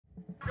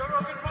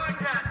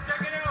podcast.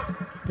 Check it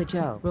out. The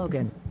Joe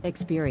Rogan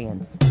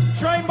Experience.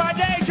 Train by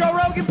day, Joe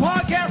Rogan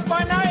podcast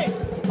by night,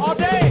 all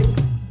day.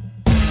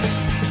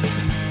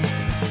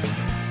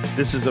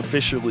 This is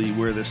officially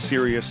where the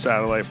Sirius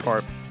satellite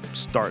part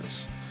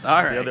starts.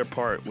 All right. The other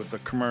part with the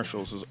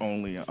commercials is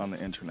only on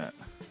the internet.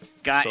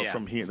 Got So ya.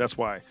 from here, that's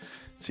why it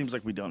seems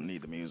like we don't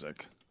need the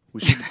music. We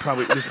should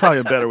probably. There's probably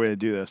a better way to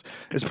do this.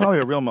 It's probably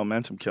a real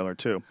momentum killer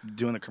too.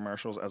 Doing the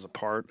commercials as a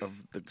part of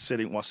the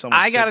sitting while someone.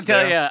 I got to sits tell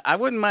there. you, I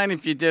wouldn't mind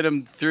if you did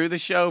them through the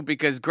show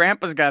because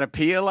Grandpa's got to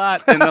pee a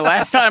lot. And the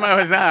last time I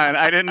was on,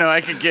 I didn't know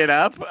I could get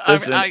up.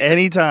 Listen,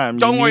 anytime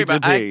don't you worry need to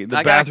about it. pee, the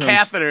I got a bathroom's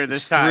catheter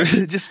this time.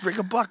 Just bring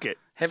a bucket.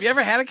 Have you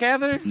ever had a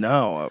catheter?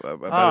 No, I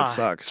bet it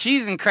sucks.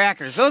 Cheese and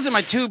crackers. Those are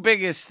my two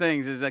biggest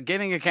things, is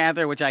getting a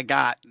catheter, which I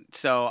got,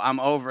 so I'm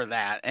over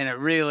that. And it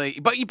really...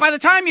 But by the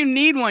time you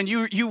need one,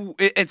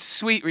 it's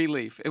sweet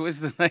relief. It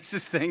was the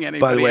nicest thing anybody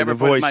By the way, ever the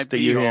put in voice my that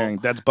you're pee hole. hearing,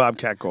 that's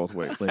Bobcat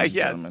Goldthwait, ladies and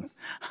Yes. gentlemen.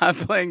 I'm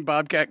playing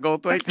Bobcat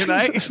Goldthwait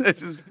tonight.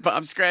 This is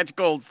Bob Scratch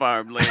Gold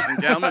Farm, ladies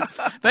and gentlemen.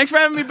 Thanks for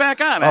having me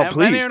back on. I Oh, haven't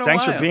been please. here in a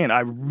Thanks for while. being.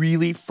 I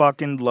really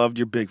fucking loved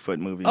your Bigfoot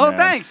movie, Oh, man.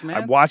 thanks,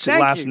 man. I watched it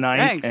Thank last you.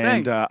 night,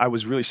 Thanks. I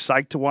was really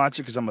psyched to watch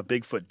it because I'm a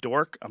Bigfoot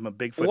dork. I'm a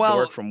Bigfoot Well,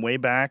 dork from way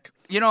back.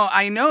 You know,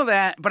 I know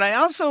that, but I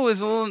also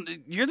was a little...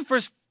 You're the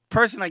first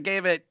person I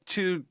gave it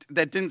to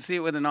that didn't see it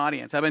with an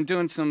audience. I've been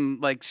doing some,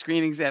 like,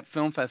 screenings at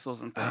film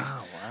festivals and things.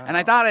 Oh, wow. And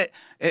I thought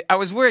I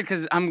was worried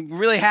because I'm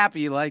really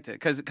happy you liked it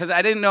because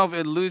I didn't know if it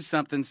would lose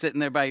something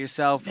sitting there by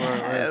yourself.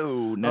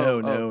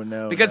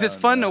 No. Because it's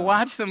fun to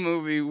watch the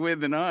movie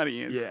with an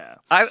audience. Yeah.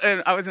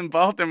 I was in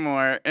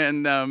Baltimore,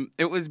 and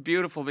it was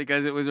beautiful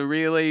because it was a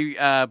really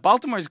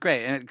Baltimore's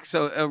great, and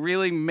so a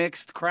really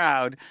mixed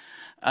crowd.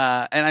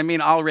 And I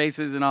mean all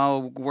races and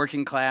all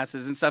working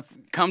classes and stuff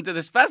come to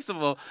this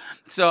festival.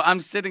 So I'm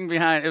sitting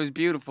behind. It was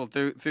beautiful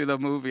through the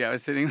movie. I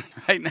was sitting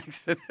right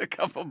next to a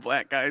couple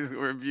black guys who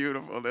were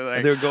beautiful. They're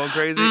like, They were going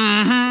crazy?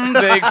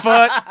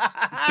 Bigfoot.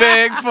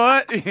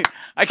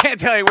 I can't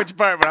tell you which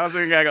part, but I was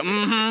thinking, I go,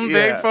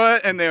 Yeah.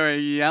 Bigfoot. And they were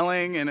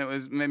yelling, and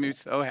made me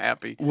so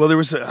happy. Well, there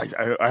was.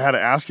 I had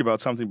to ask you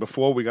about something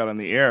before we got on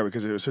the air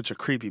because it was such a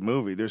creepy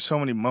movie. There's so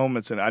many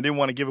moments, and I didn't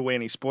want to give away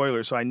any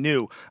spoilers, so I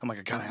knew. I'm like,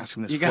 I gotta ask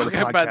him this before the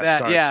podcast about that,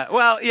 starts. yeah.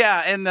 Well,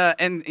 yeah,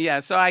 and yeah.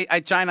 So I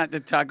try not to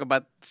talk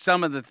about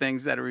some of the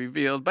things that are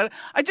revealed, but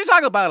I do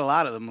talk about a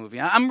lot of the movie.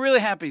 I'm really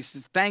happy.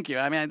 Thank you.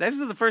 I mean, this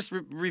is the first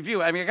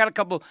review. I mean, I got a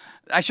couple.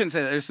 I shouldn't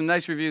say that. There's some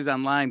nice reviews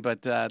online,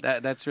 but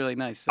that's really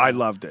nice. So. I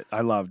loved it.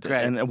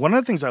 Great. And one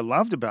of the things I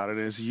loved about it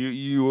is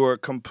you are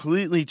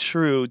completely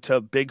true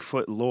to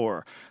Bigfoot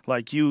lore.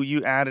 Like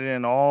you added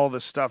in all the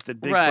stuff that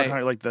Bigfoot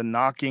hunted, like the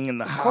knocking and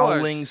the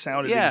howling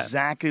sounded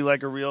exactly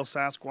like a real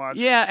Sasquatch.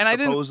 Yeah, and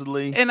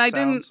supposedly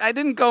I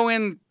didn't go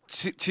in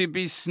to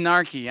be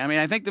snarky. I mean,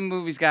 I think the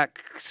movie's got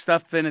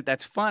stuff in it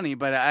that's funny,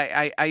 but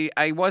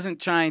I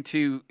wasn't trying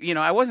to,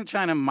 I wasn't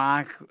trying to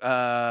mock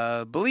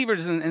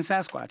believers in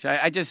Sasquatch.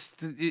 I just,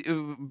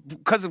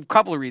 because of a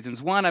couple of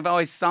reasons. One, I've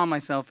always saw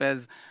myself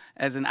as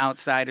an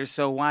outsider,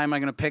 so why am I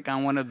going to pick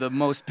on one of the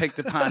most picked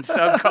upon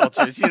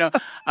subcultures?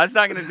 I was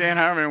talking to Dan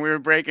Harmon, and we were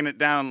breaking it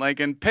down. Like,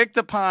 in picked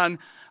upon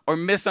or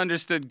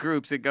misunderstood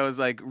groups, it goes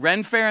like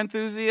Ren Fair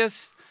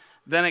enthusiasts,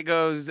 then it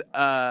goes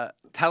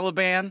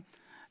Taliban,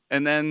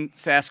 and then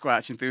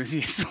Sasquatch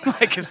enthusiasts,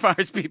 like as far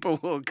as people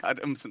will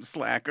cut them some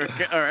slack or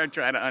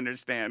try to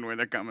understand where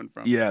they're coming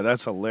from. Yeah,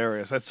 that's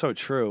hilarious. That's so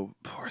true.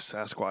 Poor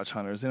Sasquatch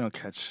hunters. They don't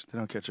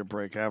catch a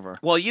break ever.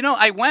 Well,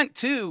 I went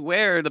to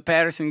where the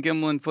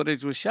Patterson-Gimlin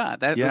footage was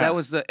shot. That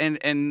was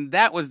and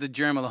that was the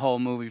germ of the whole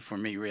movie for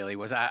me. Really,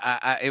 was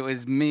it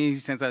was me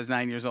since I was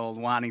 9 years old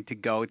wanting to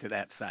go to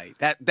that site.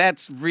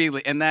 That's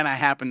really, and then I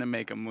happened to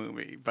make a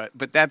movie. But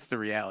that's the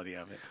reality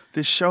of it.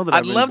 This show that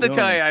I'd love to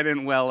tell you I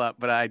didn't well up,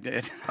 but I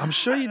did. I'm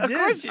sure you did. Of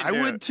course you I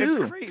do. would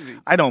too. It's crazy.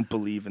 I don't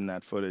believe in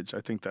that footage. I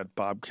think that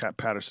Bobcat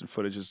Patterson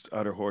footage is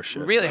utter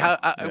horseshit. Really?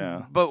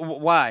 Yeah. But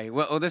why?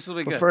 Well, this will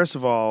be good. First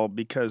of all,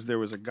 because there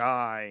was a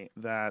guy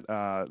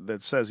that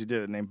says he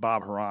did it named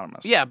Bob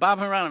Hieronymus. Yeah, Bob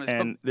Hieronymus.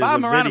 And But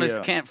Bob there's a Hieronymus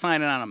video. can't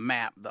find it on a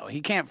map, though. He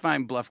can't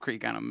find Bluff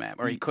Creek on a map,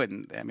 or he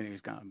couldn't. I mean, he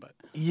was gone, but...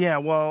 Yeah,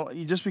 well,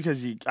 just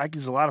because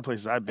there's a lot of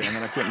places I've been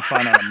that I couldn't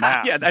find on a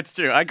map. Yeah, that's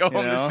true. I go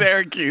home to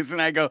Syracuse,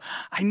 and I go,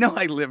 I know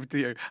I lived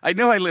here. I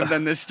know I lived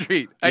on this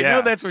street. I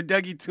know that's where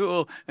Dougie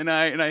Toole and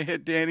I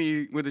hit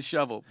Danny with a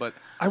shovel, but...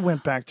 I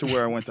went back to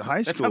where I went to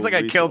high school. That sounds like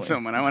I killed recently.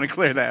 someone. I want to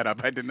clear that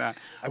up. I did not.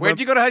 Where'd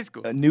you go to high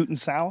school? Newton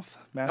South,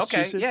 Okay,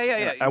 Massachusetts.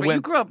 yeah. I But went.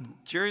 you grew up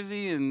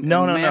Jersey and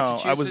No.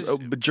 Massachusetts?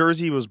 But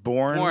Jersey was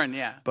born.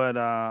 Yeah. But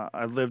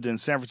I lived in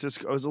San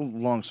Francisco. It was a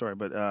long story,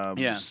 but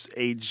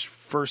age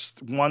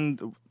first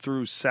 1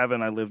 through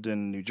 7, I lived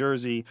in New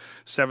Jersey.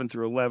 7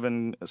 through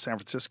 11, San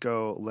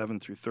Francisco. 11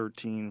 through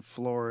 13,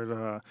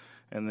 Florida.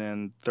 And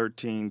then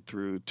 13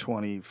 through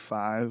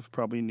 25,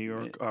 probably New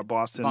York,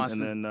 Boston,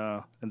 and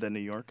then New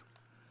York.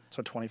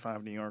 So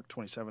 25 New York,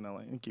 27 LA,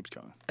 and it keeps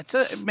going.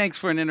 It makes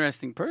for an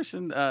interesting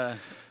person. The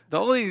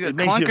only It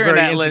makes you a clunker in very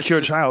that insecure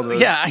list. childhood.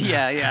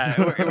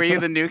 Yeah. Were you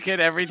the new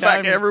kid every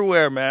time? Fuck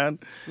everywhere, man.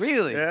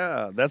 Really?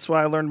 Yeah, that's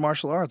why I learned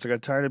martial arts. I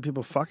got tired of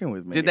people fucking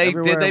with me. Did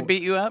they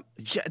beat you up?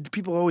 Yeah,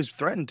 people always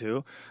threatened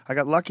to. I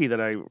got lucky that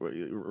I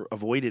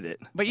avoided it.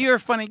 But you're a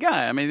funny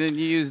guy. I mean, didn't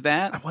you use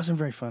that? I wasn't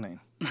very funny.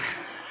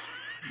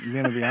 I'm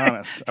gonna be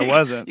honest. I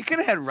wasn't. You could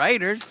have had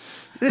writers.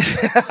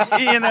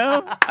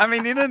 I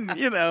mean, you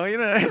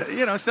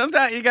didn't.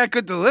 Sometimes you got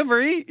good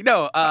delivery.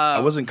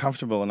 I wasn't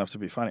comfortable enough to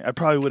be funny. I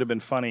probably would have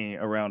been funny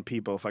around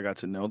people if I got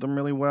to know them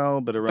really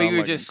well, but around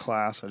in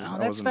class,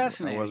 that's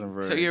fascinating. I wasn't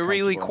very. So you're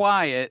really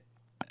quiet.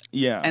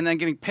 Yeah. And then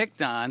getting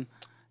picked on,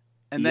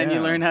 and then you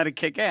learn how to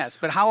kick ass.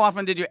 But how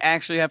often did you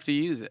actually have to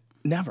use it?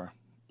 Never.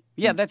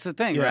 Yeah, that's the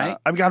thing, right?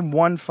 I've got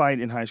one fight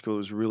in high school. It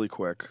was really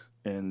quick,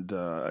 and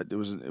it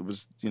was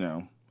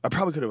I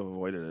probably could have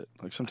avoided it.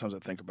 Like sometimes I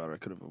think about it, I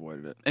could have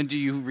avoided it. And do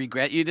you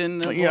regret you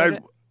didn't avoid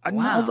it?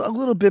 Wow. A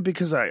little bit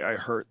because I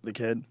hurt the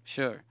kid.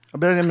 Sure.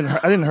 But I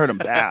didn't hurt him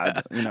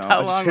bad.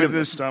 How I just hit him in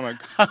the stomach.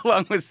 How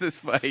long was this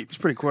fight? It's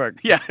pretty quick.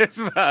 Yeah, it's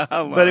about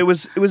how long? But it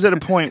was at a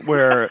point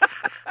where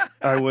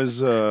I was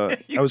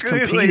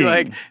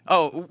competing.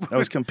 I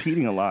was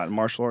competing a lot in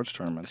martial arts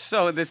tournaments.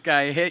 So this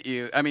guy hit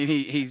you. I mean,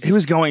 he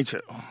was going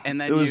to.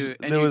 And then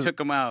you took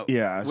him out.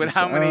 Yeah. With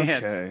how many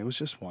hits? Okay, it was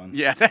just one.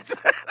 Yeah, that's.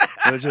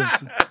 But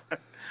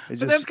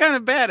that's kind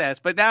of badass.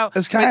 But now,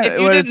 if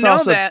you didn't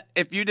know that,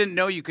 if you didn't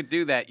know you could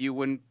do that, you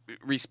wouldn't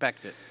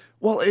respect it.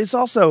 Well, it's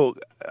also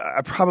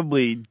I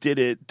probably did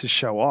it to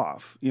show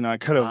off. I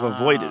could have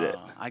avoided it.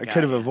 I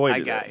could have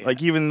avoided it.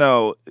 Like even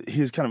though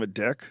he was kind of a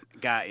dick.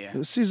 Got you.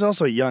 He's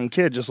also a young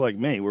kid, just like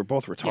me. We're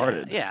both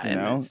retarded. Yeah. And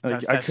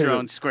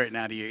testosterone squirting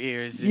out of your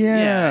ears.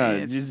 Yeah.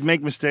 You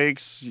make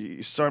mistakes.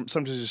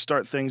 Sometimes you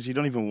start things you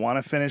don't even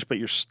want to finish, but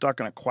you're stuck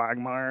in a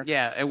quagmire.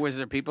 Yeah. And was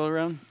there people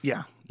around?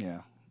 Yeah.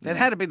 That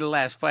had to be the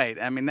last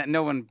fight. I mean,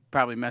 no one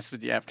probably messed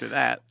with you after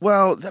that.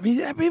 Well, I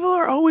mean, people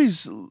are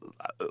always.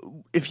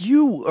 If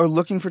you are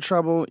looking for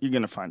trouble, you're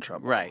going to find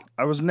trouble. Right.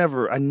 I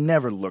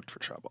never looked for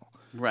trouble.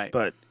 Right.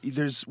 But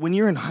when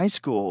you're in high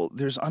school,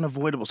 there's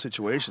unavoidable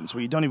situations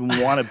where you don't even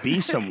want to be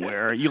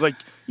somewhere. You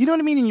know what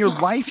I mean? In your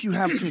life, you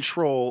have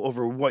control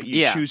over what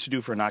you choose to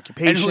do for an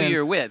occupation. And who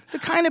you're with. The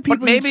kind of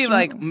people.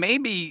 But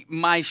maybe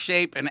my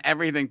shape and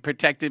everything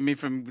protected me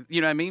from, you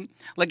know what I mean?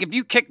 Like if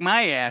you kick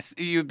my ass,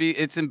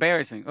 it's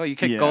embarrassing. Oh, you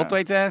kicked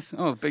Goldthwait's ass?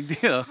 Oh, big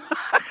deal.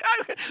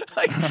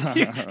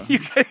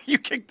 You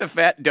kicked the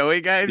fat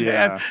doughy guy's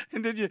ass,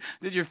 and did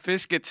your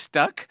fist get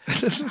stuck?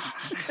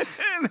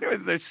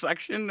 Was there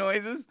suction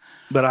noises?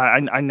 But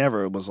I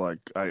never was like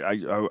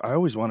I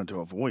always wanted to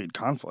avoid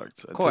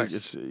conflict. Of course,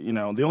 it's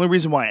the only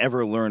reason why I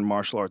ever learned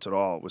martial arts at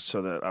all was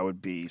so that I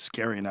would be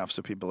scary enough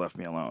so people left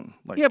me alone.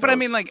 But I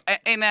mean,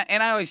 and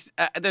I always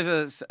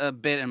there's a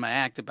bit in my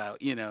act about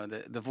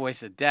the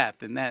voice of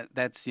death, and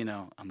that's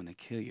I'm gonna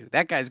kill you.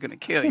 That guy's gonna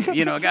kill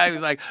you. A guy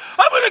who's like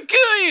I'm gonna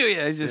kill you.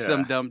 Yeah, he's just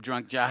some dumb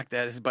drunk jock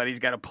that his buddy's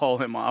got to pull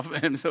him off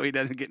him so he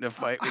doesn't get in a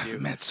fight with you.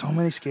 I've met so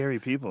many scary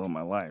people in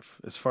my life,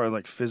 as far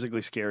as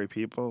physically scary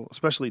people,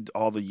 especially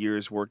all the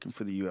years working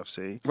for the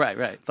UFC.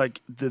 Right.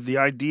 Like the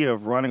idea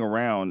of running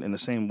around in the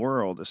same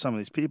world as some of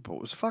these people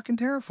was fucking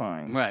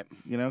terrifying. Right.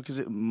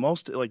 Because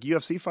most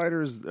UFC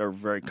fighters are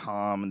very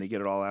calm and they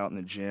get it all out in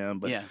the gym.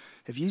 But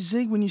if you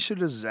zig when you should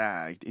have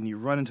zagged and you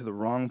run into the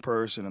wrong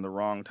person in the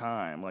wrong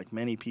time, like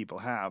many people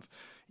have,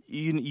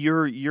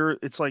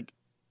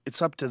 it's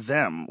up to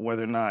them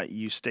whether or not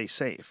you stay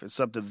safe.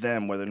 It's up to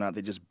them whether or not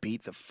they just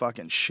beat the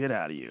fucking shit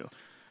out of you.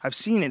 I've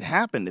seen it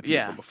happen to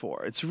people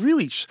before. It's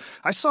really.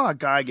 I saw a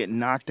guy get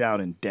knocked out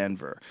in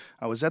Denver.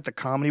 I was at the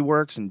Comedy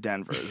Works in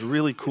Denver. It was a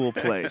really cool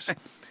place.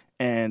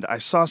 And I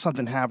saw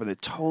something happen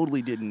that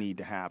totally didn't need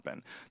to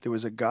happen. There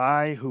was a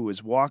guy who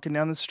was walking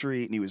down the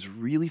street and he was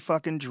really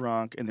fucking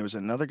drunk, and there was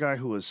another guy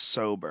who was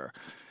sober.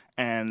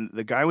 And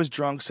the guy was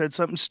drunk, said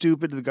something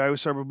stupid to the guy who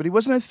was sober, but he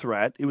wasn't a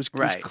threat. It was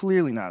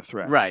clearly not a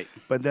threat. Right.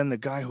 But then the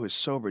guy who was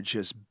sober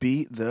just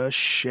beat the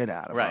shit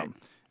out of him.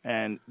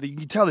 And you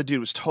could tell the dude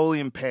was totally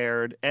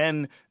impaired,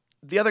 and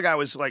the other guy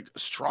was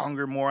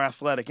stronger, more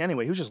athletic.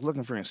 Anyway, he was just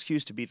looking for an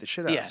excuse to beat the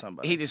shit out of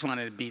somebody. He just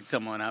wanted to beat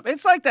someone up.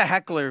 It's like the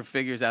heckler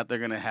figures out they're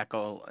going to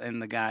heckle,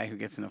 and the guy who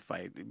gets in a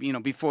fight,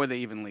 before they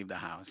even leave the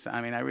house.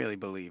 I mean, I really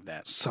believe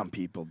that. Some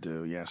people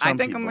do, yeah. I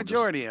think a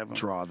majority of them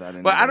draw that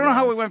in. Well, I don't know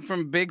how we went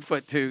from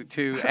Bigfoot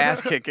to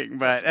ass kicking,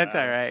 but that's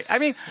all right. I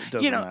mean, it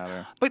doesn't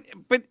matter. But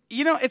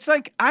it's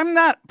like I'm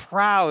not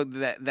proud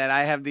that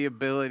I have the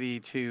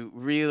ability to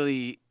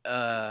really.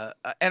 And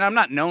I'm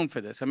not known for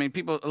this. I mean,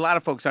 a lot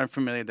of folks aren't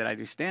familiar that I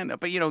do stand up,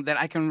 but that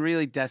I can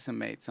really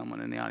decimate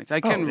someone in the audience.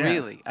 I can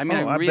really. I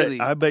mean,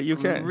 I bet you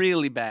can.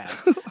 Really bad.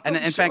 And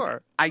in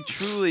fact, I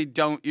truly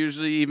don't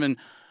usually even.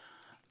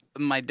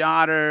 My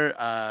daughter,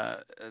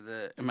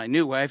 my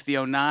new wife,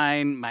 the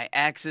 09, my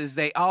exes,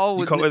 they all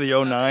would. You call her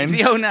the 09?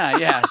 The 09,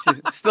 yeah.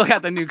 She's still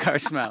got the new car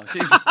smell.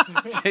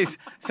 She's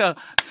so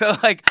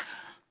like.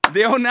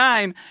 The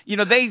 09,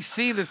 they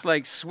see this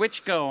like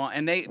switch go on,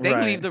 and they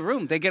leave the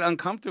room. They get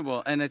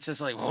uncomfortable, and it's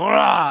just like,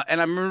 rah!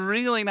 And I'm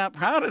really not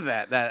proud of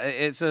that. That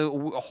it's a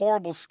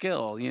horrible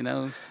skill,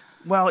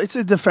 Well, it's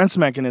a defense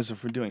mechanism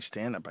for doing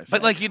stand-up, I think.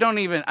 But, like, you don't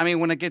even... I mean,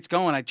 when it gets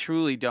going, I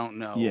truly don't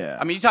know. Yeah.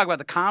 I mean, you talk about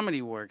the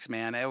comedy works,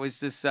 man. It was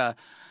this...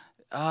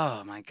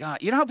 oh, my God.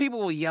 You know how people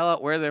will yell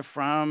out where they're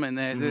from? And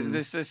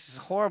there's this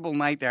horrible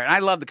night there. And I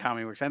love the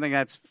comedy works. I think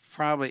that's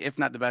probably, if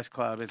not the best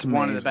club, it's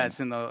one of the best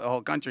in the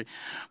whole country.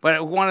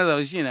 But one of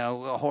those,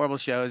 horrible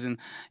shows. And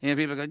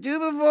people go, do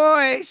the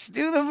voice.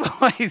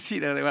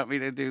 They want me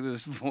to do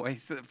this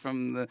voice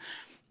from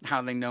how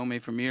they know me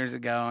from years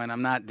ago, and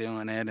I'm not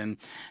doing it. And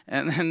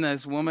then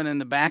this woman in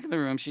the back of the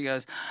room, she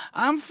goes,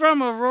 I'm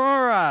from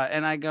Aurora.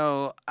 And I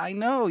go, I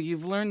know,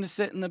 you've learned to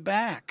sit in the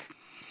back.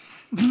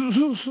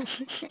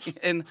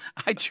 And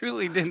I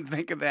truly didn't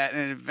think of that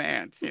in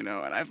advance, and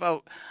I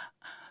felt...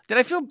 Did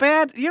I feel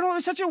bad? It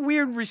was such a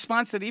weird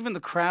response that even the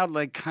crowd,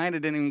 like, kind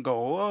of didn't even go,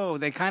 whoa.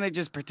 They kind of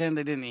just pretend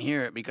they didn't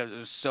hear it because it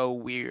was so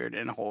weird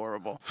and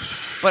horrible.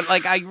 But,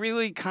 like, I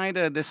really kind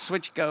of, the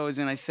switch goes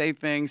and I say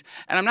things.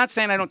 And I'm not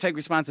saying I don't take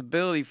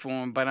responsibility for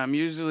them, but I'm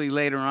usually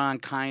later on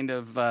kind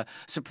of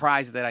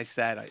surprised that I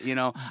said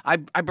it.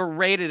 I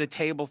berated a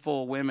table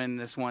full of women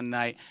this one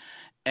night.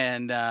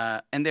 And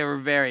they were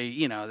very,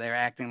 they were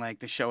acting like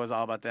the show was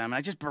all about them. And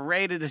I just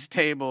berated this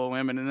table of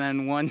women, and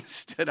then one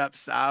stood up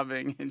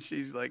sobbing, and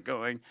she's like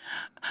going,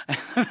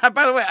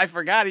 by the way, I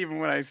forgot even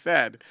what I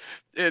said.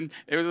 And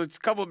it was a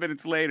couple of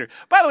minutes later.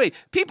 By the way,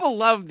 people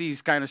love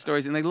these kind of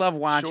stories, and they love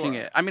watching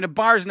it. I mean, a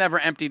bar's never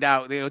emptied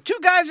out. They go, 2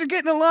 guys are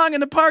getting along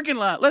in the parking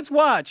lot. Let's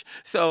watch.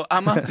 So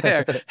I'm up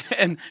there,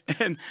 and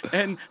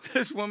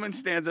this woman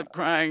stands up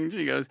crying, and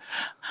she goes,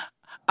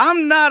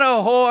 I'm not a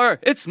whore.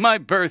 It's my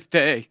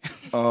birthday.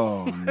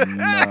 Oh,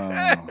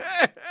 no.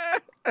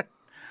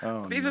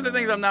 These are the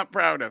things I'm not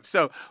proud of.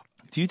 So,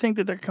 do you think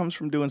that comes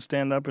from doing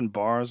stand-up in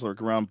bars or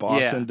around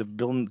Boston to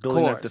building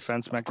that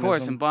defense mechanism? Of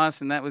course, in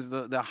Boston, that was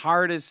the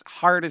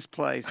hardest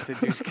place to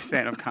do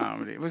stand-up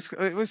comedy. It was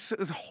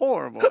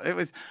horrible. It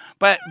was,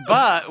 but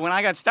when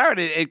I got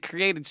started, it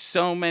created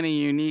so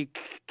many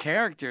unique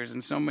characters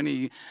and so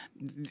many.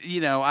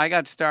 I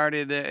got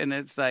started, and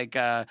it's like,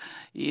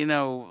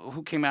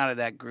 who came out of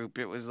that group?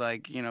 It was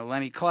like,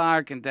 Lenny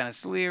Clark and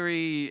Dennis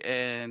Leary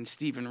and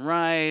Stephen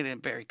Wright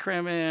and Barry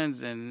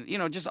Crimmins and,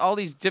 just all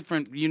these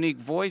different unique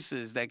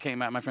voices that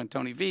came out, my friend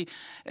Tony V.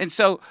 And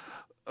so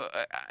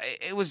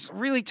it was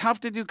really tough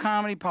to do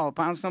comedy, Paula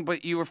Poundstone,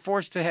 but you were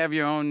forced to have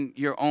your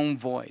own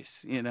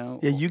voice, Yeah,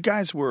 you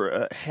guys were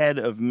ahead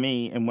of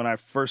me, and when I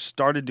first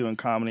started doing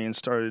comedy and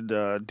started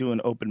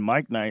doing open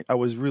mic night, I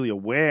was really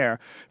aware,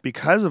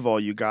 because of all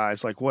you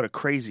guys, like what a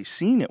crazy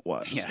scene it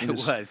was. Yeah, it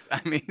was.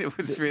 I mean, it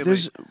was really...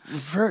 There's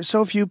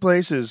so few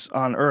places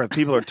on earth,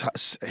 people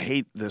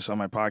hate this on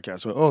my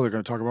podcast. Oh, they're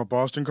going to talk about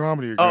Boston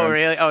comedy again. Oh,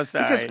 really? Oh,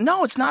 sorry.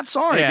 No, it's not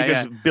sorry,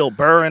 because Bill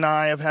Burr and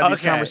I have had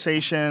these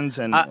conversations,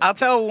 and... I'll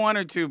tell one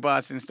or two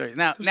Boston stories.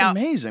 Now,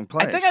 amazing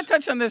place. I think I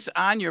touched on this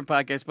on your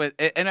podcast, but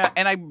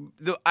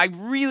I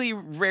really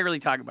rarely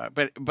talk about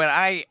it. But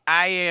I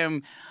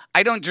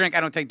don't drink,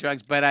 I don't take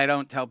drugs, but I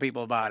don't tell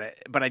people about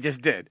it. But I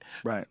just did.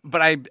 Right.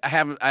 But I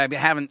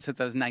haven't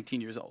since I was 19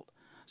 years old.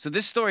 So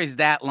this story is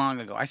that long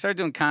ago. I started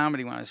doing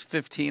comedy when I was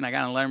 15. I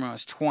got on Letterman when I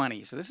was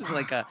 20. So this is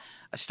like a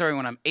story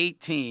when I'm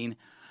 18.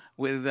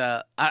 With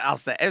I'll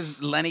say it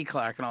was Lenny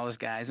Clark and all those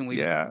guys, and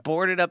we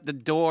boarded up the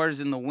doors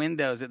and the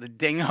windows at the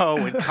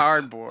Ding-Ho with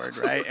cardboard,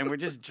 right? And we're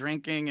just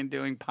drinking and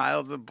doing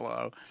piles of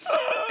blow,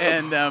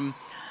 and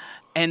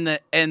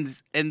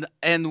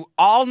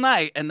all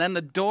night, and then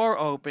the door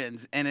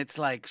opens and it's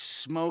like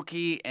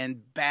smoky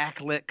and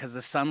backlit because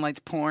the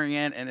sunlight's pouring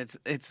in, and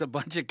it's a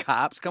bunch of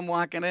cops come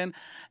walking in,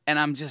 and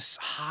I'm just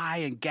high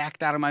and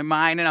gacked out of my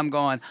mind, and I'm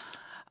going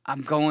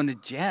to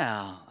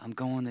jail. I'm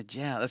going to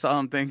jail. That's all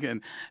I'm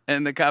thinking.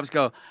 And the cops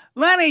go,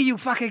 Lenny, you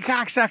fucking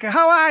cocksucker,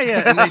 how are you?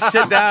 And they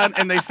sit down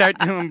and they start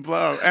doing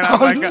blow. And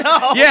I'm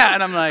no. Yeah.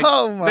 And I'm like,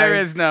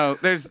 there's no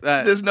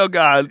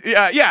God.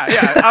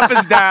 Yeah. Up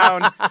is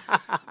down.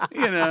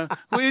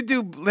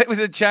 It was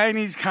a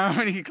Chinese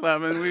comedy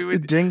club, and we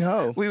would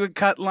Ding-Ho. We would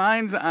cut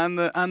lines on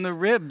the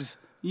ribs.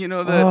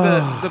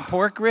 The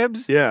pork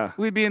ribs? Yeah.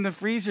 We'd be in the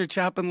freezer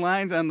chopping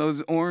lines on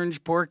those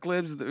orange pork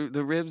ribs, the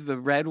ribs, the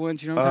red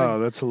ones, you know what I'm talking about?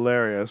 Oh, that's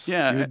hilarious.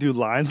 Yeah. You would do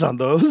lines on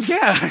those?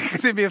 Yeah,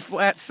 because it'd be a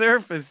flat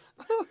surface.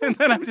 And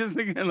then I'm just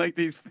thinking like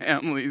these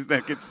families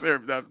that get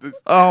served up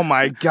this. Oh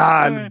my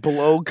God,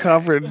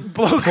 blow-covered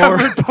pork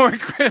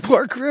ribs.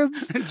 Pork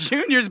ribs?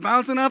 Junior's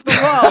bouncing off the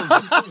walls.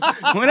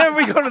 Whenever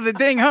we go to the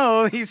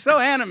Ding-Ho, he's so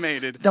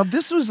animated. Now,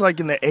 this was like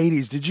in the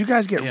 80s. Did you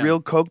guys get real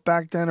coke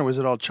back then, or was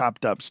it all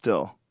chopped up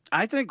still?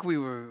 I think we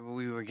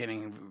were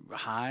getting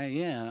high,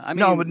 yeah. I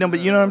mean, no, but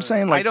you know what I'm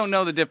saying? Like, I don't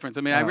know the difference.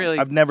 I mean,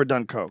 I've never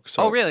done coke.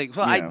 So, oh, really?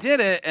 Well, I did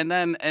it, and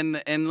then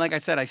and like I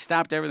said, I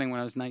stopped everything when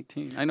I was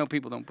 19. I know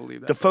people don't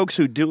believe that. The folks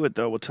who do it,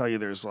 though, will tell you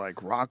there's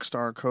like rock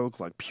star coke,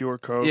 like pure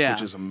coke,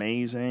 which is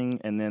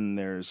amazing, and then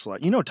there's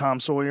like, Tom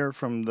Sawyer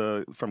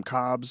from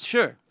Cobb's?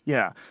 Sure.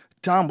 Yeah.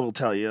 Tom will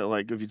tell you,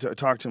 like, if you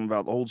talk to him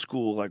about old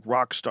school, like,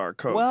 rock star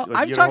coke. Well,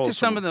 like, I've talked to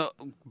some of the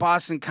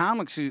Boston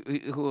comics who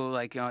are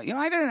like,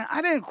 I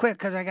didn't quit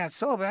because I got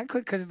sober. I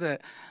quit because the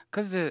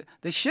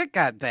shit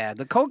got bad.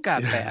 The coke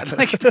got bad.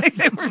 Like,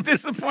 they were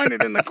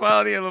disappointed in the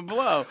quality of the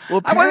blow.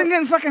 Well, I wasn't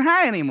getting fucking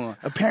high anymore.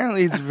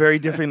 Apparently, it's a very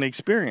different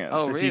experience.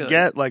 Oh, really? If you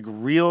get, like,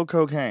 real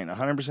cocaine,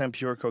 100%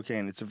 pure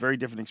cocaine, it's a very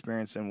different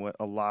experience than what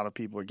a lot of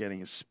people are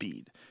getting is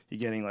speed. You're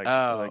getting,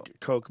 like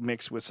coke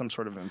mixed with some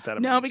sort of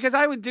amphetamine. No, because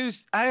I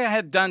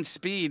had done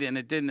speed, and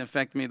it didn't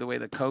affect me the way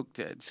the coke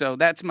did. So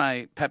that's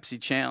my Pepsi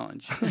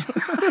challenge.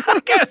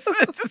 I guess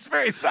it's just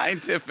very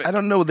scientific. I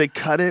don't know. They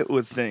cut it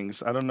with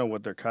things. I don't know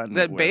what they're cutting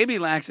it with. Baby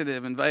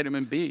laxative and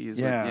vitamin B is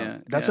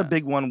that's a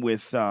big one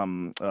with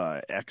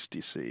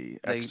ecstasy.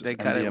 They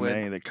cut MDMA, it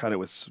with... They cut it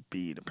with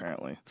speed,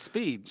 apparently.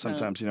 Speed.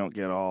 Sometimes you don't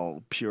get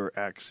all pure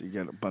X. You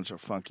get a bunch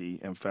of funky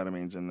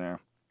amphetamines in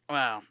there.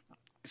 Wow.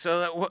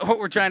 So what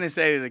we're trying to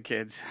say to the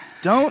kids: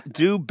 don't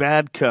do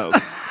bad coke.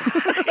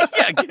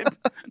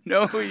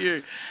 Know who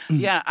you're.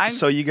 Yeah,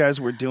 So you guys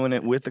were doing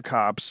it with the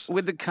cops.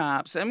 With the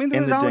cops. I mean,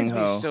 there would always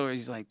be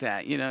stories like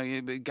that. You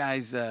know,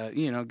 guys.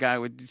 Guy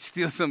would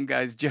steal some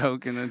guy's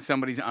joke, and then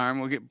somebody's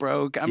arm would get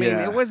broke. I mean,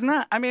 it was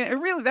not. I mean, it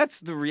really. That's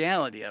the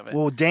reality of it.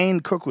 Well,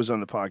 Dane Cook was on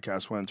the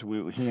podcast once.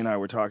 He and I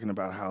were talking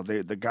about how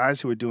the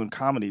guys who were doing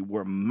comedy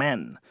were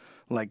men.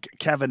 Like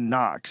Kevin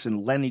Knox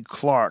and Lenny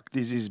Clark,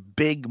 these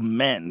big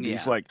men,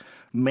 these like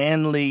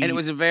manly, and it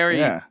was a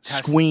very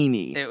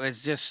Sweeney. It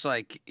was just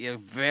like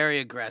very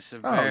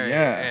aggressive. Oh very,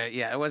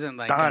 yeah, it wasn't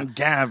like Don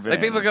Gavin.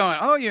 Like people are going,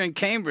 "Oh, you're in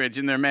Cambridge,"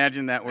 and they're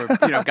imagining that we're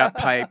got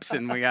pipes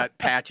and we got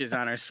patches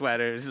on our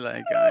sweaters,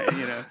 like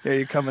Yeah,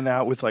 you're coming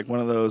out with like one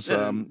of those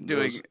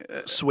those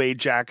suede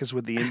jackets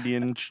with the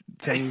Indian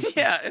things,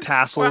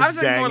 tassels. Well, I was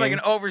dangling. more like an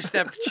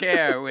overstepped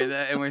chair with,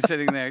 and we're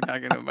sitting there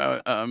talking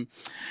about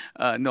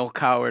Noel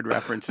Coward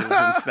references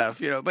and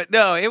stuff, But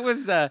no, it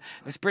was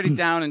pretty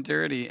down and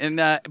dirty, and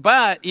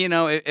but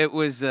it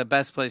was the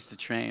best place to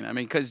train. I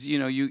mean, because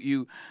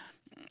you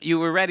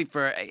were ready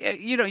for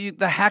the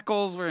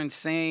heckles were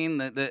insane,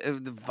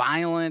 the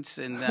violence,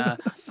 and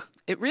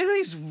it really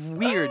is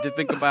weird to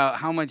think about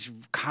how much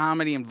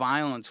comedy and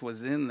violence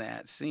was in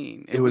that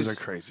scene. It was a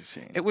crazy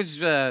scene. It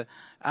was.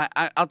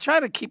 I'll try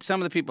to keep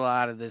some of the people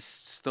out of this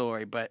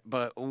story, but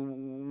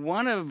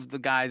one of the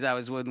guys I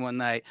was with one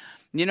night,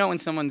 when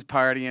someone's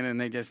partying and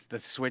the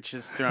switch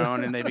is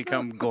thrown and they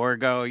become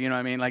Gorgo, you know what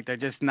I mean? Like they're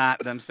just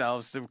not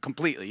themselves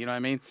completely, you know what I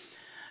mean?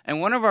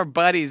 And one of our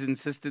buddies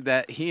insisted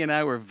that he and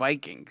I were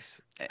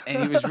Vikings,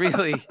 and he was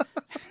really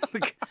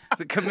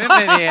the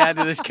commitment he had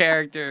to this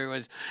character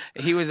was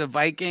he was a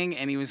Viking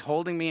and he was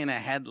holding me in a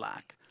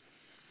headlock,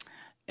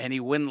 and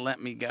he wouldn't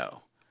let me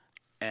go,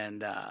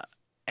 and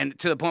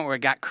to the point where it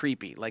got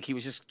creepy. Like, he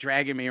was just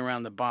dragging me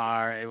around the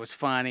bar. It was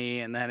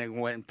funny, and then it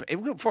went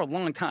for a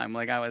long time.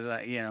 Like, I was,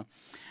 and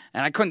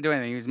I couldn't do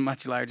anything. He was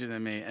much larger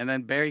than me. And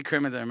then Barry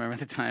Crimmins, I remember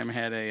at the time,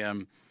 had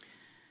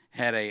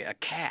a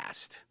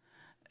cast.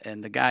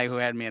 And the guy who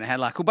had me in a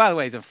headlock, who, by the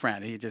way, is a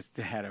friend. He just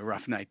had a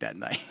rough night that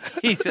night.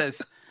 He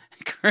says...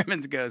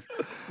 Crimmins goes,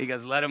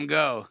 let him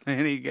go.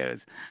 And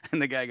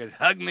the guy goes,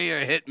 hug me or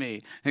hit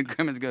me. And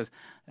Crimmins goes,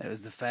 that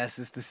was the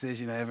fastest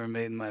decision I ever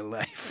made in my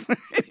life.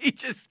 And he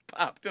just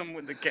popped him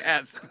with the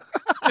cast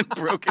and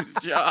broke his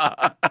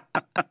jaw.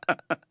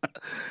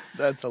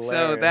 That's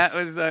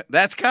hilarious. So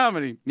that's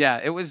comedy. Yeah,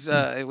 it was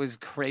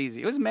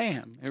crazy. It was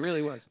mayhem. It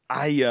really was.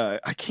 I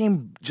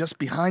came just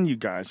behind you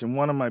guys, and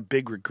one of my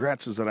big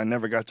regrets was that I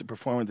never got to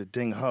perform with the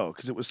Ding Ho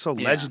because it was so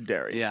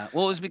legendary. Yeah.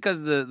 Well, it was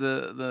because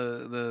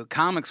the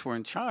comics were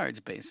in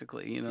charge,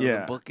 basically.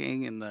 The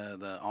booking and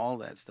the all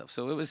that stuff.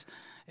 So it was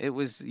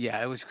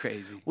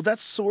crazy. Well,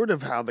 that's sort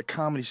of how the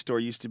Comedy Store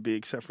used to be,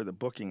 except for the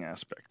booking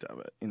aspect of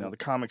it. The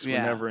comics were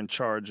never in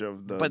charge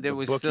of the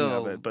booking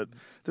of it, but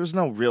there was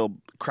no real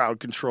crowd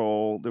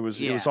control. It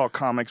was all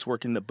comics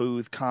working the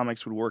booth.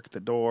 Comics would work at the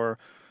door.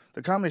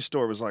 The Comedy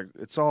Store was like,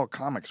 it's all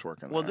comics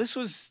working there. Well, this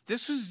was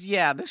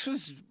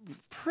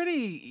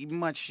pretty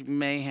much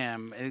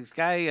mayhem. This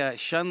guy,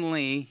 Shun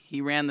Lee,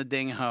 he ran the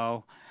Ding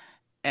Ho,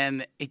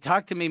 and he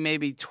talked to me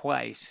maybe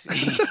twice.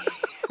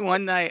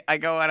 One night I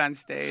go out on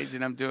stage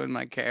and I'm doing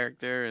my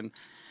character and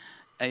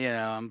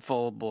I'm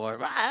full bore,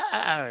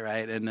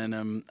 right? And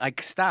then I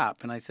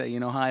stop and I say,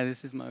 hi,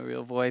 this is my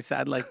real voice.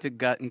 I'd like to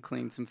gut and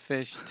clean some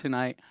fish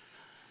tonight.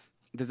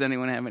 Does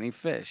anyone have any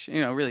fish?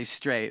 Really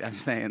straight. I'm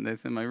saying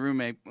this, and my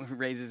roommate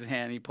raises his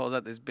hand. He pulls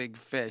out this big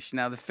fish.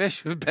 Now the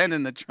fish had been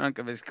in the trunk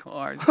of his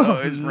car, so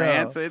it was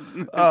rancid.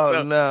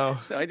 No!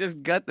 So I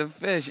just gut the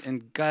fish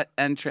and gut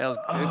entrails,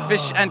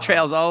 fish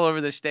entrails all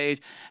over the stage.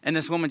 And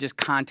this woman just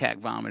contact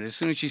vomited as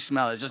soon as she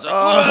smelled it. Just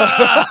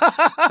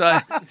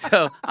like,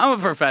 so I'm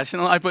a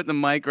professional. I put the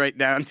mic right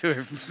down to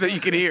her so you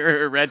can hear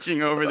her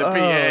retching over the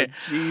PA.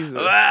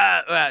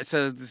 Jesus!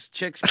 So this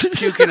chick's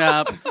puking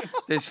up.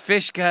 There's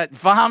fish gut,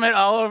 vomit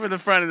all over the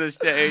front of the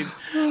stage,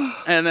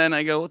 and then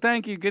I go, well,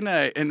 thank you, good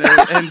night, and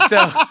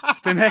so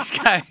the next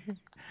guy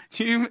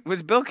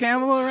Was Bill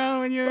Campbell around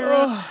when you were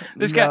around?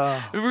 This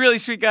guy, a really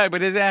sweet guy,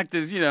 but his act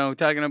is,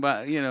 talking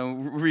about,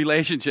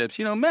 relationships.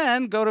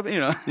 Men go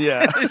to,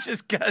 Yeah. It's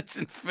just guts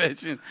and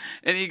fish. And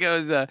he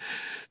goes, so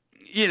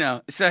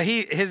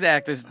his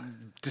act is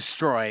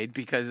destroyed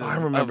because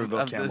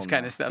of this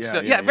kind of stuff.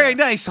 Very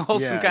nice,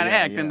 wholesome kind of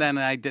act. And then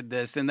I did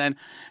this. And then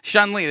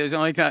Sean Lee, there's the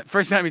only time,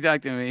 first time he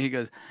talked to me,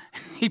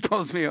 he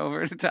pulls me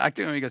over to talk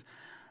to him. He goes,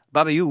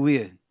 Bobby, you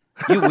weird.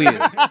 You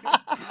weird.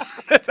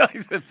 That's all he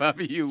said,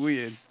 Bobby, you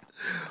weird.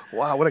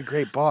 Wow, what a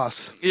great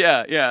boss.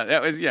 Yeah,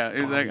 that was, it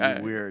was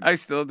Bobby, weird. I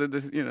still did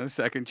this,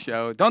 second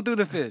show. Don't do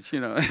the fish,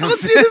 Don't do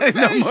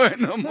the fish.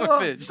 No more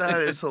fish.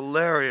 That is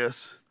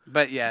hilarious.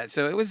 But yeah,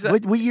 so it was.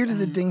 What year did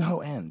the Ding Ho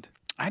end?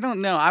 I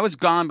don't know. I was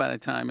gone by the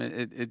time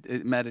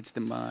it met its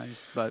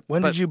demise. But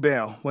when did you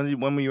bail? When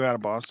were you out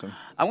of Boston?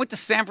 I went to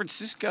San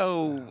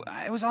Francisco.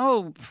 It was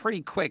all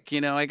pretty quick.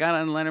 I got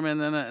on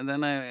Letterman, and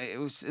then it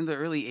was in the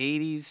early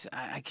 '80s.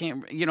 I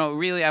can't.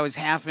 Really, I was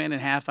half in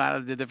and half out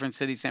of the different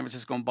cities, San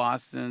Francisco and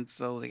Boston.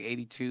 So it was like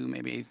 '82,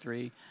 maybe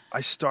 '83. I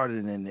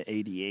started in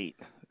 '88.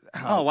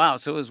 Oh, wow.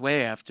 So it was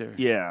way after.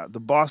 Yeah. The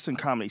Boston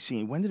comedy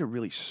scene, when did it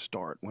really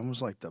start? When was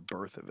like the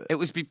birth of it? It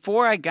was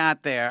before I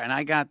got there, and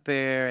I got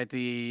there at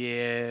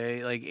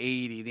the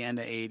the end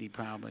of 80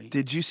 probably.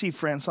 Did you see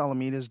Fran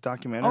Solomeda's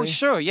documentary? Oh,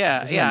 sure.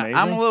 Yeah. Isn't that amazing?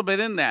 I'm a little bit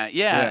in that.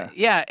 Yeah.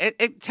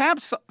 It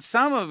taps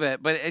some of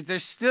it, but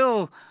there's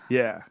still...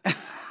 Yeah.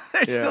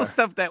 There's still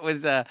stuff that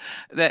was...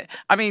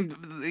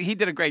 he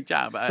did a great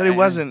job. But it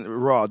wasn't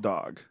raw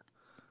dog.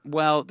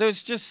 Well,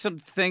 there's just some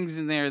things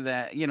in there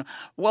that,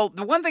 Well,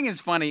 the one thing is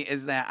funny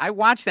is that I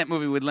watched that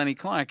movie with Lenny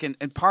Clark, and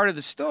part of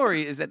the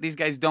story is that these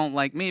guys don't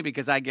like me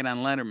because I get on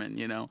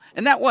Letterman,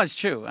 And that was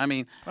true. I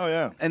mean... Oh,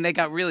 yeah. And they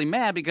got really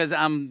mad because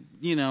I'm,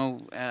 I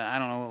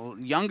don't know,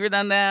 younger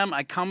than them.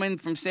 I come in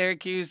from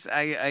Syracuse.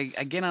 I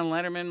get on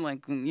Letterman,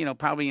 like,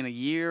 probably in a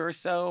year or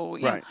so.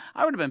 Right.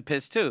 I would have been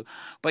pissed, too.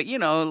 But,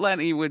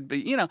 Lenny would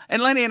be,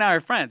 and Lenny and I are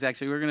friends,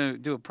 actually. We're going to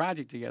do a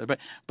project together. But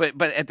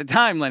at the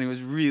time, Lenny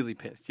was really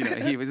pissed. He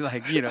was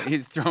like,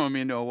 he's throwing me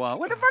into a wall.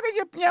 What the fuck is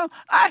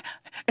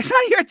it's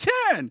not your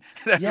turn.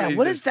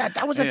 What is that?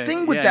 That was a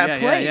thing with that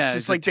place.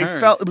 It's like they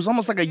felt, it was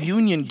almost like a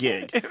union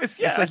gig. It's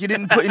like you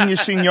didn't put in your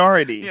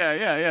seniority.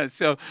 Yeah.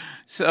 So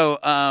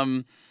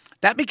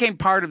that became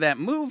part of that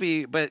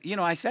movie. But,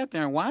 I sat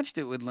there and watched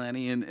it with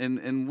Lenny,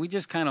 and we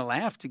just kind of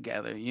laughed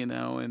together, and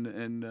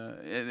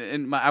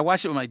I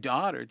watched it with my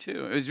daughter,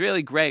 too. It was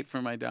really great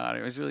for my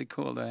daughter. It was really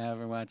cool to have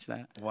her watch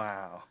that.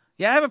 Wow.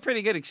 Yeah, I have a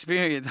pretty good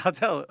experience. I'll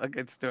tell a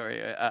good story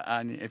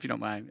if you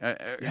don't mind.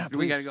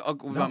 We got to go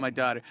about my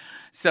daughter.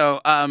 So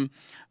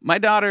my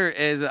daughter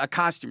is a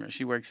costumer.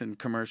 She works in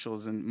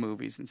commercials and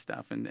movies and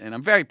stuff. And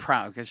I'm very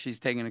proud because she's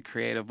taking a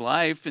creative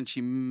life, and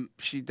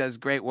she does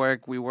great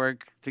work. We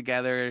work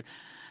together,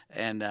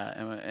 and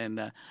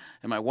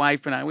my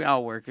wife and I, we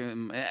all work.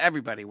 And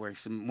everybody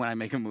works when I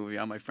make a movie,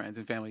 all my friends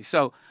and family.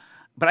 So,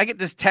 but I get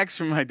this text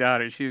from my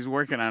daughter. She was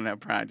working on that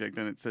project,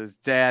 and it says,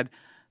 Dad...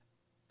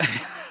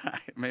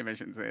 Maybe I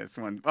shouldn't say this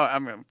one. Oh,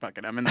 I'm in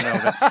the middle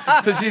of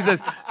it. So she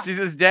says,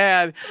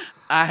 Dad,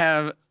 I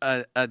have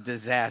a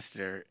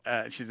disaster.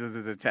 She says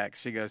in the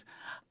text, she goes,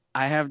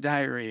 I have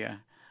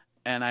diarrhea,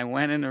 and I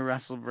went into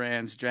Russell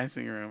Brand's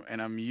dressing room,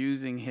 and I'm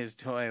using his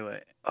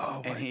toilet,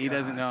 and he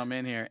doesn't know I'm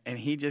in here, and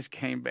he just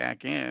came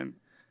back in.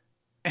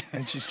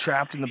 And she's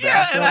trapped in the bathroom?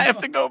 Yeah, and I have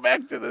to go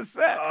back to the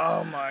set.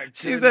 Oh, my goodness.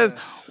 She says,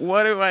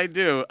 what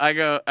do? I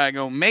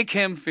go, make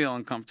him feel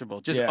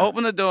uncomfortable. Just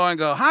open the door and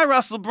go, hi,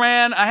 Russell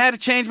Brand. I had to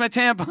change my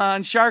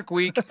tampon, Shark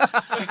Week.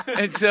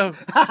 and so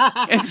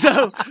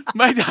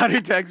my daughter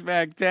texts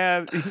back,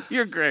 Dad,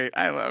 you're great.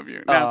 I love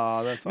you.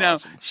 Now, that's awesome. Now,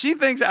 she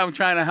thinks I'm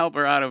trying to help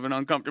her out of an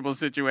uncomfortable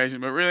situation,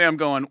 but really I'm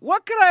going,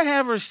 what could I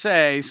have her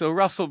say so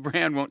Russell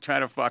Brand won't try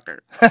to fuck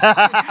her?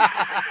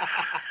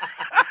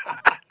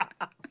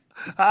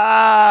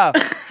 That's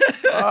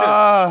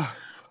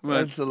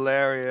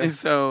hilarious.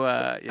 So,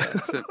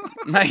 that's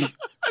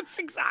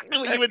exactly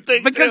what you would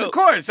think. Because too. of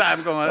course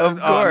I'm going. Of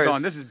course. I'm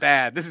going. This is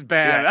bad.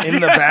 Yeah,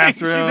 in the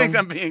bathroom. She thinks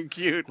I'm being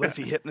cute. What if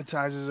he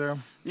hypnotizes her?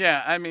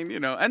 Yeah, I mean,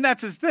 and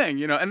that's his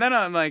thing, And then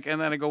I'm like, and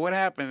then I go, what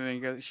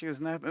happened? And she goes,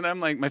 nothing. And I'm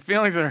like, my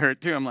feelings are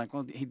hurt too. I'm like,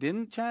 well, he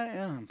didn't try,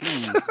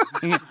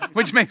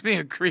 which makes me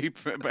a creep.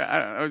 But I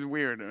don't know, it was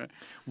weird.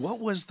 What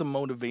was the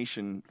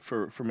motivation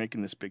for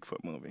making this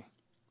Bigfoot movie?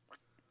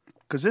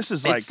 Because this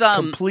is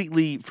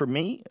completely for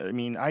me. I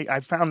mean, I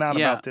found out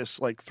about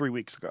this like 3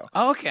 weeks ago.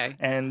 Oh, okay.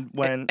 And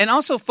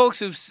also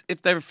folks if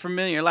they're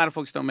familiar, a lot of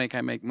folks don't make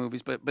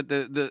movies, but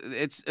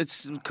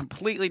it's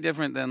completely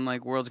different than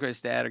like World's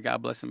Greatest Dad or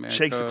God Bless America.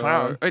 Shakes the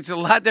Clown. It's a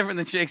lot different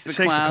than Shakes the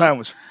Clown. Shakes the Clown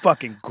was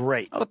fucking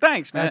great. Oh,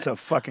 thanks, man. That's a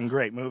fucking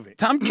great movie.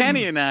 Tom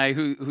Kenny and I,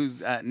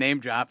 whose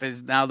name drop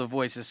is now the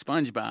voice of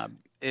SpongeBob,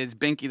 is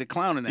Binky the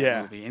Clown in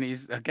that movie. And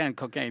he's, again,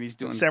 cocaine. He's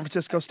doing... San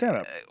Francisco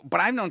stand-up.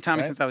 But I've known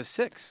Tommy since I was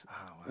 6. Oh,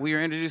 wow. We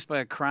were introduced by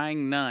a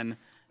crying nun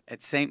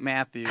at St.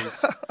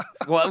 Matthew's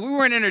Well, we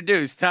weren't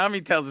introduced.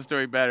 Tommy tells the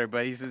story better,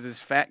 but he says this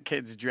fat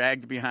kid's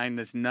dragged behind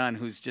this nun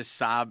who's just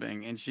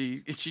sobbing, and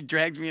she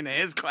drags me into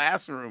his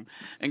classroom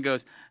and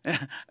goes,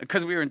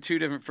 because we were in 2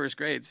 different first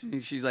grades.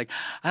 And she's like,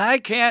 I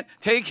can't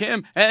take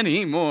him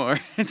anymore,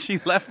 and she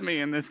left me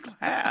in this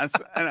class,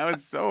 and I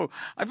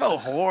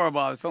felt horrible.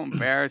 I was so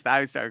embarrassed.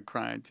 I started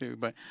crying too,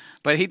 but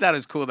he thought it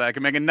was cool that I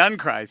could make a nun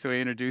cry, so he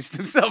introduced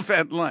himself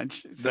at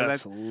lunch. So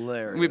that's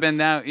hilarious. We've been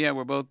now,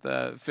 we're both.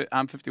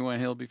 I'm 51.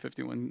 He'll be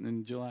 51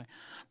 in July.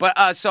 But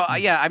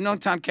I've known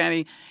Tom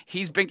Kenny.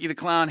 He's Binky the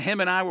Clown.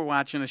 Him and I were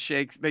watching a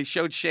Shakes. They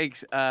showed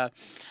Shakes,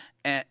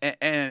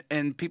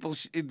 and people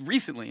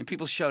recently, and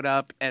people showed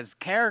up as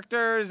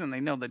characters, and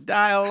they know the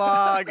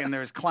dialogue, and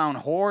there's clown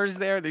whores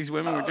there. These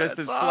women were just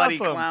as slutty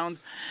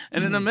clowns.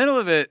 And in the middle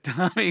of it,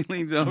 Tommy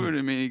leans over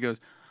to me. He goes,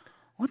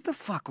 what the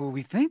fuck were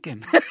we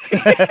thinking?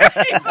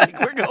 He's like,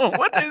 we're going,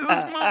 what is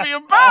this movie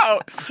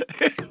about?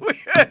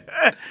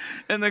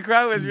 And the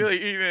crowd was really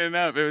eating it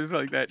up. It was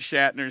like that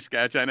Shatner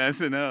sketch on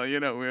SNL.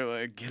 We were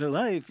like, get a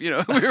life. We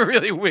were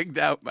really wigged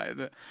out by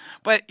the.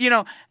 But,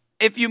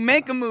 if you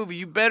make a movie,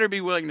 you better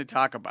be willing to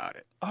talk about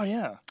it. Oh,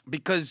 yeah.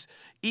 Because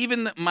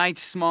even my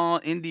small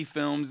indie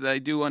films that I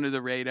do under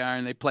the radar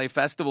and they play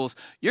festivals,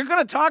 you're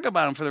going to talk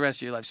about them for the rest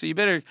of your life. So you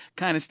better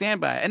kind of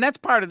stand by it. And that's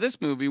part of this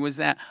movie was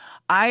that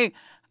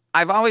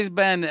I've always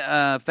been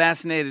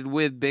fascinated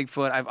with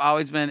Bigfoot. I've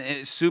always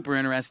been super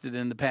interested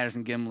in the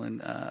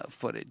Patterson-Gimlin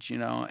footage,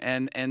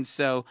 and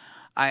so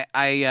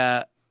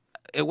I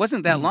it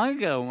wasn't that long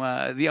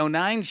ago. The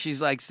 09,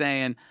 she's like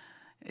saying,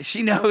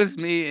 she knows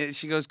me.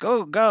 She goes,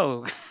 go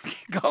to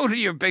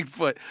your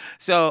Bigfoot.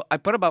 So I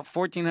put about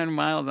 1,400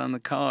 miles on the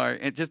car,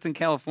 just in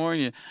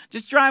California,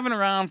 just driving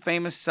around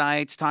famous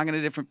sites, talking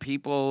to different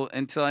people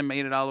until I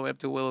made it all the way up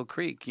to Willow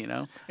Creek,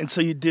 And so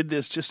you did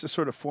this just to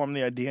sort of form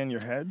the idea in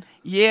your head?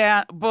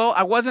 Yeah. Well,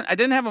 I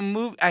didn't have a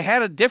movie. I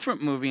had a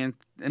different movie in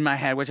my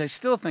head, which I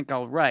still think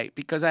I'll write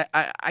because I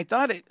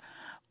thought it.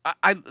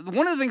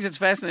 One of the things that's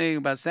fascinating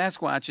about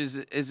Sasquatch is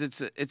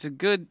it's a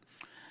good.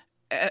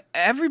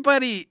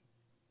 Everybody.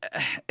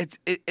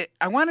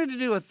 I wanted to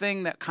do a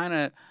thing that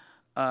kind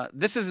of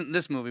this isn't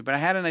this movie, but I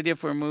had an idea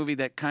for a movie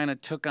that kind of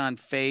took on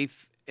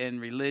faith and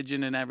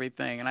religion and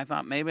everything, and I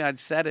thought maybe I'd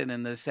set it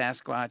in the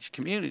Sasquatch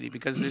community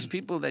because there's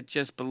people that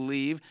just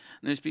believe,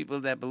 and there's people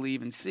that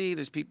believe and see,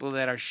 there's people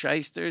that are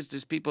shysters,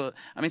 there's people.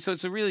 I mean, so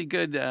it's a really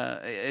good,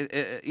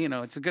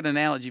 it's a good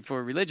analogy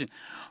for religion,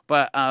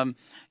 but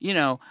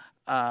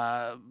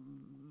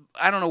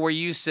I don't know where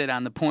you sit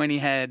on the pointy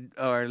head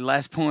or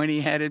less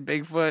pointy headed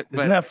Bigfoot.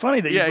 Isn't that funny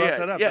that you brought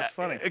that up? Yeah, that's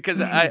funny. Because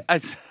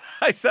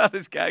I saw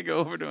this guy go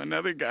over to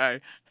another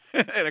guy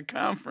at a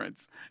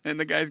conference, and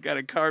the guy's got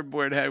a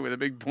cardboard head with a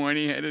big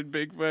pointy headed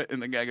Bigfoot,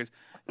 and the guy goes,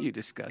 "You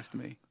disgust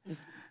me." And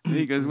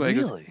he goes, "Well,"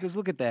 really? He goes,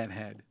 "Look at that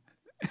head."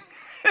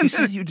 He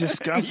said, "You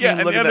disgust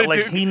me." Look at that,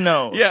 like he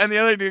knows. Yeah, and the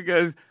other dude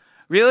goes,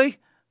 "Really?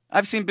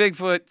 I've seen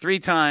Bigfoot 3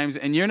 times,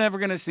 and you're never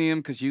going to see him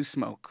because you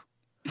smoke."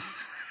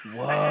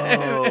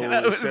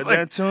 Whoa! Said like,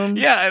 that to him?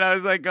 Yeah, and I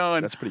was like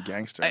going, "That's pretty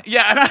gangster."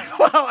 Yeah, and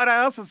I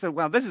also said,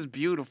 "Wow, this is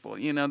beautiful.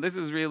 This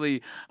is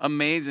really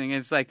amazing."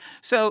 And it's like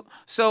so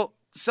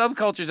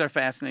subcultures are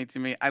fascinating to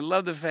me. I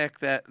love the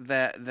fact that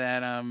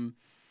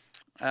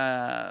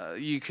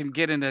you can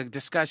get into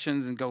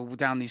discussions and go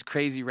down these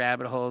crazy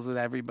rabbit holes with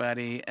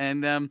everybody,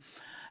 and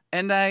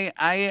I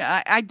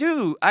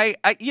do.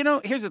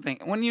 Here's the thing: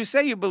 when you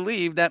say you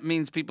believe, that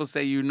means people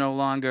say you're no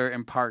longer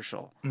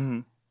impartial.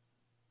 Mm-hmm.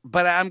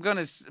 But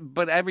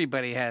but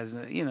everybody has,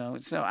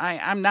 So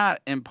I'm not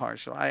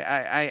impartial.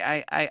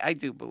 I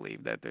do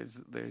believe that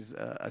there's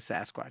a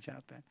Sasquatch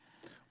out there.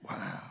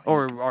 Wow.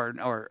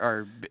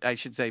 Or I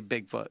should say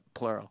Bigfoot,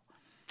 plural.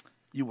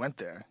 You went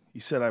there. You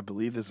said, "I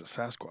believe there's a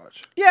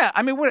Sasquatch." Yeah,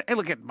 I mean, hey,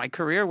 look at my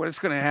career. What is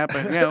going to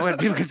happen? When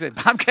people can say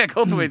Bobcat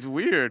Goldthwait's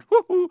weird.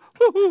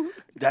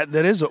 That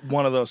is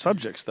one of those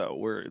subjects, though,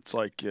 where it's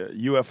like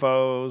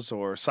UFOs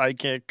or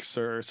psychics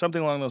or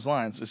something along those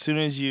lines. As soon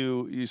as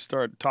you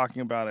start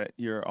talking about it,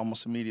 you're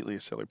almost immediately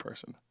a silly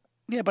person.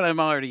 Yeah, but I'm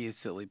already a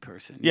silly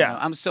person. Yeah.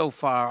 I'm so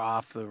far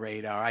off the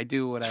radar. I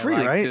do what it's I free,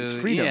 like right? to. It's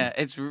freedom. Yeah,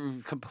 it's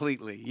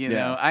completely.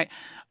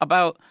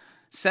 About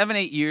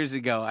 7-8 years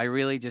ago, I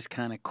really just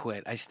kind of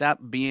quit. I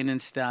stopped being in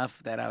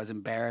stuff that I was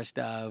embarrassed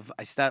of.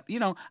 I stopped,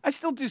 I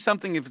still do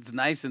something if it's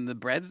nice and the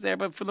bread's there,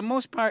 but for the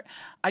most part,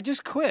 I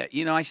just quit.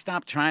 I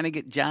stopped trying to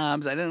get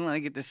jobs. I didn't want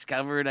to get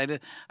discovered.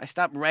 I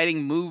stopped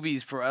writing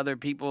movies for other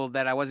people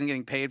that I wasn't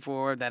getting paid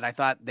for that I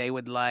thought they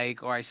would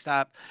like, or I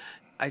stopped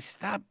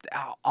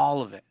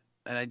all of it.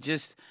 And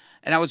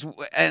I was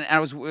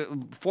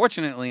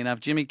fortunately enough,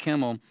 Jimmy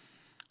Kimmel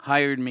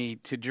hired me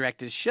to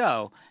direct his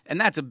show,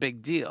 and that's a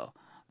big deal.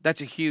 That's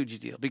a huge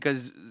deal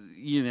because,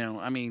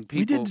 people...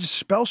 We did the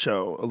Chappelle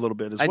show a little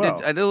bit as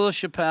well. I did a little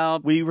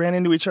Chappelle. We ran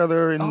into each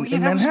other in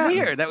Manhattan. That was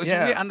weird. That was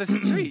weird on the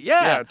street.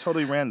 Yeah. Yeah,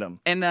 totally random.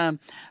 And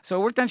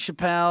so I worked on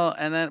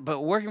Chappelle,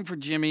 but working for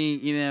Jimmy,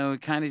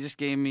 it kind of just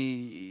gave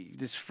me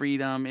this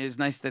freedom. It was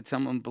nice that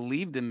someone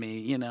believed in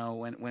me,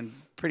 when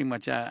pretty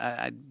much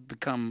I'd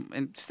become,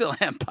 and still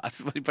am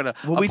possibly, but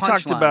we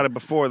talked punchline. about it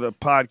before the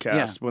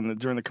podcast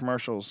during the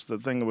commercials. The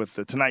thing with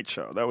the Tonight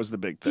Show, that was the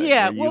big thing.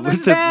 Yeah, well,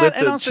 there's that, lit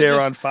and the also chair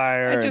just, on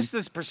fire, and just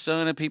this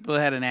persona people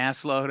had an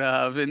assload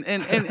of, and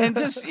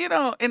just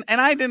and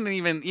I didn't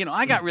even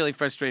I got really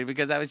frustrated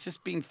because I was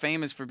just being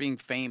famous for being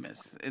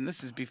famous, and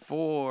this is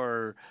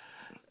before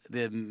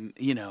the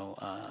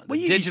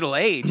digital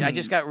age. I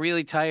just got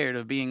really tired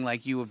of being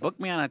like, you would book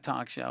me on a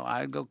talk show,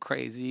 I'd go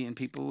crazy, and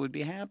people would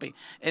be happy,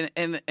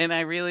 and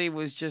I really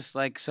was just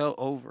like so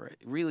over it,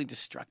 really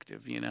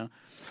destructive,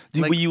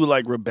 Were you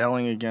like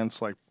rebelling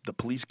against like the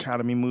Police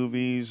Academy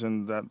movies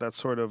and that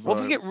sort of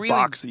if we get really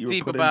box that you were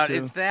deep put about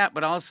into? It's that,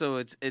 but also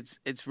it's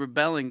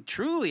rebelling.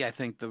 Truly, I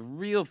think the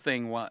real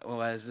thing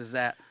is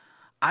that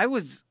I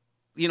was.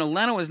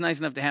 Leno was nice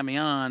enough to have me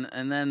on,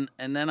 and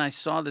then I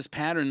saw this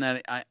pattern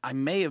that I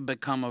may have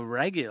become a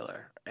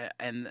regular,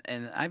 and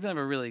I've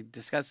never really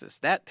discussed this.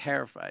 That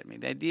terrified me,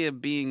 the idea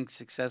of being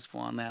successful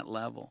on that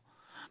level.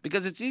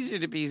 Because it's easier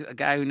to be a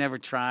guy who never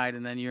tried,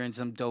 and then you're in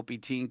some dopey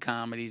teen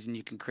comedies, and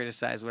you can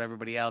criticize what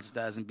everybody else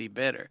does and be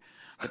bitter.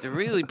 But to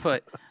really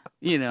put,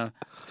 your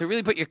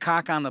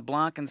cock on the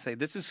block and say,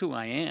 this is who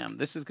I am,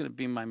 this is going to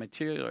be my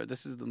material, or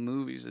this is the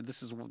movies, or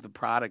this is the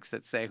products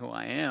that say who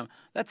I am,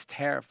 that's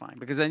terrifying,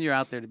 because then you're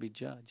out there to be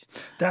judged.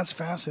 That's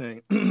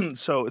fascinating.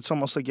 So it's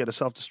almost like you had a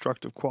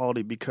self-destructive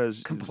quality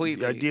because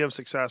completely. The idea of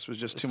success was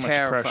just too much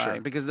terrifying,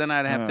 pressure. Because then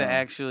I'd have to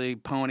actually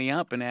pony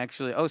up and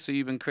actually, so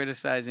you've been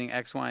criticizing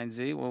X, Y, and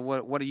Z? Well,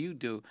 what do you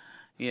do?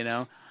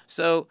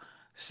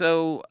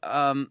 So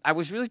I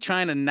was really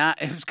trying to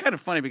not. It was kind of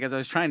funny because I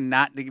was trying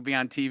not to be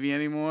on TV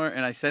anymore,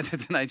 and I said the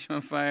Tonight Show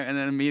on fire, and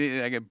then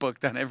immediately I get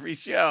booked on every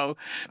show.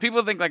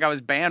 People think like I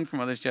was banned from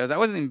other shows. I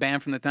wasn't even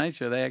banned from the Tonight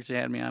Show. They actually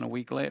had me on a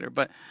week later.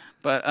 But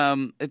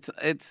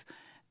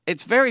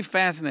it's very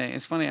fascinating.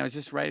 It's funny. I was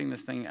just writing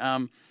this thing.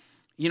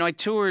 I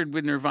toured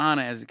with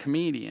Nirvana as a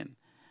comedian.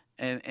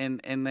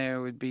 And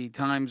there would be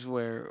times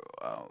where,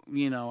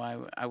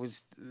 I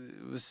was,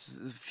 it was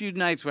a few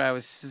nights where I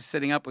was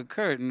sitting up with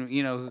Kurt,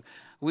 and,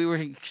 we were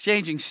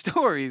exchanging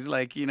stories,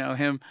 like,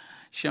 him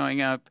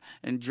showing up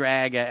in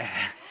drag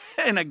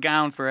in a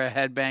gown for a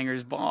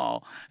headbanger's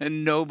ball,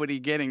 and nobody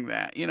getting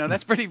that.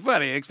 That's pretty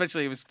funny.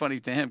 Especially it was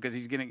funny to him because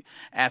he's getting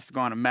asked to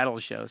go on a metal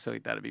show, so he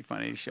thought it'd be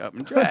funny to show up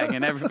in drag,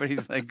 and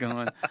everybody's like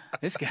going,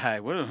 "This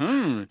guy, what?"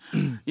 And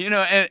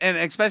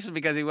especially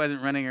because he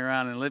wasn't running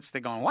around in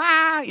lipstick going,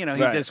 "Wow," he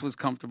just was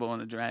comfortable in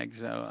the drag.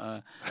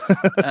 So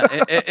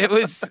it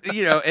was,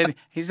 and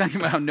he's talking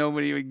about how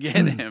nobody would get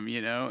him,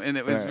 and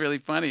it was really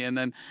funny. And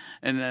then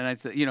I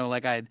said,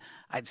 like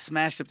I'd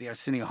smashed up the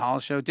Arsenio Hall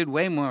show, did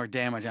way more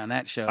damage on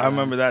that show. I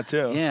remember that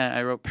too. Yeah,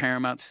 I wrote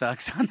Paramount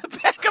Sucks on the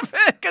back of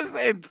it because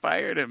they had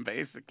fired him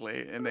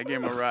basically, and they gave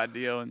him a raw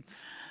deal. And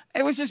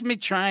it was just me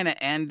trying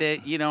to end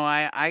it.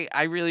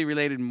 I really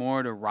related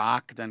more to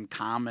rock than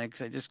comics.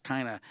 I just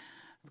kind of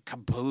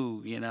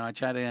kaboo, I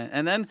tried to,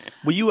 and then.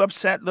 Were you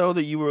upset though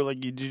that you were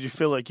like, did you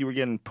feel like you were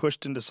getting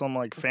pushed into some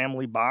like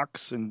family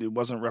box and it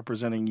wasn't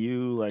representing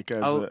you like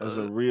as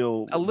a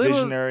real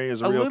visionary,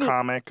 as a real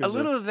comic? A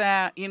little of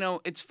that,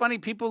 it's funny,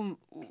 people,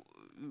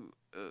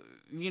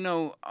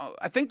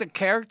 I think the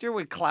character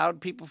would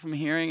cloud people from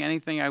hearing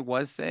anything I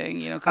was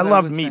saying, I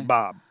love Meet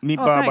Bob. Meet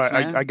Bob,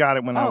 thanks, I got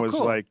it when I was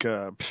cool. like,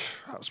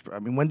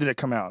 when did it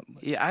come out?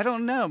 Yeah, I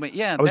don't know, but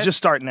yeah. I was just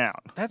starting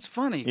out. That's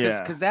funny,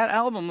 because that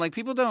album, like,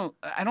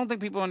 I don't think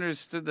people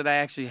understood that I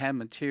actually had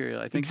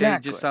material. I think they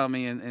just saw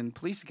me in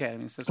Police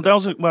Academy and stuff. That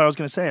was what I was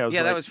going to say.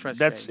 That was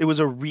frustrating. It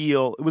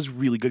was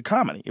really good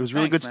comedy. It was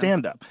really good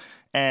stand-up.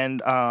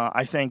 And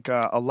I think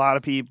a lot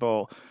of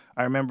people...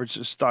 I remember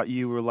just thought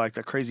you were like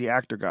the crazy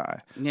actor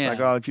guy. Yeah. Like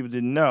a lot of people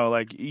didn't know.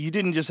 Like you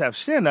didn't just have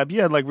stand-up.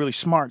 You had like really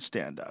smart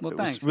stand-up. Well, it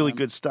thanks, was really man.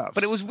 good stuff.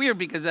 But it was weird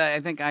because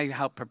I think I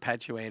helped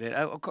perpetuate it.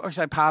 Of course,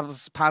 I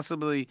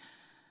possibly...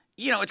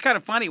 it's kind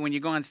of funny when you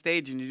go on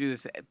stage and you do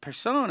this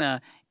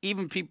persona,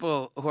 even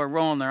people who are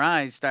rolling their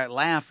eyes start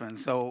laughing.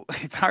 So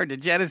it's hard to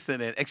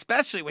jettison it,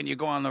 especially when you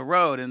go on the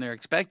road and they're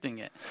expecting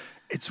it.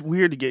 It's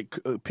weird to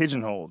get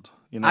pigeonholed.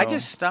 I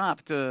just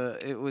stopped.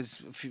 I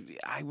was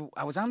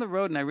on the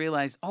road and I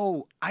realized,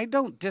 I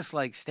don't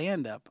dislike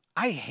stand-up.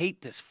 I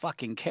hate this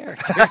fucking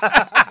character.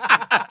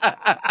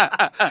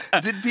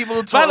 Did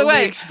people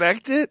totally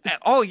expect it?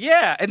 Oh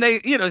yeah, and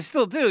they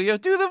still do.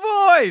 Do the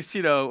voice,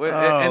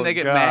 and they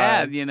get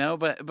mad,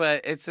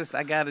 But it's just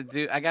I gotta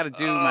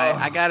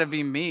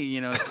be me,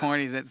 as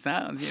corny as it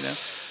sounds,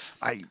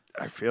 I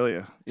feel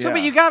you. Yeah. So,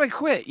 but you gotta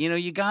quit.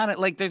 You gotta,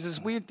 like, there's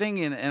this weird thing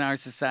in our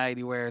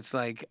society where it's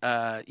like,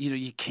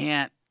 you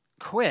can't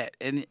quit,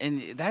 and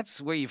that's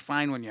where you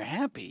find when you're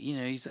happy.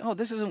 You say,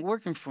 this isn't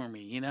working for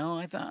me.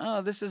 I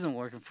thought, this isn't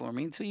working for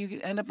me, until you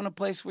end up in a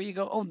place where you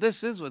go,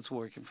 this is what's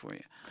working for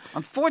you.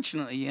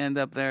 Unfortunately, you end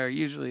up there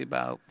usually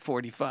about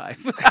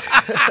 45.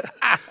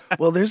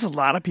 Well, there's a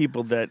lot of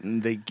people that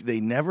they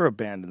never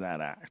abandon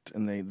that act,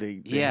 and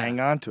they hang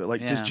on to it.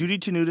 Like, does Judy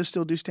Tenuta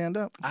still do stand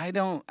up? I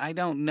don't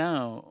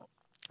know.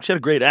 She had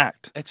a great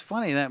act. It's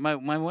funny that my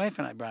wife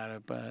and I brought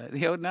up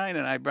the 09,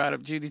 and I brought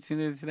up Judy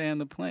Tenuta today on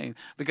the plane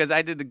because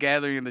I did the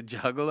Gathering of the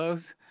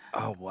Juggalos.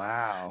 Oh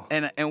wow!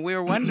 And we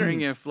were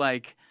wondering if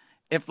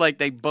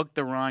they booked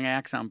the wrong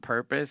acts on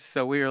purpose.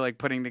 So we were like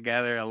putting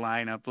together a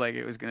lineup like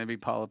it was going to be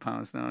Paula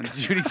Poundstone,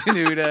 Judy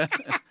Tenuta,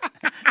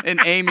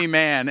 and Amy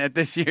Mann at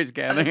this year's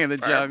Gathering of the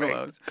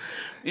Juggalos.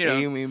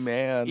 Amy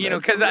Mann.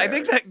 Because I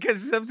think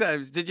because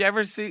sometimes did you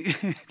ever see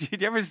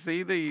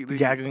the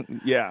Gathering?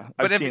 Yeah,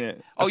 I've seen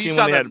it. Oh, I've you seen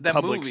saw when they that had that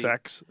public movie.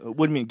 sex. What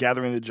do you mean,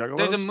 Gathering of the Juggalos?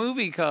 There's a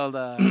movie called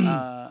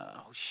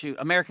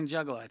American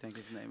Juggalo, I think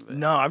is the name of it.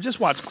 No, I've just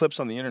watched clips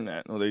on the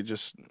internet. Where they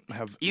just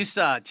have. You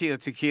saw Tio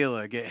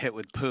Tequila get hit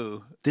with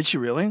poo. Did she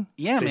really?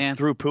 Yeah, they man.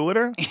 Threw poo at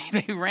her?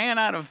 They ran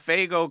out of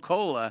Faygo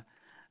Cola,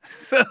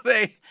 so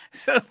they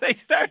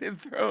started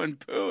throwing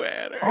poo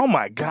at her. Oh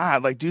my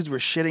God! Like dudes were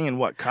shitting in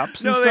what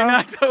cups and No, stuff?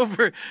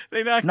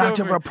 they knocked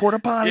over a porta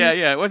potty.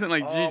 Yeah. It wasn't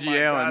like Gigi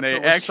Allen. God, They so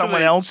it was actually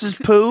someone else's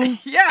poo.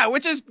 Yeah,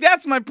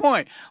 that's my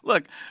point.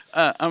 Look,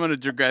 I'm gonna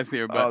digress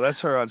here, but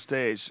That's her on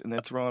stage, and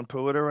they're throwing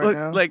poo at her right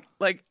now.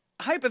 Like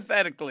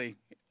hypothetically,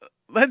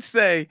 let's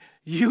say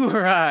you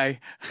or I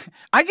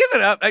give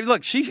it up.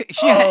 Look, she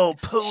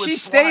poo she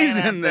is stays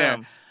flying in at there.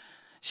 them.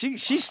 She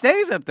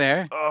stays up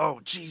there. Oh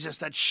Jesus,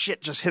 that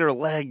shit just hit her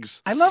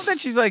legs. I love that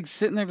she's like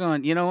sitting there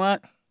going, you know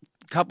what?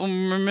 Couple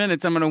more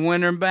minutes, I'm gonna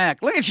win her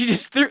back. Look at she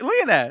just threw.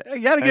 Look at that.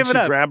 You gotta give it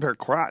up. She grabbed her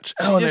crotch.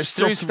 She and they're just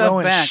still threw stuff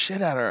throwing back.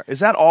 shit at her. Is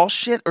that all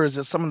shit, or is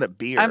it some of the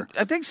beer?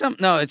 I think some.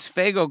 No, it's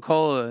Faygo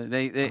Cola.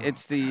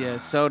 It's the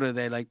soda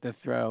they like to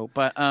throw.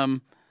 But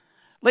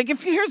like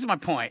here's my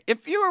point.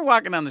 If you were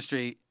walking down the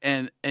street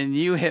and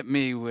you hit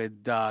me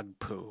with dog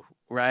poo,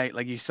 right?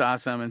 Like you saw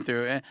some and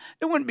threw it.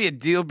 It wouldn't be a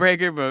deal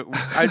breaker, but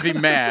I'd be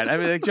mad. I'd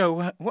be like, Joe,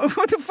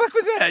 what the fuck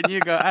was that? And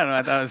you go, I don't know.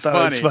 I thought it was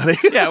funny. It was funny.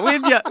 Yeah,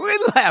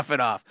 we'd laugh it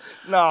off.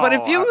 No, But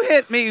if you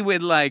hit me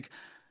with like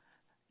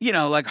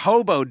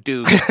hobo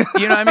dude,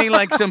 you know what I mean?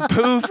 Like some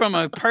poo from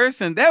a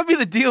person, that would be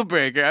the deal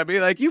breaker. I'd be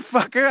like, you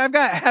fucker, I've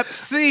got Hep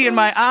C in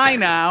my eye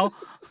now,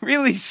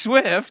 really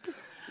swift.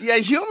 Yeah,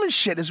 human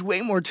shit is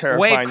way more Way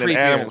terrifying than creepier.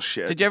 animal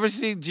shit. Did you ever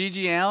see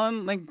Gigi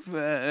Allen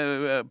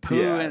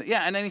poo?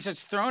 Yeah. And then he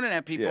starts throwing it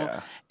at people, Yeah.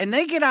 and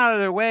they get out of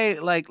their way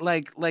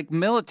like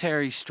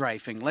military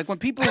strafing. Like when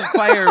people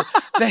fire,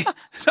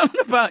 something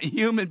about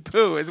human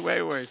poo is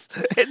way worse.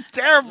 It's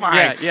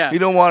terrifying. Yeah. You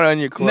don't want it on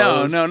your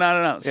clothes. No.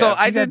 Yeah, So if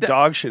I you got did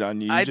dog shit on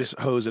you. You just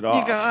hose it off.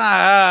 You go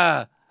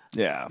ah.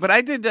 Yeah. But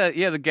I did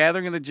the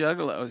Gathering of the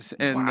Juggalos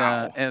and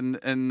Wow.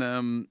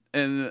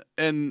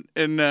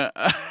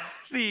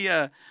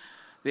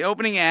 the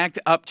opening act,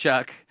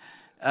 Upchuck,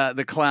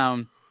 the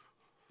clown,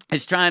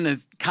 is trying to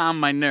calm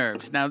my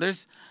nerves. Now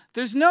there's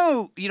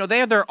no,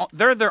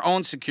 they're their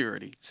own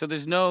security. So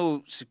there's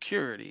no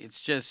security. It's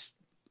just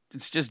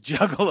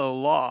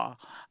Juggalo law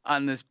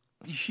on this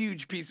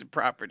huge piece of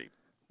property.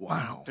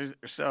 Wow.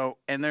 So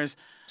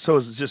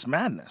it's just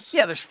madness.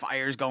 yeah, there's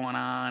fires going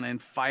on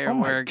and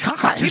fireworks. Oh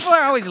my God. People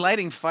are always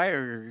lighting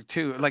fire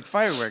too, like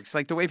fireworks,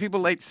 like the way people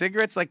light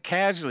cigarettes, like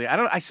casually.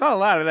 I saw a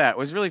lot of that. It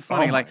was really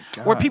funny, Oh my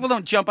where God. people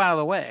don't jump out of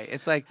the way.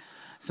 It's like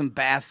some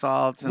bath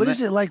salts. And What is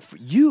it like for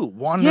you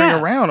wandering Yeah,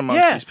 around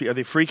amongst yeah. these people? Are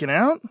they freaking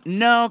out?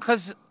 No,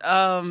 because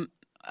I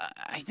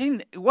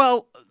didn't.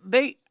 Well,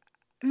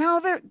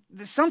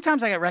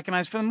 sometimes I get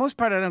recognized. For the most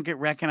part, I don't get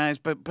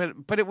recognized. But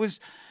it was,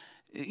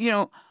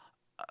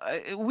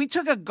 we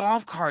took a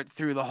golf cart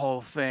through the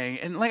whole thing,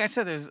 and like I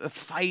said, there's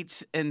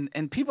fights and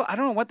people. I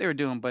don't know what they were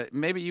doing, but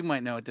maybe you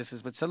might know what this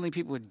is. But suddenly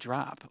people would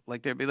drop,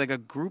 like there'd be like a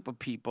group of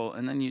people,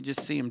 and then you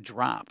just see them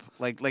drop,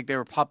 like they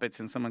were puppets,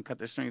 and someone cut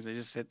their strings. They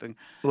just hit them.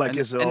 Like and,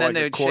 is it and like then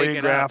they a would shake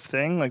it choreographed up.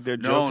 thing? Like they're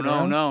No, joking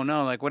around?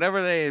 no. Like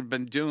whatever they had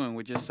been doing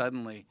would just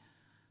suddenly.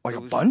 Like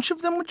a bunch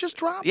of them would just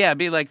drop? Yeah, it'd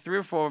be like 3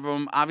 or 4 of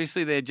them.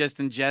 Obviously, they had just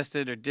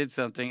ingested or did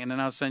something, and then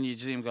all of a sudden you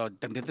see them go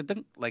dun, dun, dun,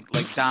 dun, like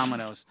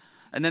dominoes,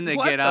 and then they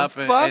What get the up,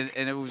 fuck?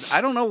 and it was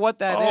I don't know what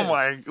that is. Oh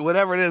my!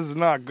 Whatever it is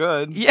not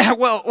good. Yeah,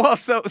 well,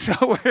 so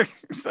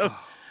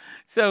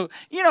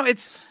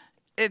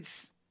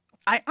it's.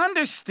 I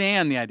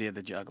understand the idea of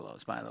the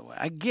Juggalos, by the way.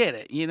 I get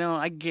it.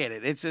 I get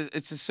it. It's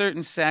a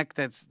certain sect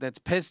that's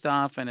pissed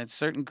off, and it's a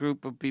certain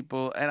group of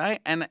people, and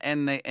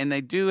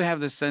they do have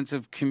the sense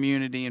of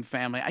community and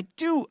family. I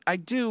do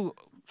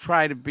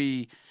try to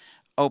be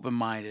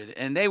open-minded,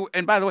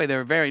 and by the way, they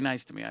were very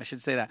nice to me. I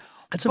should say that.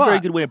 That's a very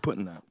good way of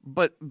putting that.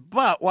 But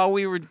while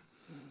we were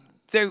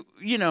there,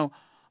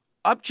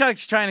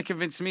 Upchuck's trying to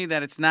convince me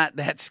that it's not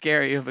that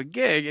scary of a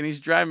gig, and he's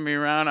driving me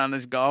around on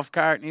this golf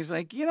cart, and he's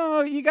like, you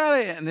got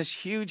to, and this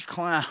huge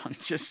clown,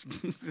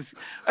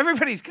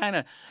 everybody's kind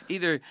of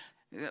either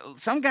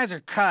some guys are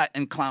cut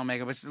in clown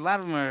makeup, but a lot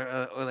of them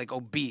are like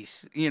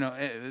obese,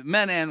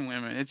 men and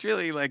women. It's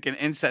really like an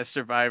incest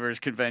survivors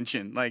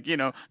convention. Like,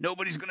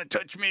 nobody's going to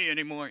touch me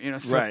anymore.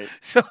 Right.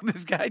 So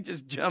this guy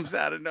just jumps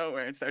out of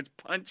nowhere and starts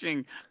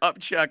punching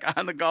Upchuck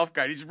on the golf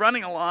cart. He's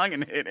running along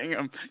and hitting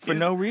him. For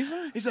no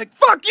reason? He's like,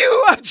 fuck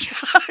you,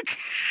 Upchuck.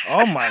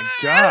 Oh, my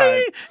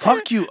God.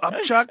 Fuck you,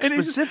 Upchuck,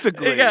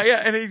 specifically.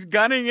 Yeah, and he's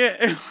gunning it.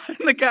 And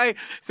the guy,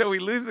 so we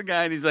lose the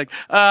guy, and he's like,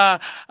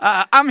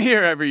 I'm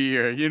here every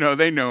year.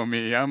 They know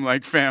me. I'm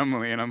like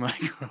family. And I'm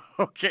like,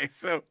 okay.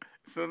 So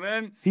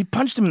then he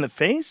punched him in the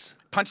face?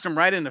 Punched him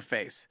right in the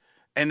face.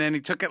 And then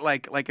he took it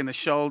like in the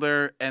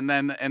shoulder. And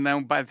then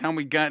by the time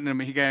we got him,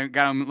 he got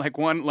him like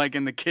one like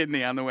in the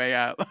kidney on the way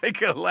out,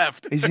 like a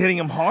left. He's hitting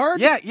him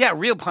hard? Yeah,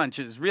 real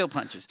punches.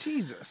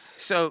 Jesus.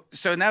 So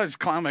now his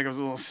clown makeup's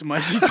a little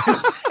smudgy too.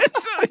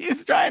 So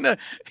he's trying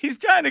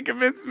to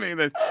convince me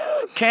this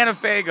can of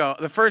Faygo,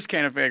 the first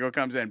can of Faygo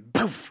comes in,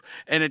 poof,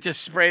 and it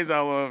just sprays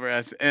all over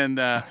us.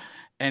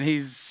 And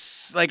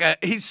he's like,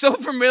 he's so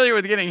familiar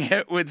with getting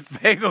hit with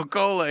Faygo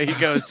Cola. He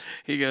goes,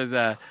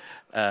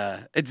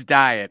 it's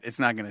diet. It's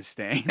not going to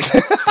stain.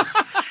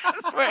 I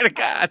swear to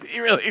God,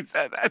 he really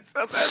said that.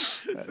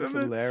 That's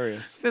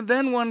hilarious. So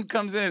then one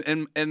comes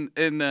in, and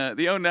the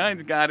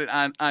 09's got it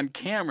on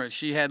camera.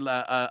 She had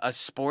a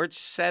sports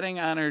setting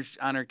on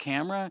her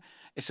camera,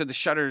 so the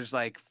shutter's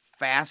like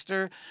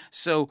faster.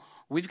 So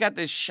we've got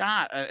this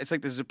shot. It's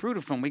like the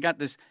Zapruder film. We got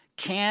this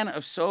can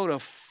of soda.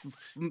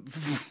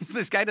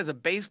 This guy does a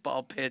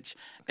baseball pitch,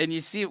 and you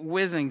see it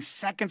whizzing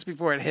seconds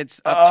before it hits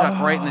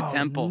Upchuck right in the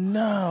temple.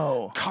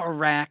 No.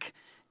 Carac.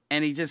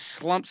 And he just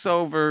slumps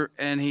over,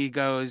 and he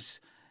goes,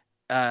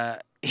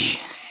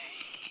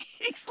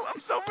 he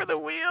slumps over the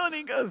wheel, and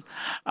he goes,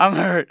 I'm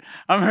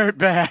hurt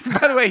bad.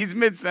 By the way, he's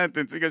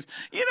mid-sentence. He goes,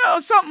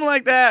 something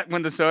like that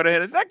when the soda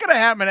hit. Is that going to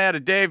happen out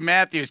of Dave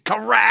Matthews?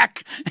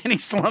 Carac! And he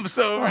slumps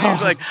over, and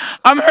he's like,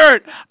 I'm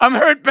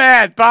hurt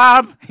bad,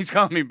 Bob. He's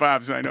calling me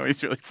Bob, so I know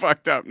he's really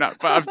fucked up, not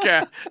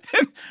Bobcat.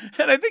 and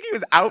I think he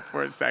was out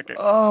for a second.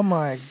 Oh,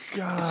 my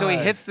God. So he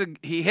hits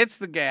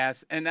the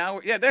gas, and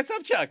now, that's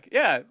Upchuck.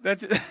 Yeah,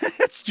 that's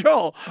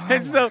Joel.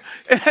 And so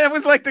it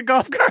was like the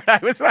golf cart I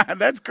was on.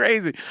 That's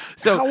crazy.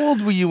 So how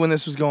old were you when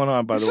this was going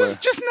on, by the way? This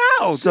was just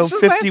now. So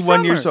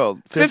 51 years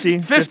old. 50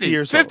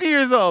 years old. 50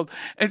 years old.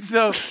 And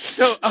so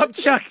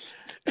Upchuck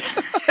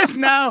is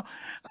now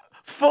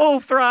full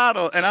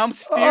throttle, and I'm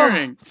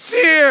steering.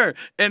 Steer!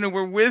 And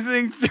we're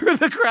whizzing through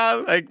the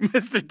crowd like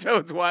Mr.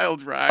 Toad's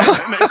Wild Ride.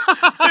 And there's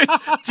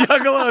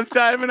juggalos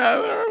diving out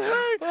of their way.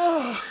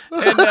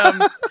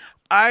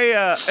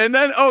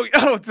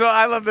 So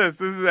I love this.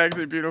 This is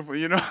actually beautiful.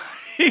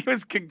 He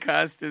was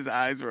concussed. His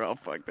eyes were all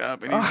fucked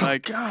up, and he's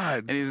like,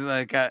 God. And he's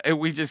like, and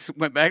we just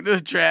went back to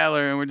the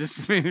trailer, and we're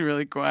just being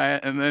really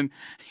quiet. And then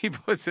he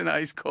puts an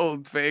ice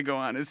cold Faygo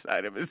on his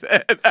side of his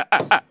head.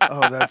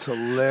 Oh, that's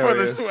hilarious. For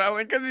the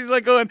swelling, because he's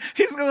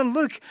going,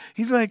 look.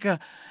 He's like, am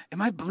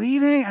I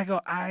bleeding? I go,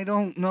 I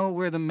don't know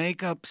where the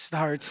makeup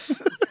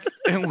starts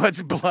and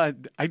what's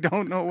blood. I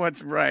don't know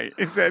what's right.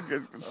 His head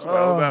just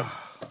swelled up.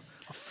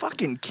 A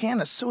fucking can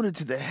of soda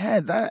to the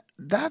head.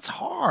 That's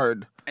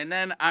hard. And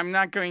then I'm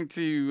not going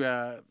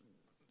to.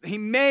 He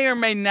may or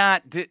may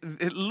not.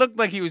 It looked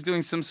like he was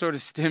doing some sort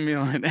of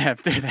stimulant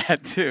after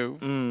that too,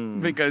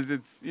 because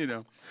it's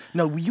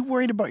No, were you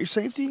worried about your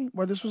safety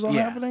while this was all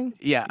happening?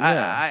 Yeah.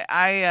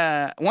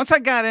 I once I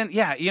got in,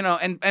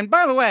 and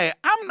by the way,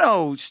 I'm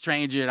no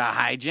stranger to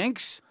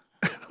hijinks.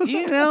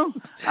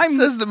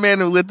 Says the man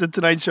who lit the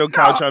Tonight Show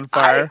couch on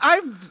fire.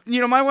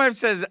 My wife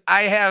says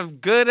I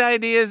have good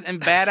ideas and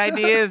bad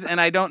ideas,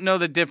 and I don't know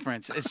the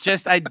difference. It's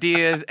just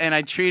ideas, and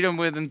I treat them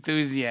with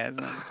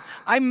enthusiasm.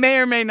 I may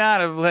or may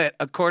not have lit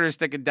a quarter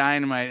stick of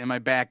dynamite in my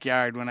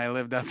backyard when I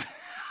lived up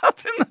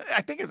in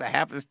I think it was a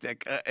half a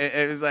stick.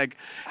 It was like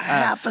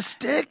half a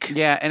stick?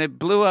 Yeah, and it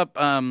blew up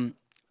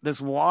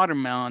this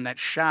watermelon that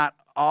shot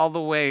all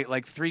the way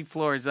like 3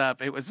 floors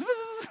up. It was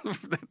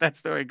that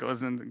story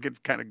goes and gets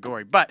kind of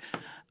gory, but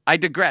I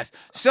digress.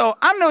 So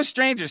I'm no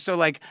stranger. So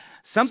like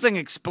something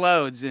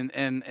explodes and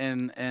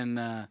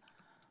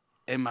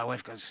my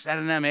wife goes, "Is that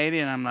an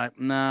M80?" And I'm like,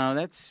 "No,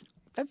 that's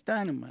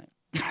dynamite."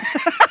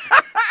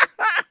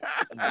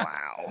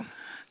 Wow.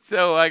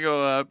 So I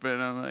go up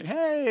and I'm like,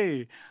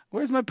 "Hey,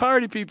 where's my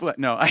party people at?"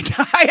 No,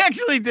 I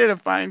actually did a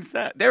fine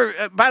set.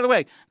 There, by the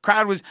way,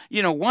 crowd was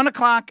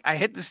 1:00. I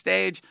hit the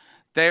stage.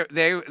 They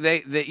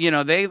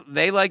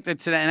like the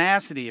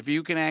tenacity. If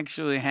you can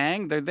actually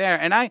hang, they're there.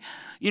 And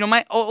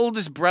my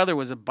oldest brother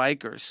was a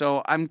biker,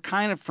 so I'm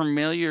kind of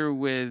familiar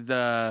with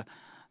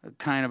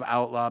kind of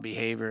outlaw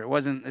behavior.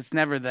 It's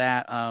never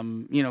that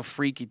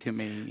freaky to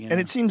me. And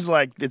it seems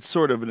like it's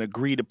sort of an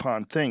agreed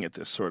upon thing at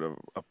this sort of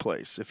a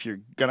place. If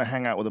you're gonna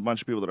hang out with a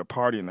bunch of people that are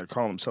partying, they're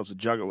calling themselves the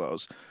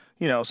Juggalos.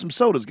 Some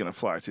soda's going to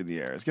fly through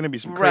the air. It's going to be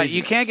some crazy. Right,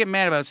 you can't get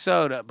mad about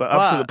soda. But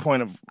up to the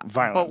point of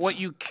violence.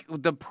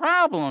 But the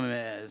problem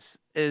is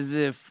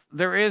if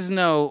there's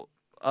no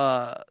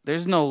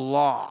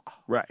law.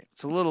 Right.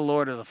 It's a little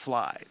Lord of the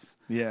Flies.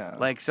 Yeah.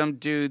 Like some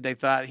dude, they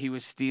thought he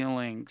was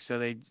stealing, so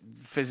they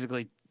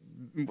physically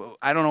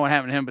I don't know what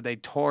happened to him, but they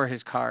tore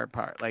his car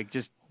apart, like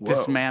just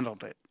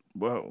dismantled it.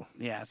 Whoa.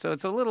 Yeah, so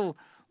it's a little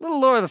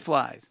Lord of the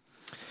Flies.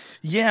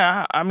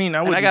 Yeah, I mean,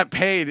 I got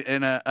paid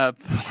in a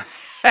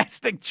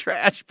plastic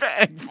trash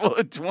bag full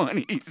of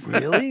 20s.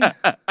 Really?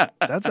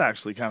 That's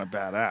actually kind of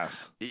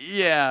badass.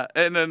 Yeah,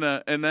 and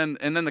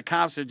then the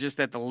cops are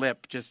just at the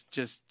lip,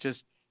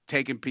 just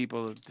taking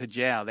people to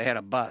jail. They had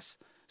a bus,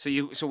 so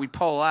we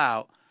pull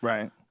out,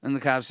 right? And the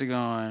cops are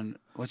going,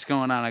 "What's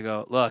going on?" I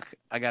go, "Look,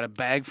 I got a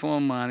bag full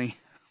of money.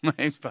 My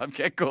name's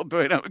Bobcat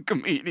Goldthwait. I'm a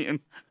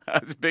comedian. I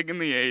was big in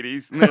the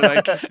 80s. And they're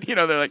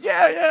like,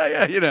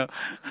 yeah,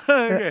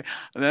 okay.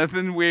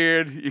 Nothing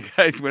weird. You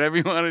guys, whatever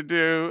you want to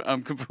do,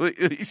 I'm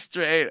completely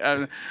straight.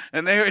 And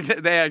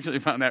they actually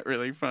found that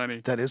really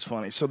funny. That is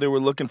funny. So they were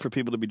looking for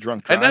people to be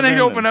drunk driving. And then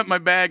they open up my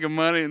bag of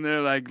money and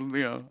they're like,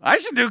 I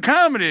should do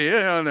comedy.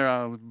 And they're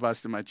all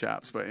busting my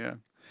chops, but yeah.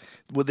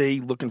 Were they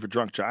looking for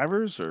drunk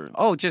drivers or?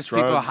 Oh, just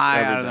drugs, people high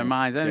everything. out of their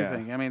minds,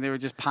 anything. Yeah. I mean, they were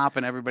just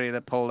popping everybody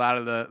that pulled out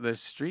of the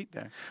street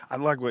there. I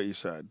like what you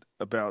said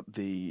about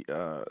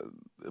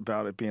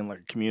about it being like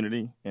a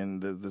community,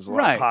 and there's a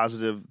lot of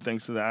positive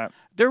things to that.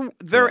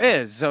 There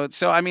is.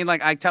 So I mean,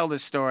 like I tell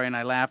this story and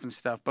I laugh and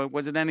stuff, but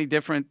was it any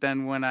different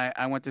than when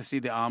I went to see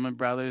the Allman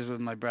Brothers with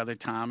my brother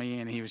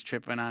Tommy, and he was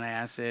tripping on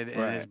acid,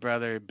 and his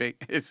brother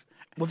his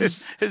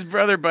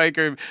brother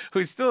biker,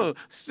 who's still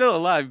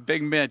alive,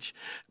 Big Mitch,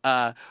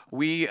 who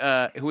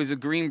was a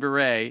Green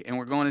Beret, and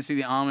we're going to see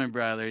the Allman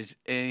Brothers,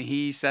 and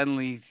he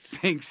suddenly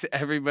thinks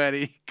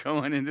everybody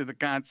going into the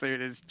concert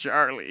is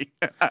Charlie.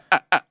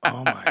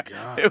 Oh my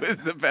God. It was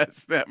the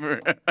best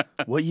ever.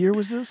 What year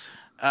was this?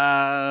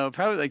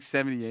 Probably like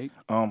 78.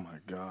 Oh my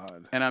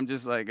God. And I'm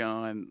just like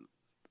going,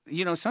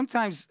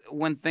 sometimes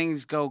when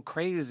things go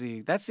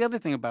crazy, that's the other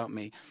thing about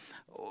me.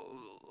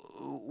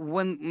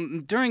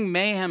 When during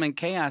mayhem and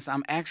chaos,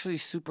 I'm actually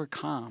super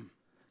calm.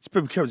 It's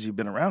because you've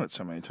been around it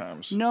so many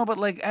times. No, but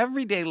like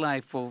everyday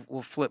life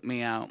will flip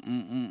me out.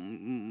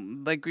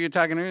 Like we were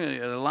talking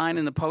earlier, the line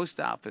in the post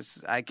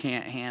office I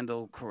can't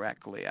handle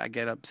correctly. I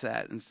get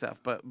upset and stuff.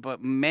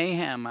 But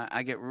mayhem,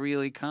 I get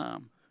really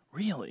calm.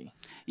 Really?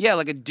 Yeah,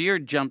 like a deer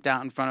jumped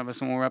out in front of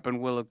us when we were up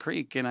in Willow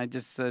Creek, and I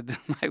just said to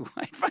my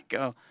wife, I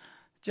go,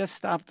 just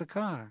stop the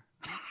car.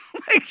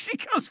 Like she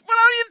goes, what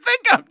do you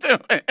think I'm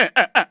doing?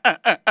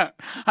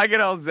 I get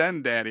all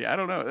zen, daddy. I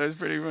don't know. That's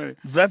pretty funny.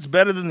 That's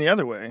better than the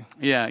other way.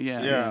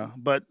 Yeah.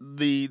 But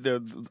the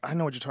I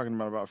know what you're talking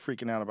about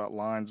freaking out about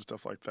lines and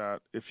stuff like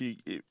that. If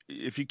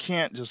you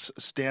can't just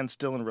stand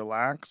still and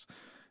relax,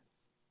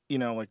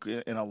 like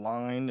in a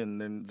line, and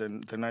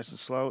then they're nice and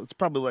slow. It's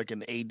probably like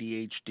an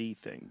ADHD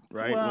thing,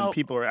 right? Well, when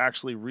people are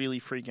actually really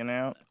freaking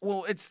out.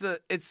 Well, it's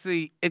the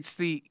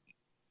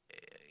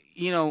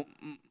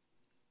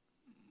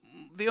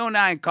the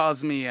 09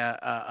 calls me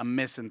a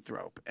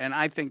misanthrope, and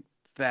I think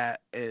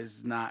that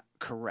is not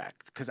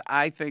correct, because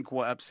I think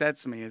what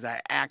upsets me is I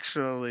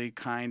actually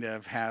kind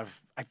of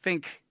have.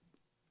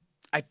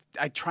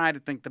 I try to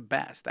think the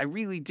best. I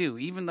really do,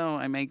 even though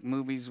I make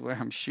movies where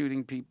I'm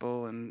shooting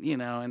people and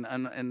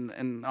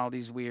and all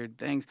these weird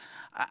things.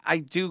 I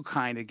do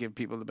kind of give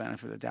people the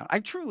benefit of the doubt. I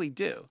truly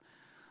do.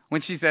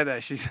 When she said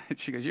that,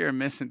 she goes, "You're a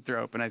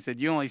misanthrope," and I said,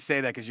 "You only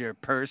say that because you're a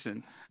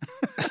person."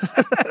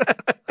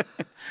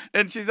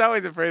 And she's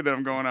always afraid that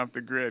I'm going off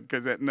the grid,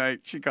 because at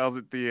night she calls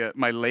it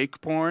my lake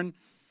porn.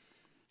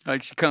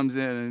 Like she comes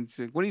in and she's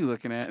like, "What are you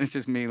looking at?" And it's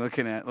just me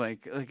looking at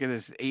look at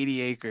this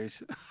 80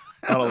 acres.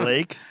 On a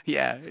lake?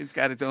 Yeah, it's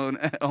got its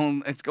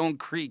own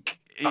creek.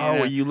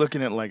 Are you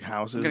looking at like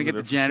houses? I'm gonna get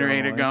the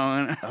generator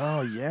going.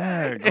 Oh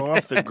yeah, go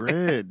off the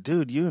grid,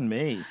 dude. You and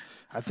me.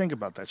 I think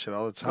about that shit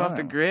all the time. Go off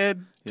the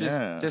grid?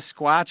 Yeah. Just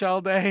squatch all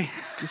day?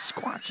 Just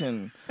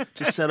squatching.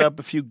 Just set up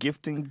a few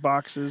gifting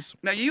boxes.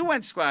 Now, you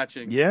went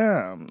squatching.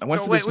 Yeah. I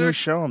went for this new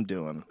show I'm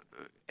doing.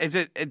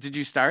 Did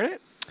you start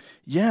it?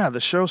 Yeah, the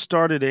show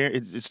started.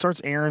 It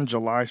starts airing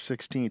July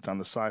 16th on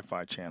the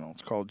Sci-Fi Channel.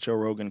 It's called Joe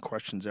Rogan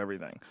Questions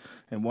Everything,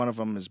 and one of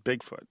them is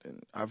Bigfoot.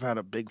 And I've had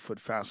a Bigfoot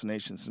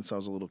fascination since I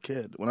was a little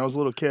kid. When I was a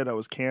little kid, I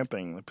was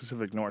camping in the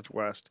Pacific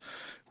Northwest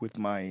with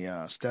my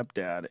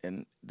stepdad,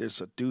 and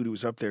there's a dude who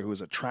was up there who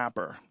was a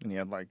trapper, and he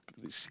had like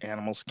these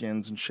animal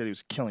skins and shit. He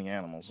was killing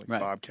animals like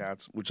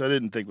bobcats, which I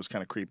didn't think was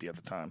kind of creepy at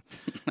the time.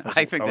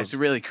 I think that's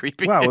really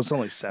creepy. Well, I was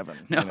only 7.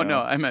 No,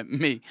 I meant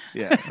me.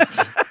 Yeah.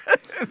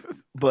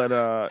 But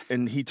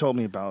and he told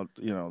me about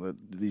that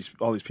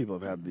all these people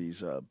have had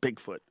these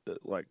Bigfoot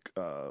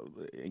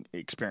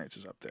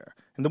experiences up there,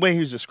 and the way he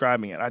was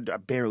describing it, I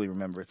barely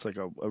remember. It's like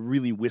a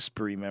really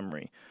whispery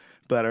memory.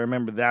 But I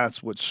remember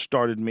that's what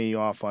started me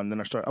off on. Then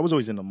I was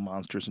always into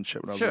monsters and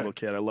shit when I was a little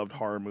kid. I loved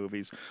horror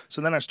movies.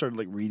 So then I started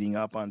like reading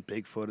up on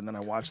Bigfoot, and then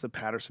I watched the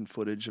Patterson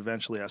footage.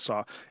 Eventually, I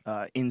saw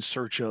In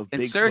Search of Bigfoot.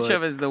 In Search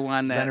of is the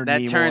one that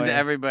turns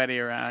everybody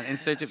around. In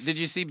Search of. Did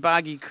you see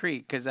Boggy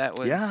Creek? Because that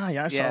was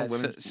I saw.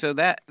 So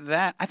that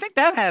I think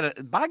that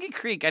had Boggy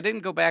Creek. I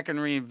didn't go back and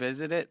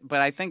revisit it,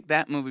 but I think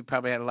that movie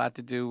probably had a lot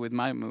to do with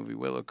my movie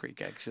Willow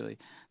Creek, actually.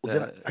 Well,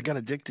 then I got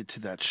addicted to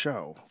that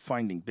show,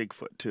 Finding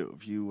Bigfoot, too.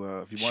 Have you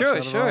watched Sure,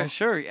 about it all?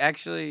 Sure.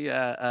 Actually,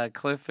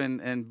 Cliff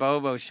and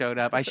Bobo showed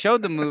up. I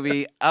showed the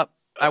movie up.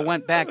 I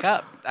went back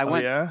up.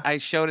 I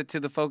showed it to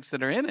the folks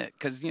that are in it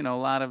because a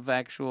lot of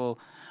actual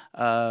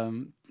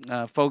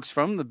folks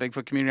from the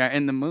Bigfoot community are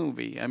in the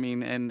movie. I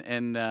mean,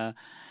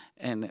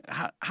 and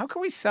how can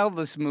we sell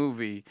this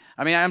movie?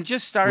 I mean, I'm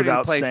just starting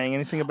without to play. saying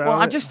anything about it. Well,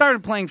 I'm just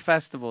started playing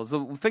festivals.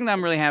 The thing that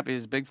I'm really happy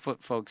is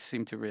Bigfoot folks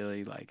seem to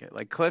really like it.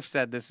 Like Cliff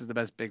said, this is the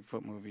best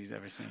Bigfoot movie he's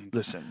ever seen.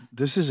 Listen,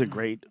 this is a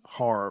great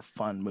horror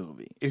fun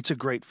movie. It's a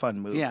great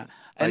fun movie. Yeah,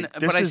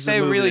 but I stay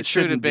really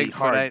true to be Bigfoot.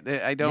 hard.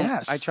 I don't.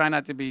 Yes. I try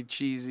not to be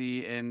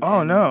cheesy and.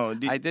 No,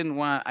 I didn't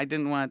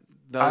want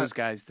those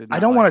guys to. I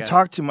don't want to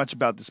talk too much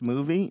about this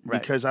movie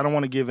Right. because I don't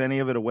want to give any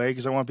of it away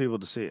because I want people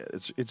to see it.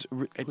 It's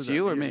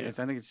you or me? I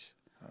think it's.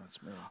 Oh,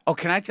 it's me. Oh,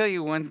 can I tell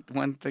you one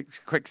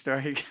quick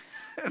story?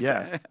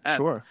 Yeah,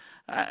 sure.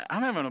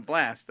 I'm having a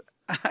blast.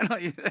 I know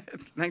you.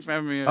 Thanks for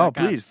having me. Oh,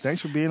 please.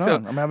 Thanks for being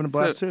on. I'm having a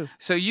blast, too.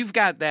 So you've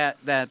got that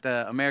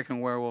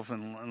American Werewolf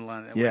in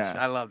London, which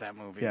I love that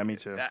movie. Yeah, me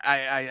too.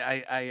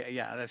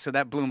 So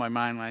that blew my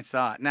mind when I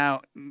saw it.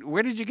 Now,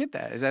 where did you get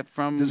that? Is that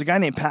from? There's a guy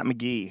named Pat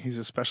McGee. He's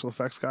a special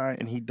effects guy,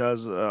 and he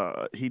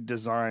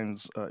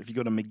designs, if you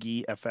go to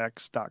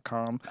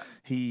McGeeFX.com,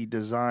 he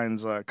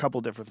designs a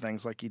couple different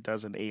things, like he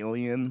does an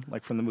Alien,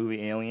 like from the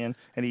movie Alien,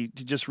 and he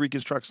just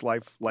reconstructs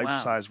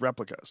life-size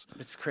replicas.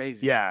 It's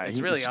crazy. Yeah, it's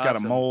he's really got a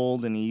awesome.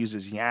 mold, and he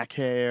uses yak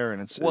hair,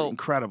 and it's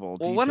incredible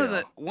detail.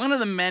 Well, one of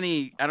the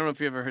many, I don't know if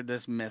you ever heard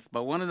this myth,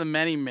 but one of the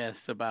many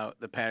myths about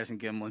the Patterson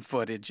Gimlin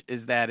footage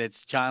is that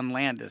it's John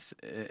Landis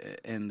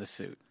in the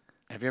suit.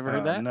 Have you ever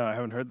heard that? No, I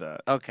haven't heard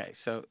that. Okay,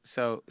 so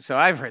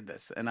I've heard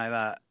this, and I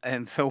thought,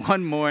 and so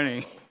one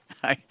morning,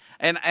 I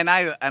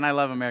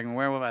love American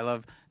Werewolf. I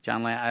love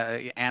John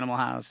Animal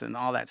House and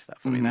all that stuff.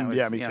 I mean, that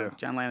was me too.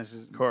 John Landis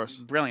is of course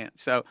brilliant.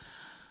 So,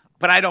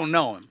 but I don't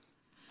know him.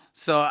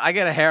 So I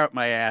get a hair up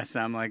my ass,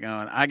 and I'm like,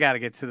 I got to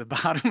get to the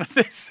bottom of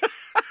this.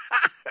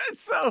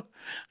 So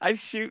I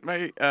shoot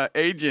my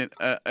agent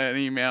an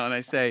email, and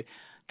I say,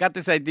 got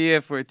this idea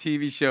for a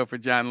TV show for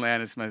John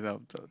Landis.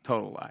 Myself,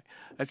 total lie.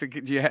 I said,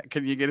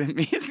 can you get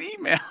me his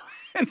email?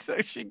 And so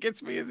she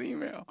gets me his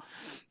email.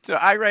 So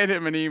I write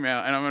him an email,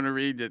 and I'm going to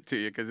read it to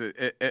you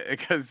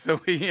because so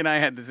he and I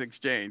had this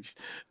exchange.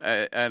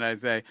 And I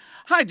say,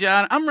 hi,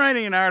 John. I'm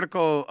writing an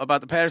article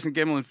about the Patterson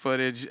Gimlin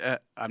footage.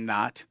 I'm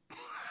not.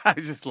 I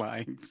was just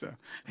lying. So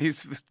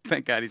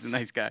thank God he's a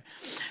nice guy.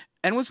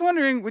 And was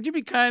wondering, would you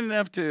be kind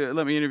enough to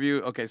let me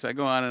interview? Okay, so I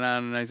go on,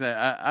 and I say,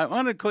 I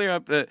want to clear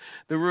up the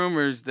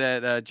rumors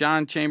that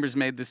John Chambers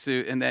made the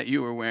suit and that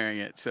you were wearing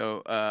it.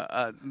 So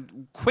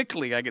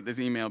quickly, I get this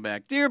email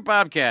back. Dear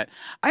Bobcat,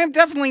 I am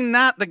definitely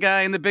not the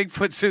guy in the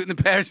Bigfoot suit in the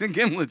Patterson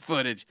Gimlin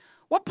footage.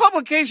 What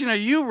publication are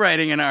you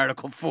writing an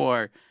article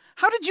for?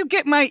 How did you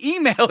get my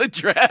email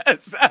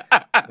address?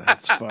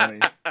 That's funny.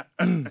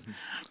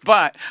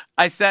 But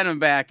I sent him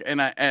back,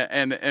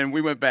 and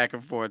we went back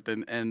and forth,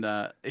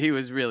 and he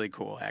was really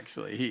cool.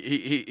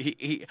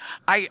 Actually,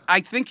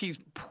 I think he's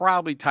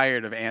probably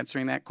tired of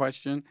answering that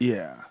question.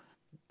 Yeah,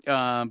 but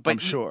I'm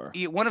sure.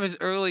 One of his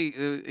early,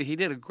 he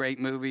did a great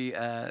movie.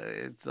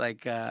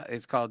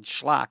 It's called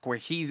Schlock, where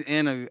he's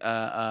in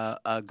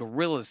a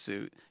gorilla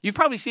suit. You've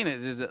probably seen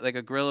it. There's like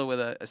a gorilla with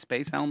a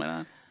space helmet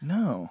on.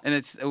 No, and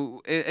it's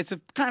a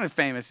kind of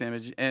famous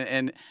image,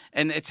 and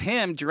it's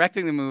him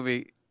directing the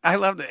movie. I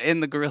love it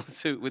in the gorilla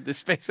suit with the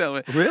space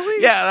helmet.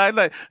 Really? Yeah,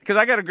 because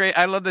I got a great.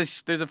 I love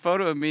this. There's a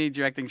photo of me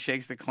directing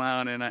Shakes the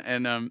Clown in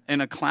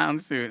a clown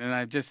suit,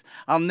 and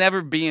I'll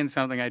never be in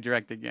something I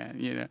direct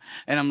again,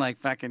 And I'm like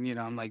fucking,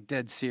 I'm like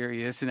dead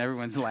serious, and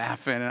everyone's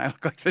laughing, and I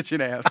look like such an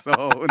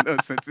asshole with no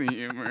sense of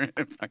humor in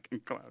a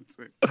fucking clown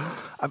suit.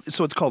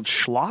 So it's called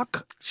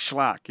Schlock?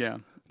 Schlock, yeah.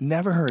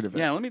 Never heard of it.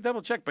 Yeah, let me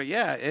double check. But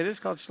yeah, it is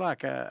called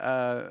Schlock.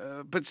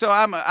 But so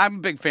I'm a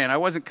big fan. I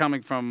wasn't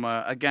coming from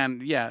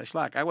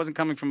Schlock. I wasn't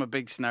coming from a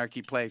big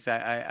snarky place.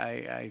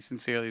 I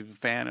sincerely was a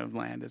fan of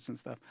Landis and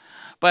stuff.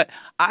 But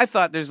I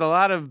thought there's a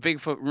lot of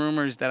Bigfoot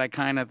rumors that I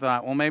kind of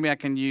thought, well, maybe I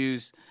can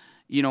use,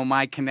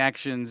 my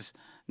connections.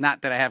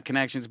 Not that I have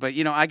connections, but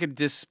I could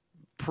disprove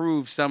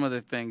some of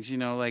the things,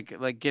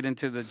 like get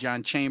into the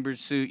John Chambers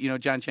suit.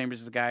 John Chambers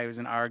is the guy who was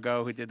in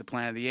Argo who did the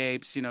Planet of the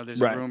Apes.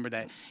 There's a rumor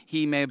that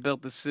he may have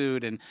built the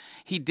suit, and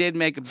he did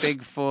make a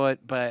Bigfoot,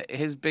 but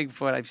his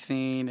Bigfoot I've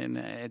seen, and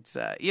it's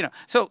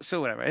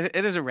so whatever.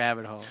 It is a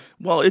rabbit hole.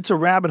 Well, it's a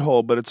rabbit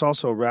hole, but it's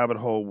also a rabbit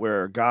hole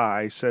where a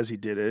guy says he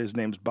did it. His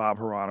name's Bob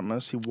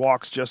Hieronymus. He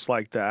walks just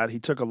like that. He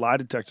took a lie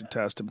detector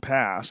test and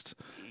passed.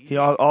 He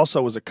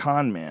also was a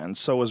con man.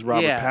 So was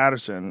Robert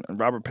Patterson. And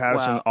Robert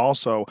Patterson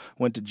also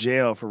went to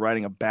jail for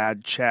writing a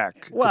bad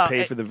check to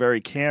pay for the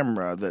very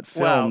camera that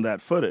filmed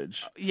that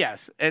footage.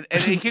 Yes, and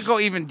he could go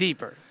even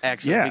deeper,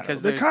 actually.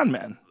 Because they're con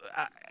men.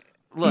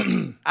 Look,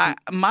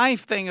 my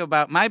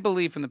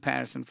belief in the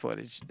Patterson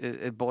footage,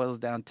 it boils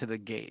down to the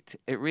gait.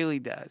 It really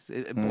does.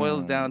 It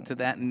boils down to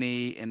that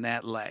knee and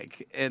that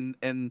leg. And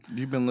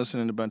you've been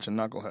listening to a bunch of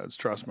knuckleheads,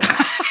 trust me.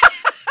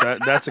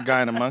 That's a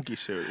guy in a monkey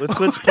suit.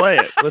 Let's play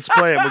it. Let's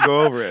play it. We'll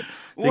go over it.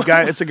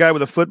 It's a guy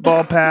with a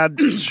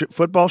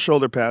football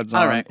shoulder pads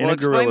on. All right. In a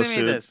gorilla explain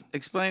to me this.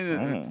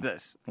 Explain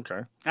this.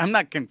 Okay. I'm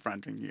not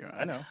confronting you.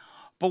 I know.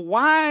 But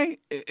why?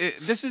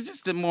 This is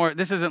just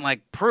This isn't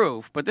like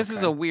proof, but this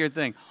is a weird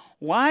thing.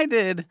 Why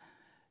did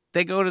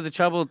they go to the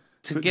trouble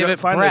to give it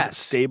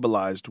breasts? A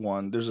stabilized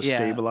one. There's a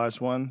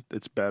stabilized one.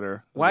 It's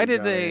better. Why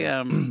did they?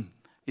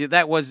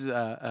 That was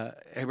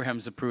Abraham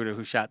Zapruder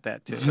who shot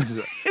that too.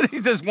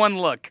 There's one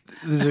look.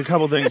 There's a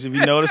couple things. If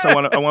you notice, I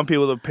want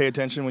people to pay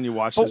attention when you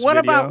watch this video. But what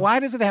about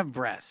why does it have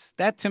breasts?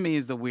 That to me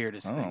is the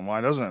weirdest thing.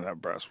 Why doesn't it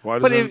have breasts?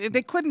 If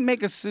they couldn't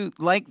make a suit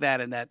like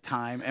that in that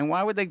time, and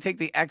why would they take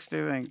the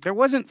extra thing? There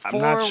wasn't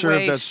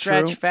four-way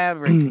stretch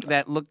fabric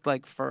that looked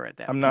like fur at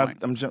that point.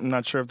 I'm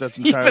not sure if that's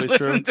entirely true.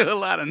 Listen to a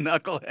lot of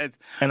knuckleheads.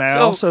 And I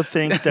also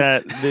think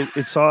that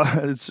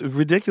it's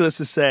ridiculous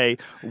to say,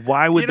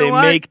 why would they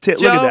make...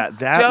 Look at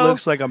that. That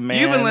looks like a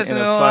man in a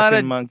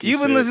fucking monkey suit.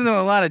 You've been listening to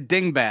a lot of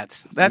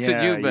dingbats. That's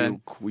what you've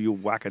been. You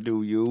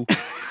wackadoo, you.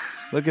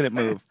 Look at it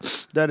move.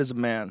 That is a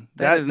man.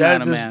 That is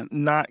not a man.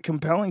 Not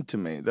compelling to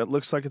me. That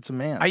looks like it's a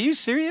man. Are you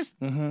serious?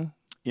 Mm-hmm.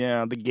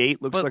 Yeah, the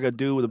gait looks like a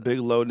dude with a big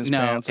load in his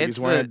pants. Like he's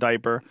wearing a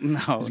diaper.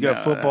 He's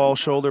got football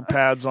shoulder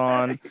pads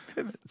on.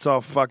 It's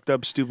all fucked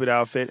up, stupid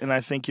outfit. And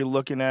I think you're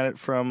looking at it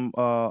from,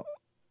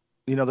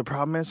 the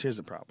problem is, here's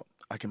the problem.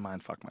 I can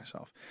mind fuck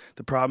myself.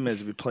 The problem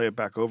is if we play it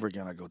back over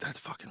again, I go, that's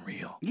fucking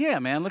real. Yeah,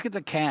 man. Look at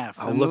the calf.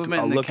 I'll look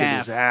at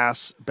his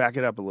ass. Back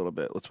it up a little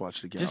bit. Let's watch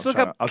it again. Just I'm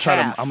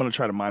going to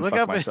try to mind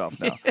fuck myself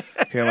now.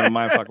 Here, I'm going to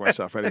mind fuck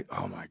myself. Ready?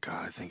 Oh my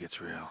God, I think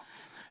it's real.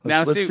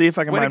 Let's see if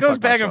I can mind fuck myself. When it goes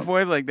back and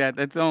forth like that,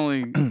 that's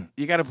only,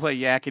 you got to play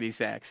yakety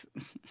sax.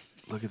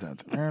 Look at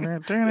that.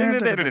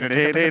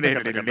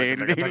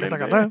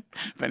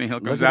 Benny Hill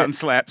comes out and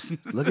slaps.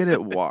 Look at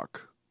it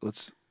walk.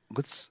 Let's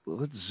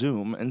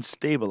zoom and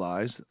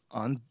stabilize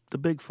on the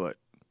Bigfoot.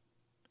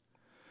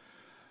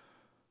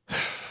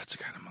 It's a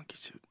kind of monkey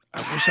suit. I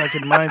wish I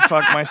could mind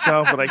fuck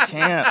myself, but I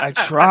can't. I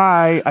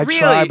try,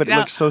 but it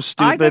looks so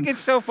stupid. I think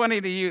it's so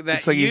funny to you that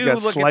it's like he's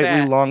got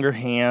slightly longer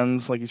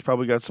hands, like he's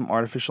probably got some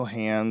artificial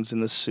hands in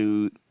the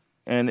suit.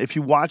 And if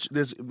you watch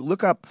this,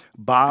 look up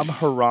Bob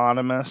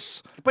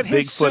Hieronymus,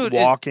 Bigfoot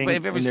walking. But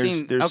have you ever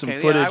seen? There's some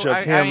footage of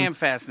him. I am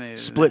fascinated.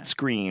 Split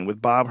screen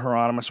with Bob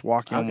Hieronymus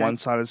walking on one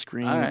side of the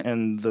screen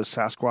and the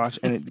Sasquatch.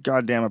 And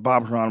goddamn it,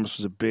 Bob Hieronymus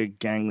was a big,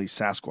 gangly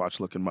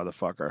Sasquatch-looking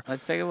motherfucker.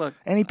 Let's take a look.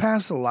 And he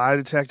passed the lie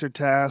detector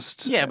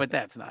test. Yeah, but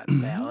that's not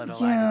valid.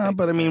 Yeah,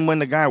 but I mean, when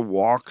the guy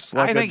walks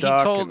like a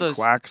duck and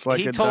quacks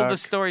like a duck. He told the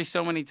story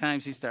so many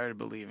times he started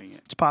believing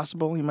it. It's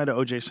possible. He might have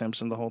O.J.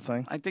 Simpson the whole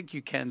thing. I think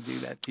you can do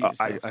that to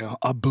yourself.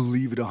 I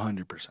believe it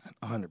 100%.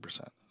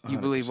 100%. You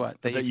believe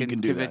what? That you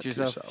can convince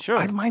yourself?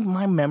 Sure.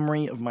 My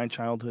memory of my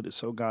childhood is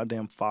so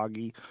goddamn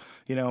foggy.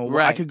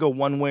 I could go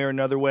one way or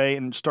another way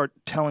and start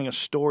telling a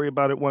story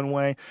about it one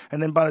way,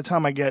 and then by the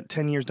time I get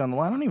 10 years down the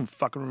line, I don't even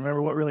fucking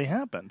remember what really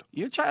happened.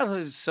 Your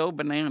childhood is so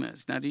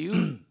bananas. Now, do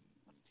you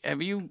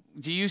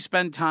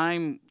spend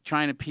time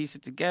trying to piece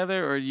it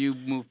together, or do you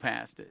move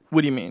past it?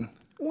 What do you mean?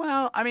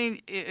 Well, I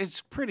mean,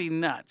 it's pretty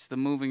nuts, the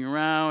moving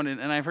around,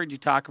 and I've heard you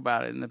talk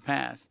about it in the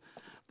past.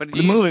 But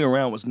the moving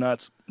around was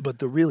nuts, but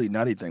the really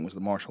nutty thing was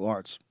the martial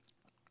arts.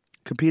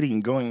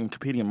 Competing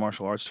in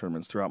martial arts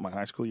tournaments throughout my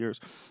high school years,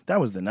 that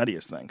was the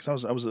nuttiest thing.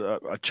 Because I was a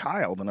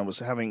child, and I was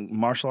having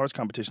martial arts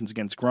competitions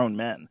against grown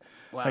men.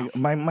 Wow.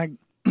 Like,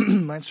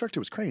 my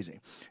instructor was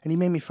crazy, and he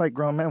made me fight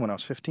grown men when I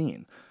was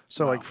 15.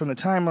 So, like, from the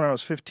time when I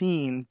was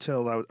 15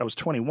 till I was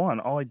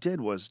 21, all I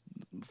did was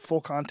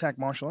full contact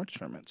martial arts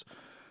tournaments.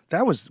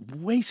 That was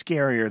way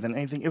scarier than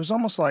anything. It was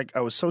almost like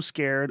I was so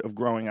scared of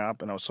growing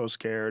up, and I was so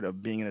scared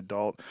of being an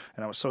adult,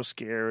 and I was so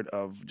scared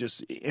of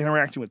just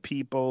interacting with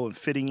people and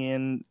fitting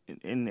in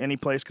any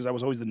place because I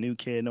was always the new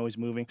kid and always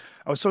moving.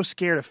 I was so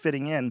scared of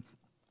fitting in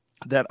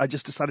that I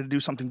just decided to do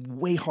something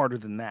way harder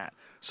than that,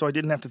 so I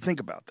didn't have to think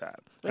about that.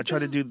 I tried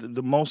to do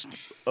the most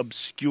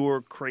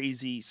obscure,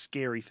 crazy,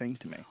 scary thing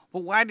to me.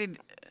 Well, why did...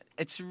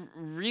 It's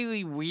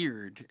really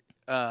weird.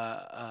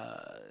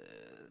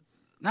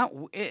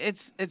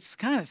 It's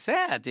kind of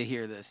sad to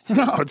hear this, too.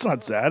 No, it's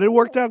not sad. It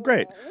worked out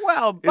great.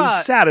 Well, but... It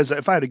was sad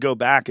if I had to go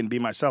back and be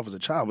myself as a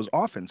child. It was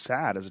often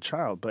sad as a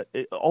child, but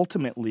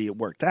ultimately it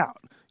worked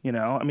out.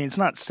 I mean, it's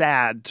not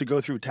sad to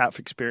go through tough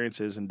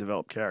experiences and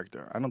develop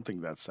character. I don't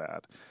think that's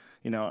sad.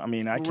 I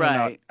mean, I came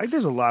out...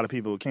 there's a lot of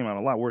people who came out a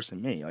lot worse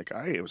than me.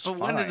 It was fine.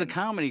 But when did the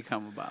comedy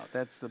come about?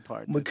 That's the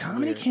part. The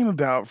comedy came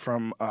about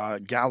from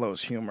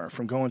gallows humor,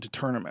 from going to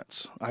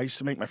tournaments. I used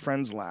to make my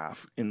friends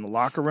laugh in the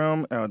locker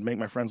room. I would make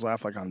my friends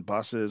laugh, like, on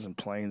buses and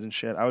planes and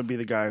shit. I would be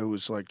the guy who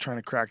was, like, trying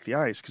to crack the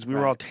ice because we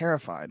were all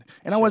terrified.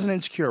 And I wasn't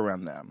insecure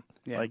around them.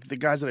 Yeah. Like, the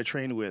guys that I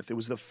trained with, it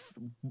was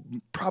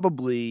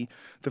probably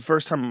the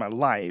first time in my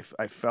life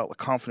I felt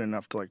confident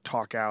enough to, like,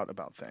 talk out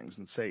about things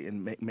and say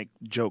and make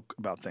joke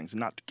about things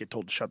and not to get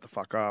told to shut the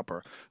fuck up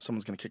or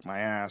someone's going to kick my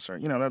ass or,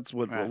 that's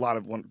what a lot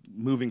of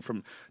moving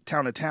from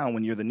town to town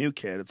when you're the new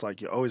kid, it's like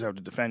you always have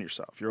to defend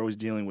yourself. You're always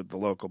dealing with the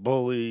local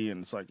bully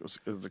and it's like it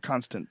was a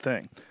constant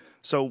thing.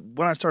 So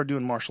when I started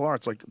doing martial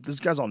arts, like, these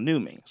guys all knew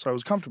me, so I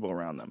was comfortable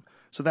around them.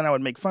 So then I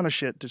would make fun of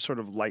shit to sort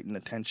of lighten the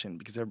tension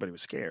because everybody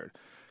was scared.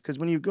 Because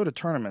when you go to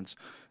tournaments,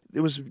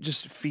 it was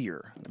just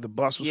fear. The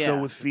bus was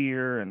filled with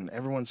fear, and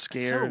everyone's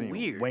scared. So and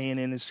weird. Weighing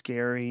in is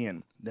scary,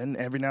 and then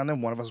every now and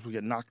then one of us would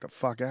get knocked the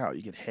fuck out.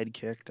 You get head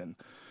kicked, and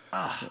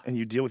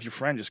you deal with your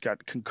friend just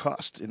got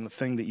concussed in the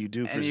thing that you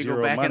do for and you zero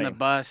go back money. in the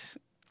bus.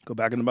 Go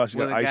back in the bus. He's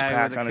got with a ice guy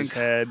pack with a on his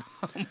head,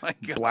 Oh my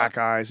God. black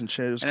eyes and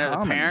shit. It was And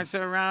common. the parents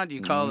are around.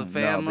 You call the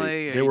family. No,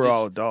 or they you were just...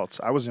 all adults.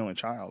 I was the only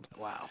child.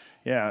 Wow.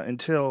 Yeah,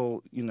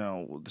 until,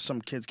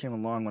 some kids came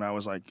along when I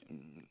was like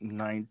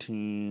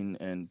 19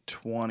 and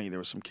 20. There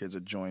were some kids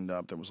that joined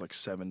up that was like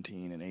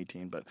 17 and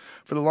 18. But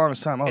for the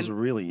longest time, I was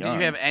really young. Did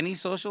you have any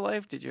social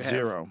life? Did you have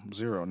Zero.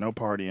 No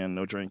partying,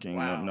 no drinking,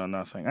 Wow. no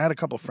nothing. I had a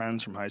couple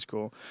friends from high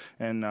school,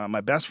 and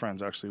my best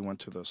friends actually went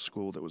to the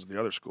school that was the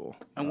other school.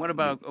 And what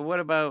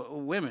about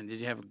women?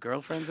 Did you have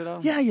girlfriends at all?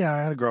 Yeah,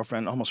 I had a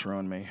girlfriend. Almost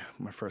ruined me,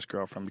 my first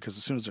girlfriend, because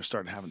as soon as they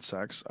started having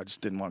sex, I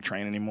just didn't want to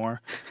train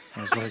anymore.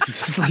 I was like,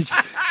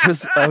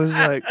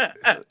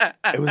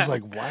 it was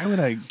like, why would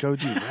I go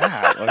do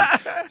that?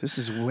 Like, this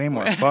is way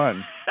more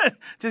fun.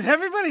 Does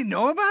everybody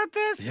know about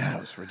this? Yeah,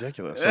 it was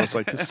ridiculous. I was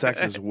like, this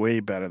sex is way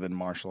better than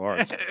martial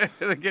arts.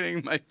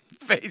 Getting my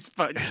face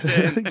punched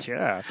in.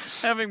 Yeah.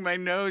 Having my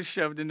nose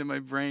shoved into my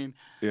brain.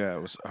 Yeah,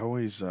 it was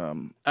always All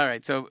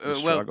right, so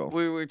struggle.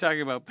 we were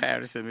talking about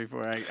Patterson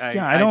before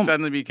I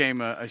suddenly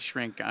became a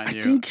shrink on you.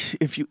 I think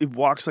if it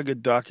walks like a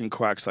duck and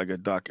quacks like a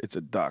duck, it's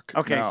a duck.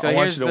 Okay, now, so I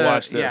want here's you to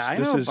watch this. Yeah, I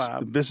know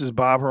Bob. This is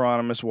Bob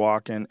Hieronymus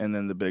walking, and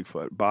then the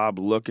Bigfoot. Bob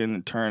looking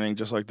and turning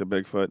just like the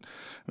Bigfoot.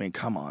 I mean,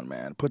 come on,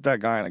 man, put that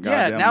guy in a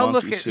goddamn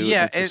monkey suit.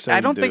 It's the same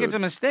I don't think dude. it's a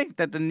mistake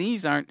that the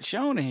knees aren't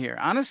shown here.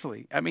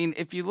 Honestly, I mean,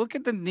 if you look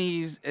at the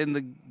knees and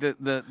the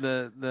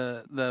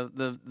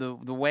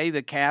way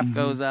the calf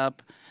goes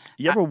up.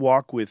 You ever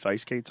walk with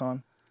ice skates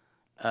on?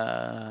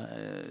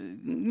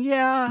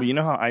 Yeah. But you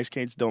know how ice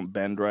skates don't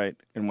bend right,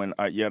 and when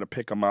you had to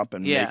pick them up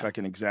and make like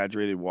an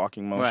exaggerated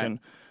walking motion. Right.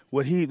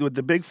 What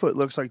the Bigfoot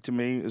looks like to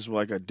me is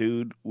like a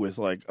dude with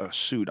like a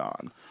suit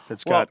on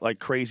that's got like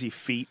crazy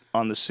feet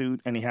on the suit,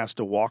 and he has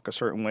to walk a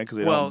certain way because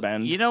they don't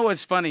bend. You know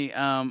what's funny?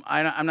 I'm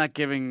not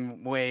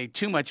giving away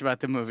too much about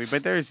the movie,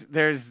 but there is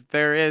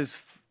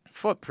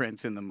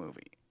footprints in the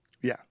movie.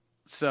 Yeah.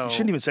 So you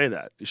shouldn't even say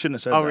that. You shouldn't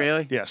have said that. Oh,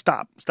 really? Yeah,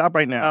 stop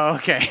right now. Oh,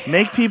 okay.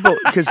 Make people,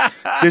 because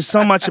there's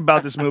so much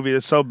about this movie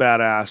that's so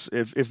badass.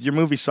 If your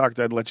movie sucked,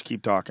 I'd let you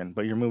keep talking,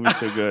 but your movie's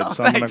too good.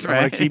 So thanks, I'm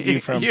going to keep you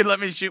from. You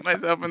let me shoot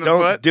myself in the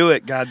Don't foot? do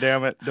it,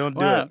 goddammit. Don't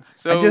do it.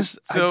 So I'm just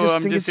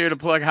here to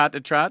plug Hot to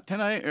Trot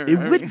tonight? Or,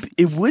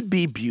 it would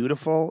be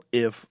beautiful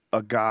if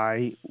a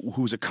guy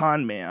who's a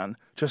con man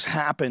just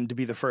happened to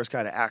be the first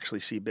guy to actually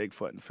see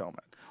Bigfoot and film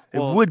it. It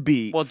would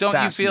be Well, don't you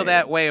feel fascinating.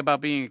 that way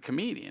about being a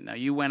comedian? Now,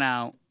 you went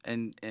out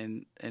and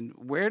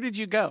where did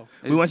you go?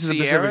 We went to the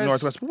Pacific Sierras?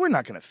 Northwest, but we're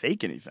not going to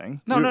fake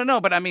anything.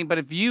 No. But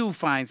if you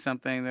find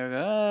something,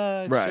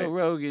 they're it's Joe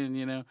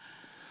Rogan,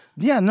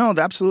 Yeah, no,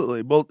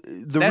 absolutely. Well,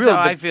 that's how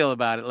I feel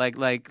about it.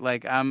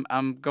 Like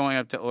I'm going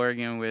up to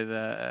Oregon with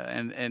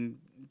and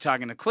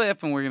talking to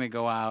Cliff, and we're gonna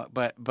go out.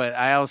 But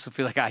I also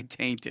feel like I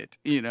taint it.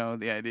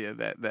 The idea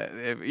that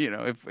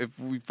if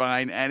we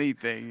find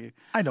anything,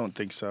 I don't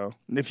think so.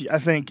 I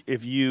think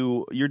if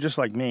you're just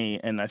like me,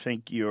 and I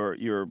think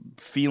your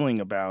feeling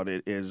about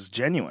it is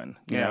genuine.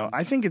 You know,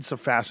 I think it's a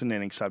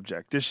fascinating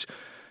subject. It's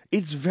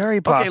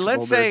very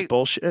possible that it's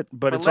bullshit,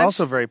 but it's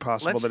also very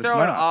possible that it's not. Let's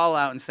throw it all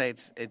out and say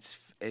it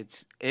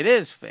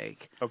is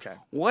fake. Okay.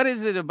 What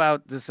is it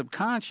about the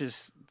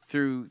subconscious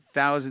through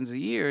thousands of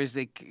years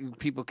that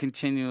people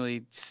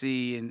continually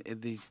see in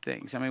these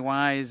things? I mean,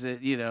 why is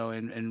it,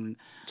 and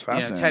it's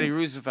fascinating. Teddy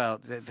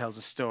Roosevelt that tells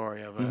a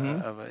story of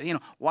a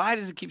why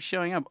does it keep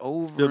showing up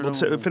over and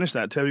over? Finish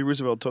that. Teddy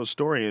Roosevelt told a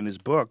story in his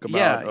book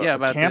about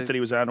a camp that he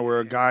was at where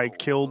a guy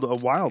killed a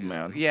wild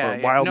man. Yeah, or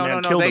a wild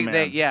man killed a man.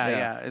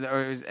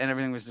 And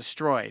everything was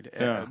destroyed.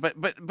 Yeah.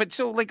 But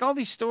so like all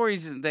these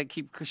stories that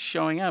keep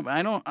showing up,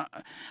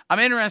 I'm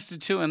interested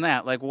too in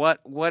that. Like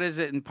what is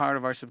it in part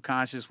of our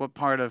subconscious? What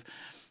part of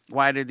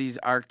why do these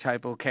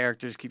archetypal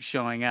characters keep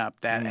showing up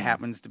that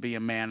happens to be a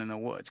man in the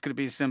woods? Could it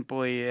be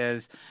simply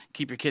as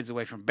keep your kids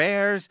away from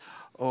bears,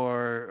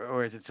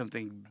 or is it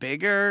something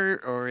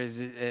bigger, or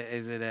is it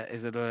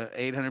a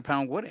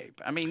 800-pound wood ape?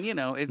 I mean,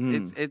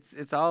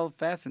 it's all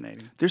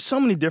fascinating. There's so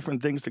many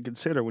different things to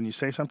consider when you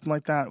say something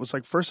like that. It was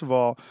like, first of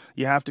all,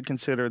 you have to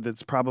consider that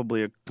it's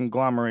probably a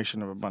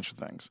conglomeration of a bunch of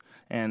things.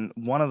 And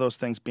one of those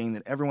things being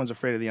that everyone's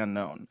afraid of the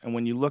unknown. And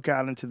when you look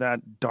out into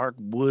that dark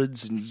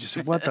woods and you just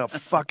say, what the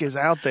fuck is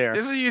out there?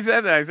 Just when you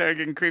said that, I started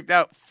getting creeped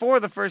out for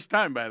the first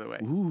time, by the way.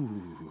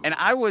 Ooh. And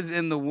I was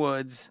in the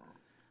woods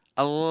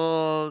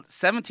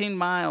 17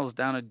 miles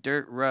down a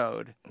dirt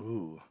road.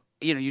 Ooh.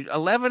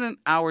 11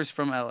 hours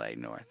from L.A.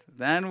 north.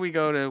 Then we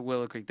go to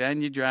Willow Creek.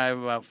 Then you drive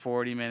about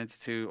 40 minutes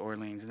to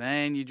Orleans.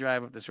 Then you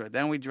drive up this road.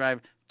 Then we drive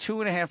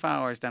 2.5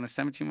 hours down a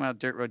 17-mile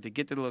dirt road to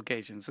get to the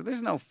location. So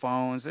there's no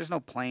phones. There's no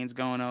planes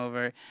going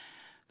over.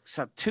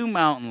 Saw 2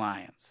 mountain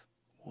lions.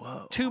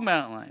 Whoa. 2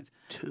 mountain lions.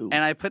 2.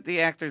 And I put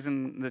the actors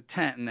in the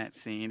tent in that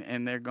scene,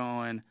 and they're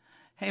going,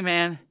 "Hey,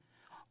 man,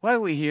 why are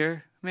we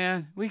here?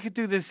 Man, we could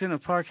do this in a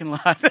parking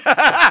lot."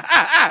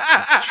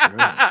 That's true.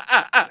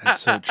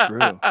 That's so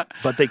true.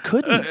 But they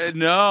couldn't.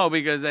 No,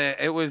 because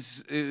it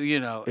was,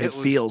 It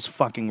feels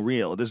fucking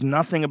real. There's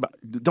nothing about.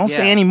 Don't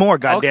say any more,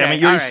 goddammit.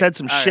 You already said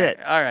some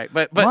shit. All right,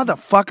 but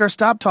motherfucker,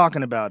 stop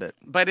talking about it.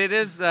 But it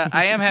is.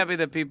 I am happy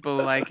that people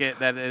like it.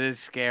 That it is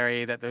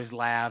scary. That there's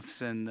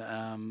laughs, and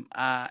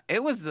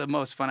it was the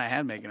most fun I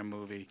had making a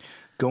movie.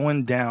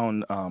 Going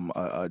down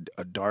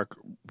a dark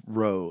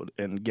road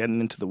and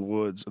getting into the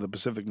woods of the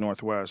Pacific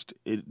Northwest,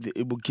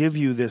 it will give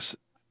you this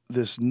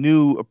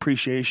new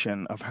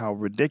appreciation of how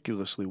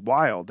ridiculously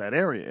wild that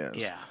area is.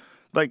 Yeah.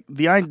 Like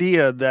the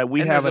idea that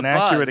we have an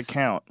accurate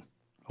account.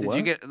 Did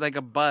you get like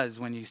a buzz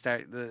when you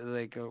start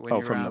when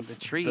you're from around the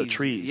trees? The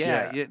trees,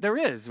 yeah. There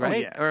is, right? Oh,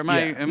 yeah. Or am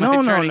I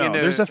No, turning no. into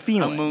There's a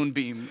feeling. a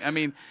moonbeam? I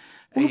mean,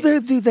 well,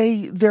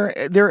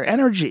 they're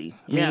energy.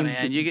 I mean,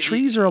 man,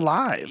 trees are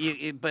alive.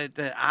 But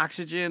the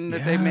oxygen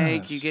that they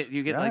make, you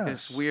get like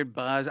this Yes. weird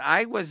buzz.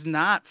 I was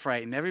not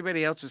frightened.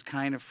 Everybody else was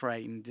kind of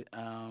frightened.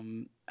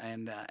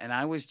 And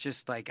I was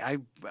just like,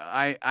 I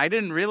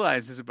didn't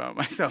realize this about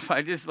myself.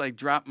 I just like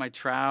dropped my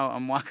trowel.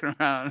 I'm walking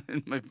around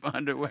in my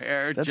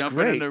underwear, That's jumping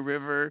great. in the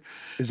river.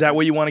 Is that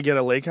what you want to get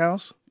a lake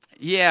house?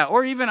 Yeah,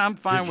 or even I'm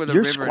fine with a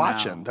You're river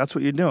squatching. now. That's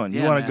what you're doing.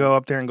 You Yeah, want to man. go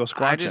up there and go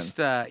squatching. I just,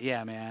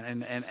 yeah,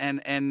 man,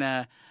 and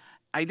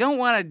I don't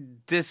want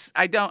to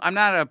I'm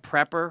not a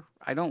prepper.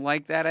 I don't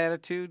like that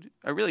attitude.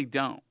 I really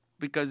don't,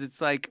 because it's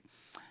like,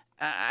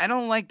 I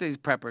don't like these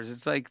preppers.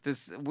 It's like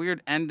this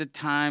weird end of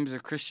times or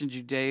Christian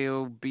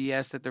Judeo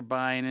BS that they're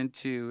buying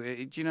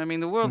into. You know what I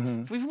mean? The world,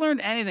 if we've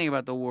learned anything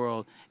about the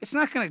world, it's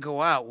not going to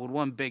go out with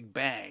one big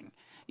bang.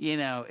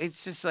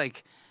 It's just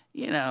like,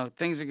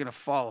 things are going to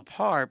fall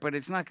apart, but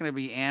it's not going to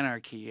be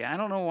anarchy. I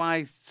don't know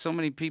why so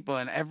many people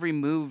in every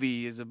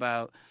movie is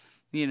about,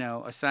 a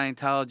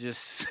Scientologist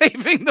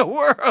saving the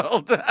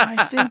world.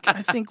 I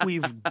think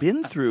we've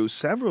been through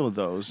several of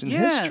those in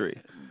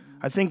history.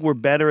 I think we're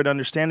better at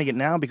understanding it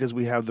now because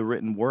we have the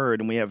written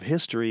word and we have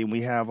history and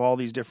we have all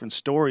these different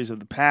stories of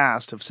the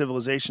past of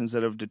civilizations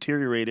that have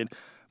deteriorated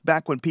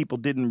back when people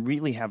didn't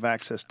really have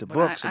access to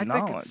books and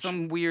knowledge. I think it's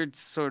some weird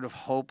sort of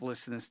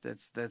hopelessness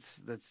that's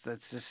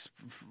just,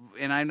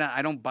 and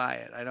I don't buy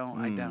it. I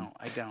don't.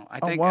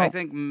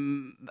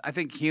 I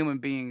think human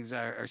beings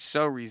are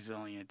so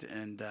resilient,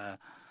 and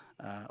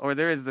or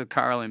there is the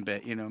Carlin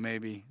bit,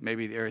 maybe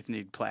the Earth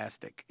need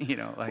plastic,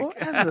 Well,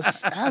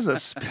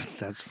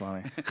 that's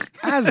funny.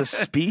 As a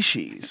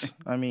species,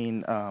 I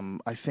mean,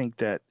 I think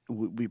that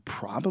we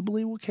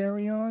probably will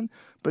carry on,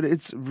 but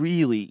it's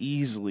really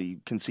easily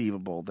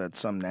conceivable that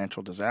some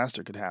natural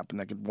disaster could happen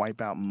that could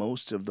wipe out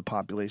most of the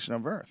population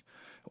of Earth.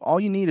 All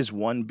you need is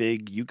one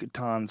big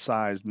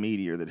Yucatan-sized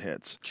meteor that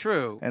hits.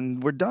 True.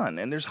 And we're done.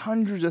 And there's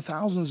hundreds of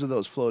thousands of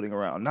those floating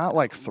around, not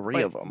like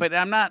three of them. But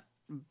I'm not.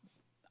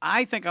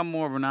 I think I'm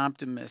more of an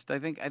optimist. I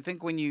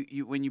think when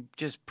you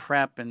just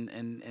prep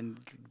and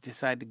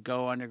decide to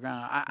go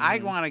underground, I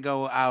want to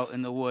go out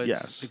in the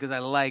woods because I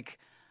like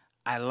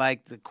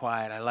the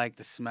quiet. I like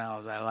the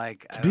smells.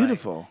 It's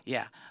beautiful.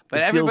 But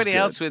it everybody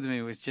else with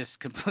me was just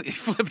completely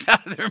flipped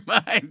out of their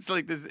minds.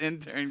 Like this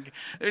intern,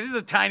 there's just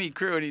a tiny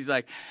crew, and he's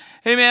like,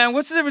 "Hey man,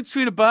 what's the difference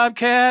between a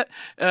bobcat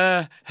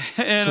and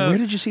where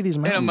did you see these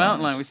mountain and a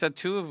mountain lion?" lions? We saw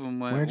 2 of them.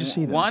 Where'd you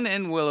see them? One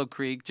in Willow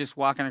Creek, just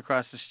walking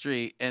across the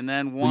street, and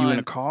then one. Were you in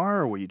a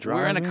car or were you driving?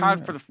 We were in a car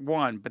for the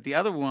one, but the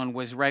other one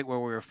was right where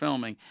we were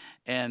filming,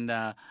 and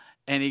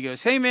he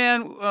goes, "Hey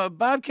man,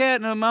 bobcat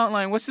and a mountain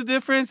lion, what's the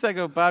difference?" I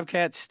go,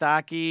 "Bobcat's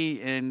stocky,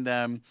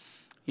 and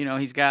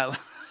he's got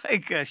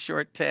like a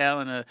short tail,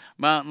 and a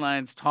mountain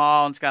lion's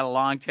tall and it's got a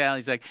long tail."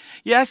 He's like,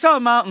 "Yeah, I saw a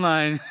mountain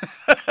lion."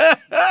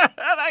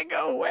 And I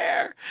go,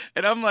 "Where?"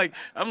 And I'm like,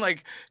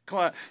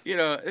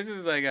 this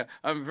is like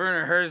I'm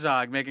Werner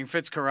Herzog making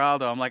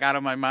Fitzcarraldo. I'm like out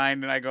of my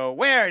mind, and I go,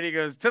 "Where?" And he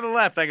goes, "To the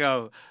left." I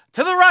go,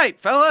 "To the right,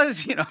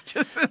 fellas."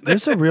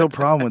 There's a real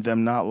problem with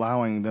them not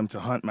allowing them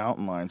to hunt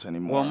mountain lions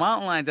anymore. Well,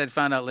 mountain lions, I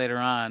found out later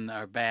on,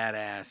 are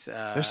badass.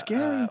 They're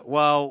scary.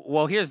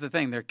 Well, here's the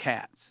thing: they're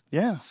cats.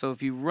 Yeah. So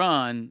if you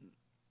run,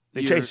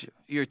 They chase you.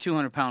 You're a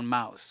 200-pound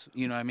mouse.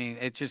 You know what I mean?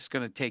 It's just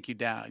going to take you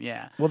down.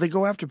 Yeah. Well, they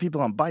go after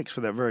people on bikes for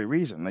that very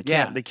reason. They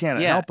can't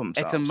help themselves.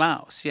 It's a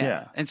mouse.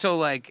 Yeah. And so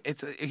like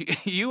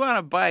you on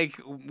a bike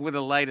with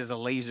a light as a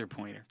laser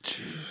pointer.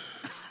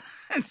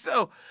 And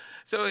so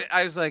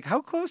I was like, "How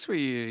close were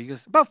you?" He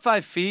goes, "About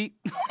 5 feet."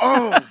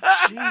 Oh,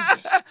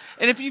 Jesus.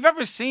 And if you've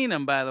ever seen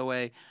them, by the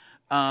way,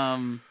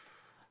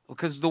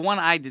 because the one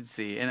I did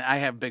see, and I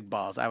have big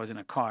balls, I was in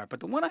a car, but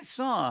the one I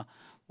saw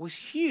was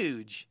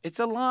huge. It's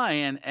a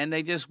lion, and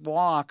they just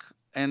walk,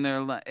 and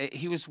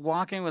he was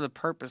walking with a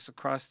purpose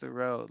across the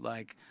road,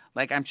 like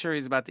Like, I'm sure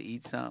he's about to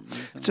eat something.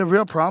 It's a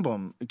real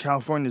problem.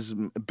 California's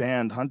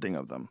banned hunting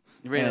of them.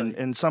 Really? And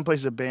in some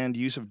places, have banned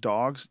use of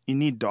dogs. You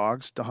need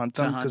dogs to hunt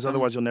them because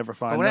otherwise you'll never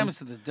find them. But what happens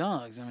to the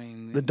dogs? I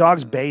mean, the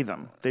dogs bay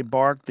them. They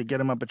bark. They get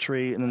them up a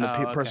tree, and then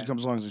the person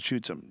comes along and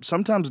shoots them.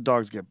 Sometimes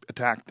dogs get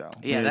attacked, though.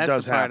 Yeah, I mean, that's it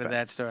does the part happen. of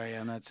that story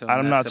I'm not so.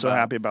 I'm not so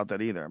happy about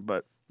that either.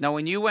 But now,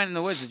 when you went in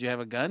the woods, did you have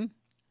a gun?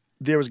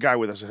 There was a guy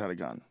with us that had a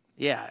gun.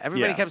 Yeah,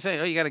 everybody kept saying,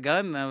 "Oh, you got a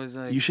gun?" And I was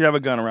like, "You should have a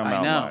gun around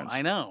mountain lions."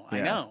 I know.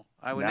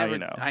 I would now never. You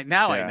know.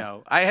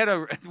 I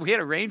know. We had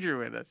a ranger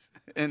with us,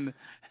 and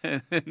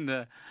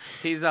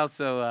he's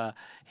also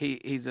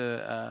he's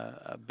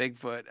a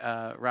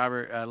Bigfoot.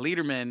 Robert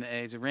Lederman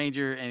is a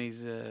ranger, and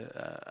he's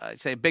I'd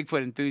say a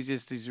Bigfoot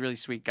enthusiast. He's a really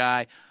sweet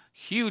guy.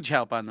 Huge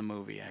help on the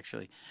movie,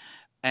 actually,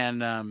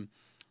 and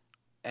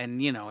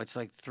you know, it's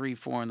like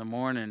 3-4 in the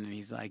morning, and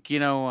he's like, you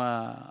know,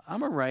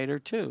 I'm a writer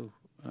too.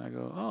 And I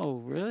go, oh,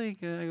 really?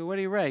 I go, what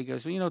do you write? He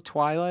goes, well, you know,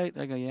 Twilight?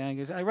 I go, yeah. He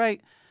goes, I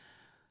write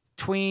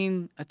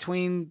a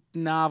tween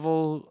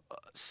novel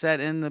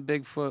set in the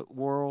Bigfoot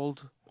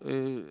world.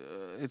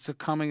 It's a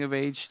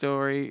coming-of-age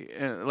story,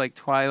 like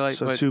Twilight.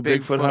 So but two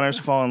Bigfoot hunters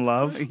fall in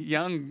love?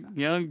 young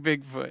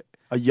Bigfoot.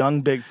 A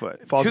young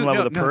Bigfoot falls in love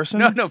with a person?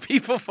 No,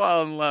 people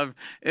fall in love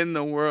in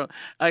the world.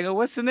 I go,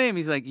 what's the name?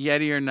 He's like,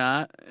 Yeti or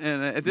not?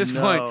 And at this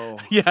point,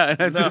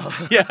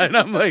 and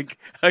I'm like,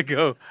 I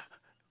go,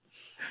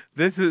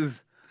 this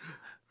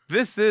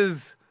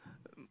is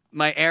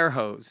my air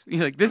hose.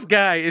 You're like, this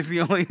guy is the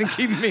only thing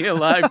keeping me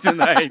alive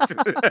tonight.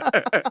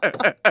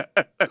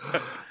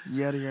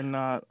 Yeti or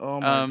not?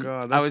 Oh my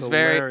God, that's I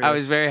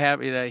was very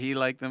happy that he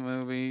liked the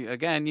movie.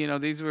 Again, you know,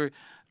 these were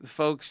the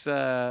folks in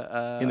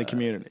the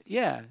community.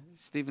 Yeah,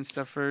 Stephen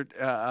Stufford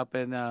up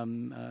in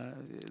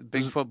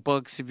Bigfoot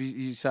Books. If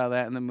you saw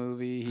that in the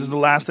movie, this is the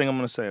last thing I'm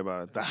going to say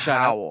about it. The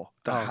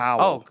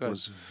howl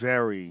was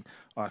very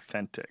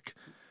authentic.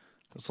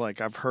 It's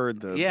like I've heard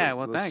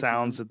the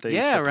sounds that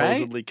they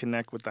supposedly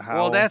connect with the howl.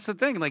 Well, that's the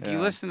thing. Like, you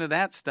listen to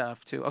that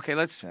stuff, too. Okay,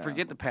 let's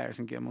forget the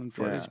Patterson Gimlin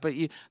footage, but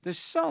there's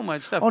so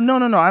much stuff. Oh, no.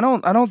 I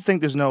don't think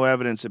there's no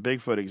evidence that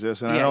Bigfoot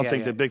exists, and I don't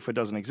think that Bigfoot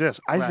doesn't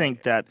exist. I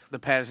think that the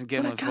Patterson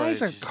Gimlin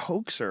footage. A guy's a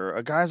hoaxer.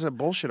 A guy's a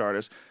bullshit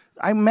artist.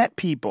 I met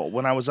people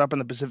when I was up in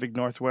the Pacific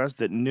Northwest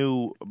that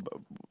knew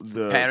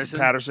the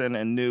Patterson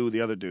and knew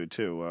the other dude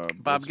too,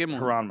 Bob Gimlin.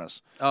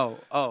 Hieronymus. Oh,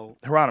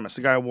 Hieronymus,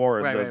 the guy who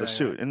wore the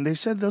suit, right. And they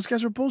said those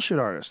guys were bullshit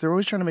artists. They were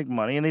always trying to make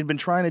money, and they'd been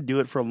trying to do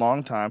it for a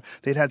long time.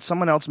 They'd had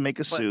someone else make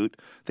a suit.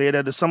 They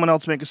had someone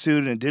else make a suit,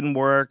 and it didn't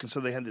work, and so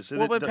they had this.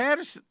 Well, but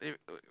Patterson.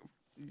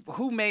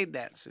 Who made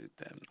that suit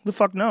then? Who the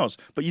fuck knows?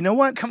 But you know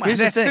what? Come on,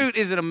 that suit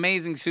is an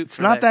amazing suit. It's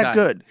not that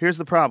good. Here's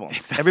the problem.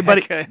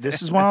 Everybody,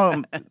 this is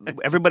why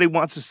everybody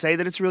wants to say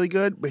that it's really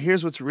good. But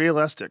here's what's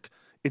realistic: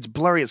 it's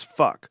blurry as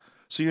fuck.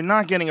 So you're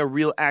not getting a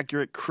real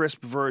accurate,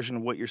 crisp version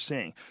of what you're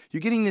seeing.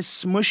 You're getting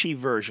this smushy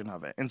version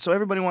of it. And so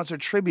everybody wants to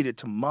attribute it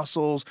to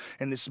muscles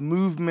and this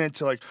movement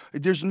to like,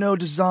 there's no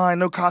design,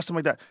 no costume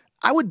like that.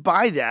 I would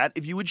buy that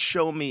if you would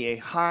show me a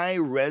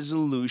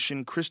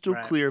high-resolution,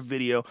 crystal-clear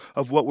video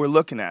of what we're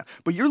looking at.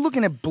 But you're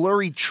looking at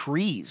blurry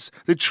trees.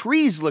 The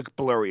trees look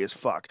blurry as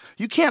fuck.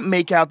 You can't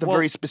make out the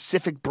very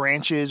specific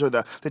branches or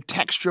the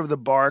texture of the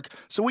bark.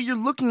 So what you're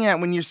looking at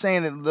when you're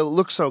saying that it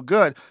looks so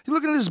good, you're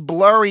looking at this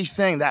blurry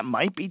thing. That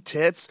might be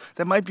tits.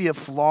 That might be a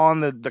flaw in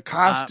the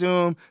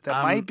costume.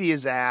 That might be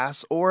his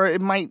ass. Or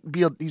it might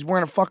be he's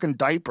wearing a fucking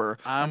diaper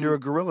under a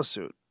gorilla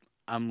suit.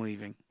 I'm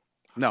leaving.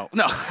 No.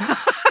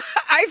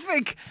 I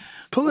think.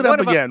 Pull it up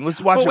again. Let's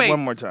watch it one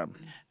more time.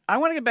 I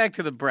want to get back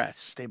to the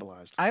breast.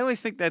 Stabilized. I always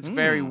think that's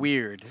very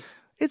weird.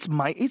 It's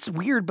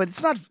weird, but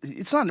it's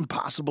not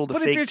impossible to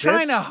fake. But if you're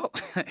trying to,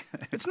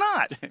 it's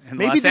not.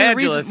 Maybe Los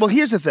Angeles. Well,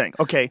 here's the thing.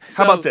 Okay,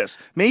 how about this?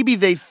 Maybe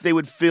they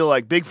would feel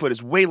like Bigfoot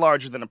is way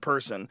larger than a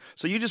person,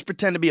 so you just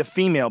pretend to be a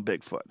female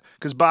Bigfoot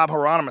because Bob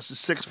Hieronymus is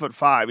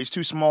 6'5". He's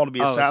too small to be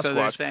a Sasquatch. So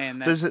they're saying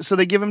that. So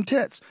they give him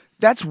tits.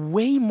 That's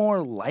way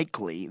more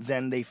likely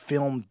than they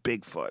filmed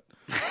Bigfoot.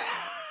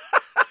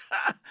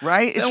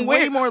 Right? It's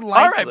way more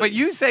likely. All right, but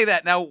you say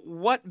that. Now,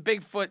 what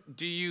Bigfoot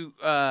do you,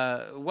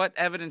 what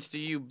evidence do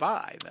you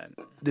buy then?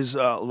 There's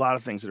a lot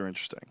of things that are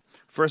interesting.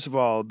 First of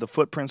all, the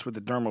footprints with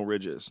the dermal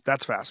ridges.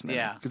 That's fascinating.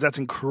 Yeah. Because that's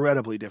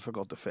incredibly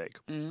difficult to fake.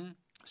 Mm-hmm.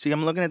 See,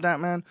 I'm looking at that,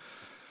 man.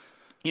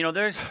 You know,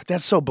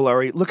 that's so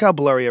blurry. Look how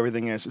blurry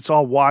everything is. It's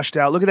all washed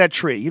out. Look at that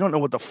tree. You don't know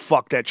what the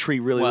fuck that tree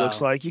really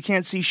looks like. You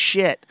can't see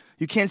shit.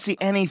 You can't see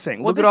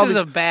anything. Well, Look at all this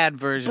is a bad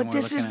version. But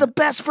this is the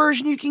best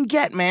version you can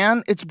get,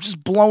 man. It's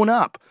just blown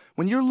up.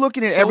 When you're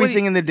looking at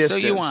everything in the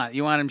distance. So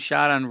you want him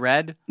shot on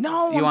red?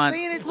 No, I'm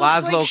saying it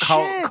looks Laszlo like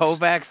shit.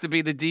 Kovacs to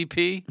be the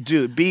DP?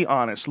 Dude, be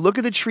honest. Look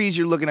at the trees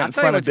you're looking at in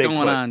front of Bigfoot.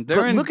 Going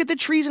on. Look at the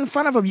trees in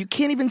front of them. You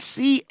can't even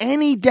see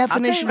any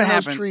definition of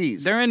those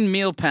trees. They're in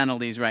meal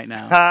penalties right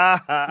now.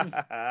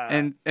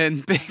 and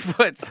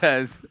Bigfoot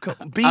says,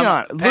 be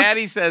honest.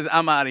 Patty says,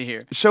 I'm out of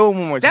here. Show him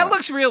one more time. That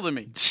looks real to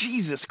me.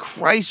 Jesus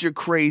Christ, you're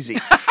crazy.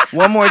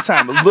 One more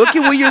time. Look at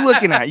what you're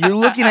looking at. You're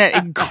looking at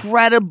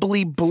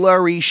incredibly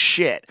blurry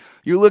shit.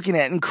 You're looking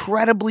at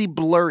incredibly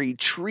blurry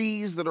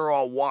trees that are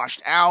all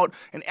washed out,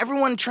 and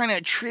everyone trying to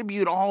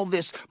attribute all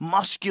this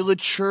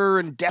musculature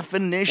and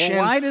definition.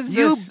 Well, why does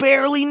you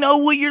barely know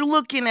what you're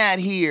looking at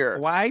here?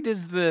 Why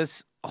does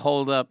this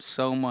hold up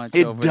so much?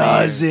 It over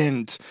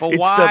doesn't. But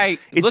why?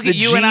 It's Look the at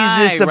you Jesus and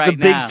I of right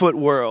the now. Bigfoot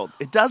world.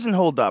 It doesn't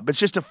hold up. It's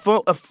just a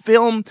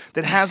film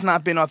that has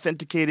not been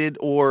authenticated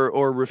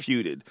or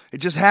refuted. It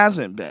just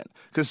hasn't been,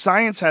 because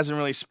science hasn't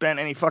really spent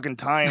any fucking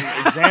time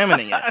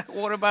examining it.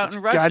 What about It's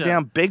in Russia?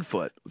 goddamn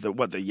Bigfoot. The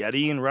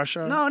Yeti in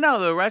Russia? No,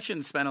 the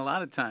Russians spent a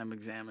lot of time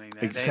examining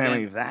that.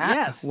 Examining that?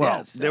 Yes. Well,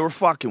 yes. they were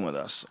fucking with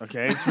us,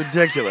 okay? It's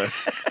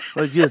ridiculous.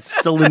 Like, yeah,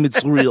 tell them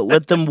it's real.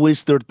 Let them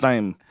waste their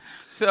time.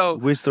 So,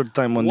 Waste their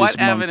time on what this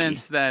monkey.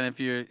 evidence then, if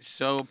you're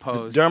so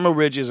opposed? Dermal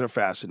ridges are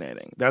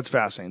fascinating. That's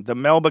fascinating. The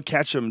Melba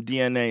Ketchum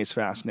DNA is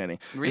fascinating.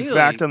 Really? In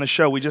fact, on the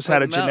show, we just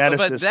had a But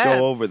geneticist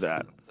go over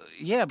that.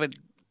 Yeah, but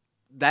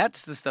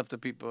that's the stuff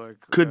that people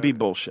Could be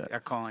bullshit. Are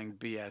calling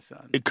BS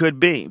on. It could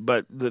be,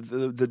 but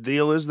the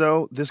deal is,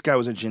 though, this guy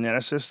was a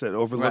geneticist that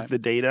overlooked Right. the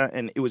data,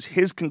 and it was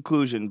his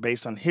conclusion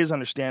based on his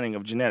understanding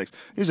of genetics.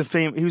 He was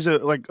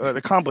an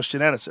accomplished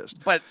geneticist.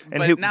 But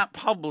he- not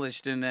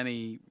published in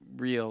any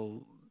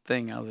real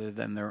thing other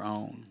than their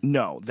own.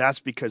 No, that's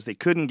because they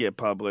couldn't get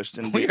published.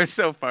 And We are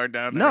so far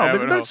down. no, the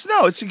but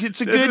it's a good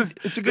thing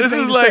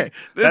to say.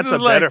 That's a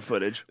better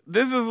footage.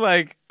 This is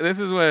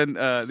when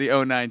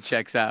the 09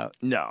 checks out.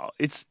 No,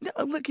 it's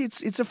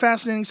a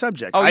fascinating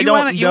subject. Oh, I you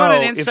don't want know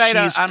an if insight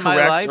she's on my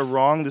correct life? or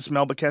wrong, this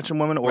Melba Ketchum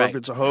woman, or Right. if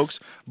it's a hoax.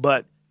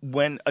 But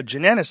when a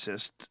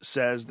geneticist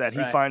says that he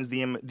Right. finds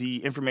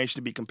the information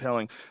to be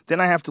compelling,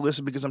 then I have to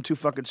listen because I'm too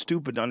fucking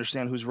stupid to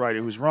understand who's right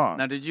or who's wrong.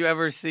 Now, did you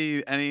ever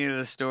see any of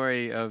the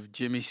story of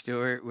Jimmy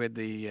Stewart with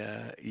the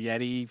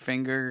Yeti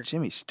finger?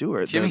 Jimmy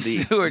Stewart, Jimmy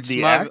Stewart,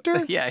 the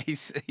actor. Yeah, he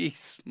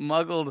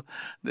smuggled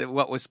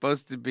what was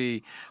supposed to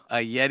be a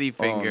Yeti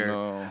finger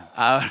no.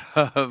 out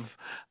of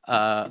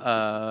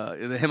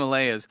the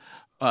Himalayas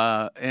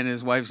in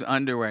his wife's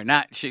underwear.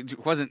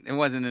 It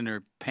wasn't in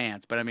her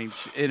pants, but I mean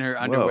in her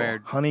underwear.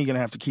 Whoa, honey, you're gonna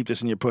have to keep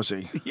this in your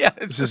pussy. Yeah,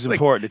 This is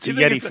important. It's a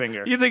Yeti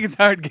finger. You think it's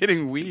hard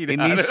getting weed It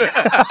out needs, of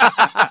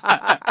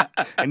it?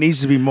 it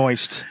needs to be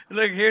moist.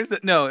 Look,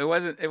 it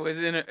wasn't. It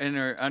was in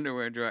her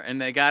underwear drawer,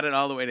 and they got it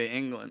all the way to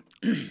England.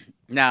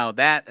 Now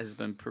that has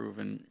been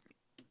proven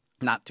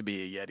not to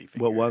be a Yeti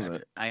finger. What was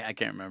it? I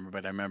can't remember,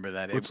 but I remember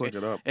that. Let's look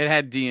it up. It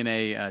had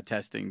DNA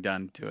testing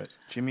done to it.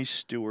 Jimmy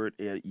Stewart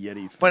at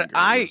Yeti finger. But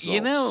results.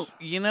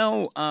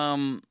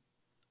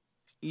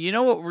 you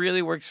know what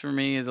really works for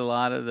me is a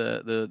lot of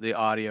the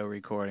audio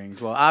recordings.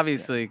 Well,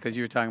 obviously, because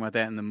you were talking about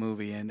that in the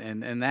movie,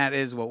 and that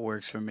is what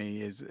works for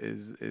me. Is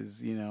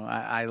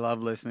I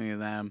love listening to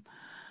them.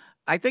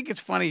 I think it's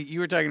funny. You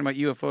were talking about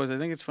UFOs. I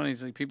think it's funny.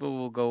 It's like people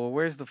will go, "Well,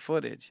 where's the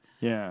footage?"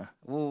 Yeah.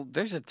 Well,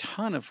 there's a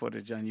ton of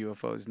footage on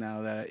UFOs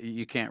now that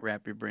you can't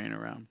wrap your brain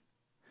around.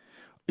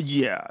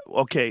 Yeah.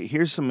 Okay.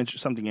 Here's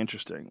something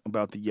interesting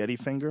about the Yeti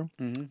finger.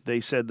 Mm-hmm. They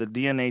said the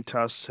DNA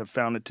tests have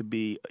found it to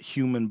be a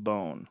human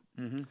bone.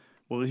 Mm-hmm.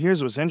 Well,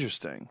 here's what's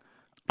interesting.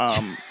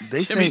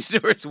 They Jimmy think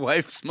Stewart's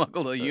wife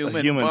smuggled a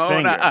human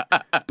bone. finger,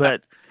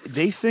 but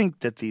they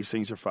think that these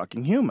things are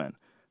fucking human.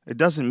 It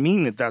doesn't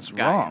mean that that's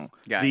wrong.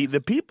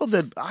 The people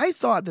that I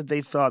thought that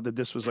they thought that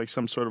this was like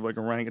some sort of like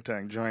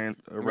giant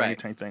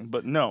orangutan thing,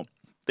 but no,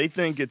 they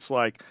think it's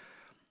like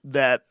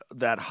that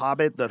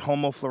hobbit, that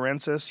Homo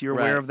florensis. You're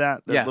aware of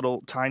that? That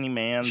little tiny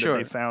man that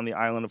they found the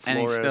island of Flores.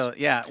 And he's still,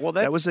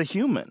 that was a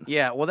human.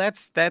 Yeah, well,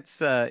 that's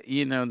the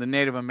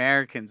Native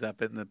Americans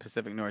up in the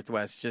Pacific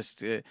Northwest. Just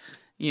some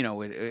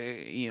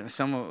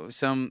of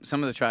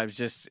the tribes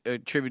just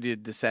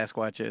attributed the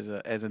Sasquatch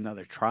as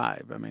another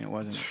tribe. I mean, it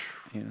wasn't,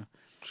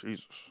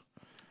 Jesus.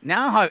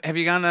 Now, have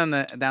you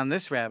gone down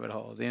this rabbit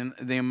hole?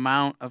 The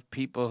amount of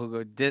people who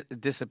go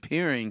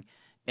disappearing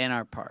in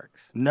our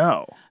parks.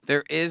 No.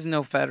 There is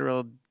no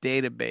federal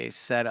database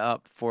set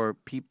up for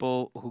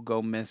people who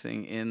go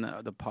missing in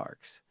the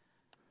parks.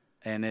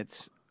 And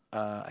it's,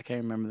 I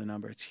can't remember the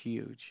number. It's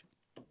huge.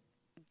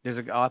 There's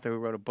an author who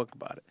wrote a book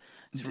about it.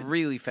 It's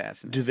really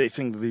fascinating. Do they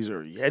think that these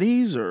are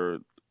Yetis or...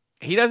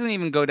 He doesn't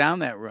even go down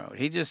that road.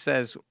 He just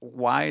says,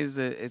 "Why is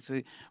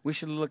it? We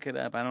should look it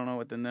up." I don't know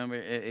what the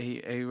number.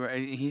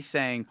 He's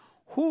saying,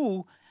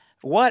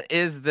 what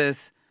is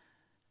this?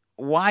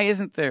 Why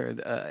isn't there?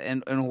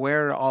 And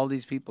where are all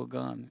these people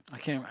gone? I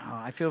can't.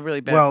 I feel really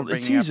bad. Well, for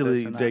it's bringing up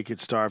easily this they could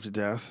starve to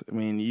death. I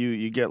mean,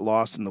 you get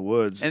lost in the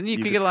woods, and you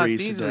could get lost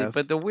freeze to easily. death.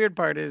 But the weird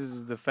part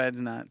is the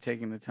Fed's not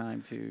taking the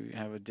time to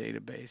have a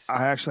database.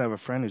 I actually have a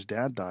friend whose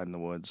dad died in the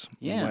woods.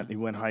 Yeah, he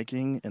went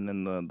hiking, and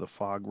then the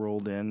fog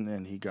rolled in,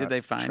 and he got Did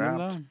they find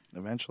trapped. him though?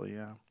 Eventually,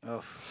 yeah.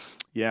 Oh,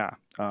 yeah.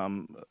 I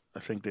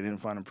think they didn't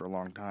find him for a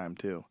long time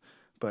too.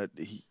 But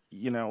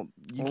you can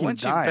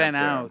once die you've been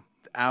out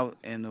out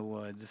in the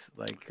woods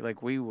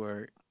like we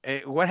were.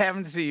 What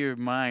happens to your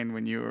mind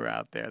when you were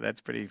out there?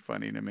 That's pretty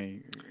funny to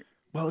me.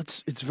 Well,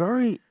 it's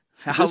very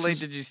How late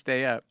did you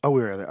stay up? Oh,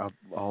 we were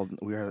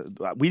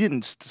there we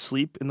didn't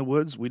sleep in the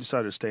woods. We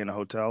decided to stay in a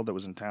hotel that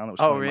was in town that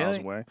was 20 miles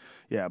away.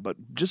 Yeah, but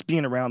just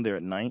being around there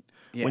at night,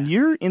 when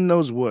you're in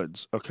those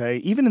woods, okay,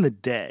 even in the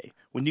day,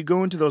 when you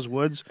go into those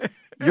woods,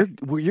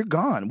 you're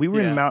gone. We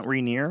were in Mount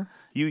Rainier.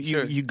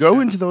 You go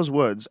into those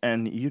woods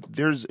and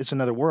it's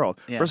another world.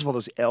 Yeah. First of all,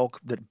 those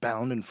elk that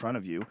bound in front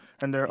of you,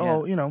 and they're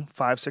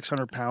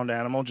 500-600 pound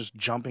animal just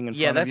jumping in front of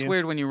you. Yeah, that's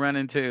weird when you run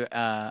into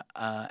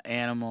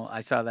animal.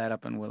 I saw that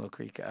up in Willow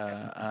Creek,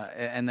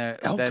 and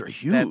elk are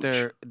huge.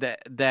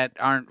 That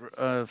aren't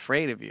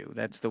afraid of you.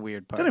 That's the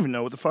weird part. They don't even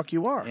know what the fuck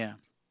you are. Yeah,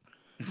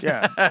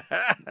 yeah.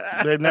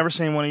 They've never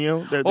seen one of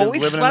you. They're living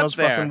in those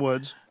fucking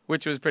woods.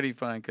 Which was pretty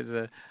fun because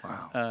a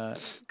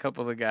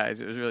couple of the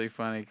guys, it was really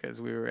funny because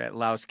we were at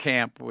Louse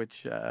Camp,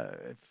 which,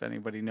 if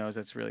anybody knows,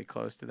 that's really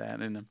close to that.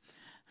 And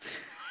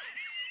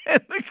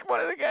one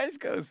of the guys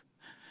goes,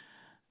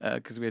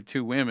 because we had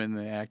two women,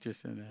 the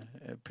actress and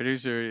a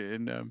producer,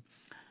 and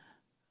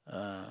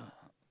I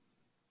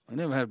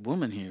never had a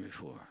woman here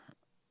before.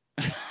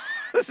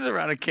 This is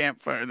around a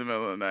campfire in the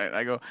middle of the night.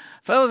 I go,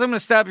 fellas, I'm going to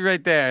stop you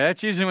right there.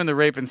 That's usually when the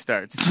raping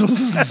starts.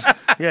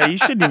 Yeah, you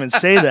shouldn't even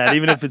say that,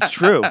 even if it's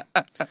true.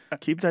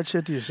 Keep that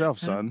shit to yourself,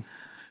 son.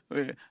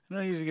 I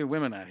don't usually get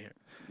women out here.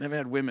 Never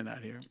had women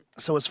out here.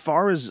 So as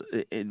far as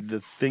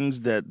the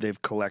things that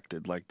they've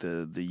collected, like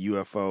the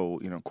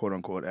UFO, quote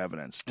unquote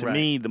evidence, to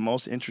me the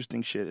most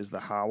interesting shit is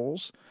the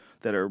howls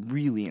that are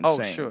really insane.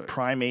 Oh, sure.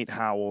 Primate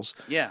howls.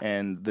 Yeah.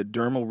 And the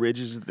dermal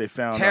ridges that they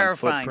found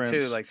terrifying on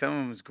footprints. Too. Like some of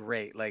them was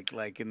great.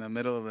 Like in the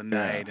middle of the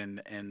night,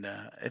 and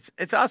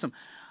it's awesome.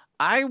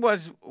 I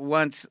was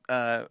once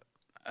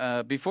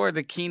before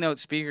the keynote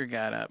speaker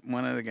got up.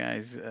 One of the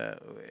guys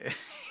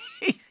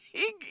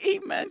he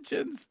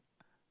mentions.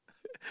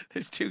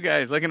 There's two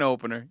guys, like an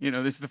opener.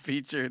 There's the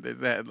feature, there's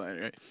the headline,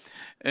 right?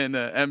 And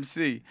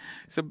MC.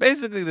 So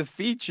basically the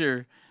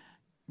feature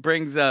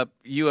brings up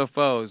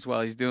UFOs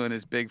while he's doing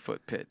his Bigfoot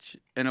pitch.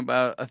 And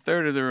about a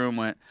third of the room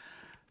went,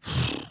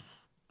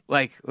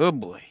 like, oh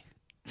boy.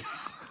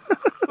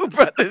 Who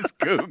brought this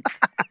kook?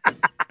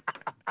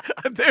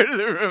 A third of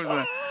the room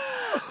went,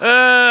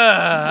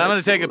 I'm going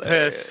to take a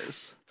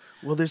piss.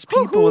 Well, there's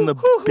people in the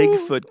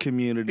Bigfoot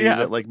community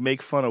that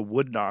make fun of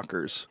wood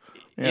knockers.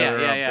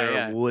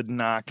 They're wood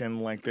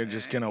knocking like they're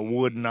just gonna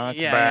wood knock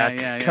back.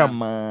 Yeah.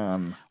 Come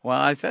on. Well,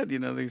 I said,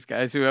 these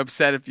guys who are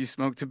upset if you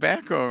smoke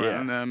tobacco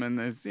around them, and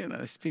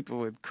there's people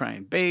with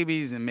crying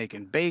babies and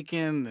making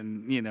bacon,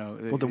 and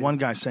Well, the one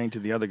guy saying to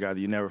the other guy that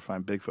you never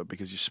find Bigfoot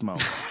because you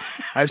smoke.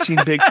 I've seen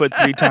Bigfoot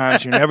 3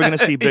 times. You're never gonna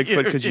see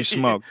Bigfoot because you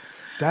smoke.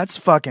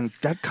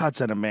 That cuts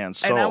at a man's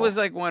soul. And I was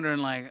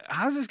wondering,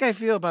 how does this guy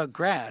feel about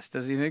grass?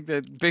 Does he think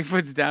that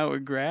Bigfoot's down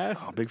with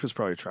grass? Oh, Bigfoot's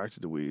probably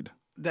attracted to weed.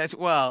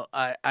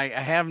 I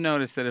have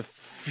noticed that a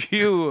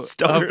few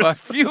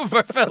of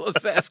our fellow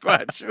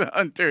Sasquatch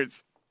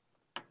hunters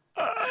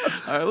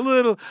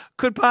are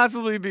could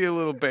possibly be a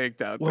little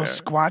baked out there. Well,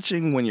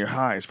 squatching when you're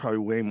high is probably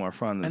way more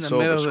fun than in the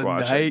sober middle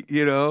squatching. Of the night,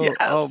 Yes.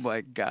 Oh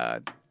my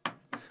God.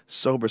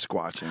 Sober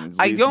squatching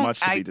leaves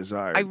much to be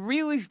desired. I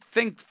really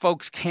think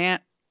folks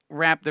can't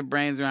wrap their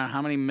brains around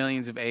how many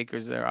millions of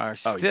acres there are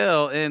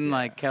still in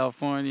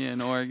California and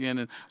Oregon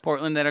and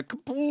Portland that are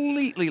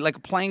completely like a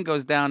plane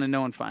goes down and no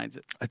one finds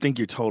it. I think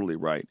you're totally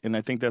right. And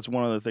I think that's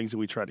one of the things that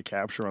we tried to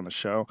capture on the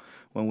show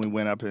when we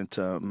went up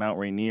into Mount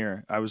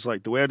Rainier. I was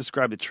like, the way I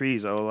described the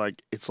trees, I was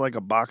like, it's like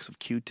a box of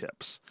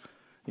Q-tips.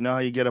 You know how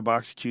you get a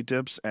box of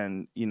Q-tips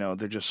and,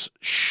 they're just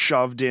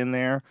shoved in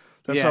there?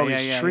 That's all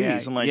these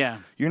trees. I'm like,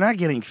 you're not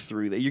getting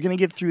through that. You're going to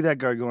get through that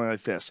guy going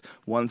like this.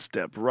 One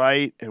step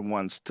right and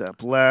one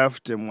step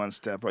left and one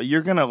step right.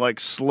 You're going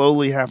to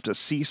slowly have to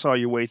seesaw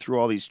your way through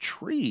all these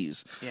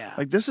trees. Yeah.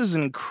 This is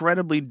an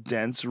incredibly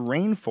dense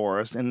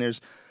rainforest and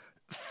there's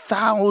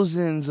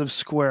thousands of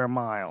square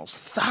miles.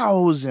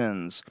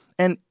 Thousands.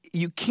 And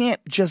you can't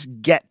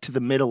just get to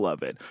the middle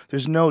of it.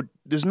 There's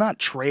not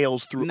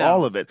trails through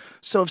all of it.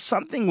 So if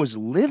something was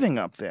living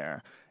up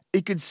there,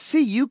 it could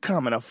see you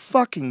coming a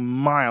fucking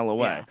mile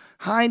away.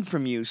 Hide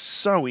from you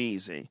so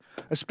easy.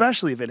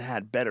 Especially if it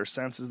had better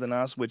senses than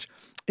us, which,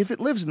 if it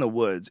lives in the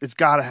woods, it's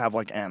got to have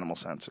animal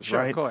senses,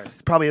 right? Of course.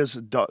 It probably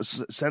has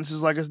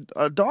senses like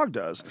a dog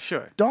does.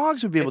 Sure.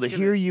 Dogs would be able to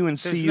hear you and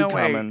see you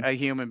coming. Way a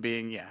human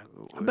being,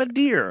 But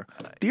deer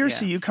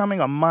see you coming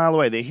a mile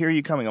away. They hear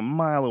you coming a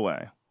mile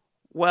away.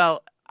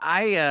 Well,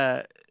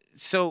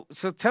 So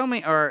tell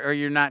me, or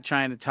you're not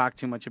trying to talk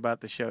too much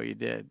about the show you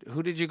did.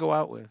 Who did you go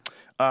out with?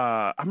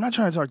 I'm not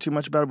trying to talk too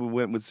much about it. We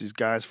went with these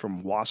guys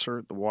from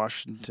WASR, the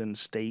Washington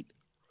State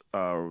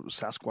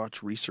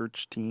Sasquatch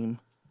Research Team.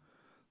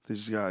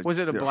 These guys, was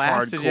it a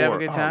blast? Hardcore. Did you have a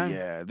good time? Oh,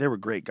 yeah, they were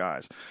great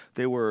guys.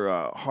 They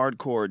were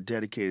hardcore,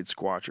 dedicated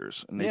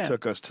squatchers, and they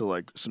took us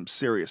to some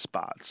serious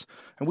spots.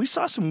 And we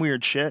saw some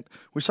weird shit.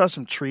 We saw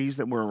some trees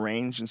that were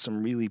arranged in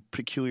some really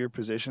peculiar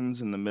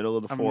positions in the middle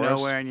of the forest.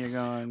 Nowhere, and you're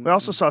going. We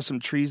also saw some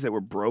trees that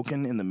were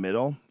broken in the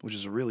middle, which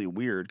is really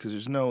weird because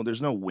there's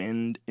no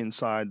wind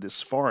inside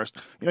this forest.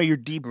 You're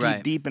deep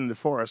into the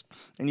forest,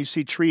 and you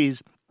see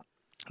trees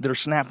that are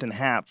snapped in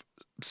half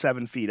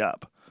 7 feet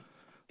up.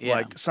 Yeah.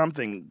 Like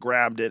something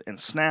grabbed it and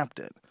snapped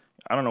it.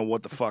 I don't know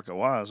what the fuck it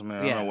was. I mean,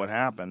 I don't know what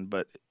happened,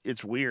 but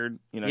it's weird.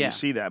 You know, you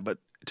see that. But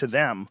to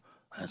them,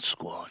 that's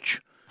Squatch.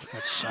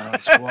 That's the sound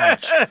of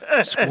Squatch.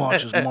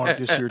 Squatch has marked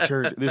this here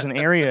territory. There's an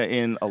area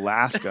in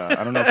Alaska.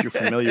 I don't know if you're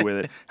familiar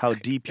with it, how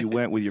deep you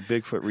went with your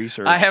Bigfoot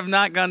research. I have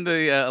not gone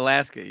to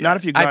Alaska yet. Not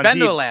if you've gone I've been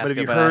deep, to Alaska, but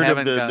have you I heard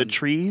haven't of gone... the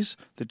trees?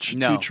 The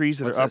No. two trees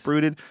that What's are this?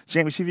 uprooted?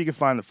 Jamie, see if you can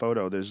find the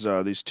photo. There's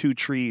these two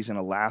trees in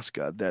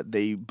Alaska that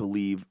they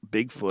believe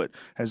Bigfoot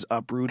has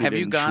uprooted Have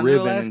you and gone to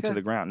driven Alaska? into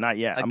the ground. Not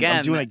yet. Again,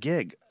 I'm doing a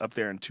gig up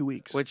there in 2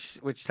 weeks.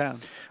 Which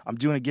town? I'm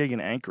doing a gig in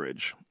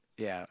Anchorage.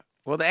 Yeah.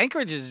 Well, the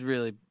Anchorage is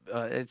really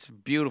it's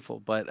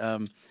beautiful, but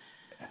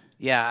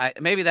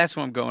maybe that's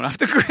where I'm going off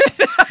the grid.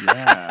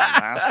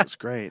 Yeah, Alaska's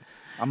great.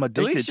 I'm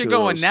addicted to At least you're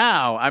going those.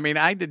 now. I mean,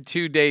 I did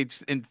 2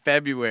 dates in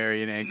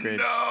February in Anchorage.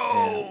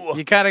 No! Yeah.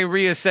 You kind of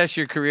reassess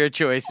your career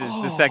choices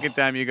the second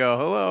time you go,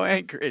 hello,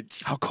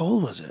 Anchorage. How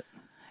cold was it?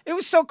 It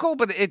was so cool,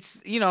 but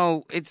it's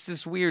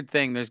this weird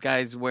thing. There's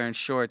guys wearing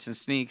shorts and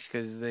sneaks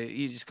because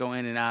you just go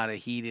in and out of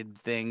heated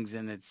things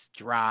and it's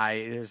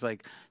dry. There's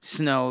like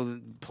snow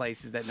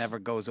places that never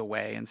goes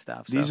away and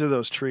stuff. So. These are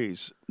those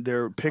trees.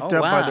 They're picked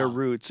up by their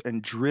roots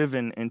and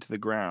driven into the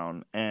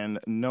ground, and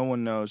no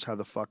one knows how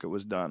the fuck it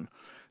was done.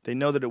 They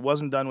know that it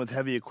wasn't done with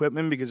heavy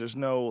equipment because there's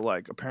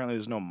apparently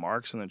there's no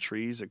marks on the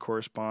trees that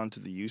correspond to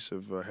the use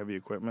of heavy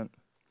equipment.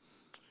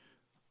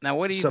 Now,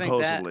 what do you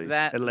Supposedly, think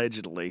that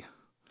allegedly.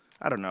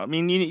 I don't know. I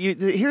mean,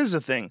 here's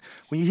the thing.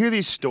 When you hear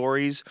these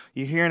stories,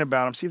 you're hearing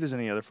about them. See if there's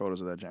any other photos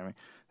of that, Jamie.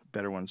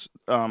 Better ones.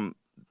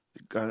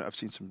 I've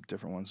seen some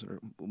different ones that are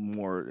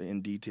more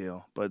in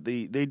detail. But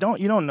you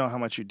don't know how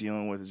much you're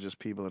dealing with. It's just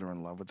people that are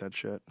in love with that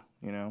shit,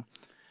 you know?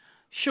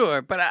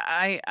 Sure, but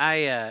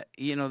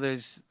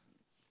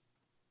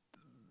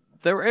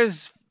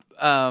there's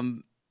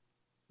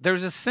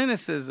a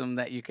cynicism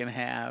that you can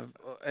have,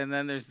 and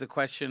then there's the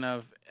question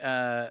of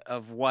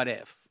what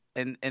if,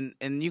 and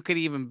you could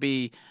even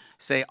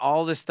say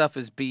all this stuff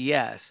is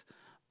BS,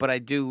 but I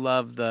do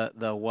love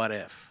the what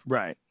if.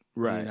 Right.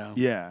 You know?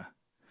 Yeah.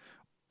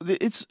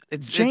 It's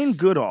Jane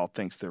Goodall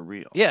thinks they're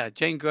real. Yeah,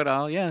 Jane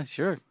Goodall. Yeah,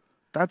 sure.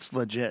 That's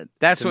legit.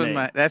 That's when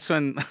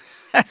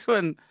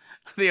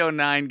the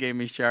 09 gave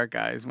me shark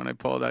eyes when I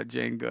pulled out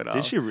Jane Goodall.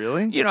 Did she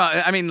really? You know,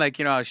 I mean, like,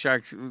 you know how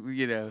sharks,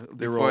 you know,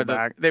 they roll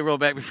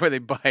back before they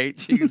bite.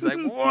 She's like,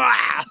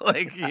 wow,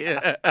 like,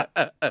 yeah.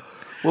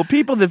 Well,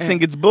 people that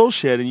think it's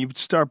bullshit, and you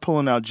start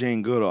pulling out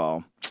Jane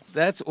Goodall.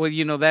 That's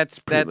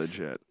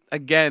legit.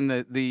 Again,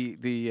 the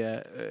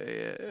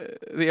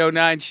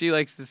 09. She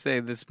likes to say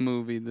this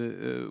movie,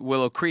 the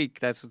Willow Creek.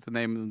 That's what the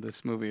name of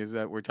this movie is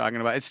that we're talking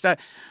about. It's not.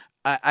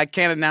 I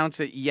can't announce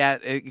it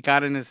yet. It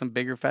got into some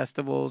bigger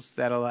festivals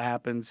that'll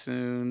happen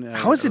soon.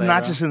 How is it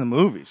not just in the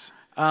movies?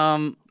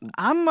 I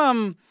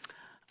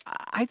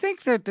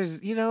think that there's,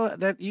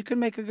 that you can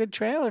make a good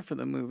trailer for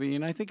the movie,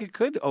 and I think it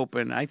could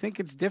open. I think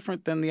it's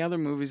different than the other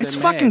movies. It's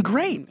fucking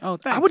great. Oh,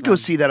 thanks. I would go man.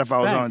 see that if I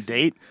was on a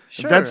date.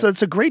 Sure.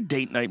 That's a great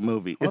date night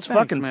movie. Well, it's thanks,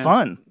 fucking man.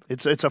 fun.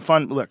 It's a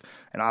fun look.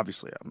 And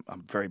obviously,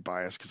 I'm very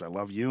biased because I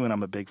love you and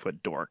I'm a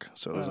Bigfoot dork.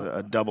 So there's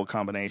a double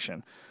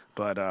combination.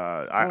 But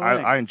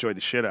I enjoyed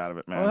the shit out of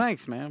it, man. Well,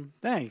 thanks, man.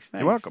 Thanks.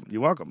 You're welcome.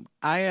 You're welcome.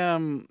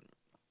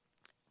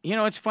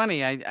 It's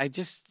funny. I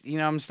just,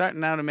 I'm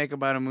starting now to make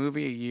about a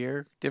movie a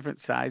year, different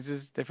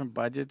sizes, different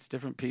budgets,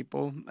 different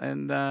people,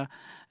 and then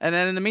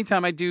in the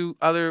meantime, I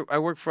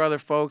work for other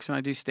folks and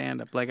I do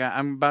stand up. Like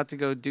I'm about to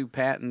go do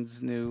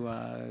Patton's new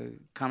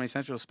Comedy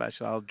Central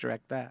special. I'll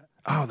direct that.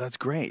 Oh, that's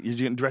great. You're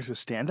going to direct a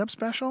stand up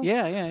special?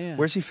 Yeah.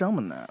 Where's he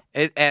filming that?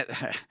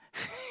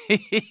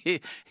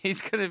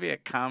 He's going to be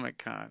at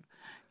Comic-Con.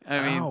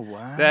 I mean, oh,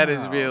 wow. That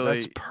is really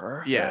that's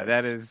perfect. Yeah,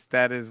 that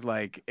is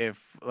like if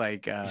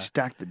like you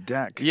stack the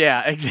deck.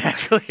 Yeah,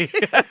 exactly.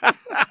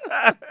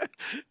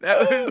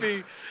 That would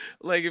be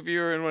like if you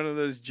were in one of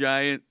those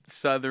giant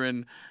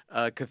southern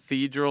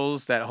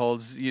cathedrals that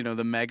holds,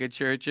 the mega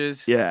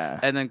churches. Yeah.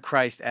 And then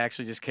Christ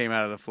actually just came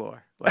out of the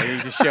floor. Like he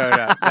just showed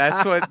up.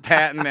 That's what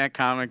Patton at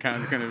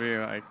Comic-Con is going to be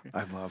like.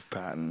 I love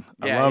Patton.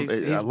 Yeah,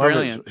 he's I love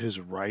brilliant. His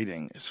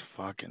writing is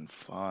fucking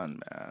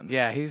fun, man.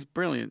 Yeah, he's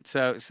brilliant.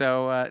 So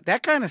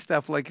that kind of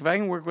stuff, like if I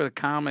can work with a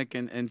comic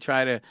and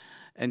try to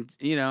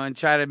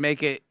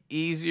make it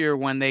easier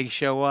when they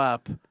show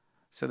up,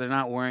 so they're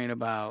not worrying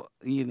about,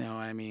 some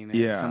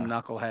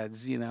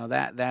knuckleheads,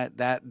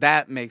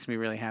 that makes me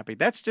really happy.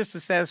 That's just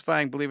as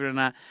satisfying, believe it or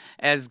not,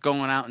 as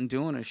going out and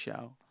doing a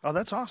show. Oh,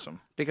 that's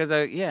awesome. Because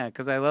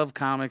I love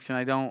comics and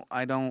I don't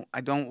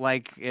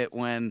like it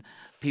when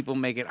people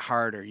make it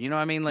harder. You know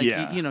what I mean? Like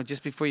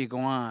just before you go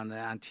on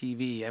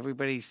TV,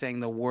 everybody's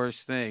saying the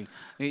worst thing.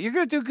 You're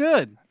gonna do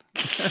good.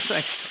 It's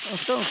like,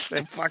 don't get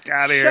the fuck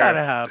out of here. Shut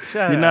up.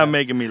 You're not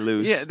making me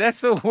lose. Yeah, that's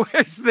the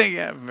worst thing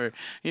ever.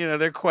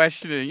 They're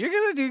questioning. You're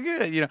going to do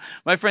good.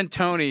 My friend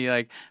Tony,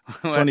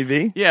 Tony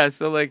V? Yeah,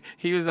 so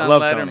he was on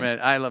Letterman.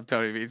 Tony. I love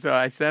Tony V. So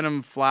I sent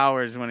him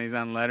flowers when he's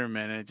on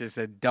Letterman, and it just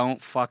said,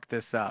 "Don't fuck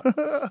this up."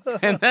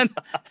 and then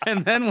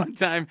one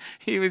time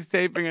he was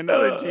taping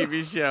another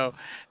TV show,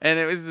 and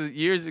it was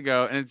years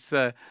ago, and it's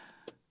I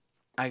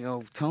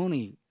go,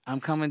 "Tony, I'm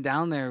coming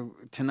down there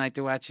tonight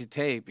to watch your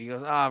tape. He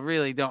goes, oh,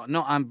 really? Don't.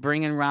 No, I'm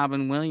bringing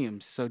Robin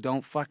Williams, so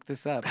don't fuck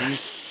this up.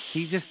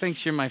 He just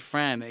thinks you're my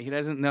friend. He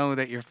doesn't know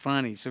that you're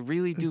funny, so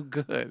really do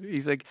good.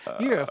 He's like,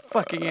 you're a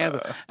fucking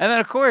asshole. And then,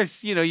 of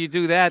course, you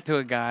do that to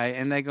a guy,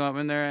 and they go up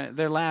and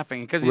they're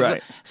laughing.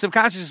 Because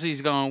subconsciously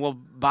he's going, well,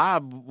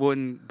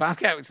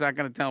 Bobcat's not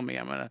going to tell me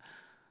I'm going to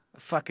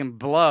fucking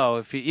blow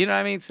if you know what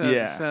I mean. So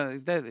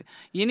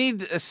you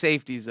need a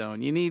safety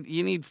zone. You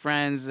need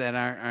friends that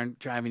aren't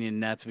driving you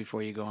nuts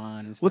before you go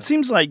on. And stuff. Well, it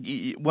seems like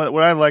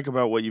what I like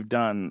about what you've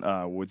done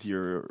with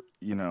your,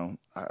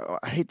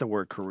 I hate the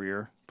word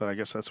career, but I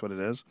guess that's what it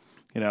is.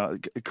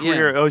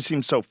 Career always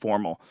seems so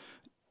formal.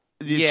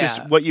 It's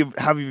just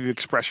how you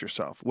express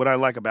yourself. What I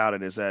like about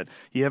it is that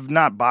you have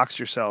not boxed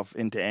yourself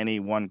into any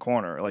one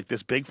corner. Like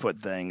this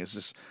Bigfoot thing is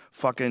this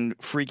fucking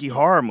freaky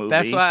horror movie.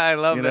 That's why I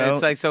love it.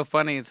 It's like so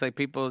funny. It's like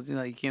people,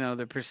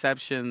 their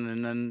perception,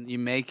 and then you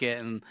make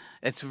it, and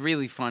it's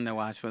really fun to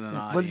watch with an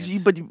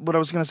audience. But what I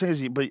was going to say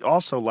is, but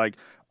also like,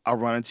 I'll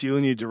run into you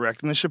and you're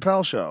directing the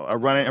Chappelle Show. I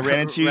ran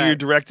into you, you're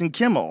directing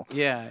Kimmel.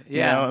 Yeah.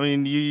 I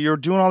mean, you're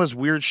doing all this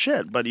weird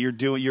shit, but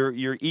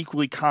you're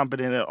equally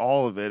competent at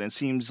all of it, and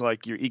seems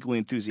like you're equally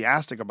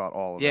enthusiastic about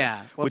all of it.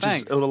 Yeah, well, which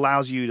thanks. it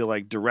allows you to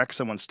like direct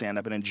someone's stand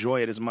up and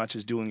enjoy it as much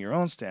as doing your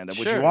own stand up,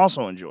 which you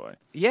also enjoy.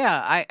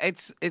 Yeah,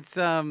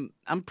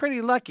 I'm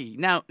pretty lucky.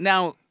 Now,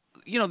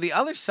 the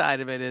other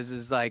side of it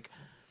is like,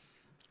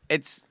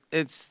 it's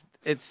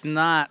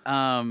not.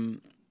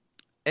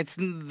 It's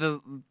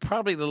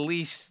probably the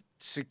least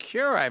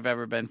secure I've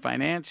ever been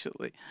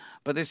financially,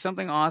 but there's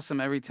something awesome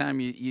every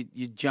time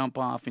you jump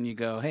off and you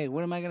go, hey,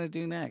 what am I going to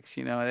do next?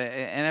 And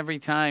every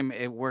time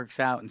it works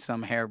out in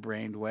some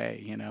harebrained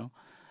way.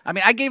 I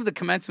mean, I gave the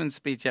commencement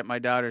speech at my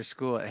daughter's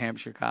school at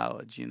Hampshire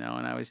College,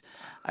 and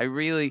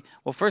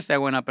first I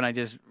went up and I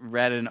just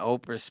read an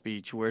Oprah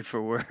speech word for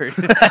word.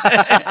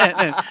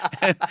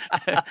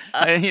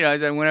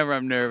 Whenever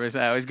I'm nervous,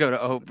 I always go to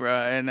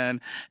Oprah, and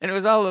it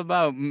was all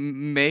about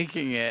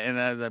making it, and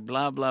I was like,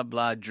 blah, blah,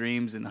 blah,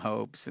 dreams and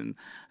hopes, and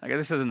I go,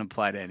 this doesn't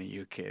apply to any of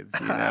you kids.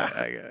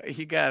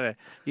 You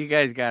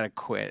guys gotta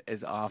quit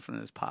as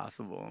often as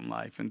possible in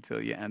life until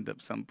you end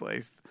up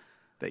someplace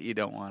that you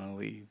don't want to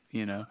leave,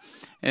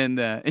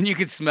 and you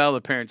could smell the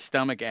parents'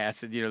 stomach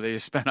acid. They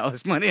just spent all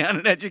this money on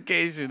an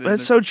education.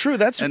 That's so true.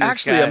 That's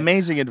actually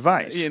amazing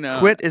advice.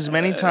 Quit as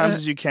many times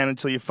as you can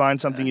until you find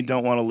something you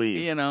don't want to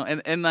leave.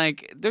 And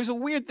like, there's a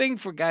weird thing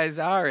for guys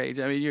our age.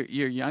 I mean,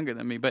 you're younger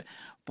than me, but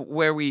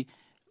where we're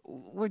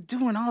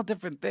doing all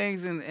different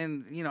things,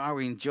 and are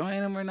we enjoying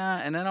them or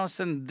not? And then all of a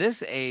sudden,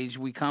 this age,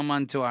 we come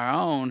onto our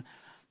own,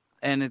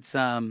 and it's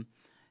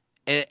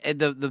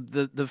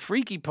the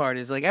freaky part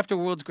is, like, after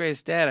World's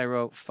Greatest Dad, I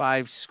wrote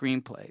 5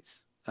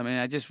 screenplays. I mean,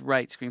 I just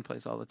write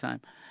screenplays all the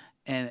time.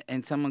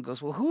 And someone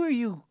goes, well, who are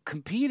you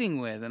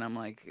competing with? And I'm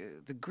like,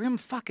 the Grim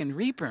fucking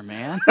Reaper,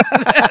 man.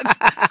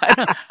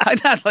 I'm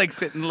not like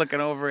sitting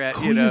looking over at,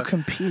 Who are you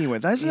competing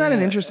with? Isn't that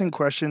an interesting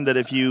question, that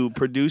if you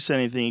produce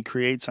anything, you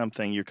create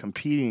something, you're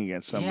competing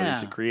against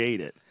somebody to create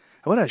it?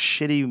 What a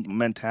shitty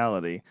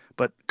mentality,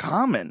 but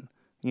common.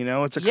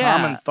 It's a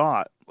common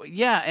thought.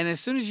 Yeah, and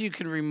as soon as you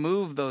can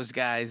remove those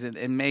guys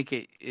and make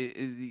it,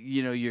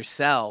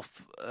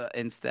 yourself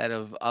instead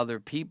of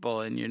other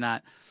people, and you're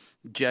not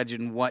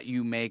judging what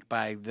you make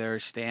by their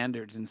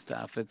standards and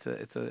stuff, it's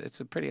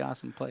a pretty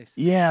awesome place.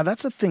 Yeah,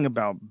 that's the thing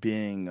about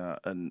being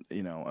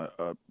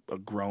a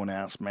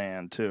grown-ass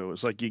man, too.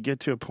 It's like you get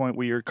to a point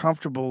where you're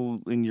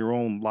comfortable in your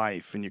own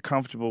life, and you're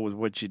comfortable with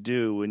what you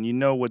do, and you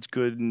know what's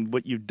good and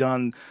what you've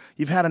done.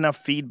 You've had enough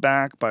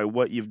feedback by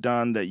what you've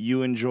done that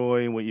you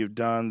enjoy, and what you've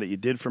done that you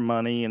did for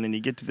money, and then you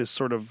get to this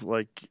sort of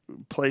like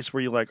place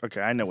where you're like, okay,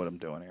 I know what I'm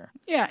doing here.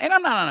 Yeah, and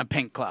I'm not on a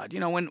pink cloud.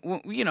 When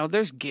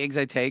there's gigs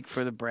I take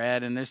for the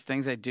bread, and there's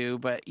things I do,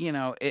 but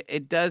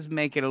it does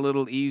make it a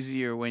little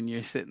easier when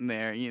you're sitting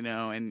there,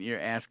 and you're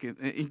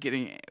asking,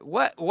 getting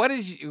what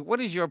is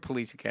your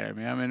police academy?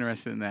 I'm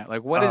interested in that.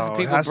 Like, what does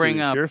people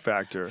bring up? Fear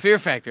Factor. Fear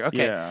Factor.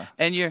 Okay. Yeah.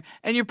 And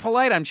you're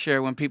polite, I'm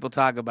sure, when people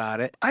talk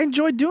about it. I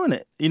enjoyed doing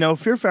it.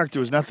 Fear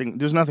Factor was nothing.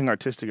 There's nothing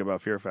artistic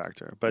about Fear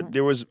Factor, but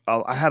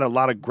I had a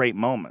lot of great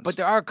moments. But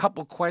there are a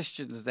couple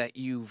questions that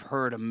you've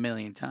heard a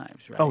million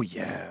times, right? Oh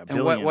yeah.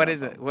 And what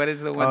is it? What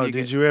is the one?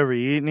 Did you ever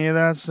eat any of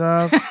that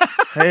stuff?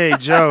 Hey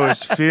Joe,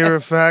 is Fear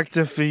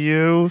Factor for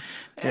you?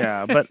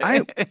 Yeah, but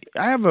I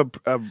have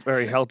a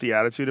very healthy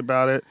attitude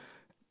about it.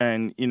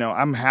 And,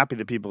 I'm happy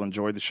that people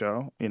enjoyed the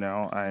show, and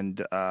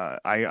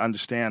I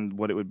understand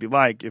what it would be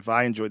like if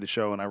I enjoyed the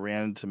show and I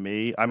ran into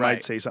me. I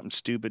might say something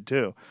stupid,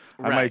 too.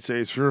 I might say,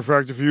 it's Fear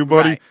Factor for you,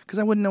 buddy, because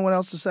I wouldn't know what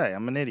else to say.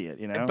 I'm an idiot,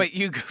 But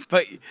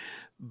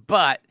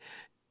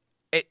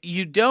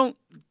you don't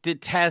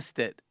detest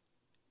it.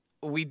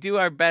 We do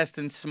our best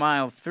and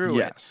smile through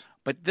it.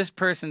 But this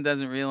person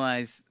doesn't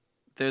realize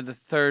they're the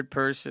third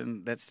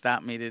person that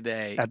stopped me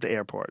today at the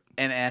airport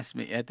and asked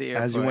me at the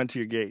airport as you went to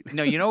your gate.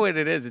 No, you know what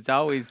it is? It's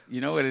always,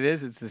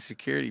 it's the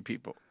security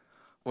people.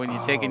 When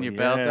you're taking your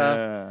belt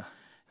off.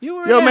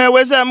 Man,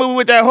 where's that movie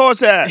with that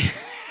horse at?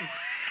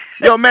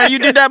 Yo, man, you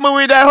did that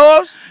movie with that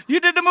horse? You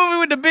did the movie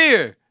with the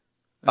beer.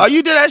 Oh,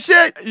 you did that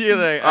shit? You're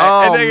like,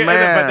 man.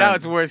 But now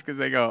it's worse because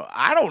they go,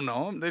 I don't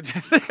know him. They're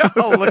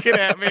all looking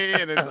at me,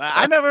 and it's like,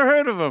 I never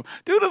heard of him.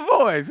 Do the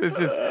voice.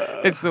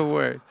 It's the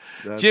worst.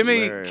 That's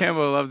Jimmy hilarious.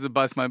 Kimmel loves to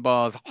bust my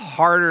balls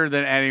harder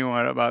than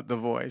anyone about the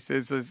voice.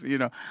 It's just,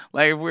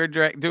 like if we're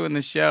doing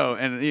the show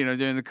and,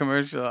 during the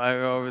commercial, I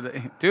go over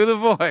do the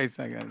voice.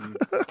 I go, you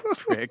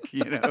prick,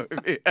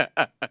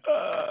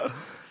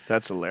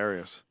 That's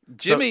hilarious.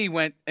 Jimmy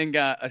went and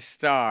got a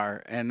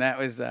star, and that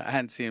was I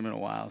hadn't seen him in a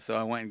while, so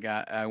I went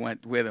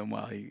with him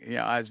while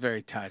I was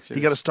very touched.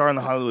 He got a star in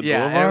the Hollywood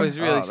Boulevard? Boulevard? It was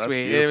really sweet.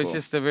 Beautiful. It was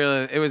just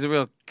it was a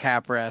real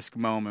Capra-esque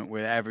moment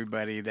with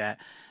everybody, that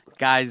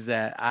guys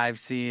that I've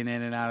seen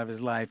in and out of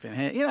his life, and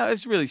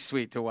it's really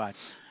sweet to watch.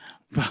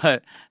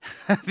 But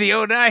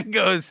the 09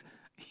 goes,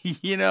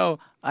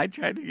 I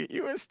tried to get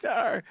you a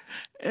star.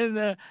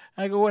 And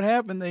I go, what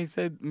happened? They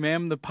said,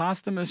 ma'am, the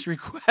posthumous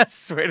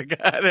request, swear to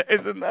God,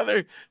 it's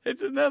another. They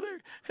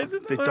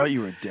thought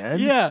you were dead?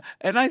 Yeah.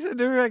 And I said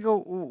to her, I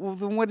go, well,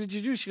 then what did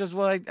you do? She goes,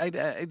 well,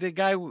 the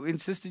guy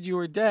insisted you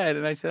were dead.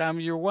 And I said, I'm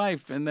your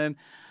wife. And I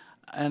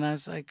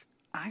was like,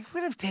 I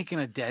would have taken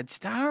a dead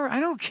star.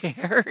 I don't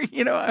care.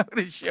 I would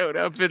have showed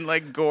up in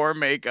like gore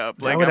makeup.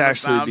 That like would I'm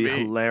actually be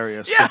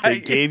hilarious. Yeah, if they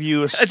gave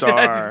you a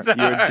star. You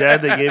were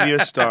dead. They gave you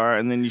a star,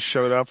 and then you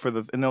showed up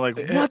and they're like,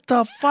 "What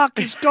the fuck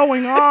is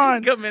going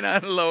on?" Coming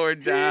on lower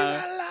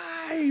down.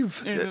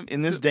 He's alive.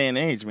 In this day and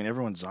age, I mean,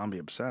 everyone's zombie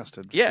obsessed.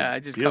 I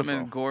just come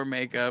in gore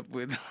makeup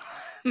with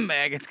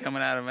maggots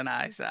coming out of an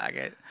eye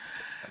socket.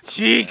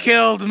 She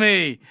killed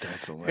me.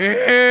 That's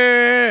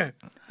hilarious.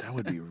 That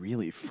would be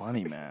really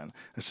funny, man.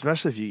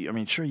 Especially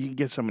if sure, you can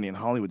get somebody in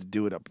Hollywood to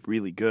do it up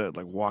really good,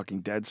 like Walking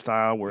Dead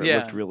style, where it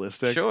looked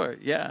realistic. Sure,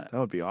 yeah. That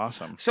would be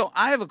awesome. So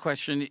I have a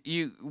question.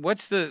 You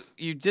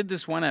did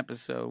this one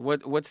episode.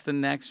 What's the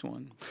next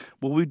one?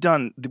 Well, we're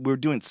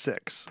doing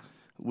 6.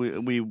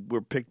 We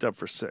were picked up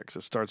for 6.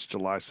 It starts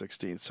July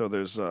 16th. So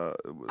there's I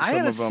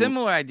had a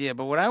similar idea,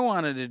 but what I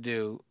wanted to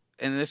do,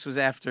 and this was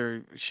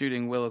after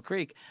shooting Willow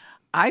Creek,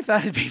 I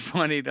thought it'd be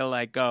funny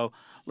to go.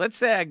 Let's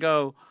say I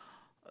go.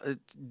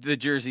 The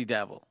Jersey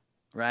Devil,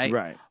 right?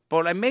 Right.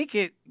 But I make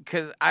it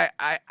because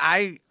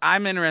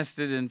I'm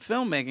interested in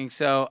filmmaking,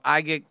 so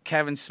I get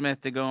Kevin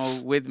Smith to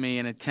go with me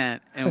in a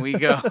tent, and we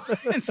go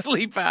and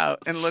sleep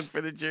out and look for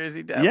the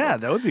Jersey Devil. Yeah,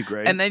 that would be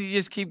great. And then you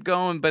just keep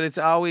going, but it's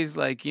always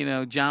like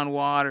John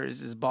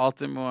Waters is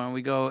Baltimore, and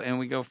we go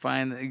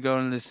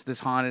in this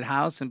haunted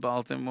house in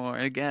Baltimore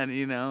again,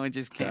 and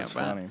just camp That's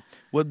out. funny.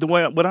 Well,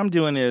 what I'm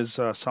doing is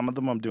some of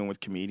them I'm doing with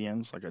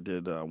comedians. Like I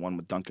did one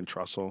with Duncan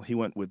Trussell. He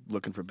went with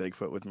Looking for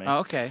Bigfoot with me. Oh,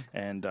 okay.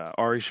 And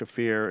Ari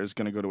Shafir is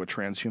going to go to a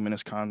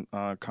transhumanist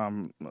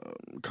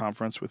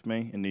conference with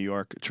me in New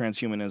York.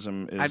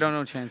 Transhumanism is I don't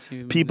know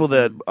transhumanism. People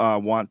that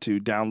want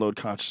to download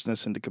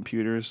consciousness into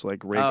computers,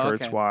 like Ray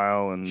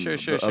Kurzweil and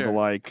the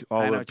like.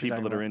 All the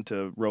people that are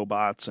into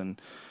robots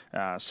and.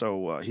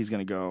 So he's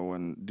going to go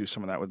and do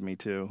some of that with me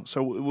too.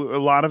 So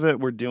a lot of it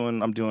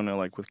I'm doing it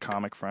like with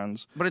comic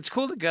friends. But it's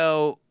cool to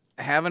go,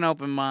 have an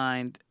open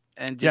mind,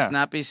 and just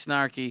not be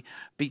snarky.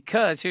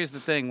 Because here's the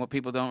thing: what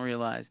people don't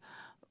realize,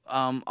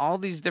 all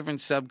these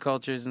different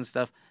subcultures and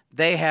stuff,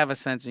 they have a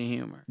sense of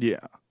humor. Yeah.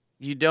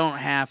 You don't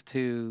have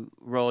to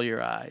roll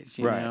your eyes.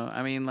 You Right. know,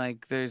 I mean,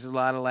 like there's a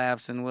lot of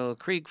laughs in Willow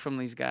Creek from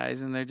these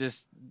guys, and they're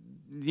just,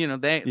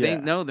 they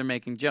know they're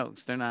making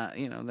jokes. They're not,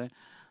 they're.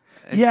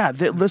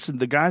 Listen,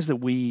 the guys that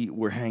we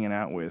were hanging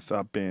out with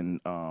up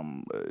in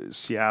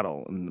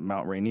Seattle and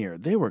Mount Rainier,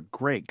 they were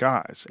great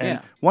guys.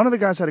 And one of the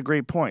guys had a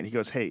great point. He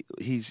goes, hey,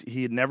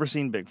 he had never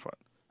seen Bigfoot,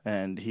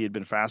 and he had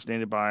been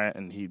fascinated by it,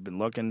 and he'd been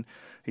looking.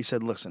 He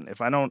said, listen,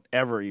 if I don't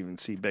ever even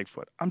see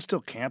Bigfoot, I'm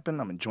still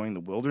camping. I'm enjoying the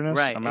wilderness.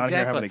 Right, I'm out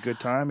here having a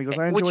good time. He goes,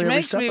 I enjoy Which every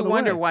makes step me of the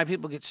wonder way. why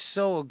people get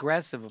so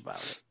aggressive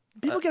about it.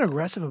 People get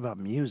aggressive about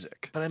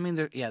music. But I mean,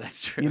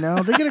 that's true.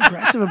 They get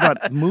aggressive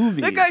about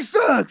movies. That guy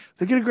sucks.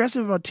 They get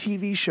aggressive about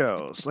TV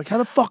shows. Like, how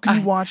the fuck can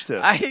you watch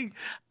this? I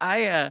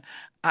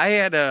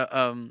had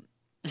a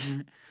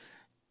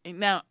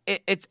now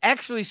it's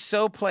actually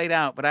so played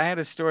out. But I had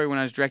a story when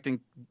I was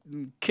directing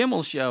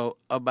Kimmel's show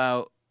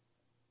about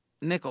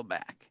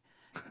Nickelback,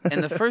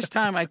 and the first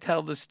time I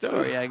tell the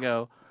story, I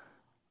go,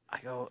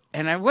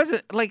 and I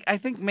wasn't like, I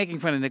think making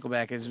fun of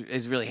Nickelback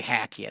is really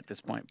hacky at this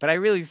point. But I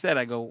really said,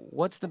 I go,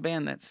 what's the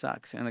band that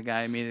sucks? And the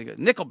guy immediately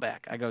goes,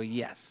 Nickelback. I go,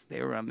 yes,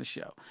 they were on the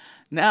show.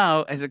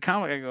 Now, as a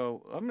comic, I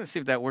go, I'm going to see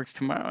if that works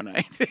tomorrow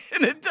night.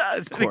 And it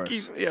does. Of And course. it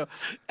keeps,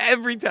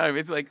 every time.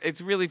 It's like,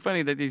 it's really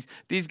funny that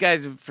these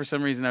guys, for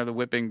some reason, are the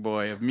whipping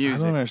boy of music.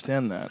 I don't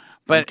understand that.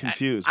 But I'm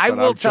confused. I but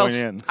will I'll tell. join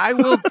in. I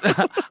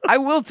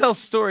will tell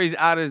stories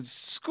out of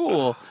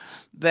school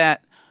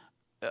that,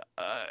 the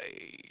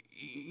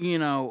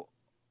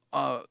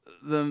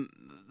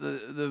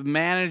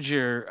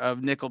manager of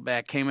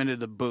Nickelback came into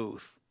the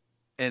booth,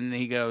 and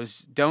he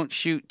goes, "Don't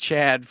shoot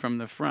Chad from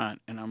the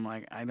front." And I'm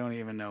like, I don't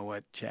even know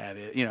what Chad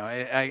is.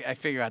 I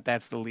figure out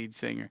that's the lead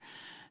singer.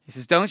 He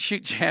says, "Don't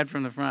shoot Chad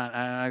from the front."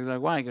 I was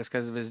like, "Why?" He goes,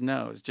 "Because of his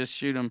nose. Just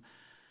shoot him.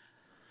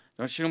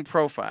 Don't shoot him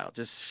profile.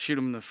 Just shoot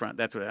him in the front.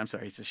 That's what I'm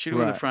sorry. He says, shoot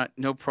him in the front,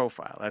 no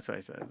profile. That's what I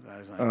said. I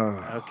was like,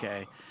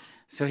 okay.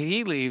 So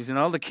he leaves, and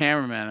all the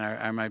cameramen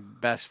are my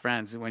best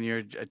friends. When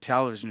you're a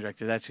television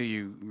director, that's who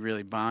you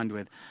really bond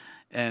with.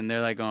 And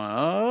they're like going,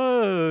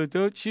 oh,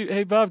 don't shoot.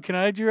 Hey, Bob, can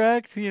I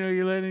direct?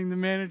 You're letting the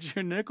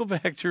manager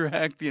Nickelback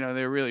direct.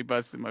 They're really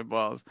busting my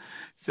balls.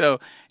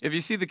 So if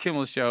you see the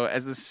Kimmel Show,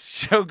 as the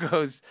show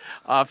goes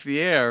off the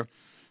air,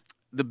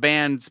 the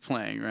band's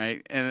playing,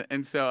 right?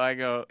 And so I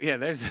go, yeah,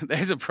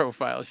 there's a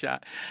profile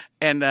shot.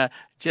 And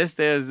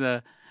just as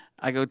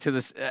I go to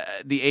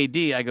the AD,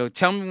 I go,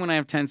 tell me when I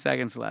have 10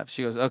 seconds left.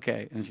 She goes,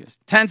 okay. And she goes,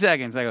 10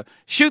 seconds. I go,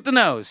 shoot the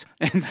nose.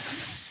 And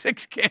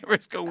 6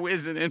 cameras go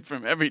whizzing in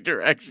from every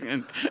direction.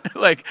 And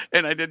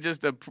I did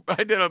a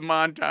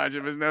montage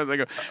of his nose. I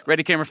go,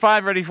 ready camera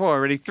 5, ready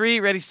 4, ready 3,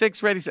 ready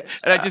 6, ready 7.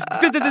 And I just,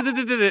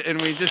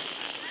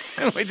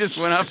 and we just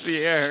went off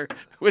the air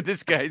with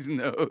this guy's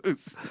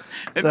nose.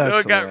 And That's so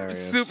it got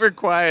hilarious. super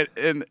quiet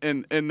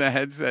in the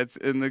headsets,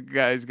 and the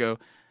guys go,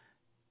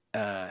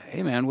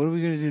 hey, man, what are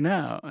we going to do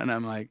now? And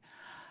I'm like,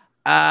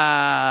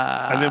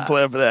 I didn't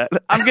plan for that.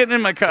 I'm getting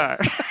in my car.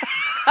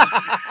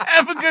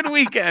 Have a good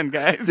weekend,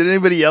 guys. Did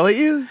anybody yell at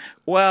you?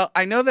 Well,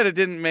 I know that it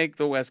didn't make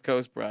the West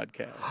Coast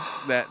broadcast.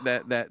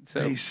 So.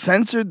 They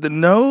censored the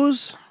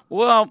nose?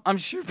 Well, I'm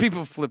sure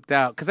people flipped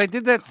out because I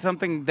did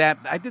something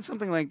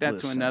like that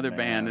to another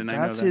band, and I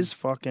know that's that. his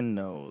fucking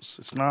nose.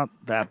 It's not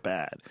that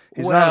bad.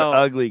 He's not an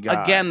ugly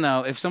guy. Again,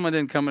 though, if someone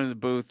didn't come into the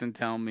booth and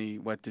tell me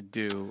what to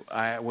do,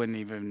 I wouldn't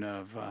even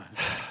have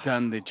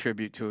done the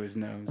tribute to his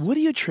nose. What do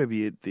you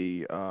attribute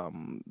the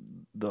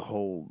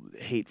whole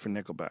hate for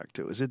Nickelback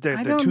to? Is it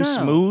they're don't too know.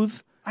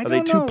 smooth? Are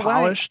they too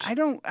polished?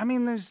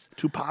 There's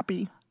Too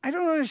poppy? I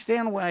don't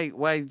understand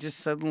why just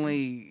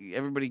suddenly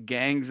everybody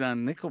gangs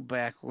on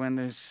Nickelback when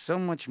there's so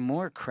much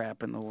more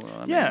crap in the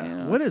world.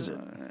 What is it?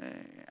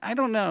 I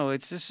don't know.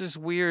 It's just this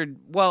weird.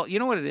 Well, you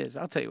know what it is?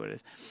 I'll tell you what it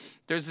is.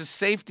 There's a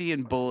safety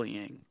in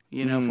bullying.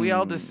 If we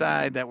all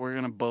decide that we're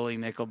going to bully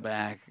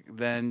Nickelback,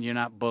 then you're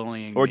not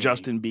bullying Or me.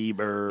 Justin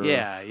Bieber.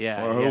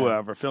 Yeah. Or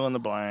whoever. Fill in the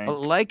blank. But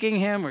liking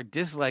him or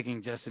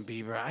disliking Justin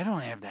Bieber, I don't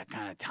have that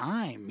kind of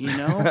time, you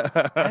know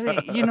what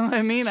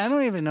I mean? I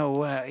don't even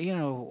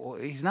know,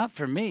 he's not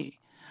for me.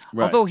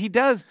 Right. Although he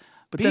does.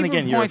 But Bieber then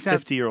again, you're a points out-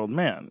 50-year-old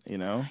man,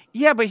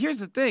 Yeah, but here's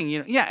the thing,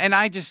 and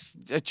I just,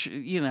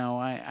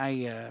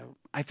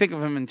 I think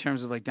of him in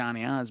terms of like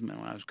Donny Osmond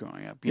when I was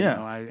growing up. You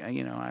know,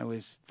 I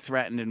was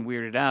threatened and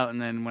weirded out, and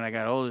then when I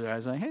got older, I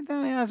was like, "Hey,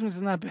 Donny Osmond's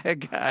not a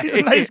bad guy. He's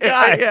a nice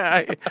guy."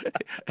 Yeah,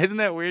 isn't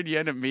that weird? You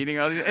end up meeting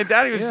all these, and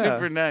Donny was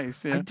super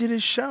nice. Yeah. I did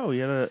his show. He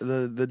had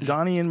the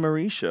Donnie and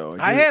Marie show.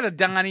 I had a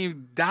Donnie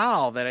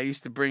doll that I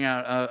used to bring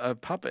out a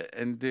puppet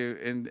and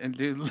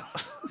do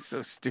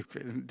so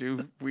stupid and do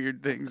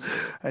weird things with.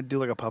 I'd do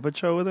like a puppet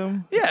show with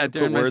him. Yeah,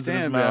 during Put my words in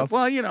his stand-up. mouth.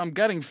 Well, I'm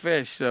gutting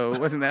fish, so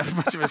it wasn't that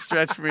much of a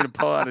stretch for me to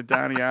pull out a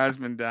Donny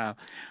Osmond doll.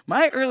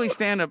 My early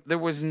stand-up, there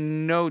was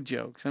no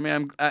jokes. I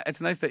mean, it's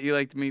nice that you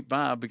like to meet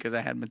Bob because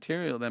I had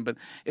material then, but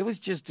it was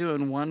just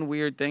doing one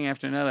weird thing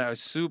after another. I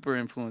was super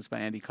influenced by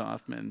Andy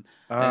Kaufman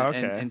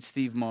and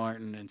Steve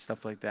Martin and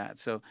stuff like that.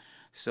 So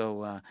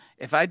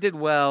if I did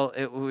well,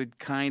 it would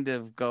kind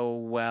of go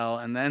well,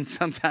 and then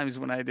sometimes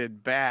when I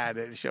did bad,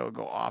 the show would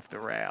go off the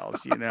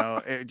rails.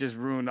 It just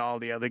ruined all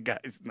the other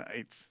guys'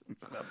 nights and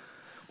stuff.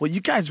 Well, you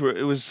guys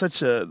it was such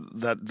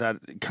that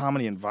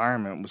comedy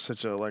environment was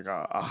such a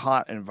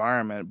hot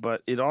environment,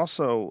 but it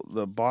also,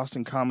 the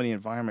Boston comedy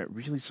environment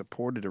really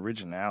supported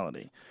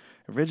originality.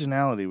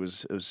 Originality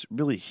was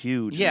really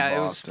huge. Yeah, in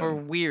it was Boston. for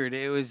weird.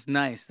 It was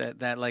nice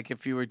that like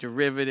if you were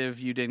derivative,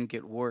 you didn't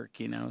get work,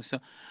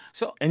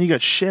 So And you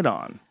got shit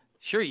on.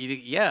 Sure,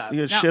 you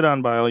got shit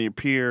on by all your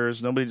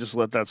peers. Nobody just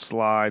let that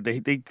slide.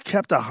 They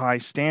kept a high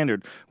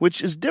standard,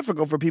 which is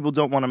difficult for people who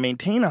don't want to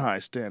maintain a high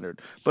standard.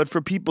 But for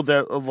people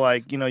that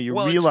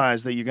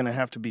realize that you're going to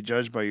have to be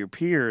judged by your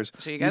peers.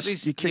 So you got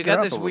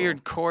this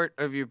weird court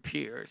of your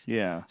peers.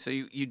 Yeah. So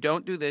you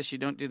don't do this, you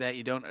don't do that,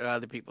 you don't do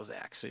other people's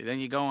acts. So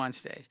then you go on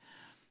stage.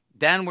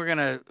 Then we're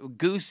gonna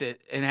goose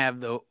it and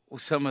have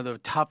some of the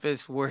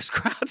toughest, worst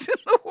crowds in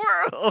the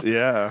world.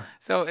 Yeah.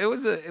 So it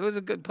was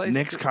a good place.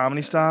 Nick's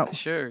Comedy Stop.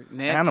 Sure.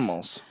 Nick's.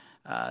 Animals.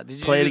 Did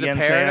you Play do it again,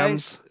 the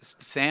Paradise?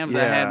 Sam's.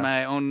 I had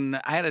my own.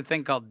 I had a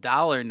thing called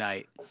Dollar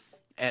Night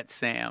at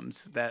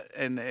Sam's.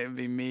 And it'd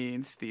be me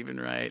and Stephen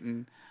Wright,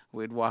 and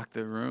we'd walk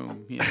the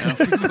room. People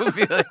would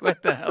be like,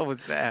 "What the hell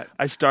was that?"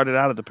 I started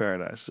out at the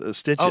Paradise.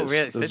 Stitches. Oh,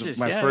 really? This was Stitches.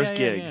 my first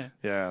gig.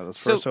 Yeah. That was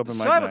first open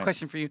mic So I have night. a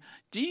question for you.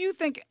 Do you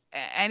think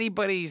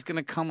anybody's going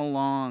to come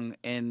along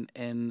and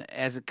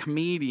as a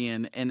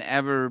comedian and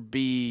ever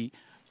be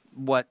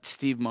what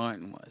Steve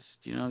Martin was?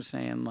 Do you know what I'm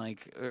saying?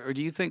 Like, or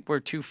do you think we're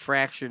too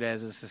fractured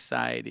as a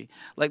society?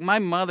 Like, my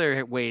mother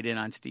had weighed in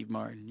on Steve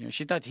Martin.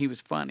 She thought he was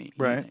funny.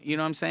 Right. You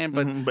know what I'm saying?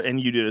 But and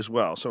you did as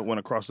well. So it went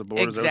across the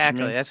board. Exactly. Is that what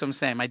you mean? That's what I'm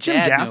saying. My Jim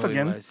dad knew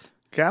Gaffigan. he was.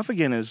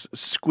 Gaffigan is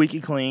squeaky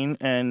clean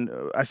and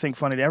I think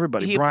funny to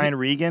everybody. Brian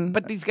Regan.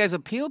 But these guys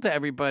appeal to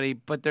everybody,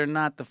 but they're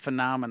not the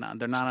phenomenon.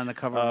 They're not on the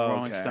cover of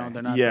Rolling Stone.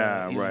 They're not.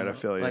 I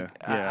feel you. Like,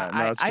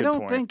 That's a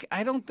good point.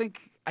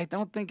 I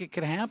don't think it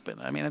could happen.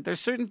 I mean, there's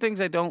certain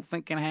things I don't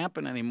think can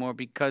happen anymore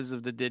because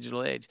of the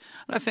digital age.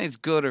 I'm not saying it's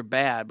good or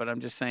bad, but I'm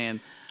just saying.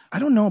 I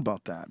don't know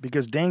about that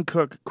because Dane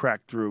Cook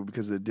cracked through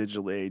because of the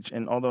digital age,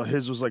 and although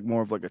his was like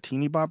more of like a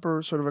teeny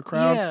bopper sort of a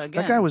crowd,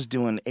 that guy was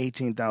doing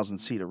 18,000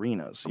 seat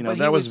arenas. You know,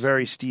 that was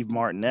very Steve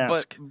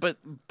Martin-esque. But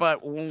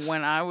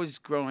when I was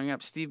growing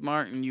up, Steve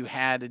Martin, you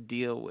had to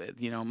deal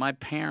with. You know, my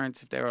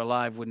parents, if they were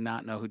alive, would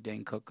not know who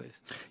Dane Cook is.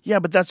 Yeah,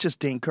 but that's just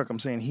Dane Cook. I'm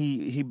saying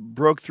he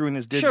broke through in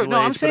his digital age. Sure, no,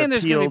 I'm saying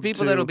there's going to be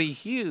people that'll be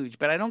huge,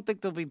 but I don't think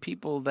there'll be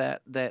people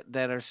that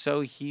are so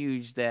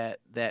huge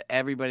that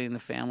everybody in the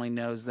family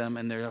knows them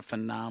and they're a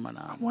phenomenon.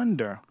 I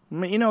wonder. I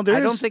mean, I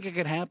don't think it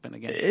could happen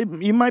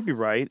again. You might be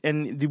right,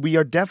 and we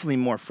are definitely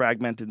more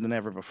fragmented than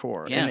ever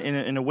before. Yeah.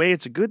 In a way,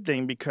 it's a good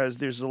thing because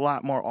there's a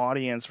lot more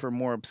audience for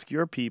more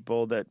obscure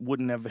people that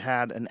wouldn't have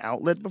had an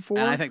outlet before.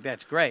 And I think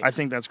that's great. I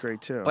think that's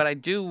great too. But I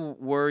do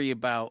worry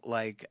about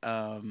like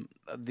our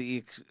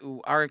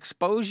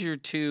exposure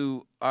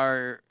to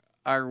our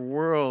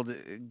world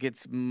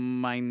gets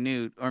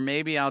minute, or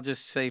maybe I'll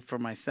just say for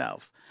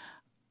myself.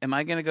 Am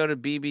I going to go to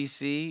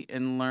BBC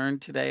and learn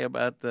today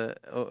about the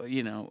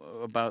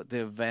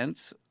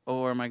events,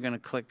 or am I going to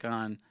click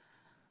on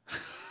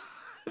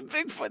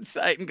Bigfoot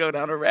site and go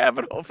down a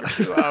rabbit hole for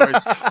 2 hours?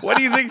 What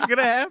do you think's going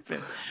to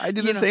happen? I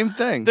do the same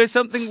thing. There's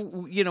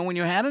something, when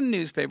you had a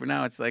newspaper,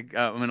 now it's like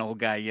I'm an old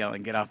guy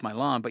yelling, "Get off my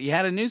lawn!" But you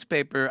had a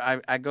newspaper.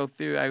 I go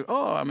through.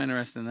 I'm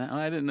interested in that. Oh,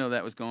 I didn't know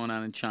that was going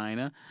on in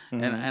China,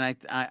 and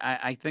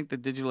I think the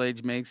digital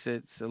age makes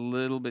it a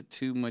little bit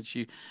too much.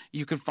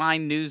 You can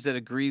find news that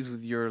agrees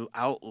with your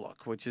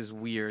outlook, which is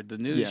weird. The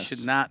news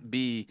should not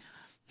be.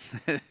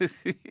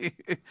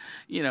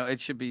 It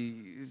should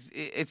be.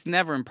 It's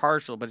never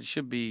impartial, but it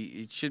should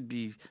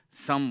be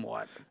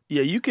somewhat.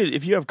 Yeah, you could.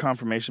 If you have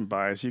confirmation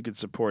bias, you could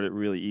support it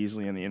really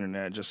easily on the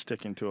internet, just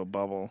sticking to a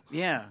bubble.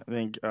 Yeah, I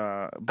think.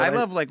 I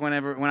love like when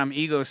I'm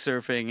ego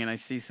surfing and I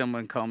see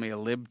someone call me a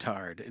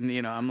libtard,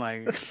 and I'm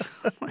like,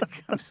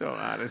 I'm so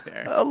out of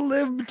there. A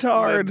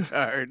libtard.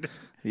 Libtard.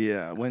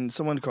 Yeah, when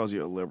someone calls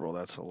you a liberal,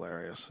 that's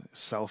hilarious.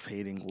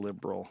 Self-hating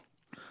liberal.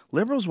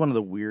 Liberal is one of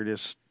the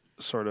weirdest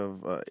sort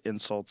of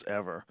insults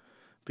ever,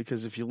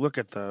 because if you look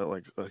at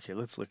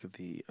let's look at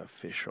the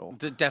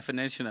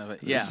definition of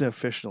it. Yeah, it's the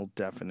official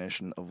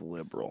definition of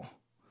liberal.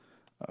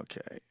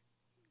 Okay,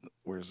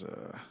 where's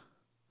I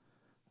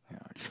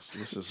guess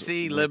this is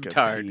see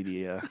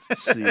Wikipedia.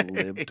 See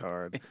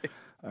libtard.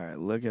 All right,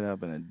 look it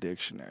up in a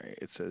dictionary.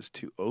 It says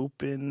to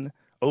open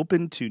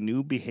to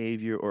new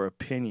behavior or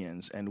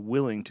opinions and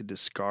willing to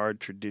discard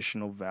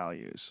traditional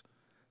values.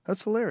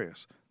 That's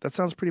hilarious. That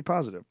sounds pretty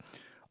positive.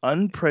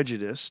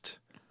 Unprejudiced,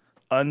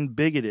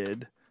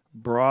 unbigoted,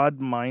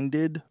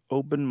 broad-minded,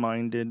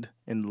 open-minded,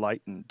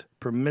 enlightened,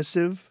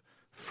 permissive,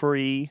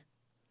 free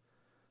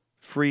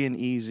and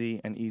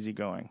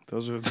easygoing.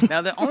 Those are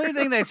now the only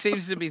thing that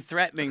seems to be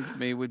threatening to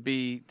me would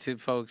be to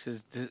folks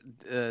is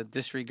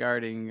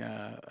disregarding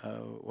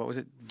what was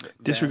it?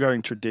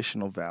 Disregarding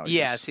traditional values.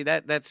 Yeah, see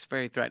that's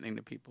very threatening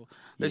to people.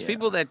 There's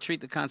people that treat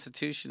the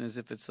Constitution as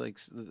if it's like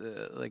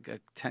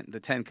the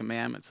Ten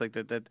Commandments, like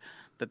that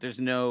there's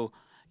no.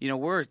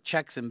 We're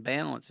checks and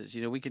balances.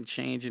 We can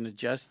change and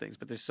adjust things,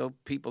 but there's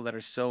people that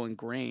are so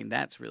ingrained.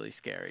 That's really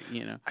scary.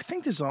 I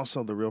think there's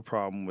also the real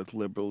problem with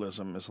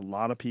liberalism is a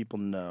lot of people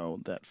know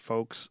that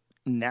folks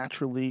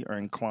naturally are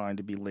inclined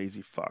to be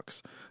lazy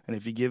fucks. And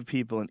if you give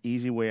people an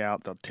easy way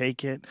out, they'll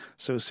take it.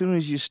 So as soon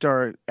as you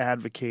start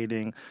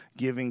advocating,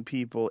 giving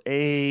people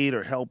aid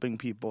or helping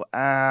people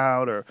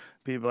out, or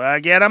people,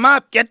 get them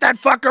up, get that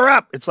fucker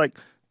up. It's like,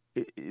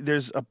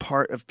 there's a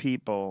part of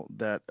people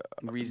that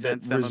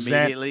resent them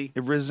immediately.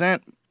 There's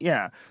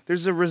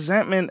a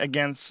resentment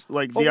against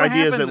the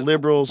ideas that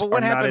liberals are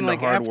not into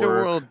hard after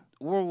work.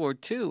 World War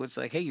II, it's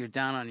like, hey, you're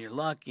down on your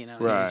luck. Here's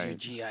your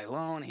GI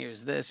loan.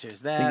 Here's this.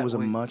 Here's that. I think it was a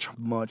much,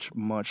 much,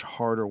 much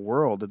harder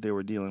world that they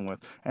were dealing with,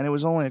 and it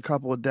was only a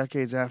couple of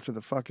decades after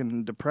the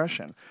fucking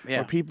Depression,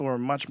 where people were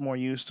much more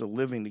used to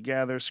living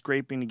together,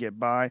 scraping to get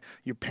by.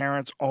 Your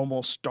parents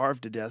almost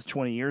starved to death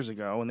 20 years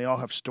ago, and they all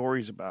have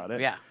stories about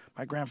it. Yeah.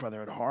 My grandfather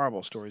had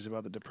horrible stories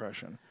about the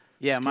Depression.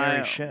 Yeah,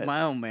 Scary shit.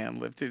 My old man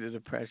lived through the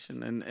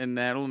Depression, and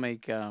that'll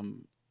make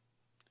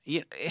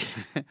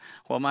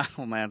well, my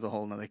old man's a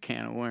whole nother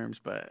can of worms,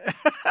 but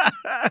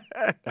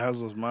as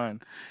was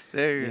mine.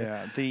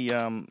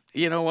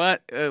 You know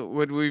what?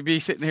 Would we be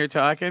sitting here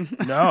talking?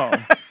 No.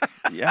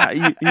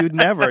 Yeah, you'd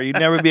never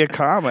be a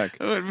comic.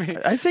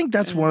 I think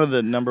that's one of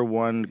the number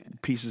one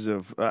pieces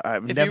of.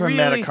 I've never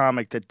met a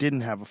comic that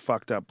didn't have a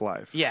fucked up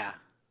life. Yeah.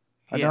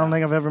 I don't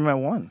think I've ever met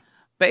one.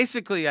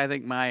 Basically, I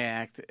think my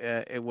act,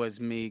 it was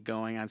me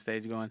going on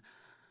stage going,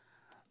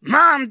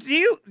 "Mom, do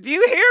you hear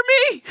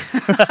me?"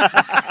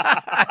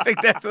 I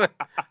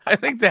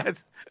think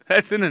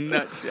that's in a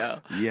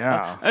nutshell.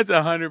 Yeah. That's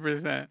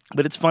 100%.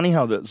 But it's funny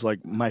how that's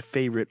like my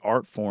favorite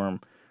art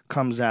form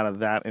comes out of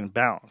that in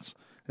balance.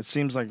 It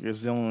seems like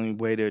it's the only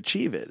way to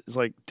achieve it. It's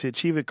like to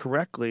achieve it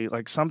correctly,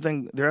 like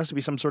there has to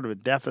be some sort of a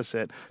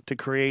deficit to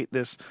create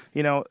this,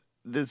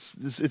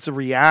 this it's a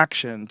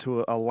reaction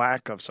to a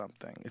lack of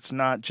something. It's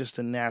not just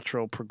a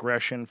natural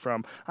progression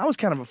from, I was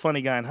kind of a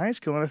funny guy in high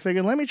school and I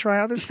figured, let me try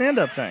out this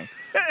stand-up thing.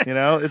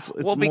 It's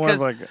more of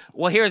like...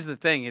 Well, here's the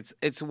thing.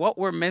 It's what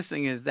we're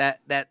missing is that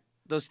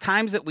those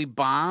times that we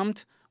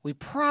bombed, we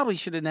probably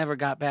should have never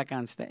got back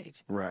on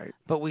stage. Right.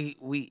 But we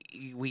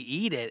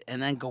eat it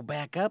and then go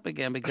back up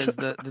again because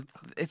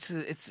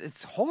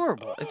it's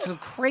horrible. It's a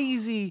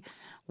crazy,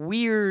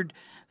 weird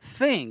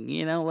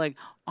thing. Like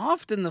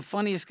often the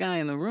funniest guy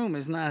in the room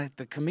is not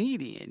the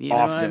comedian. You know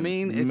what I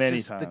mean? It's many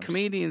just times. The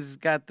comedian's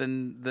got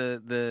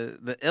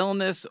the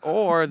illness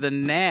or the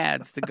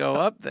nads to go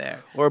up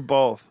there. Or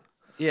both.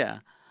 Yeah.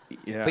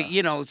 Yeah.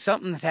 But,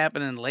 something's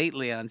happening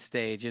lately on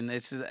stage, and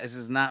this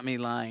is not me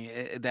lying,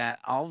 that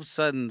all of a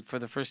sudden, for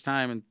the first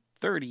time in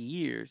 30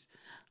 years,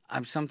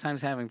 I'm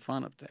sometimes having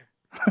fun up there.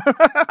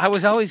 I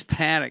was always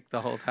panicked the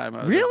whole time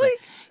I was Really? up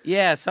there.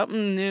 Yeah,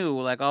 something new.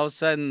 Like, all of a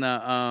sudden,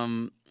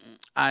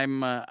 I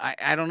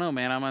don't know,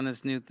 man. I'm on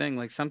this new thing.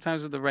 Like,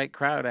 sometimes with the right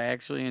crowd, I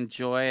actually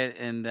enjoy it,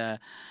 and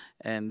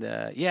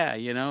yeah,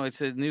 it's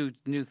a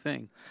new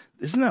thing.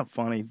 Isn't that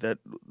funny that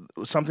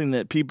something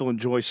that people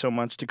enjoy so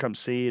much to come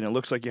see, and it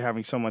looks like you're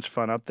having so much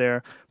fun up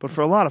there, but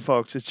for a lot of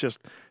folks, it's just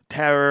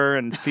terror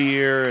and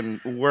fear and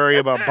worry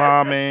about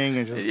bombing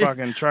and just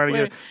fucking trying to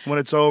get when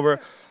it's over.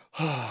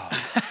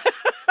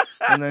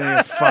 And then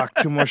you fuck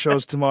 2 more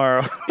shows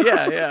tomorrow.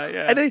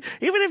 Yeah. And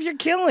even if you're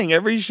killing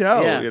every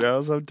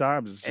show,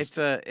 sometimes it's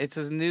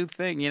a new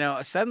thing.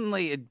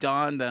 Suddenly it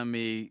dawned on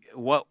me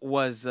what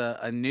was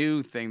a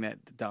new thing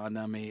that dawned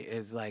on me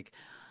is like,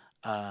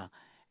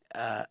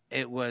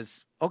 it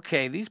was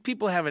okay. These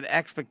people have an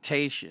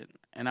expectation,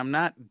 and I'm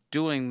not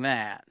doing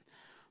that.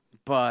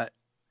 But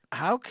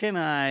how can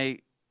I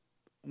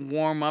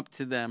warm up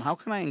to them? How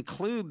can I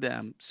include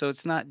them so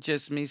it's not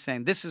just me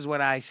saying, this is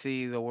what I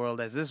see the world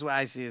as, this is what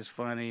I see as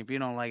funny, if you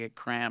don't like it,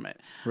 cram it.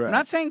 Right. I'm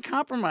not saying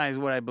compromise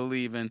what I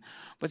believe in,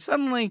 but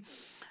suddenly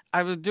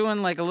I was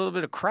doing like a little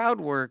bit of crowd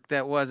work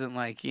that wasn't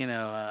like,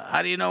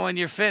 how do you know when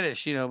you're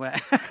finished,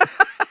 but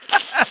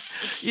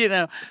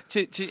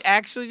to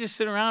actually just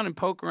sit around and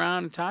poke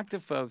around and talk to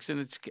folks, and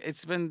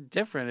it's been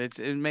different.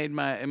 It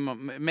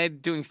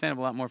made doing stand-up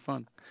a lot more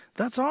fun.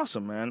 That's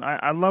awesome, man.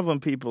 I love when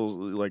people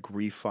like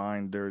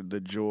refine the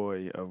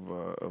joy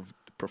of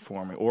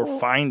performing or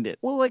find it.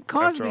 Well, like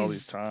after all Cosby's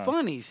these times.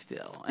 funny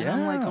still, and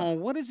I'm like, oh,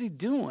 what is he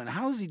doing?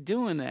 How is he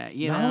doing that?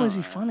 Not only is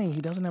he funny,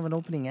 he doesn't have an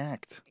opening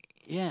act.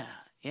 Yeah.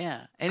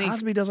 And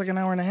Cosby does like an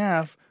hour and a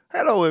half.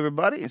 Hello,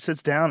 everybody. And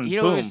sits down and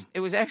boom. It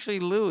was actually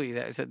Louis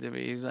that said to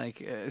me, he was like,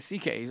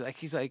 CK,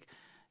 he's like,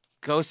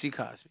 go see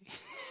Cosby.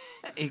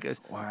 He goes,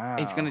 wow.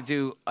 He's going to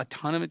do a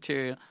ton of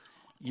material.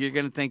 You're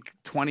going to think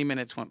 20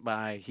 minutes went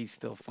by. He's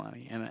still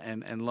funny.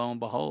 And lo and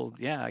behold,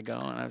 yeah, I go.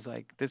 And I was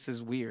like, this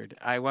is weird.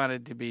 I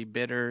wanted to be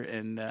bitter,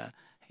 and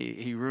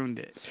he ruined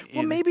it.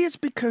 Well, maybe it's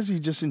because he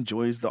just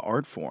enjoys the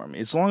art form.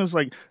 As long as,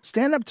 like,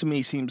 stand-up to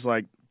me seems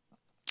like,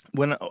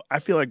 I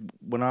feel like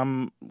when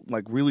I'm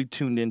like really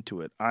tuned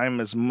into it, I'm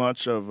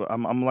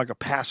like a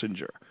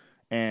passenger,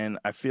 and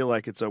I feel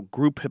like it's a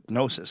group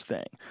hypnosis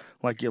thing.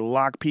 Like you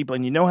lock people,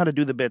 and you know how to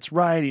do the bits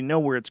right, you know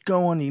where it's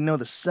going, you know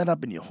the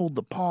setup, and you hold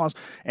the pause,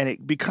 and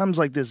it becomes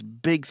like this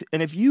big.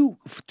 And if you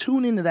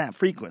tune into that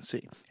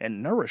frequency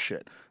and nourish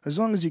it, as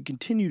long as you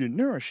continue to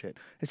nourish it,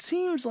 it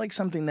seems like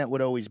something that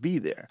would always be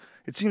there.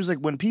 It seems like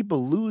when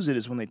people lose it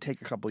is when they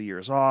take a couple of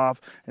years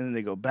off, and then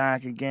they go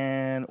back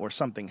again, or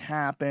something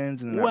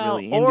happens, and they're not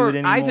really into it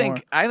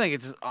anymore. I think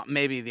it's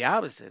maybe the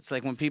opposite. It's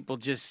like when people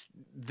just,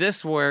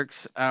 this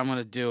works, I'm going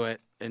to do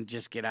it, and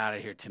just get out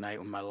of here tonight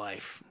with my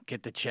life.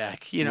 Get the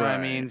check. You know what I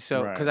mean?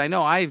 So, because I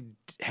know I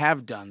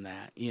have done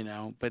that,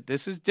 but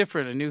this is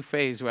different, a new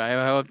phase where I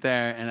go up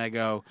there and I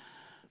go,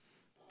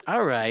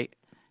 all right,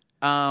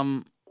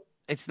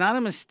 it's not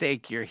a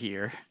mistake you're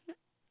here.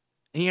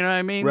 You know what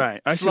I mean?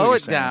 Right. Slow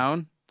it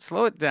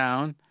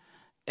down.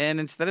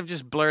 And instead of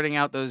just blurting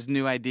out those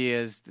new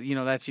ideas,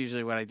 that's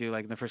usually what I do,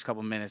 like in the first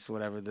couple minutes,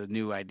 whatever the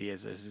new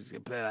ideas is,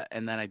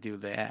 and then I do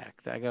the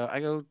act. I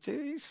go,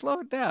 gee, slow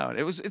it down.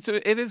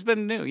 It has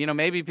been new.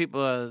 Maybe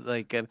people are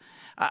like,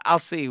 I'll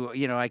see.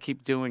 I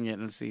keep doing it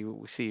and see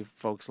if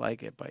folks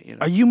like it. But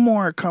Are you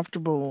more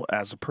comfortable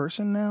as a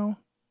person now?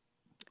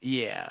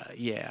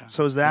 Yeah.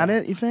 So is that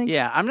it, you think?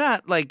 Yeah, I'm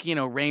not like,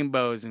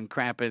 rainbows and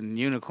crap and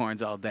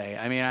unicorns all day.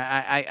 I mean,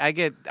 I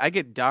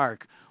get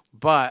dark,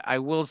 but I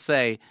will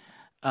say,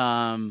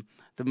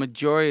 the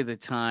majority of the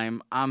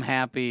time I'm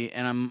happy,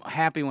 and I'm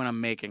happy when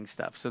I'm making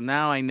stuff. So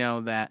now I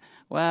know that,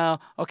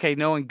 well, okay,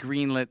 no one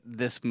greenlit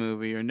this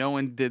movie or no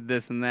one did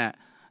this and that.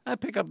 I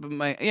pick up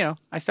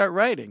I start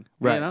writing.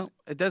 Right.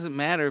 It doesn't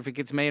matter if it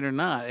gets made or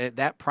not.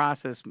 That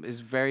process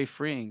is very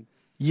freeing.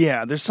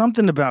 Yeah, there's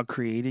something about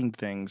creating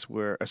things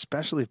where,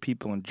 especially if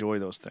people enjoy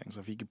those things,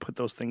 if you can put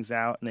those things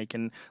out and they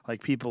can,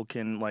 like, people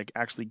can, like,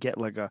 actually get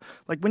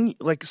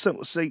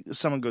say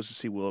someone goes to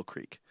see Willow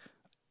Creek.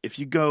 if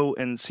you go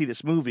and see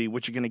this movie,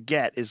 what you're going to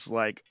get is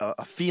like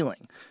a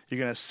feeling. You're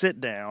going to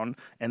sit down,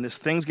 and this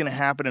thing's going to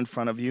happen in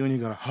front of you, and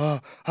you're going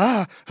to,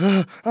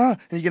 and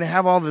you're going to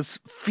have all this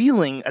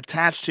feeling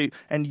attached to,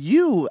 and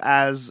you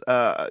as,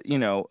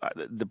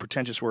 the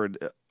pretentious word,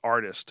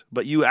 artist,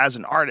 but you as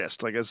an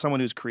artist, like as someone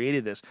who's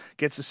created this,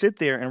 gets to sit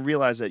there and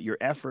realize that your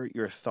effort,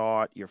 your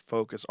thought, your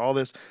focus, all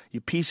this,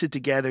 you piece it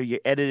together, you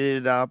edit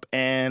it up,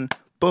 and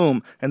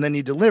boom, and then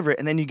you deliver it,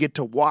 and then you get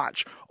to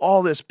watch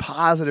all this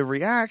positive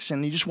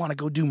reaction. You just want to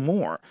go do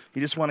more.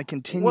 You just want to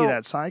continue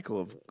that cycle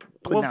of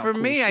putting out for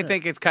cool me, shit. I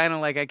think it's kind of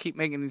like I keep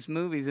making these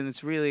movies, and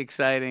it's really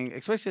exciting,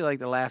 especially like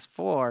the last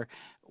 4,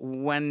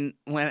 when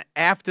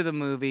after the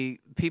movie,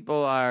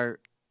 people are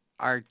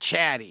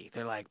chatty.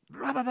 They're like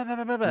blah, blah, blah,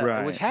 blah, blah, blah,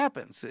 Right. which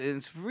happens.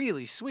 It's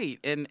really sweet,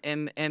 and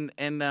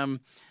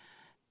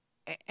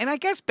I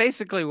guess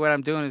basically what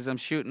I'm doing is I'm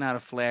shooting out a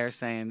flare,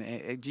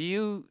 saying, do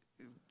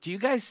you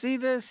guys see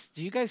this?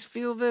 Do you guys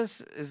feel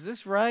this? Is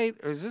this right?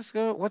 Or is this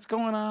what's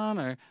going on?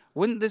 Or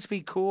wouldn't this be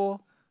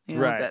cool?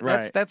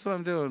 Right. That's what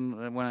I'm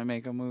doing when I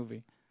make a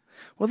movie.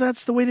 Well,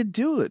 that's the way to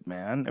do it,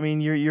 man. I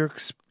mean,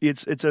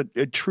 it's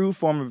a true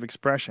form of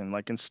expression.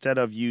 Like instead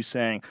of you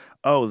saying,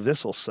 "Oh,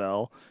 this'll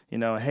sell,"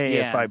 hey,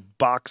 if I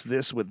box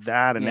this with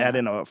that and add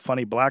in a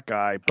funny black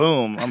guy,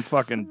 boom, I'm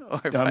fucking,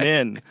 I'm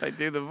in. If I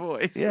do the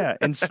voice, yeah.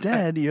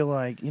 Instead, you're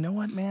like, you know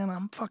what, man?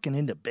 I'm fucking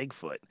into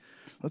Bigfoot.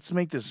 Let's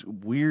make this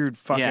weird,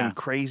 fucking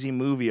crazy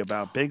movie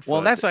about Bigfoot.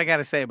 Well, that's what I got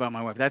to say about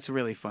my wife. That's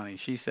really funny.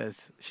 She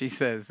says,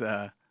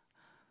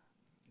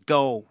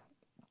 go,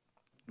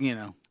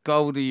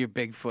 go to your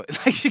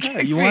Bigfoot.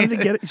 Like you wanted to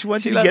get it. She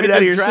wanted you to get it out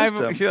of your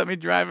system. She let me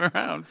drive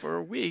around for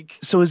a week.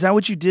 So is that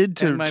what you did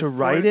to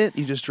write it?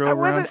 You just drove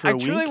around for a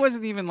week? I truly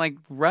wasn't even like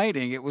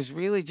writing. It was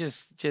really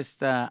just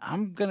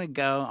I'm gonna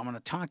go. I'm gonna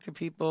talk to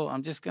people.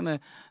 I'm just gonna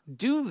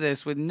do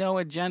this with no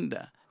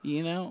agenda.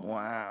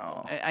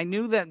 Wow. I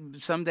knew that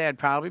someday I'd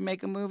probably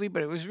make a movie,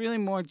 but it was really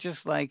more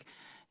just like,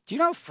 do you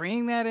know how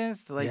freeing that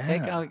is to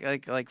take out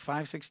like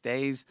 5-6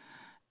 days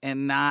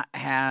and not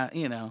have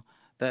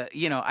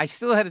I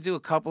still had to do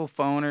a couple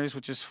phoners,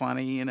 which is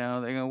funny. They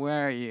go,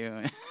 "Where are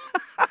you?"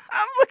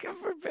 I'm looking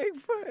for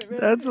Bigfoot. Man.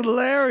 That's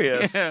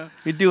hilarious. Yeah.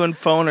 You're doing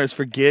phoners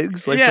for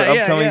gigs, for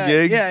upcoming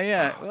gigs.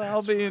 Yeah. Well,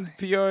 I'll be in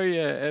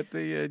Peoria at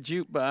the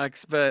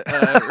jukebox, but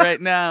right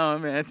now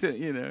I'm at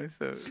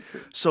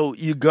So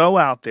you go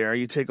out there,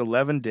 you take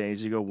 11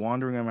 days, you go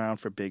wandering around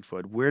for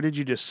Bigfoot. Where did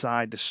you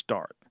decide to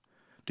start?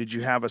 Did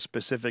you have a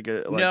specific?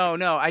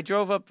 No. I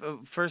drove up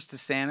first to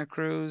Santa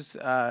Cruz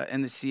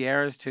and the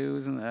Sierras too,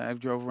 and I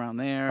drove around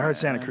there. I heard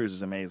Santa Cruz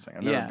is amazing.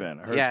 I've never been.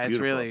 I heard it's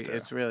beautiful.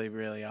 It's really,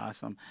 really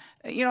awesome.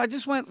 I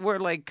just went where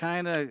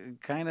kind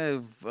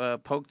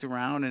of poked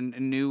around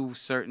and knew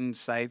certain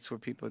sites where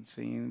people had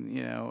seen,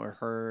 or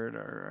heard,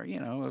 or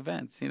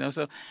events,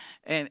 So,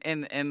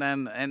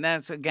 and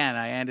that's again.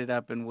 I ended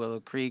up in Willow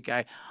Creek.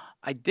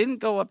 I didn't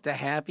go up to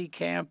Happy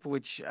Camp,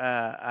 which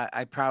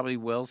I probably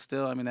will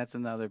still. I mean, that's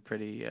another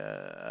pretty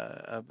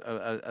a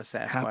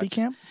Sasquatch. Happy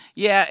Camp?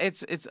 Yeah,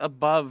 it's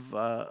above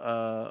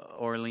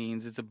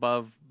Orleans. It's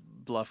above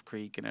Bluff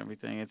Creek and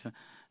everything.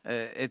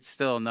 It's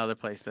still another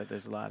place that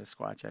there's a lot of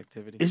Squatch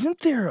activity.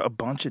 Isn't there a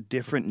bunch of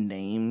different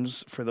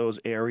names for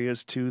those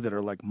areas too that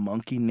are like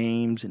monkey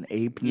names and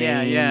ape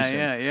names?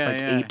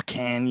 Yeah. Ape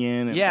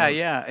Canyon.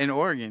 And, in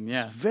Oregon.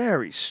 Yeah, it's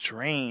very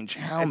strange.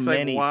 How it's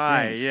many? Like,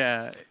 why? Things.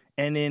 Yeah.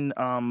 And in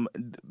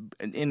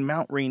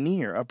Mount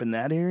Rainier, up in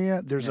that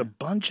area, there's a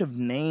bunch of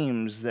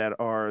names that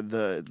are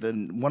the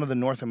one of the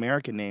North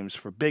American names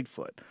for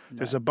Bigfoot.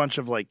 There's a bunch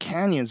of like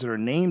canyons that are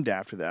named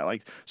after that.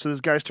 Like, so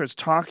this guy starts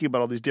talking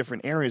about all these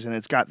different areas, and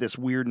it's got this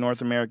weird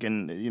North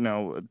American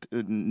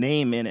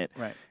name in it.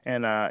 Right.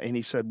 And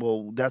he said,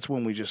 well, that's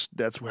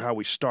how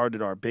we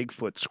started our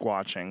Bigfoot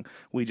squatching.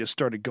 We just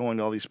started going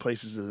to all these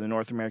places that the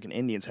North American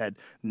Indians had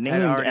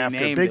named after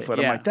Bigfoot.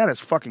 I'm like, that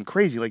is fucking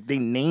crazy. Like they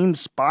named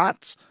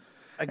spots.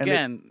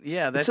 Again,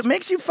 it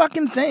makes you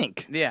fucking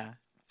think. Yeah,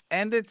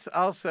 and it's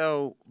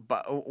also,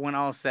 but when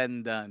all's said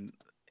and done,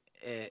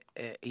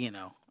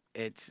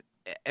 it's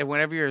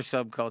whenever you're a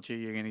subculture,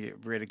 you're gonna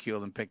get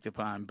ridiculed and picked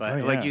upon.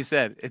 But like you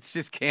said, it's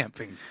just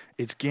camping.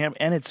 It's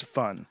and it's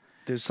fun.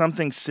 There's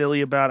something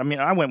silly about it. I mean,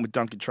 I went with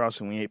Duncan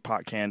Truss and we ate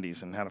pot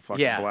candies and had a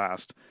fucking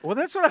blast. Well,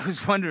 that's what I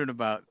was wondering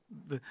about,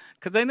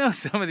 because I know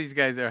some of these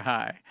guys are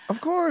high.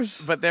 Of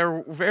course. But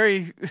they're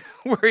very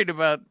worried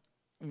about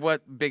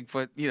what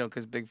Bigfoot,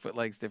 because Bigfoot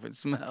likes different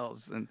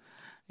smells, and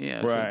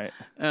right.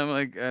 So I'm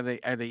like, are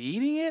they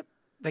eating it?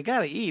 They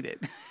gotta eat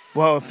it.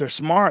 Well, if they're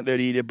smart, they'd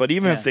eat it. But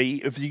even if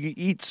you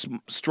eat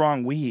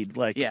strong weed,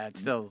 like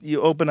it's still,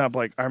 you open up.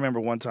 Like I remember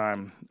one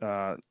time,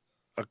 I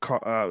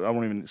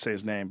won't even say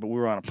his name, but we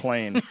were on a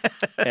plane,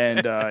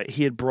 and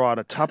he had brought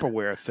a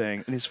Tupperware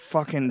thing in his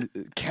fucking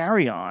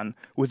carry-on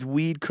with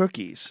weed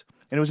cookies,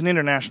 and it was an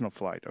international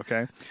flight,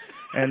 okay.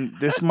 And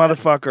this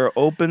motherfucker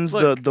opens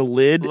the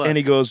lid, and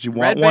he goes, "You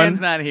want Red one?"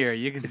 Band's not here.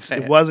 You can say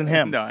it wasn't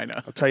him. No, I know.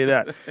 I'll tell you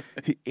that.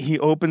 He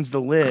opens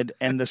the lid,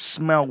 and the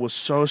smell was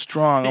so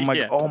strong. I'm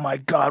like, "Oh my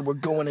God, we're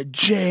going to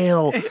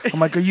jail." I'm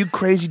like, "Are you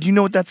crazy? Do you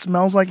know what that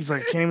smells like?" He's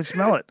like, "I can't even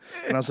smell it."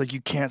 And I was like,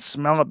 "You can't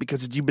smell it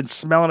because you've been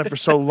smelling it for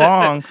so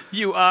long.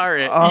 You are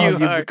it. Oh, you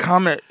you've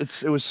become it."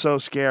 It was so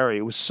scary.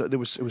 It was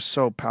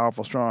so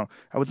powerful, strong.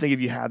 I would think if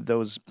you had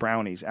those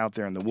brownies out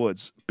there in the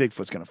woods,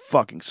 Bigfoot's gonna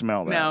fucking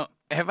smell that. Now,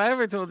 have I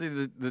ever told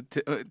you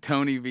the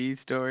Tony V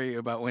story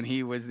about when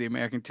he was the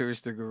American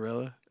Tourister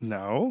gorilla?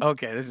 No.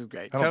 Okay, this is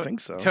great. I don't think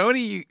so.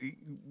 Tony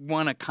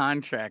won a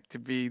contract to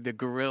be the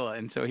gorilla,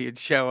 and so he'd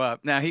show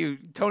up. Now,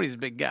 Tony's a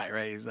big guy,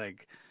 right? He's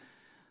like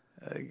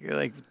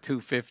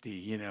 250,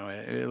 you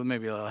know,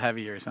 maybe a little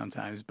heavier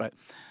sometimes, but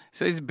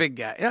so he's a big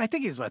guy. I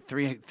think he was about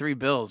three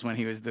bills when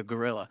he was the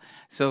gorilla.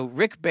 So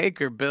Rick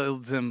Baker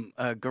builds him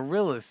a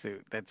gorilla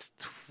suit that's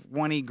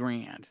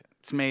 $20,000.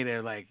 It's made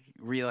of like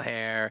real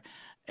hair,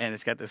 and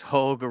it's got this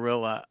whole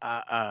gorilla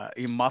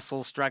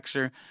muscle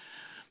structure.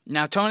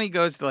 Now Tony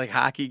goes to like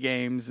hockey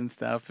games and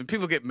stuff, and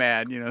people get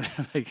mad. You know,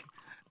 they're like,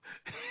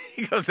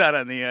 he goes out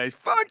on the ice,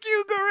 "Fuck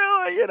you,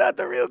 gorilla! You're not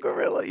the real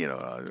gorilla." You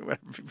know,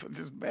 people are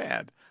just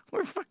mad.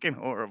 We're fucking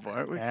horrible,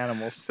 aren't we?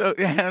 Animals.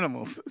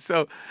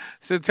 So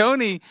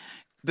Tony,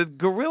 the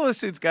gorilla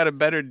suit's got a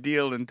better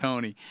deal than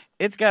Tony.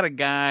 It's got a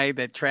guy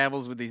that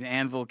travels with these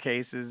anvil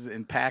cases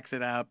and packs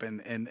it up,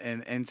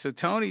 and so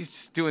Tony's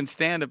just doing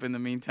stand-up in the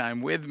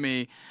meantime with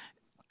me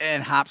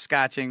and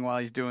hopscotching while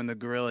he's doing the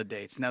gorilla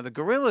dates. Now, the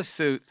gorilla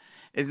suit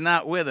is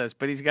not with us,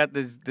 but he's got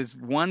this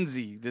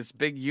onesie, this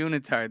big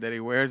unitard that he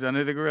wears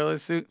under the gorilla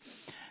suit.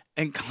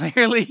 And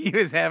clearly he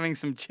was having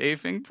some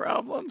chafing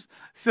problems.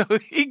 So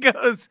he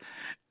goes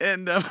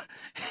and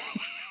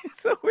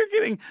so we're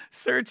getting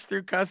searched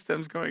through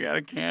customs going out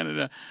of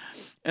Canada.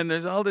 And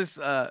there's all this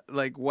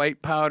like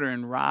white powder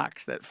and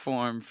rocks that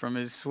form from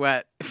his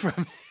sweat,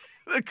 from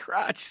the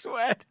crotch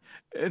sweat.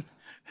 And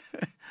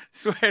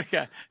swear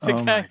to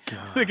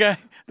God,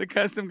 the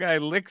custom guy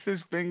licks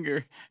his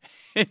finger.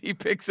 And he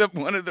picks up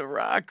one of the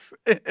rocks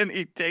and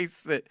he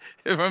tastes it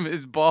from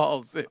his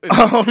balls. It was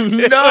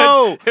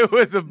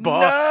a ball.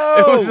 No.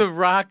 It was a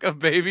rock of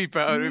baby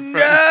powder.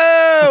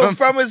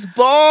 From his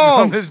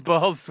balls. From his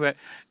ball sweat.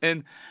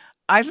 And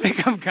I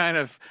think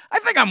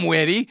I'm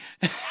witty.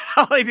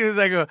 All I do is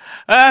I go,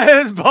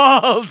 his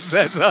balls.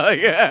 That's all I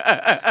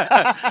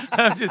got.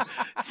 I'm just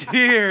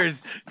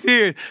tears.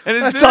 And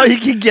that's all you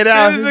can get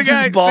out.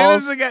 His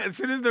balls. As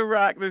soon as the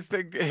rock, this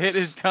thing hit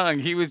his tongue,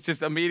 he was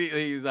just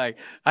immediately, he's like,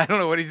 I don't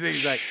know what he's thinking.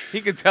 He's like,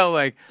 he could tell,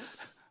 like,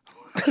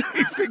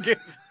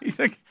 he's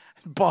like,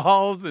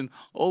 balls and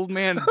old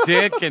man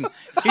dick, and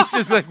he's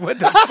just like, what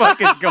the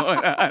fuck is going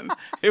on?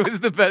 It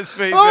was the best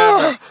face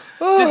ever.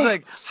 Just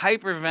like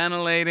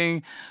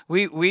hyperventilating.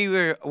 We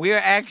were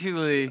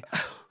actually,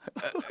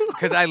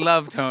 because I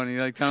love Tony.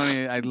 Like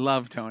Tony, I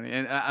love Tony,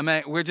 and I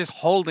mean, we're just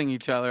holding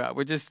each other up.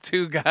 We're just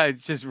two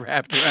guys just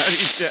wrapped around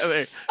each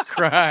other,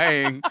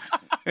 crying.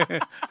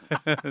 It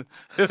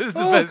was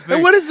the best thing.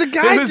 And what is the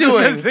guy doing? It was the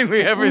best thing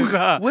we ever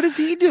saw. What is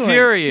he doing?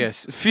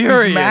 Furious.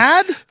 He's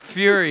mad?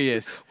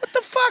 Furious. What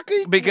the fuck?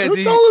 Because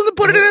who told him to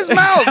put it in his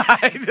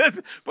mouth?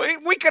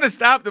 We could have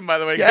stopped him, by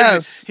the way.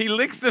 Yes. He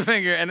licks the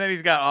finger, and then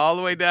he's got all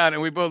the way down,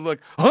 and we both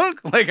look,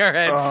 like our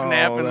heads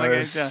snapping. That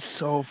is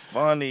so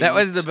funny. That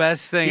was the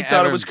best thing He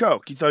thought ever. it was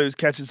Coke. He thought he was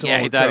catching someone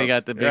he with thought Coke. he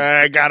got the big...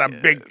 I got a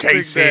big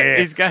case here.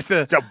 He's got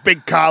It's a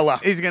big collar.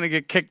 He's going to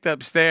get kicked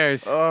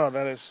upstairs. Oh,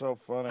 that is so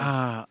funny.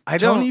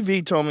 Tony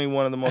V told me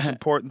one of the most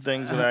important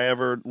things that I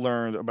ever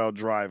learned about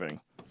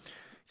driving.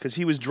 Because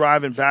he was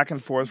driving back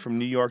and forth from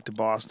New York to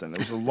Boston. It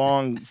was a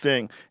long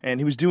thing, and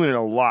he was doing it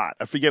a lot.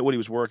 I forget what he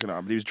was working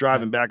on, but he was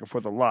driving back and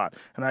forth a lot.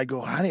 And I go,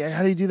 how do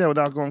you do that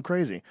without going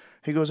crazy?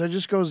 He goes, I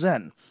just go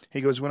zen. He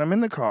goes, when I'm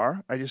in the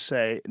car, I just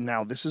say,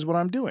 now this is what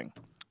I'm doing.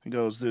 He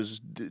goes,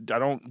 I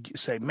don't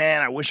say,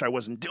 man, I wish I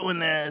wasn't doing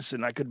this,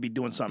 and I could be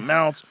doing something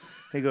else.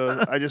 He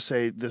goes, I just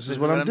say, this is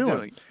what I'm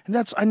doing.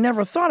 And I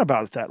never thought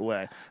about it that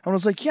way. I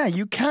was like, yeah,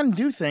 you can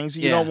do things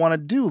that you don't want to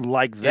do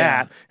like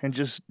that, and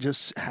just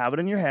have it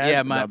in your head.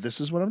 Yeah, now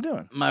this is what I'm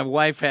doing. My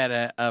wife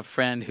had a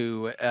friend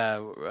who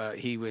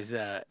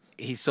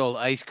he sold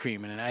ice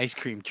cream in an ice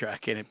cream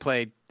truck, and it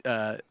played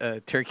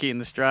Turkey in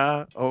the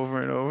Straw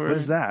over and over. What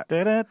is that?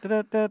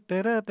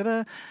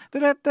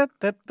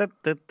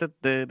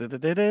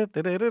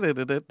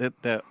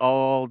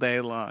 All day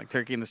long,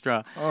 Turkey in the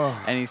Straw.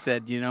 Oh. And he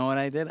said, you know what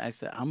I did? I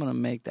said, I'm going to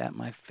make that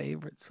my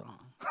favorite song.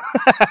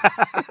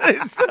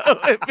 And so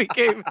it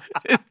became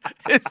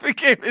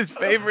his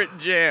favorite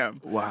jam.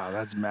 Wow,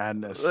 that's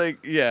madness.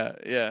 Like,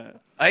 yeah.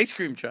 Ice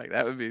cream truck,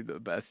 that would be the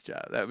best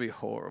job. That would be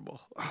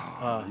horrible.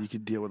 You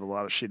could deal with a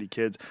lot of shitty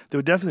kids. They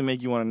would definitely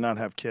make you want to not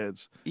have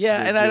kids.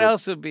 Yeah, and I'd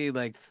also be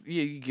like,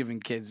 you giving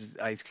kids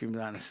ice cream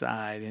on the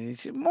side. And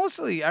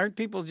mostly, aren't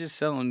people just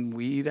selling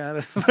weed out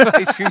of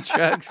ice cream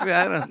trucks?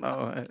 I don't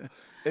know.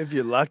 If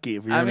you're lucky,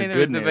 if you're in a good it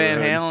was the Van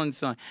neighborhood. Halen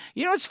song.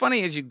 You know what's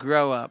funny as you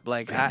grow up?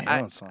 Like Van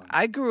Halen song.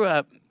 I grew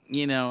up,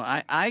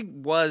 I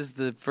was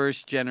the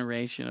first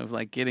generation of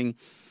like getting,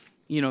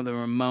 the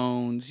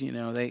Ramones.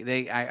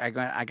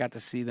 I got to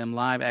see them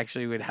live.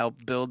 Actually, would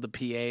help build the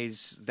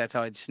PAs. That's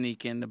how I'd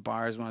sneak into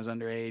bars when I was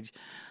underage.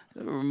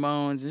 The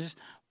Ramones, just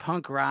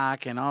punk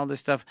rock and all this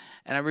stuff.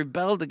 And I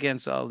rebelled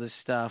against all this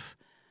stuff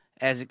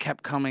as it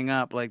kept coming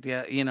up. Like,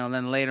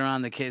 then later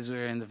on the kids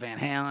were into Van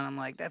Halen. I'm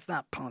like, that's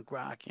not punk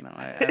rock.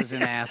 I was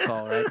an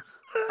asshole, right?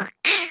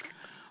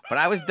 But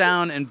I was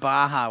down in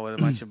Baja with a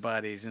bunch of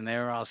buddies, and they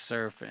were all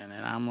surfing.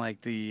 And I'm like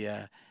we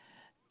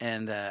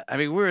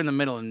were in the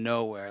middle of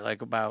nowhere,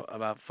 like about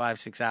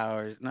 5-6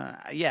 hours. No,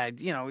 yeah,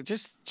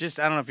 just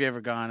I don't know if you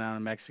ever gone down to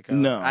Mexico.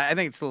 No. I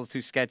think it's a little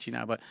too sketchy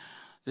now, but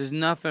there's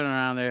nothing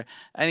around there.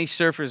 Any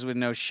surfers would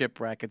know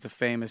Shipwreck. It's a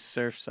famous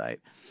surf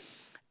site.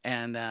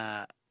 And,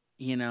 and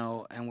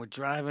we're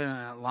driving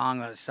along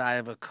the side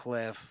of a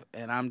cliff,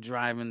 and I'm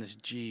driving this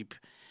Jeep,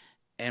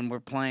 and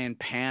we're playing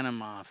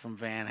Panama from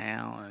Van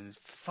Halen. It's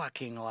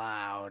fucking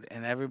loud,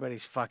 and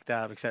everybody's fucked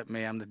up except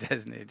me. I'm the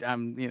designated.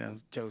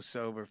 I'm, Joe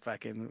Sober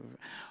fucking.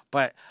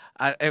 But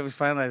it was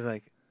finally, I was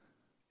like,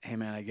 hey,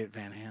 man, I get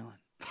Van Halen.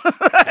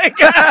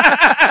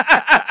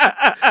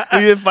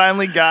 You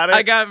finally got it?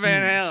 I got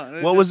Van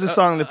Halen. What was the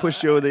song that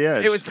pushed you over the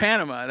edge? It was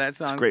Panama, that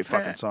song. It's a great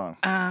fucking song.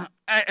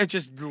 It's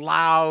just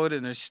loud,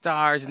 and there's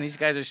stars, and these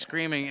guys are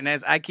screaming. And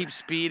as I keep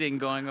speeding,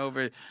 going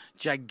over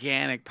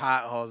gigantic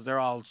potholes, they're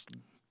all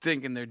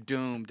thinking they're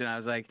doomed. And I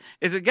was like,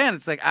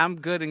 it's like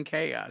I'm good in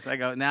chaos. I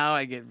go, now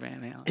I get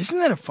Van Halen. Isn't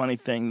that a funny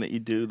thing that you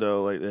do,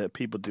 though, like that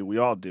people do? We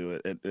all do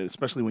it,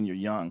 especially when you're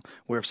young,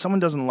 where if someone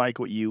doesn't like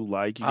what you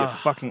like, you get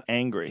fucking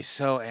angry. You're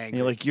so angry. And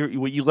you're like,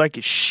 what you like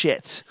is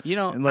shit.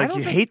 And like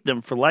you hate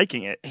them for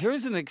liking it.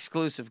 Here's an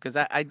exclusive, because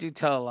I do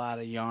tell a lot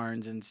of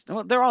yarns, and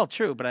they're all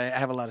true, but I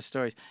have a lot of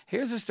stories.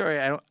 Here's a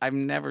story I've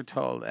never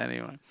told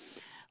anyone.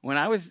 When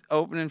I was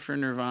opening for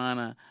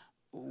Nirvana,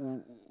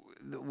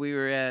 we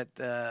were at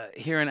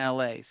here in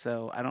L.A.,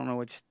 so I don't know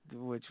which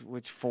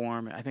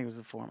Forum. I think it was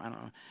the Forum. I don't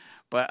know,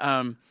 but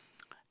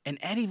and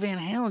Eddie Van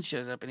Halen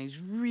shows up, and he's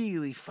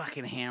really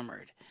fucking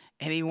hammered,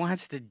 and he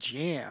wants to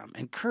jam,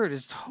 and Kurt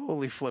is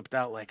totally flipped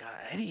out, like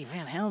Eddie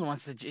Van Halen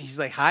wants to. He's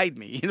like, hide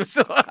me,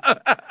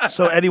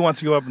 So Eddie wants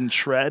to go up and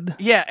shred.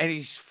 Yeah, and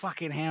he's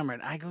fucking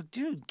hammered. I go,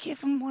 dude, give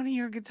him one of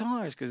your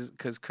guitars,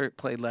 because Kurt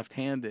played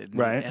left-handed,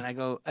 right? And I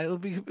go, it'll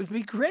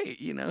be great,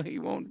 he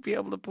won't be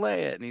able to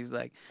play it, and he's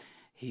like,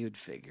 he would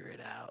figure it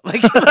out. Like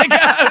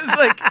I was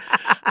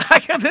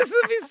like, this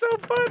would be so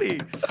funny.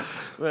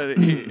 But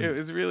it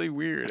was really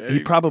weird. He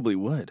probably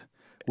would.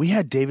 We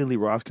had David Lee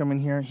Roth come in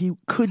here. He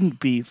couldn't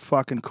be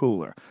fucking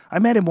cooler. I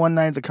met him one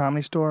night at the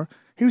Comedy Store.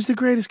 He was the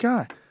greatest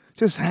guy.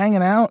 Just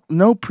hanging out,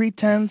 no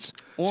pretense,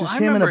 just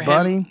him and a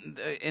buddy.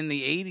 In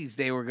the 80s,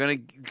 they were going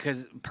to,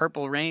 because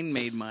Purple Rain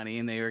made money,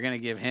 and they were going to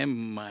give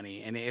him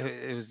money. And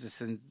it was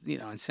this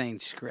insane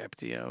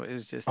script. It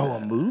was just a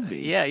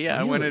movie. Yeah. Really?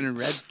 I went in and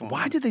read for him.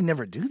 Why did they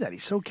never do that?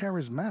 He's so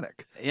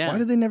charismatic. Yeah. Why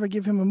did they never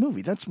give him a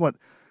movie? That's what.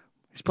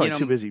 He's probably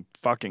too busy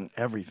fucking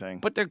everything.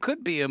 But there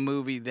could be a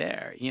movie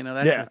there.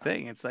 That's the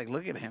thing. It's like,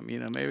 look at him.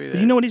 Maybe.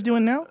 You know what he's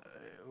doing now?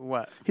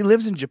 What? He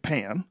lives in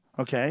Japan.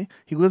 Okay,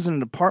 he lives in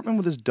an apartment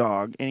with his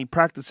dog, and he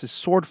practices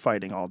sword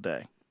fighting all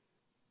day.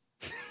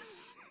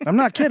 I'm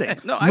not kidding.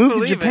 No,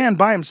 Moved to Japan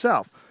by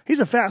himself. He's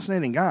a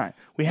fascinating guy.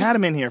 We had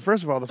him in here.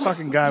 First of all, the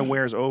fucking guy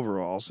wears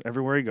overalls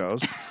everywhere he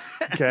goes.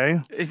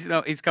 Okay,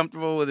 he's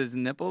comfortable with his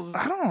nipples.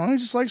 I don't know. He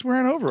just likes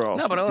wearing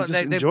overalls. No, but he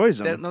just enjoys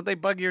them. Don't they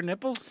bug your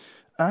nipples?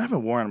 I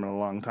haven't worn them in a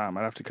long time.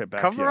 I'd have to cut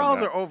back.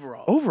 Coveralls or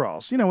overalls?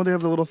 Overalls. Where they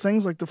have the little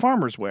things like the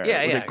farmers wear.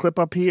 Yeah. They clip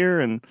up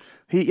here, and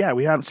we had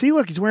him. See,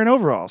 look, he's wearing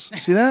overalls.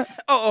 See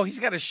that? oh, he's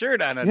got a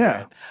shirt on.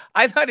 Yeah.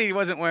 I thought he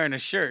wasn't wearing a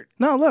shirt.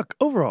 No, look,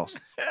 overalls.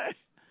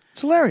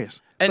 It's hilarious.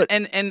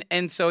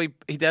 And so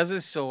he does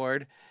his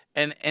sword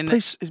and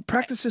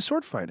practices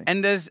sword fighting.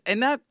 And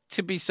not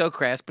to be so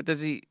crass, but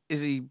is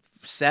he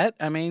set?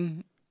 I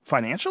mean,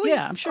 financially?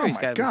 Yeah, I'm sure he's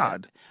got. Oh my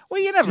God! Well,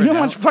 you never know. You know how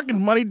know much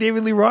fucking money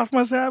David Lee Roth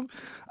must have?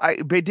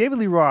 David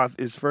Lee Roth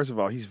is, first of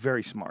all, he's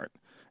very smart,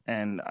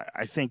 and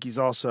I think he's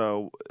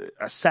also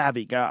a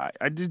savvy guy.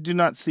 I do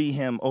not see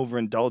him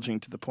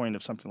overindulging to the point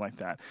of something like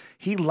that.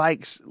 He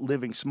likes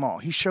living small.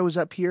 He shows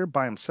up here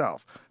by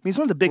himself. I mean, he's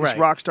one of the biggest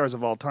rock stars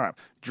of all time.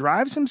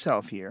 Drives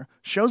himself here,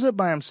 shows up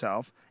by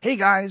himself. Hey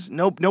guys,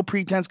 no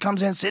pretense.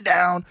 Comes in, sit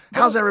down.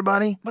 How's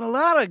everybody? But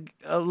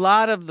a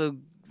lot of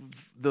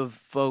the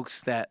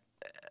folks that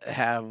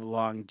have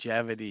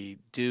longevity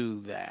do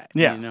that.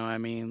 Yeah. I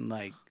mean,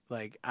 like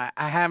I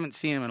haven't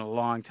seen him in a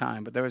long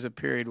time, but there was a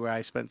period where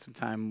I spent some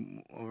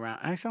time around.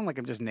 I sound like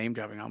I'm just name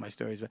dropping all my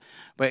stories,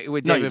 but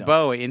with David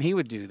Bowie, and he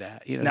would do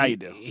that. Now you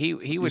do. He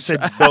would. You said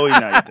Bowie.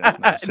 Now you do.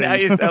 No, now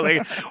you sound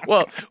like.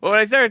 Well, when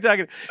I started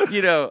talking,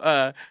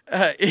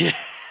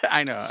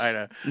 I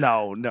know.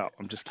 No,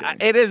 I'm just kidding.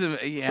 It is,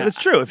 yeah. But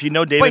it's true. If you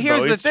know David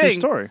Bowie, it's a true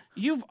story.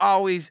 You've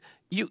always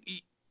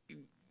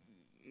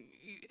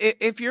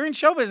if you're in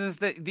show business,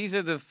 these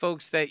are the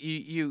folks that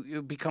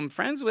you become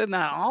friends with.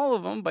 Not all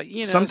of them, but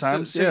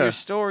sometimes. So your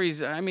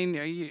stories. I mean,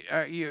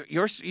 you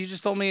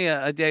just told me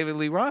a David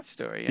Lee Roth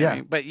story. Yeah. I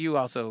mean, but you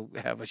also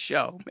have a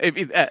show.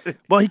 Maybe that.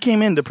 Well, he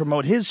came in to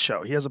promote his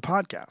show. He has a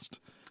podcast.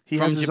 He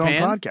From has his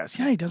Japan? own podcast.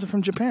 Yeah, he does it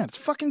from Japan. It's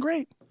fucking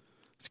great.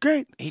 It's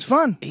great. It's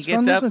fun. He It's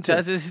gets fun up, listening to.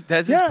 does his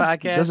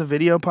podcast, He does a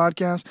video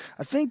podcast.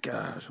 I think.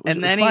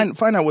 And then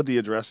find out what the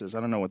address is. I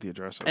don't know what the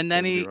address is. and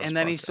then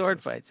he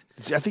sword fights.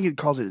 I think he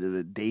calls it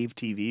the Dave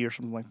TV or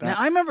something like that. Now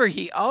I remember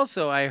he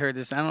also, I heard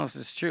this. I don't know if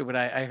this is true, but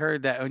I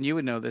heard that, and you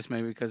would know this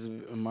maybe because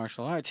of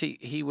martial arts.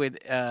 He would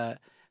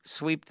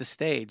sweep the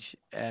stage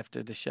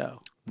after the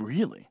show.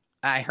 Really?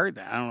 I heard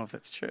that. I don't know if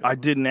that's true. I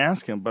didn't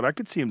ask him, but I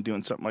could see him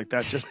doing something like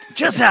that.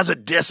 Just has a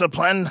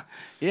discipline.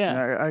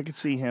 Yeah, I could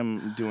see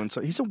him doing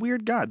so. He's a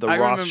weird guy. The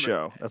Roth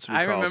Show. That's what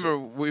he calls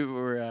remember it. we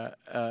were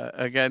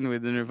again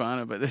with the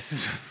Nirvana, but this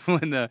is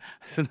when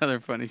it's another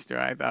funny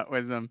story I thought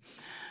was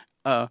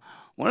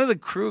one of the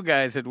crew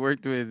guys had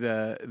worked with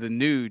the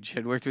Nuge,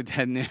 had worked with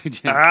Ted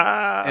Nugent,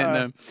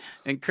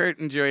 and Kurt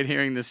enjoyed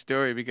hearing this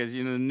story because the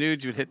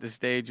Nuge would hit the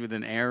stage with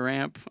an air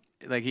ramp,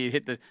 like he'd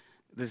hit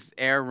this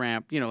air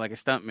ramp, like a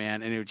stuntman,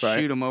 and it would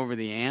shoot him over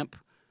the amp.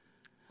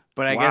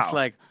 But I guess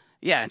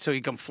and so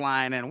he'd come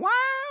flying in, wow,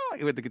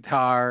 with the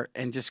guitar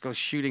and just go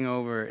shooting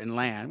over and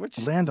land.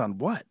 Land on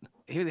what?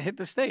 He would hit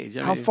the stage.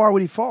 How far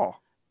would he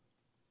fall?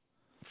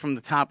 From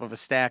the top of a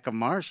stack of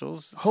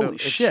Marshalls. Holy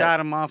shit. It shot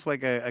him off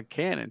like a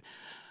cannon.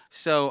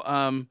 So,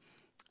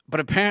 but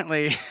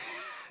apparently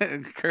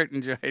Kurt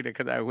enjoyed it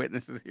because I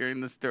witnessed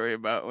hearing the story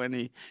about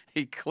when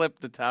he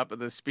clipped the top of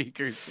the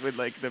speakers with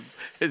like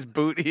his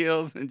boot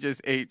heels and just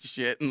ate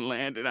shit and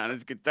landed on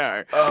his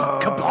guitar. Oh,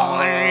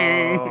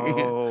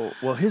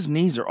 well, his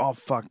knees are all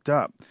fucked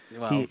up.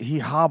 Well, he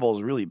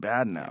hobbles really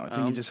bad now. I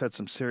think he just had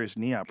some serious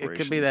knee operations.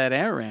 It could be that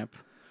air ramp.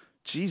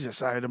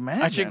 Jesus, I'd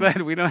imagine. Aren't you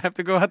glad we don't have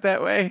to go out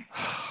that way?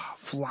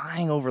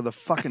 Flying over the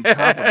fucking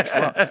top of a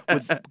truck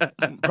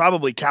with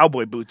probably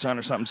cowboy boots on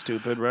or something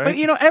stupid, right?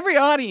 But every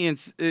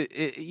audience,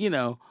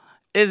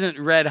 isn't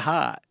red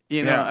hot.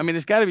 Yeah. I mean,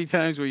 there's got to be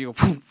times where you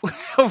go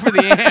over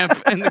the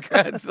amp and the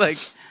crowd's like,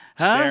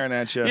 huh? Staring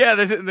at you. Yeah,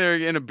 they're sitting there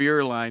in a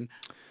beer line.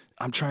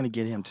 I'm trying to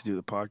get him to do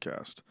the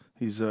podcast.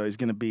 He's going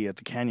to be at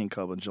the Canyon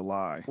Club in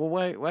July. Well,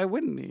 why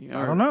wouldn't he?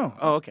 I don't know.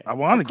 Oh, okay. I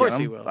want to get him. Of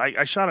course he will.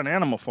 I shot an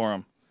animal for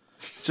him.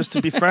 Just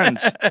to be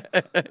friends.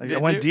 I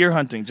went deer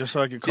hunting just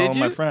so I could call him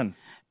my friend.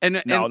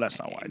 No, that's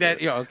not why I did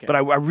it. Yeah, okay. But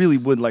I really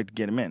would like to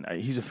get him in.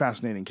 He's a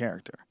fascinating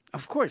character.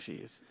 Of course he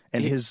is.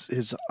 And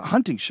his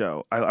hunting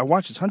show, I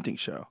watched his hunting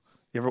show.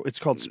 It's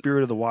called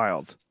Spirit of the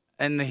Wild.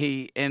 And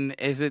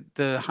is it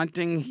the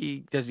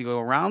hunting? Does he go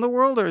around the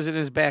world or is it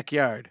his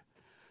backyard?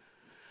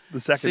 The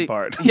second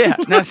part. Yeah.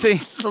 Now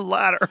see the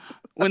latter.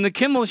 When the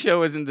Kimmel Show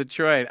was in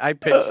Detroit, I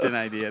pitched an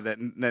idea that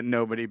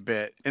nobody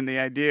bit, and the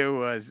idea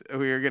was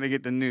we were going to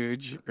get the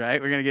Nuge,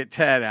 right? We're going to get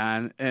Ted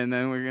on, and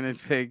then we're going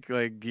to take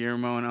like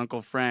Guillermo and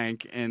Uncle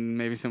Frank and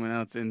maybe someone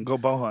else and go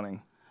bow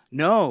hunting.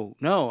 No,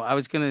 I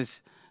was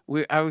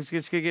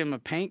just gonna give them a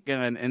paint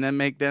gun and then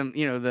make them,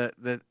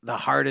 the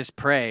hardest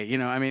prey,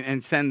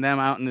 and send them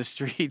out in the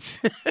streets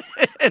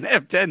and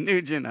have Ted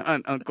Nugent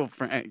on Uncle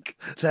Frank.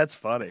 That's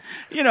funny.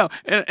 And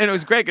it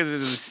was great because it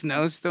was a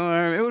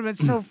snowstorm. It would have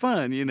been so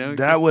fun,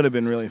 That would have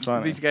been really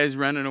funny. These guys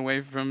running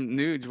away from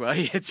Nuge while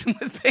he hits them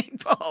with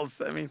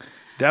paintballs. I mean,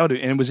 and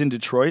it was in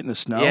Detroit in the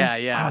snow.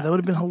 Yeah. Oh, that would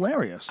have been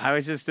hilarious. I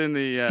was just in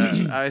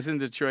I was in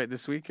Detroit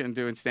this weekend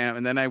doing stand-up,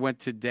 and then I went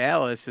to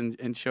Dallas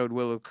and showed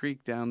Willow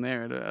Creek down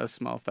there at a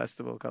small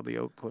festival called the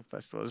Oak Cliff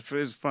Festival. It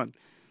was fun.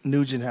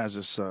 Nugent has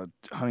this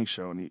hunting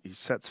show, and he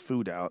sets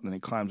food out, and then he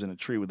climbs in a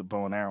tree with a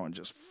bow and arrow and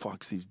just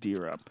fucks these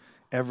deer up.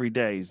 Every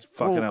day he's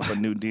fucking up a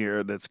new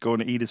deer that's going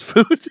to eat his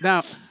food.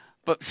 Now,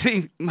 but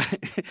see,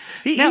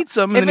 he eats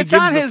them, and if then it's he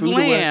gives on the his food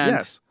land, away.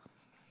 Yes.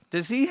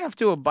 Does he have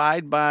to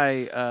abide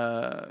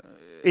by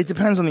it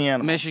depends on the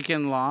animal.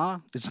 Michigan law?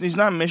 He's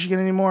not in Michigan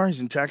anymore. He's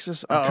in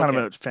Texas. I'm kind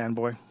of a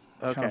fanboy.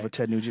 Okay. Kind of a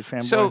Ted Nugent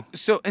fanboy.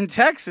 So in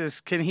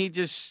Texas, can he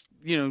just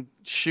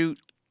shoot?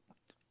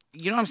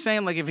 You know what I'm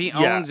saying? Like if he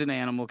owns an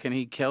animal, can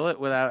he kill it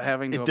without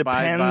having to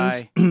abide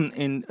by?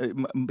 In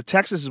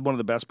Texas is one of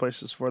the best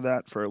places for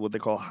that, for what they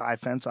call high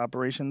fence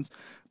operations.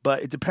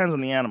 But it depends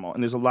on the animal,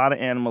 and there's a lot of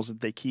animals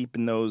that they keep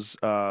in those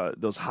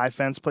high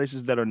fence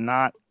places that are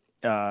not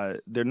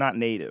they're not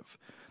native.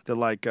 They're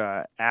like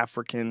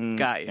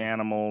African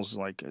animals,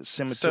 like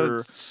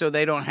scimitar. So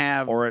they don't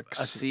have oryx.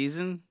 A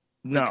season?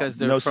 No, because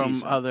they're no from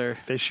season. other.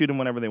 They shoot them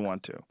whenever they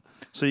want to.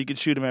 So you could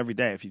shoot them every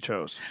day if you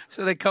chose.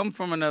 So they come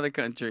from another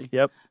country.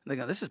 Yep. They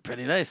go, this is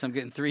pretty nice. I'm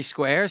getting 3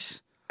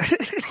 squares.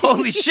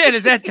 Holy shit,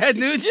 is that Ted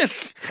Nugent?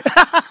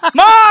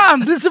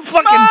 Mom! This is a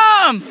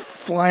fucking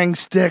flying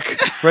stick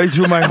right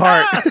through my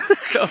heart.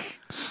 So,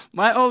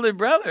 my older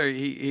brother,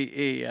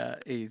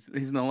 he's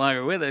no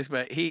longer with us,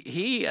 but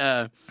he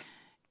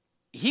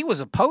was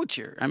a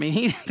poacher. I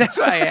mean, that's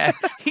why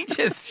he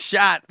just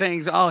shot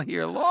things all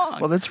year long.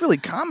 Well, that's really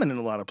common in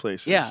a lot of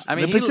places. Yeah, I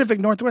mean, the Pacific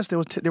Northwest,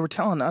 they were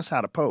telling us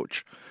how to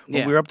poach.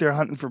 When we were up there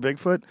hunting for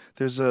Bigfoot,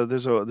 there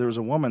was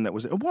a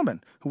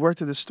woman who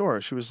worked at this store.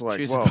 She was like,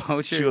 she was a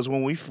poacher? She goes,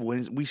 when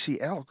we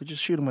see elk, we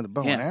just shoot them with a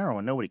bow and arrow,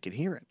 and nobody could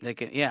hear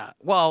it.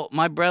 Well,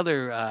 my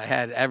brother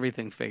had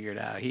everything figured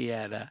out. He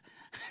had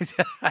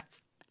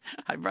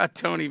I brought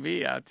Tony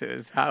V out to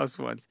his house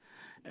once.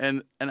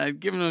 and I'd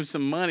given him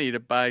some money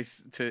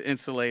to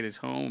insulate his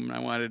home, and I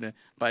wanted to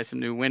buy some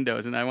new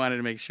windows, and I wanted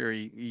to make sure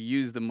he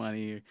used the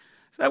money.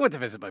 So I went to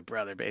visit my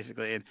brother,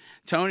 basically. And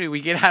Tony,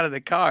 we get out of the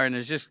car, and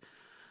there's just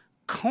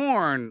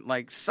corn,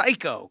 like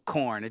psycho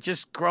corn. It's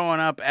just growing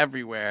up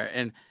everywhere.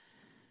 And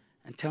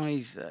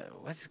Tony's,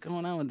 what's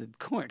going on with the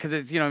corn? Because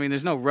it's,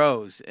 there's no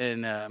rows.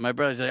 And my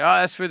brother's like,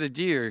 oh, that's for the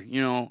deer.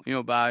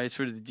 Bob, it's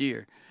for the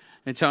deer.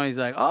 And Tony's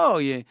like, oh,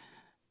 you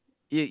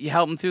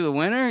help him through the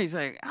winter? He's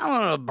like, I'm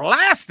going to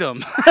blast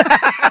him.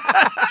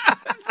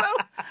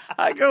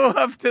 I go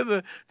up to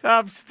the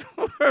top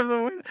store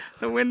of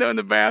the window in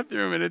the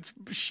bathroom, and it's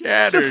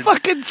shattered. It's a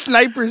fucking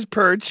sniper's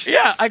perch.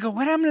 Yeah. I go,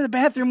 what happened to the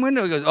bathroom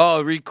window? He goes,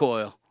 oh,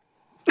 recoil.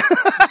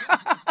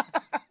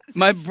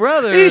 My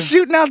brother... He's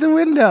shooting out the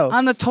window.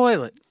 On the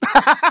toilet.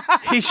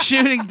 He's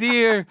shooting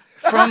deer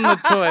from the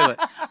toilet.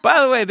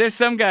 By the way, there's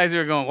some guys who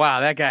are going, wow,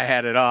 that guy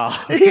had it all.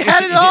 He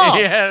had it all.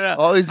 He had it all.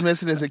 All he's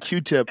missing is a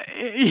Q-tip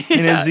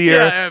in his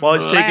ear while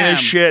he's taking his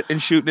shit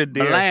and shooting a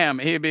deer. Blam.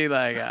 He'd be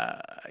like...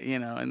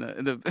 and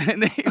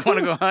they want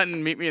to go hunting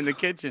and meet me in the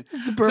kitchen.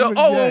 It's the perfect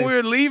day. When we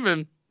were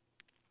leaving,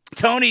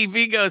 Tony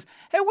V goes,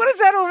 hey, what is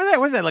that over there?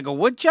 What's that, like a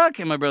woodchuck?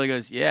 And my brother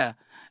goes, yeah.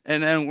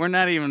 And then we're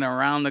not even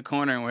around the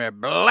corner, and we're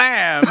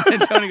blam.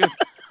 And Tony goes,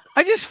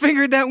 I just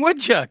fingered that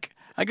woodchuck.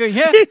 I go,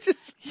 yeah,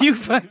 you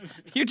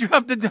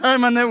dropped the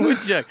dime on that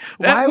woodchuck.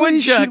 Why would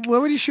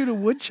he shoot a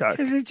woodchuck?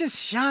 Because he just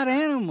shot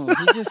animals.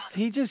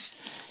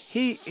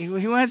 He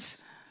went...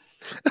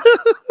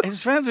 His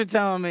friends were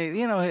telling me,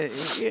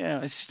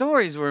 his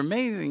stories were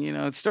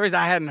amazing, stories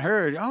I hadn't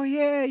heard. Oh,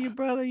 yeah, your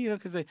brother,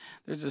 because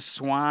there's a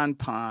swan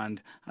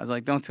pond. I was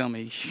like, don't tell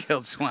me he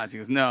killed swans. He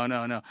goes,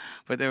 no.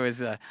 But there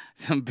was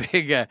some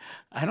big, I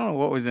don't know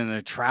what was in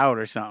there, trout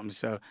or something.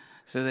 So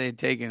they had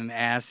taken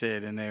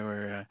acid, and they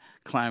were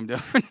climbed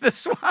over into the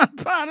swan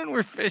pond and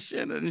were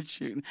fishing and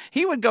shooting.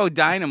 He would go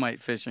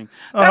dynamite fishing.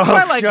 That's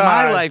why,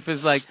 my life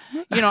is like,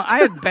 I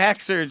had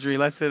back surgery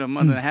less than a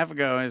month and a half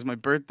ago. It was my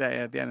birthday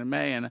at the end of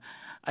May, and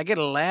I get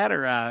a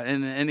ladder out,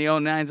 and the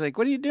 09's like,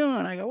 what are you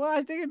doing? I go, well,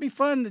 I think it'd be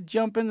fun to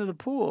jump into the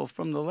pool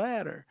from the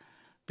ladder.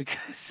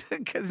 Because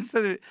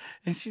instead of,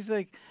 and she's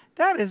like,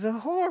 that is a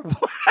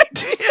horrible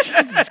idea.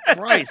 Jesus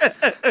Christ.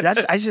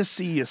 I just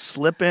see you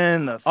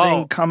slipping, the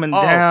thing coming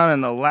down,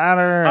 and the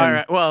ladder. All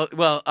right.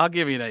 Well, I'll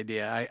give you an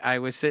idea. I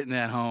was sitting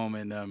at home,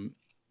 and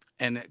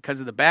because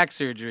of the back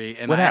surgery,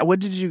 and what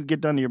did you get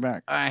done to your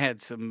back? I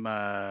had some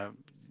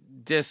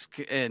disc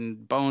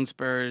and bone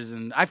spurs,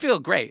 and I feel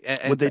great.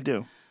 What'd they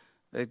do?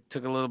 They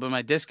took a little bit of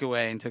my disc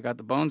away and took out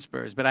the bone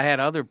spurs. But I had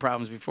other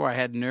problems before. I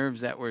had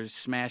nerves that were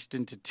smashed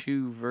into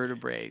 2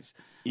 vertebrae.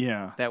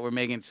 Yeah. That were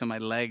making it so my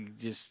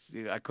leg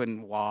I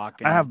couldn't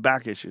walk. I have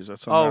back issues.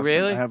 That's what I'm asking.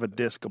 Really? I have a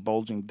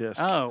bulging disc.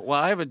 Oh,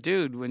 well, I have a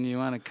dude when you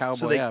want to cowboy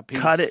so they up.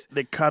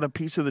 They cut a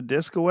piece of the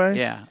disc away?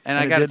 Yeah. And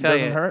I got to tell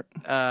you. It doesn't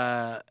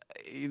hurt?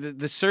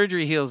 The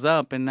surgery heals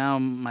up, and now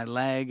my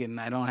leg, and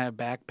I don't have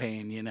back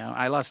pain,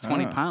 I lost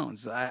 20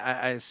 pounds.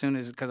 As soon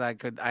as, because I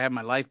have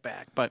my life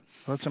back. But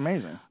that's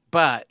amazing.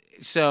 But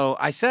so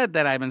I said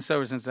that I've been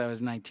sober since I was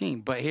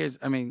 19. But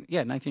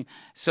 19.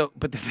 So,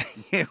 but the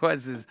thing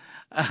is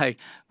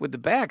with the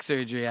back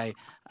surgery, I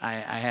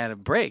had a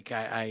break.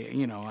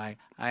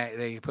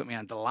 They put me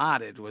on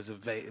Dilaudid. Was a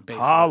basically.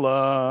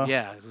 Holla.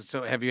 Yeah.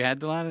 So have you had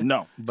Dilaudid?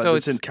 No, but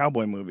it's in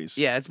cowboy movies.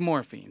 Yeah, it's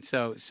morphine.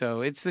 So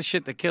it's the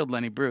shit that killed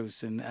Lenny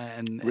Bruce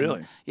and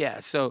really. Yeah.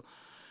 So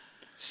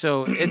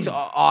it's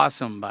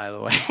awesome. By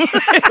the way,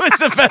 it was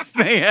the best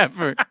thing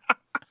ever.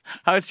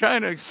 I was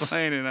trying to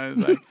explain it. I was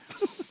like,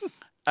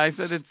 I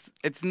said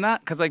it's not,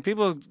 because like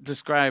people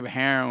describe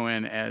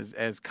heroin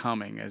as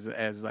coming as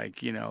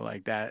like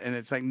like that, and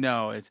it's like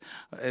no, it's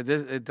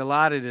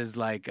Dilaudid is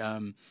like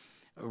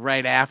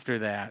right after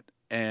that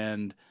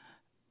and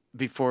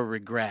before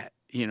regret.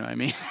 You know what I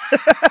mean?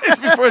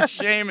 It's before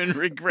shame and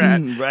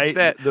regret. Right. It's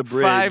that the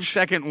bridge.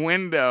 5-second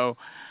window,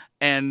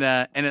 and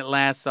it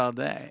lasts all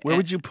day. Where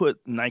would you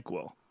put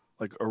NyQuil?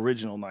 Like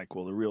original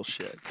NyQuil, the real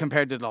shit.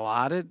 Compared to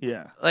Dilaudid?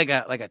 Yeah. Like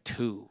a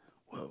 2.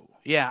 Whoa.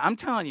 Yeah, I'm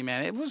telling you,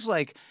 man. It was,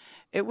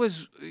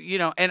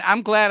 and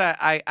I'm glad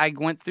I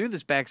went through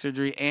this back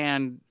surgery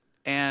and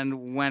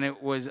when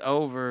it was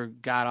over,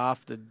 got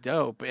off the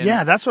dope. And,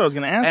 yeah, that's what I was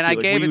going to ask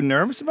and you. Were you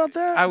nervous about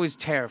that? I was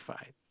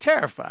terrified.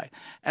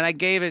 And I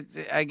gave it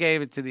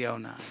to the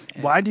 09.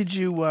 Why did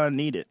you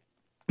need it?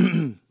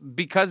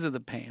 Because of the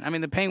pain. I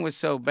mean, the pain was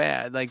so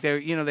bad. Like they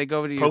go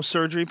over to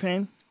post-surgery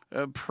pain?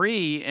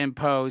 Pre and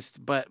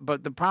post, but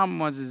the problem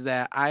is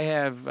that I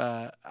have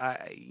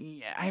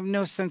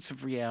no sense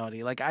of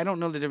reality. Like I don't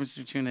know the difference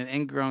between an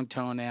ingrown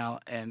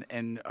toenail and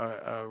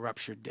a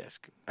ruptured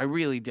disc. I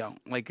really don't.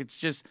 Like it's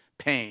just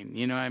pain.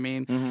 You know what I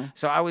mean? Mm-hmm.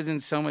 So I was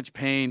in so much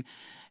pain,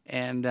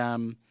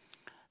 and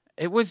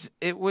it was.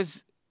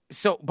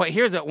 So, but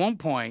here's at one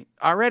point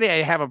already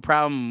I have a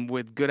problem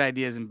with good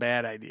ideas and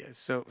bad ideas.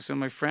 So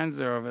my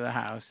friends are over the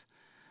house,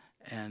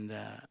 and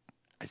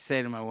I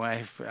say to my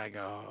wife, I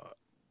go,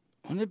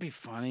 wouldn't it be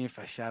funny if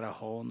I shot a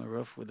hole in the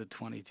roof with a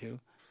 .22? And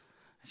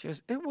she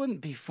goes, it wouldn't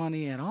be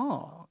funny at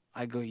all.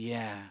 I go,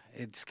 yeah,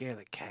 it'd scare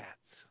the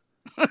cats.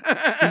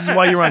 This is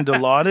why you're on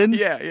Dilaudid?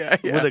 Yeah.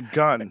 With a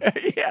gun.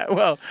 Yeah,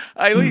 well,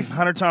 at least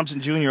Hunter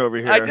Thompson Jr. over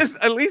here.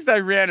 at least I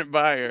ran it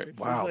by her.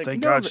 Wow, Like,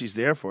 thank no, God she's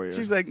there for you.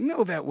 She's like,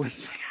 no, that wouldn't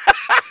be.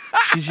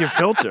 She's your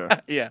filter.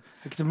 Yeah.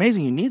 It's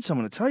amazing you need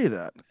someone to tell you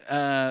that.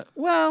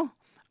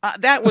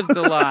 That was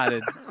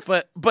Dilaudid.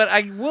 but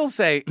I will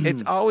say,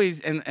 it's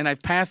always, and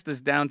I've passed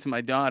this down to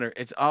my daughter,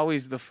 it's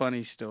always the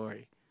funny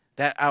story.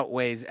 That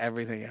outweighs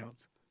everything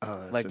else.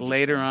 Like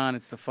later on,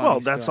 it's the funny Well,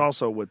 that's story.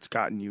 also what's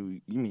gotten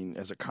you,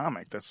 as a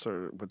comic, that's sort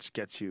of what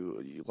gets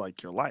you,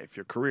 like, your life,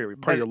 your career.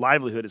 Part of your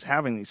livelihood is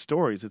having these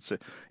stories.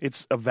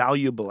 It's a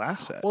valuable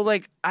asset. Well,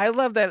 like, I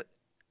love that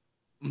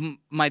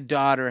my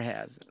daughter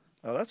has it.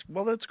 Oh,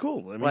 that's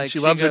cool. I mean, Like, she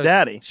loves her goes,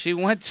 daddy. She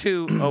went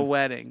to a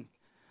wedding.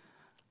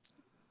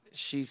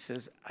 She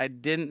says, I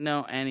didn't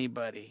know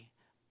anybody.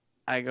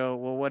 I go,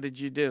 well, what did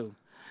you do?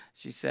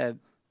 She said,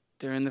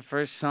 during the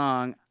first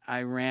song,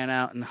 I ran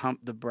out and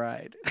humped the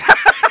bride.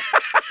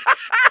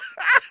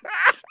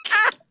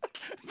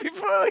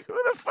 People are like, who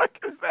the fuck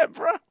is that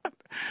broad?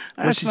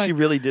 She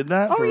really did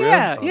that? Oh, for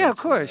yeah. real? Yeah, Oh, of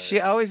course. She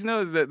always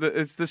knows that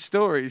it's the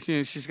stories.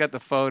 She's got the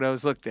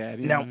photos. Look, Dad.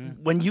 Now,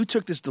 when you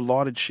took this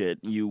Dilaudid shit,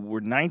 you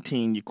were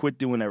 19, you quit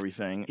doing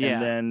everything,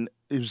 and then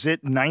is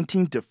it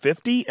 19 to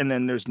 50, and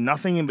then there's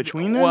nothing in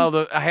between then?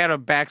 Well, I had a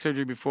back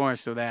surgery before,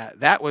 so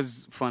that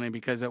was funny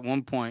because at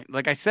one point,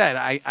 like I said,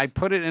 I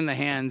put it in the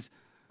hands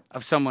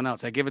of someone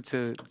else. I give it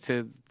to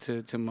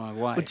my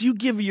wife. But do you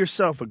give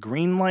yourself a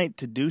green light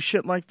to do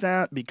shit like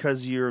that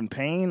because you're in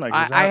pain? Like,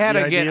 I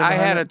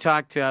had to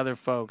talk to other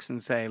folks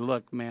and say,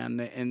 look, man,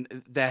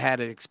 and that had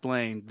to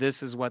explain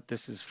this is what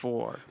this is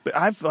for. But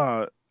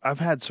I've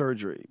had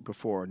surgery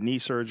before, knee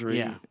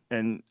surgery,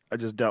 and I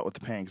just dealt with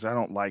the pain because I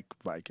don't like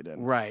Vicodin.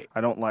 Right.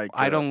 I don't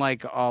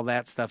like all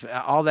that stuff.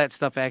 All that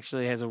stuff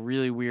actually has a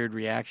really weird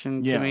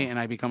reaction to me, and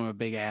I become a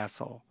big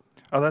asshole.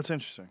 Oh, that's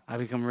interesting. I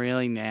become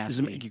really nasty. Does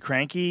it make you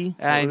cranky?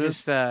 I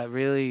just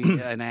really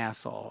an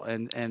asshole,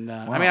 and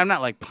Wow. I mean, I'm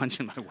not like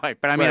punching my wife,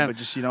 but I mean, but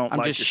just you don't. I'm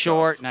like just yourself.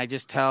 short, and I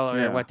just tell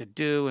her what to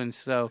do, and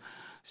so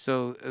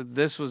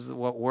this was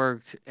what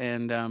worked,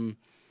 and I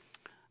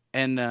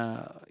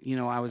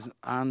was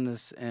on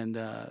this, and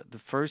the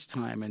first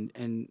time,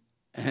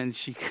 and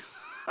she.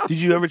 Did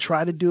you ever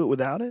try to do it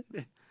without it?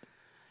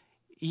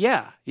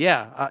 Yeah,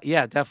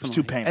 definitely. It's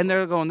too painful. And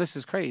they're going, this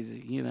is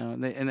crazy,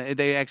 and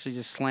they actually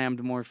just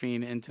slammed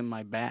morphine into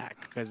my back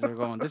because they're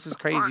going, this is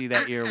crazy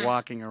that you're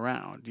walking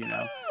around,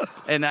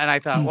 And I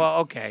thought, well,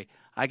 okay,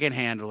 I can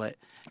handle it.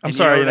 I'm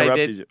sorry I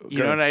interrupted you.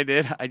 You know what I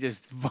did? I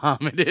just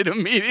vomited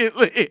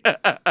immediately.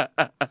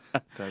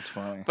 That's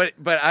funny.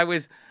 But I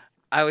was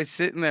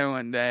sitting there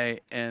one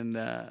day, and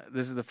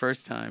this is the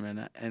first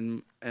time,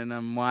 and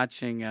I'm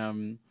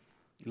watching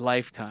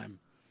Lifetime,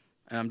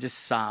 and I'm just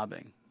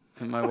sobbing.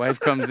 And my wife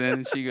comes in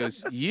and she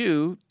goes,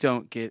 you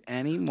don't get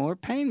any more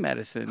pain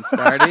medicine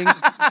starting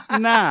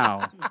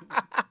now.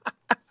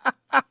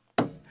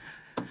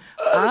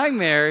 I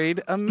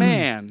married a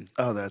man.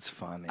 Oh, that's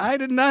funny. I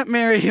did not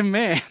marry a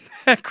man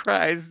that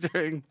cries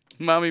during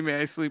Mommy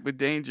May I Sleep with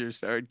Danger,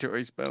 starring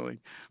Tori Spelling,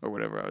 or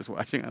whatever I was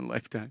watching on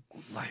Lifetime.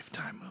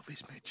 Lifetime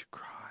movies made you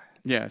cry.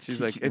 Yeah,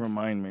 she's like,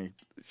 remind me.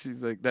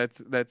 She's like, that's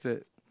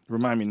it.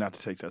 Remind me not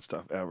to take that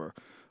stuff ever.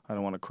 I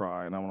don't want to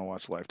cry, and I want to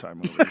watch Lifetime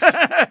movies.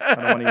 I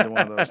don't want either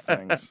one of those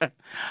things.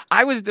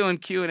 I was doing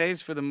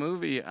Q&As for the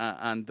movie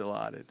on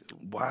Dilaudid.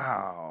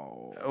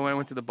 Wow. When I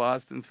went to the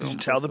Boston Film Did you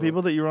tell the Festival.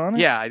 people that you were on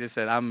it? Yeah, I just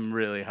said, I'm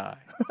really high.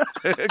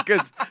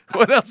 Because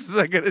what else was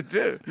I going to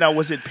do? Now,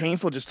 was it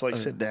painful just to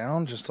sit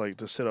down, just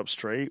to sit up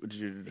straight? Did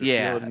you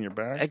feel it in your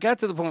back? It got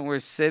to the point where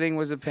sitting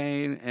was a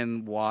pain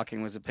and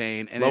walking was a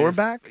pain. And lower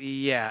back?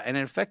 Yeah, and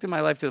it affected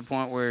my life to the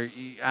point where,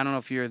 I don't know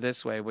if you're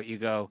this way, but you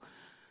go,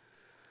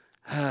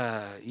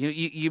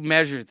 you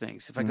measure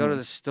things. If I go to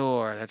the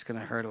store, that's going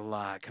to hurt a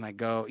lot. Can I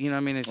go? You know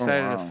what I mean? It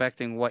started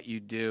affecting what you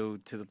do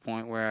to the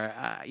point where,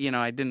 I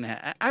didn't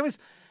have... I was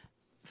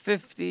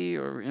 50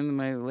 or in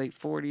my late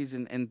 40s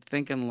and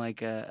thinking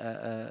like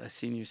a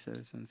senior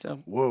citizen.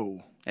 So whoa.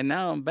 And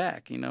now I'm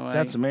back.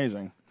 That's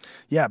amazing.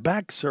 Yeah,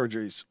 back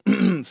surgery's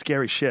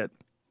scary shit.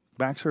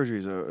 Back surgery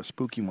is a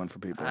spooky one for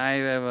people. I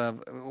have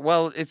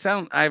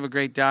I have a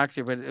great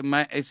doctor, but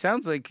it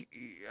sounds like,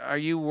 are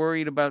you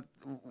worried about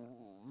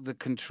the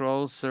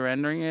controls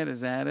surrendering it? Is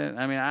that it?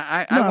 I mean,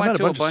 I went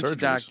to a bunch of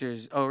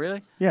doctors. Oh,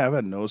 really? Yeah, I've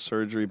had nose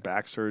surgery,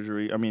 back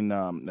surgery. I mean,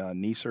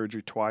 knee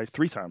surgery three knee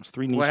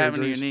surgeries. What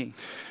happened to your knee?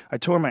 I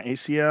tore my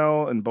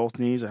ACL in both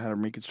knees. I had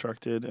them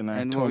reconstructed, and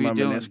I tore my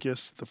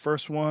meniscus. The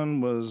first one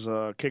was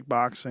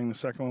kickboxing. The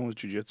second one was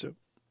jiu-jitsu.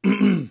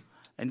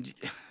 And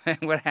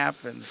what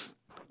happens?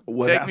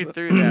 Take me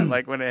through that.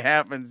 Like, when it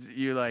happens,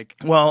 you like...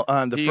 Well,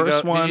 the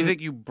first one... Did you think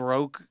you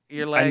broke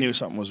your leg? I knew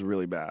something was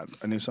really bad.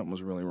 I knew something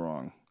was really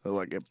wrong.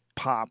 Like it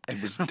popped.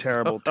 It was a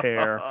terrible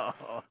tear,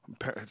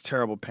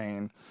 terrible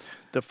pain.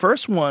 The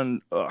first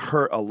one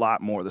hurt a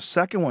lot more. The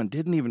second one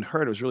didn't even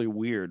hurt. It was really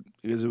weird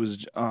because it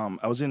was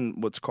I was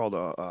in what's called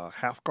a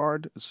half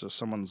guard. So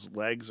someone's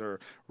legs are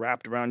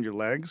wrapped around your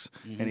legs,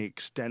 and he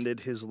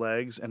extended his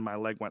legs, and my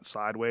leg went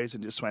sideways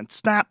and just went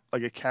snap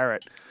like a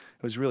carrot.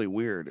 It was really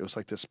weird. It was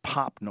like this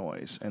pop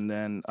noise, and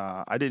then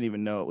I didn't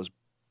even know it was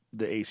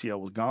the ACL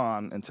was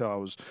gone until I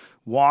was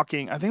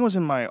walking. I think it was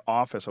in my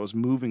office. I was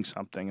moving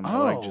something, and my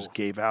leg just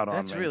gave out on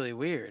me. That's really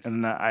weird.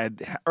 And I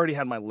had already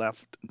had my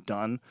left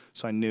done,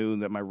 so I knew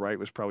that my right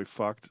was probably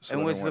fucked. So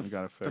and I was went and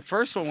got it fixed. the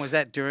first one, was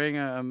that during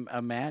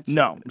a match?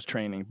 No, it was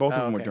training. Both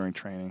of them were during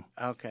training.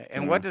 Okay.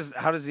 And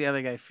how does the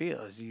other guy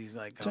feel? Is he's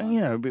like... So,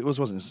 yeah, it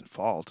wasn't his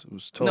fault. It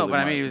was totally... No, but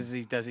I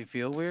mean, does he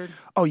feel weird?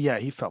 Oh, yeah,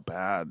 he felt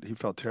bad. He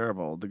felt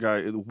terrible. The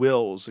guy,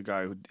 Will's the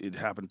guy who it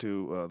happened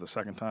to the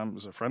second time,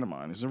 was a friend of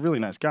mine. He's a really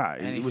nice guy.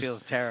 And he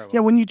feels terrible. Yeah,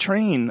 when you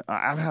train,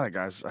 I had a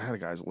guy's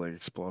leg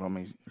explode on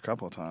me a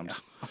couple of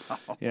times.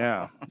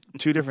 Yeah,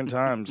 2 different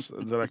times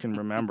that I can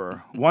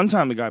remember. One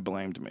time the guy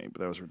blamed me,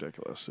 but that was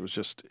ridiculous. It's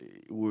just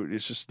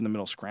in the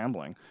middle of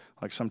scrambling.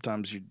 Like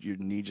sometimes your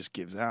knee just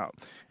gives out,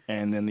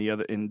 and then the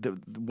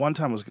one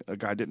time was a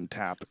guy didn't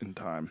tap in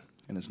time,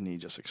 and his knee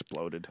just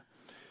exploded.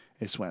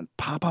 It just went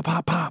pop, pop,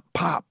 pop, pop,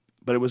 pop.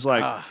 But it was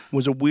like it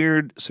was a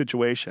weird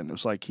situation. It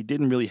was like he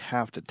didn't really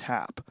have to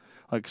tap.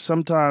 Like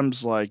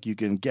sometimes, like you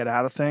can get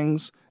out of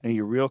things and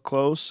you're real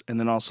close, and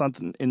then all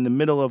something in the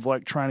middle of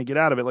like trying to get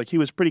out of it, like he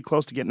was pretty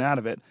close to getting out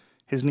of it,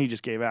 his knee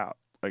just gave out.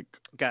 Like,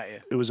 got you.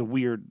 It was a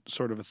weird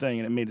sort of a thing,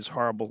 and it made this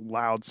horrible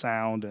loud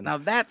sound. And now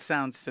that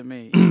sounds to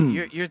me,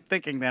 you're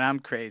thinking that I'm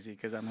crazy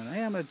because I'm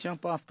gonna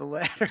jump off the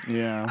ladder.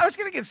 Yeah, I was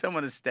gonna get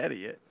someone to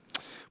steady it.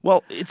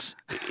 Well, it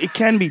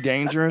can be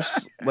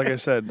dangerous. Like I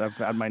said, I've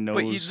had my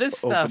nose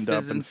this opened stuff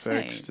up is and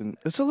insane. fixed, and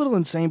it's a little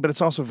insane, but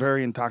it's also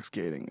very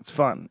intoxicating. It's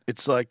fun.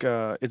 It's like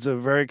it's a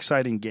very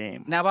exciting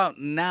game.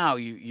 Now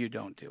you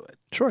don't do it.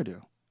 Sure, I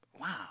do.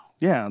 Wow.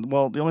 Yeah.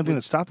 Well, the only thing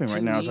that's stopping me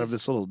right now is I have knees?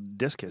 this little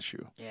disc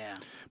issue. Yeah.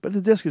 But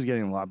the disc is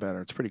getting a lot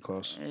better. It's pretty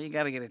close. You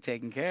got to get it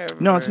taken care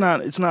of. No, it's not.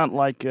 It's not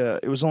like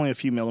it was only a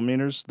few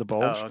millimeters, the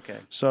bulge. Oh, okay.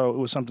 So it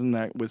was something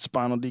that with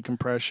spinal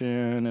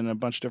decompression and a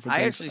bunch of different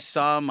I things. actually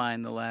saw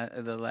mine on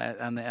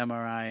the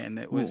MRI, and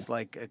it was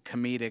like a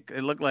comedic.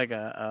 It looked like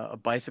a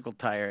bicycle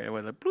tire. It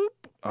was a bloop.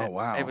 Oh,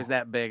 wow. It was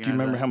that big. Do you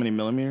remember how many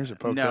millimeters it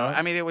poked out? No,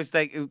 I mean, it was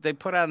like they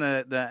put on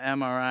the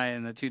MRI,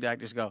 and the 2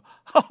 doctors go,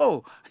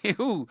 "Oh,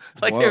 ew,"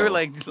 like they were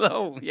like,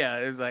 "Low." Yeah,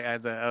 it was like I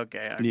was like,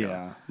 "Okay."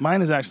 Yeah,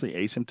 mine is actually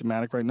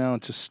asymptomatic right now.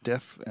 It's just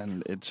stiff,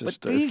 and it's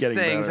just But these it's getting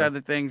things better. are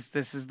the things.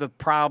 This is the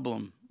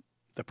problem.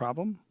 The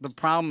problem? The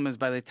problem is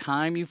by the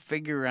time you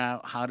figure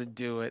out how to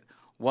do it,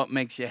 what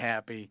makes you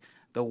happy,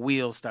 the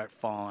wheels start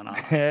falling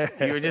off.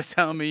 You were just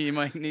telling me you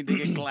might need to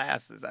get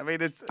glasses. I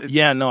mean, it's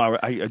yeah, no,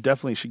 I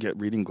definitely should get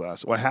reading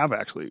glasses. Well, I have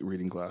actually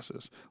reading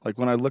glasses. Like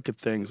when I look at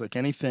things, like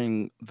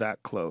anything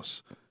that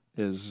close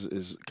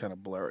is kind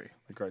of blurry.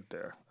 Like right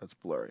there, that's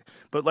blurry.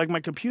 But like my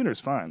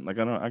computer's fine. Like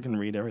I can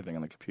read everything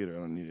on the computer. I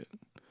don't need it.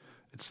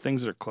 It's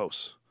things that are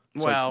close.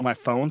 It's like my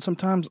phone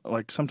sometimes.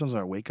 Like sometimes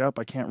when I wake up,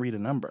 I can't read a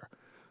number.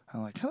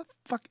 I'm like, how the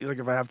fuck? Like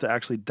if I have to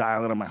actually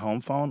dial it on my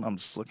home phone, I'm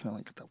just looking at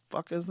like, what the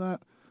fuck is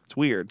that? It's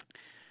weird.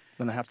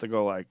 Then I have to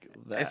go like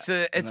that.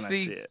 It's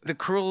the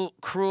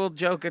cruel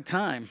joke of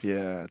time.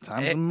 Yeah,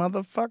 time's a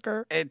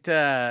motherfucker.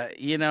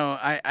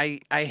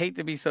 I hate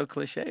to be so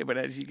cliche, but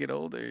as you get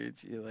older,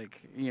 you're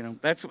like,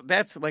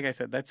 that's like I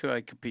said, that's who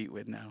I compete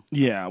with now.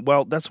 Yeah,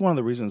 well, that's one of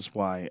the reasons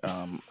why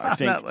I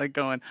think I'm not like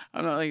going.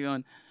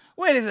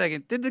 Wait a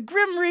second. Did the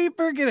Grim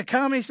Reaper get a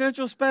Comedy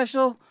Central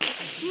special?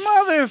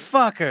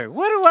 Motherfucker,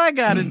 what do I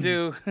got to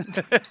do?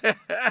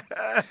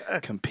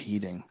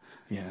 Competing.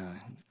 Yeah.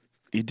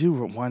 You do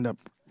wind up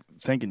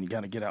thinking you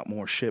got to get out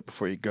more shit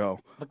before you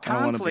go. But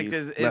conflict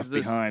is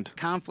behind.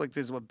 Conflict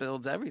is what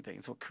builds everything.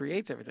 It's what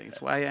creates everything.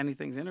 It's why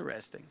anything's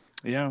interesting.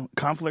 Yeah,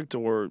 conflict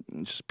or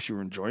just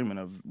pure enjoyment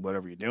of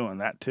whatever you're doing,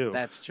 that too.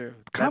 That's true.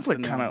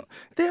 Conflict kind of,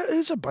 there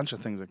is a bunch of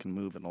things that can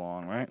move it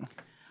along, right?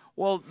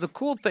 Well, the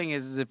cool thing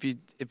is if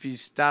you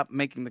stop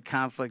making the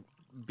conflict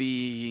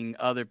being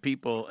other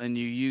people and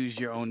you use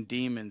your own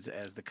demons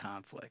as the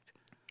conflict.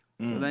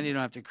 So then you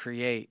don't have to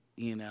create,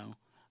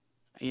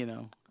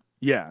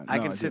 Yeah, I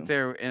can sit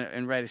there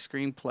and write a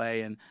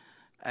screenplay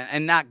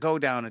and not go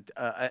down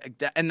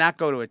and not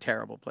go to a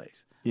terrible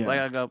place. Yeah.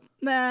 Like I go,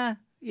 nah,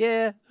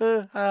 yeah,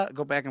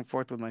 go back and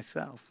forth with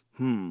myself.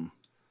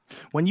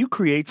 When you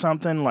create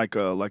something like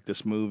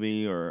this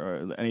movie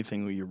or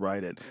anything where you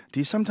write it, do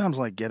you sometimes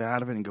like get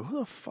out of it and go, who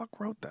the fuck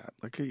wrote that?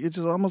 Like it's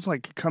just almost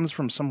like it comes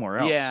from somewhere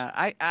else. Yeah,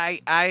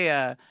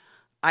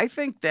 I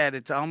think that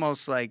it's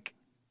almost like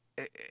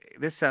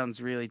this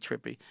sounds really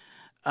trippy.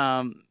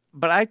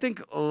 But I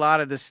think a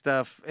lot of this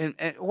stuff, and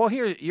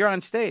here you're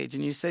on stage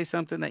and you say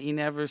something that you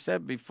never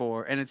said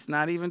before, and it's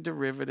not even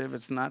derivative.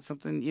 It's not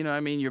something,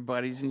 your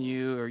buddies and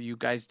you or you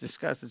guys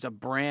discuss. It's a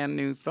brand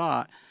new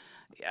thought.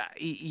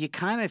 You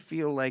kind of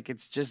feel like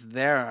it's just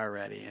there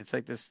already. It's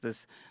like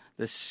this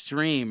the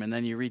stream, and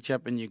then you reach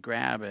up and you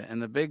grab it.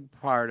 And the big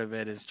part of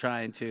it is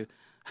trying to.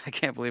 I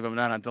can't believe I'm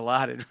not on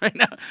Dilaudid right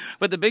now.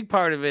 But the big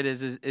part of it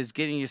is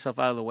getting yourself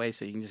out of the way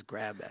so you can just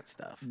grab that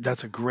stuff.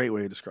 That's a great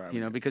way to describe it. You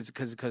know, because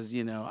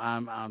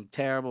I'm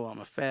terrible. I'm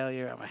a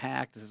failure. I'm a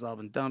hack. This has all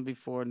been done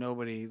before.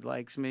 Nobody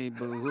likes me.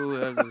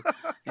 Boo-hoo.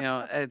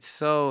 It's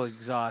so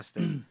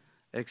exhausting.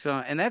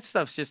 And that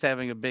stuff's just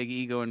having a big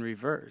ego in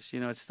reverse.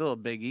 It's still a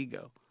big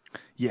ego.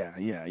 Yeah.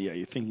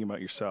 You're thinking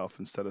about yourself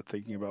instead of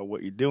thinking about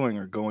what you're doing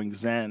or going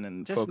zen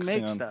and just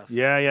focusing make on stuff.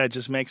 Yeah,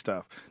 just make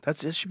stuff.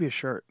 It should be a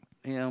shirt.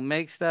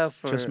 Make stuff.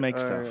 Just make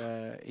stuff.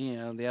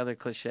 The other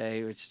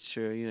cliche, which is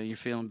true. You're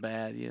feeling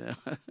bad. You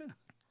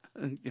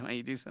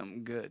do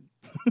something good.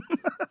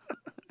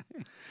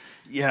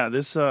 Yeah.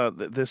 This.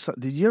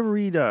 Did you ever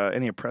read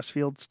any of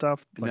Pressfield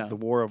stuff, like No. The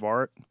War of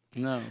Art?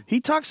 No. He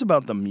talks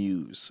about the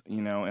muse,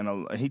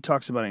 and he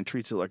talks about it and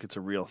treats it like it's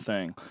a real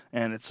thing.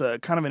 And it's a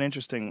kind of an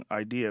interesting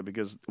idea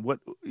because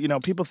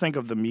people think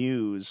of the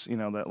muse,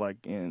 that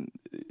like in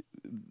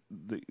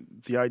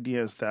the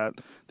idea is that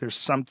there's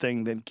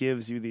something that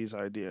gives you these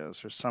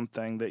ideas or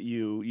something that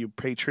you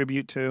pay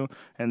tribute to,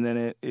 and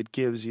then it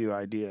gives you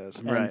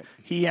ideas. Right. And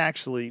he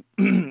actually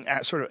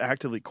sort of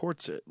actively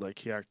courts it. Like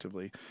he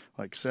actively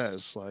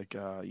says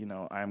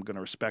I'm going to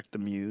respect the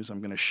muse. I'm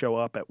going to show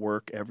up at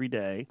work every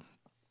day.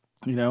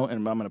 And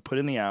I'm going to put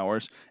in the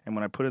hours, and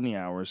when I put in the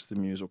hours, the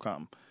muse will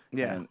come.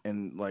 Yeah.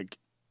 And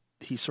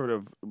he sort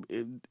of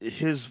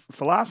his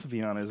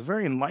philosophy on it is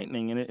very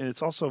enlightening, and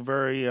it's also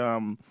very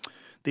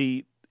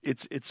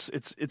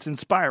it's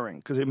inspiring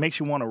because it makes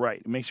you want to write.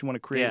 It makes you want to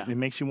create. Yeah. It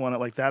makes you want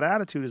to that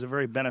attitude is a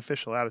very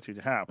beneficial attitude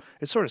to have.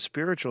 It's sort of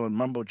spiritual and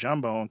mumbo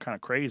jumbo and kind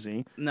of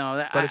crazy.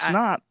 No, but it's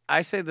not.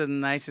 I say the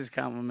nicest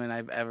compliment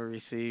I've ever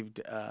received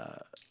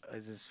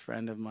is this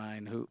friend of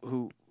mine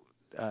who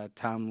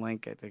Tom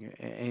Link, I think,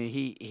 and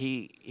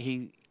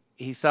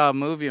he saw a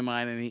movie of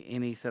mine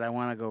and he said, "I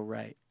want to go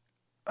write."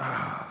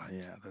 Ah,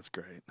 yeah, that's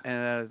great. And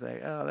I was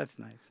like, "Oh, that's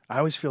nice." I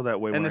always feel that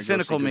way. And when the I go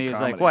cynical see me good is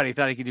comedy. like, "What? He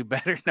thought he could do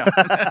better? No,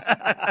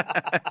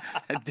 a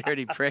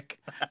dirty prick.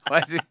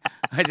 Why's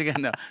he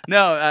gonna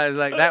no?" I was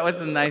like, that was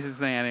the nicest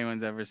thing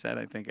anyone's ever said.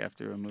 I think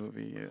after a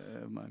movie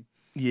of mine.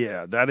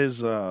 Yeah, that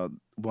is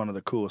one of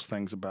the coolest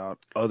things about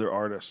other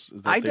artists.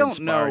 Is that I they don't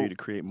inspire know. you to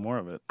create more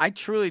of it. I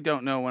truly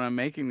don't know when I'm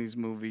making these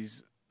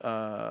movies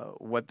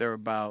what they're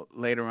about.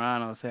 Later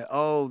on, I'll say,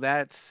 "Oh,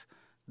 that's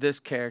this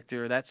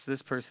character, that's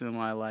this person in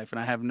my life," and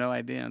I have no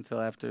idea until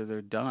after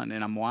they're done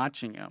and I'm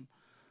watching them.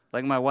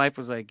 Like my wife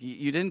was like,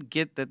 "You didn't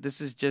get that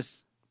this is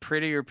just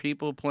prettier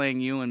people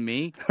playing you and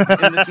me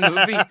in this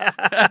movie?"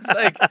 I was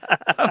like,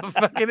 "I'm a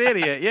fucking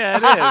idiot." Yeah,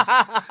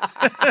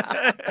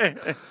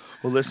 it is.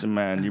 Well, listen,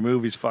 man, your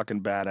movie's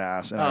fucking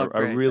badass, and I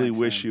Great. really Thanks,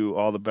 wish man. you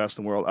all the best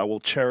in the world. I will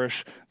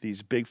cherish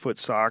these Bigfoot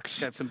socks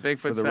Got some Bigfoot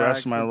for the socks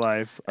rest of my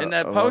life. And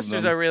I the love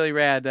posters them. are really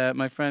rad.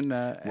 My friend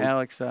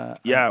Alex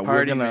Yeah,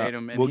 Party made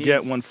them. we'll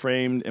get one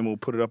framed and we'll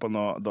put it up on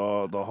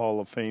the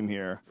Hall of Fame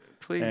here.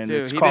 Please and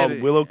do. It's He called did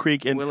it- Willow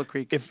Creek. And Willow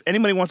Creek. If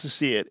anybody wants to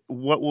see it,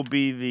 what will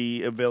be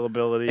the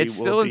availability? It's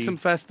Will still it in be- some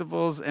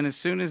festivals, and as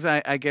soon as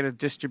I get a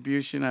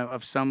distribution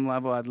of some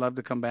level, I'd love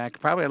to come back.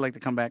 Probably I'd like to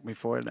come back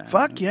before that.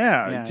 Fuck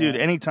yeah, dude,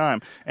 yeah.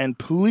 anytime. And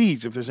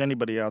please, if there's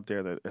anybody out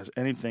there that has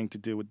anything to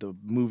do with the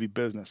movie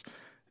business,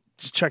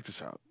 just check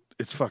this out.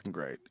 It's fucking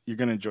great. You're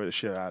going to enjoy the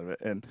shit out of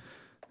it. And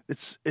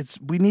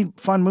we need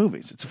fun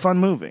movies. It's a fun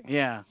movie.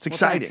 Yeah. It's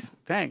exciting.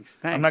 Thanks.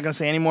 I'm not going to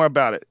say any more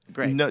about it.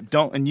 Great. No,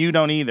 and you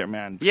don't either,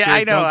 man. Yeah,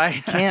 I know.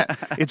 You can't.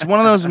 It's one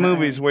of those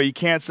movies where you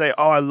can't say,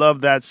 "Oh, I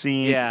love that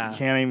scene." Yeah. You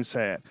can't even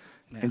say it.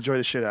 Yeah. Enjoy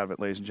the shit out of it,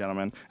 ladies and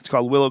gentlemen. It's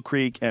called Willow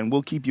Creek, and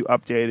we'll keep you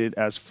updated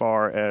as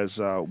far as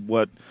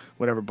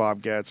whatever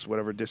Bob gets,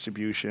 whatever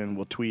distribution.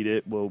 We'll tweet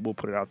it. We'll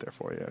put it out there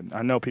for you. And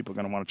I know people are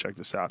going to want to check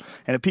this out.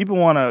 And if people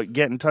want to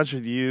get in touch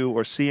with you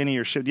or see any of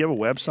your shit, do you have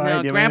a website?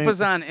 No, Do you have Grandpa's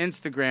on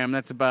Instagram.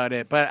 That's about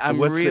it. But I'm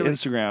What's really the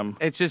Instagram?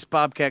 It's just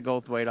Bobcat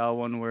Goldthwait, all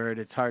one word.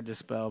 It's hard to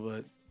spell,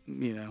 but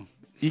you know.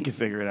 You can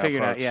figure it out. Figure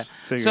it out, folks. yeah.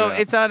 Figure So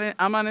it out.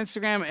 I'm on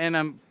Instagram, and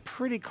I'm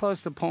pretty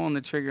close to pulling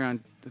the trigger on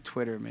the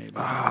Twitter, maybe.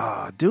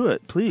 Do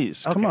it,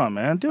 please. Come Okay. on,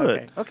 man. Do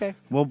it. Okay.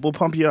 We'll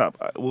pump you up.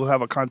 We'll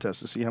have a contest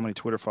to see how many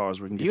Twitter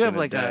followers we can get. You have in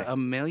like day. a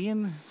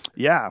million?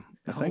 Yeah,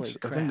 I Holy think so.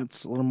 I crap. think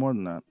it's a little more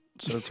than that.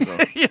 So let's go.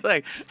 You're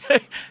like,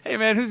 hey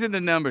man, who's in the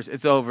numbers?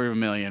 It's over 1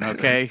 million,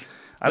 okay?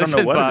 I don't know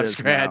Listen, what Bob it is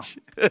Scratch.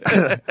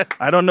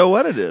 I don't know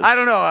what it is. I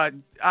don't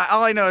know.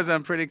 All I know is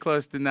I'm pretty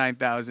close to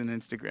 9,000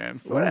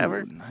 Instagram.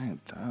 Whatever.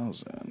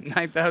 9,000.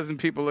 9,000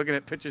 people looking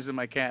at pictures of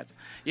my cats.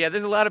 Yeah,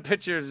 there's a lot of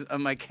pictures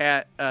of my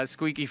cat,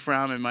 Squeaky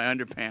Fromm, in my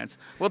underpants.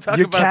 We'll talk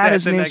Your about cat that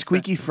is the named next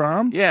Squeaky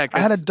Fromm? Yeah, I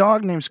had a 'cause-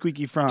 dog named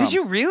Squeaky Fromm. Did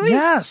you really?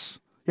 Yes.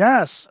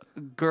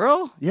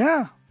 Girl?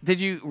 Yeah. Did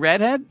you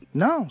redhead?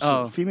 No.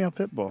 Oh. Female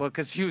pit bull. Well,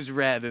 because she was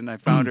red, and I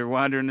found her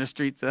wandering the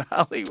streets of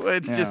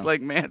Hollywood, Yeah. just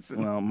like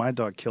Manson. Well, my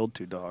dog killed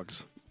 2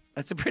 dogs.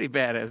 That's a pretty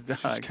badass dog.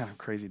 She's kind of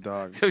crazy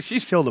dog. So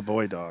she's- killed a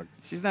boy dog.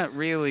 She's not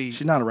really.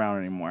 She's not around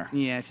anymore.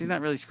 Yeah, she's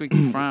not really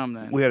Squeaky Fromm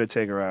then. We had to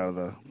take her out of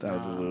the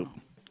loop.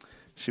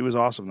 She was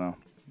awesome though.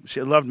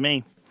 She loved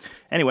me.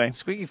 Anyway,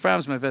 Squeaky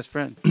Fromm's my best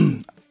friend.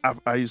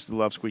 I used to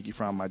love Squeaky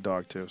Frown, my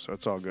dog, too, so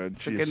it's all good.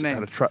 It's She a just good name.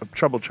 had a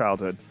troubled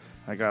childhood.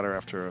 I got her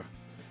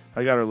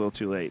a little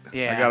too late.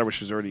 Yeah. I got her when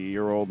she was already a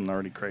year old and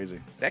already crazy.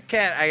 That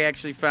cat I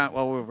actually found.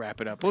 Well, we'll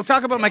wrap it up. We'll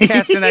talk about my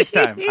cats the next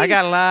time. I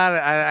got a lot.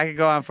 I could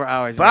go on for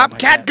hours. about my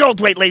Bobcat cat.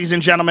 Goldthwait, ladies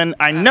and gentlemen.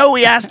 I know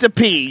he has to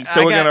pee,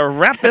 so we're going to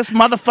wrap this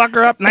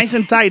motherfucker up nice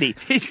and tidy.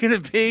 He's gonna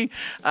be.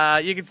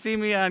 You can see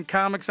me on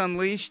Comics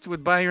Unleashed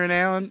with Byron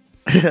Allen.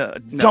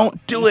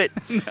 Don't do it.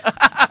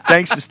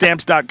 Thanks to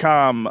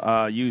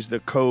Stamps.com. Use the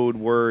code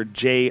word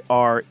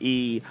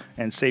JRE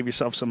and save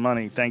yourself some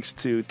money. Thanks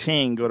to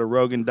Ting. Go to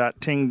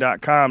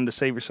Rogan.ting.com to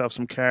save yourself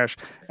some cash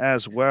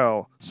as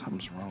well.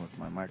 Something's wrong with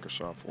my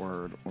Microsoft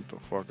Word. What the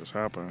fuck is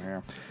happening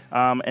here?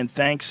 And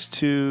thanks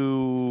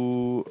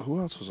to... Who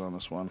else was on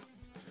this one?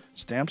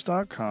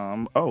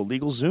 Stamps.com. Oh,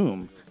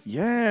 LegalZoom.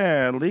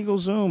 Yeah,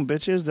 LegalZoom,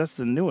 bitches. That's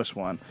the newest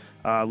one.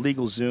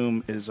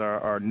 LegalZoom is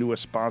our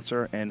newest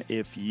sponsor. And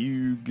if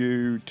you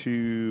go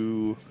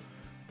to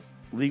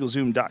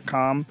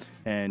LegalZoom.com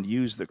and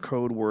use the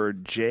code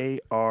word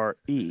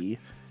JRE,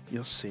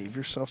 you'll save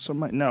yourself some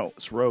money. No,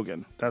 it's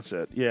Rogan. That's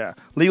it. Yeah.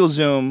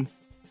 LegalZoom.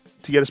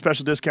 To get a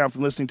special discount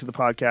from listening to the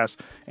podcast,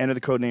 enter the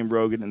code name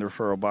Rogan in the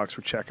referral box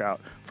for checkout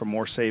for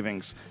more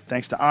savings.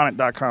 Thanks to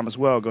Onnit.com as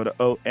well. Go to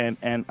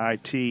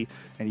ONNIT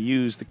and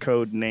use the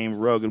code name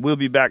Rogan. We'll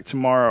be back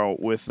tomorrow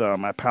with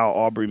my pal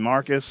Aubrey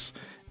Marcus,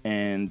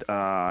 and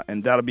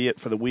that'll be it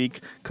for the week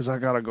because I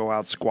got to go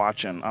out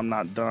squatching. I'm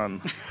not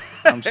done.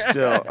 I'm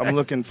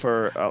looking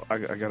for, I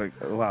got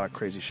a lot of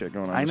crazy shit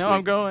going on I this know week.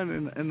 I'm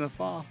going in the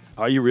fall.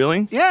 Are you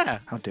really? Yeah.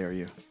 How dare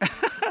you?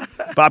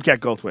 Bobcat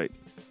Goldthwait.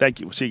 Thank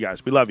you. We'll see you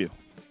guys. We love you.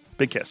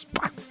 Big kiss.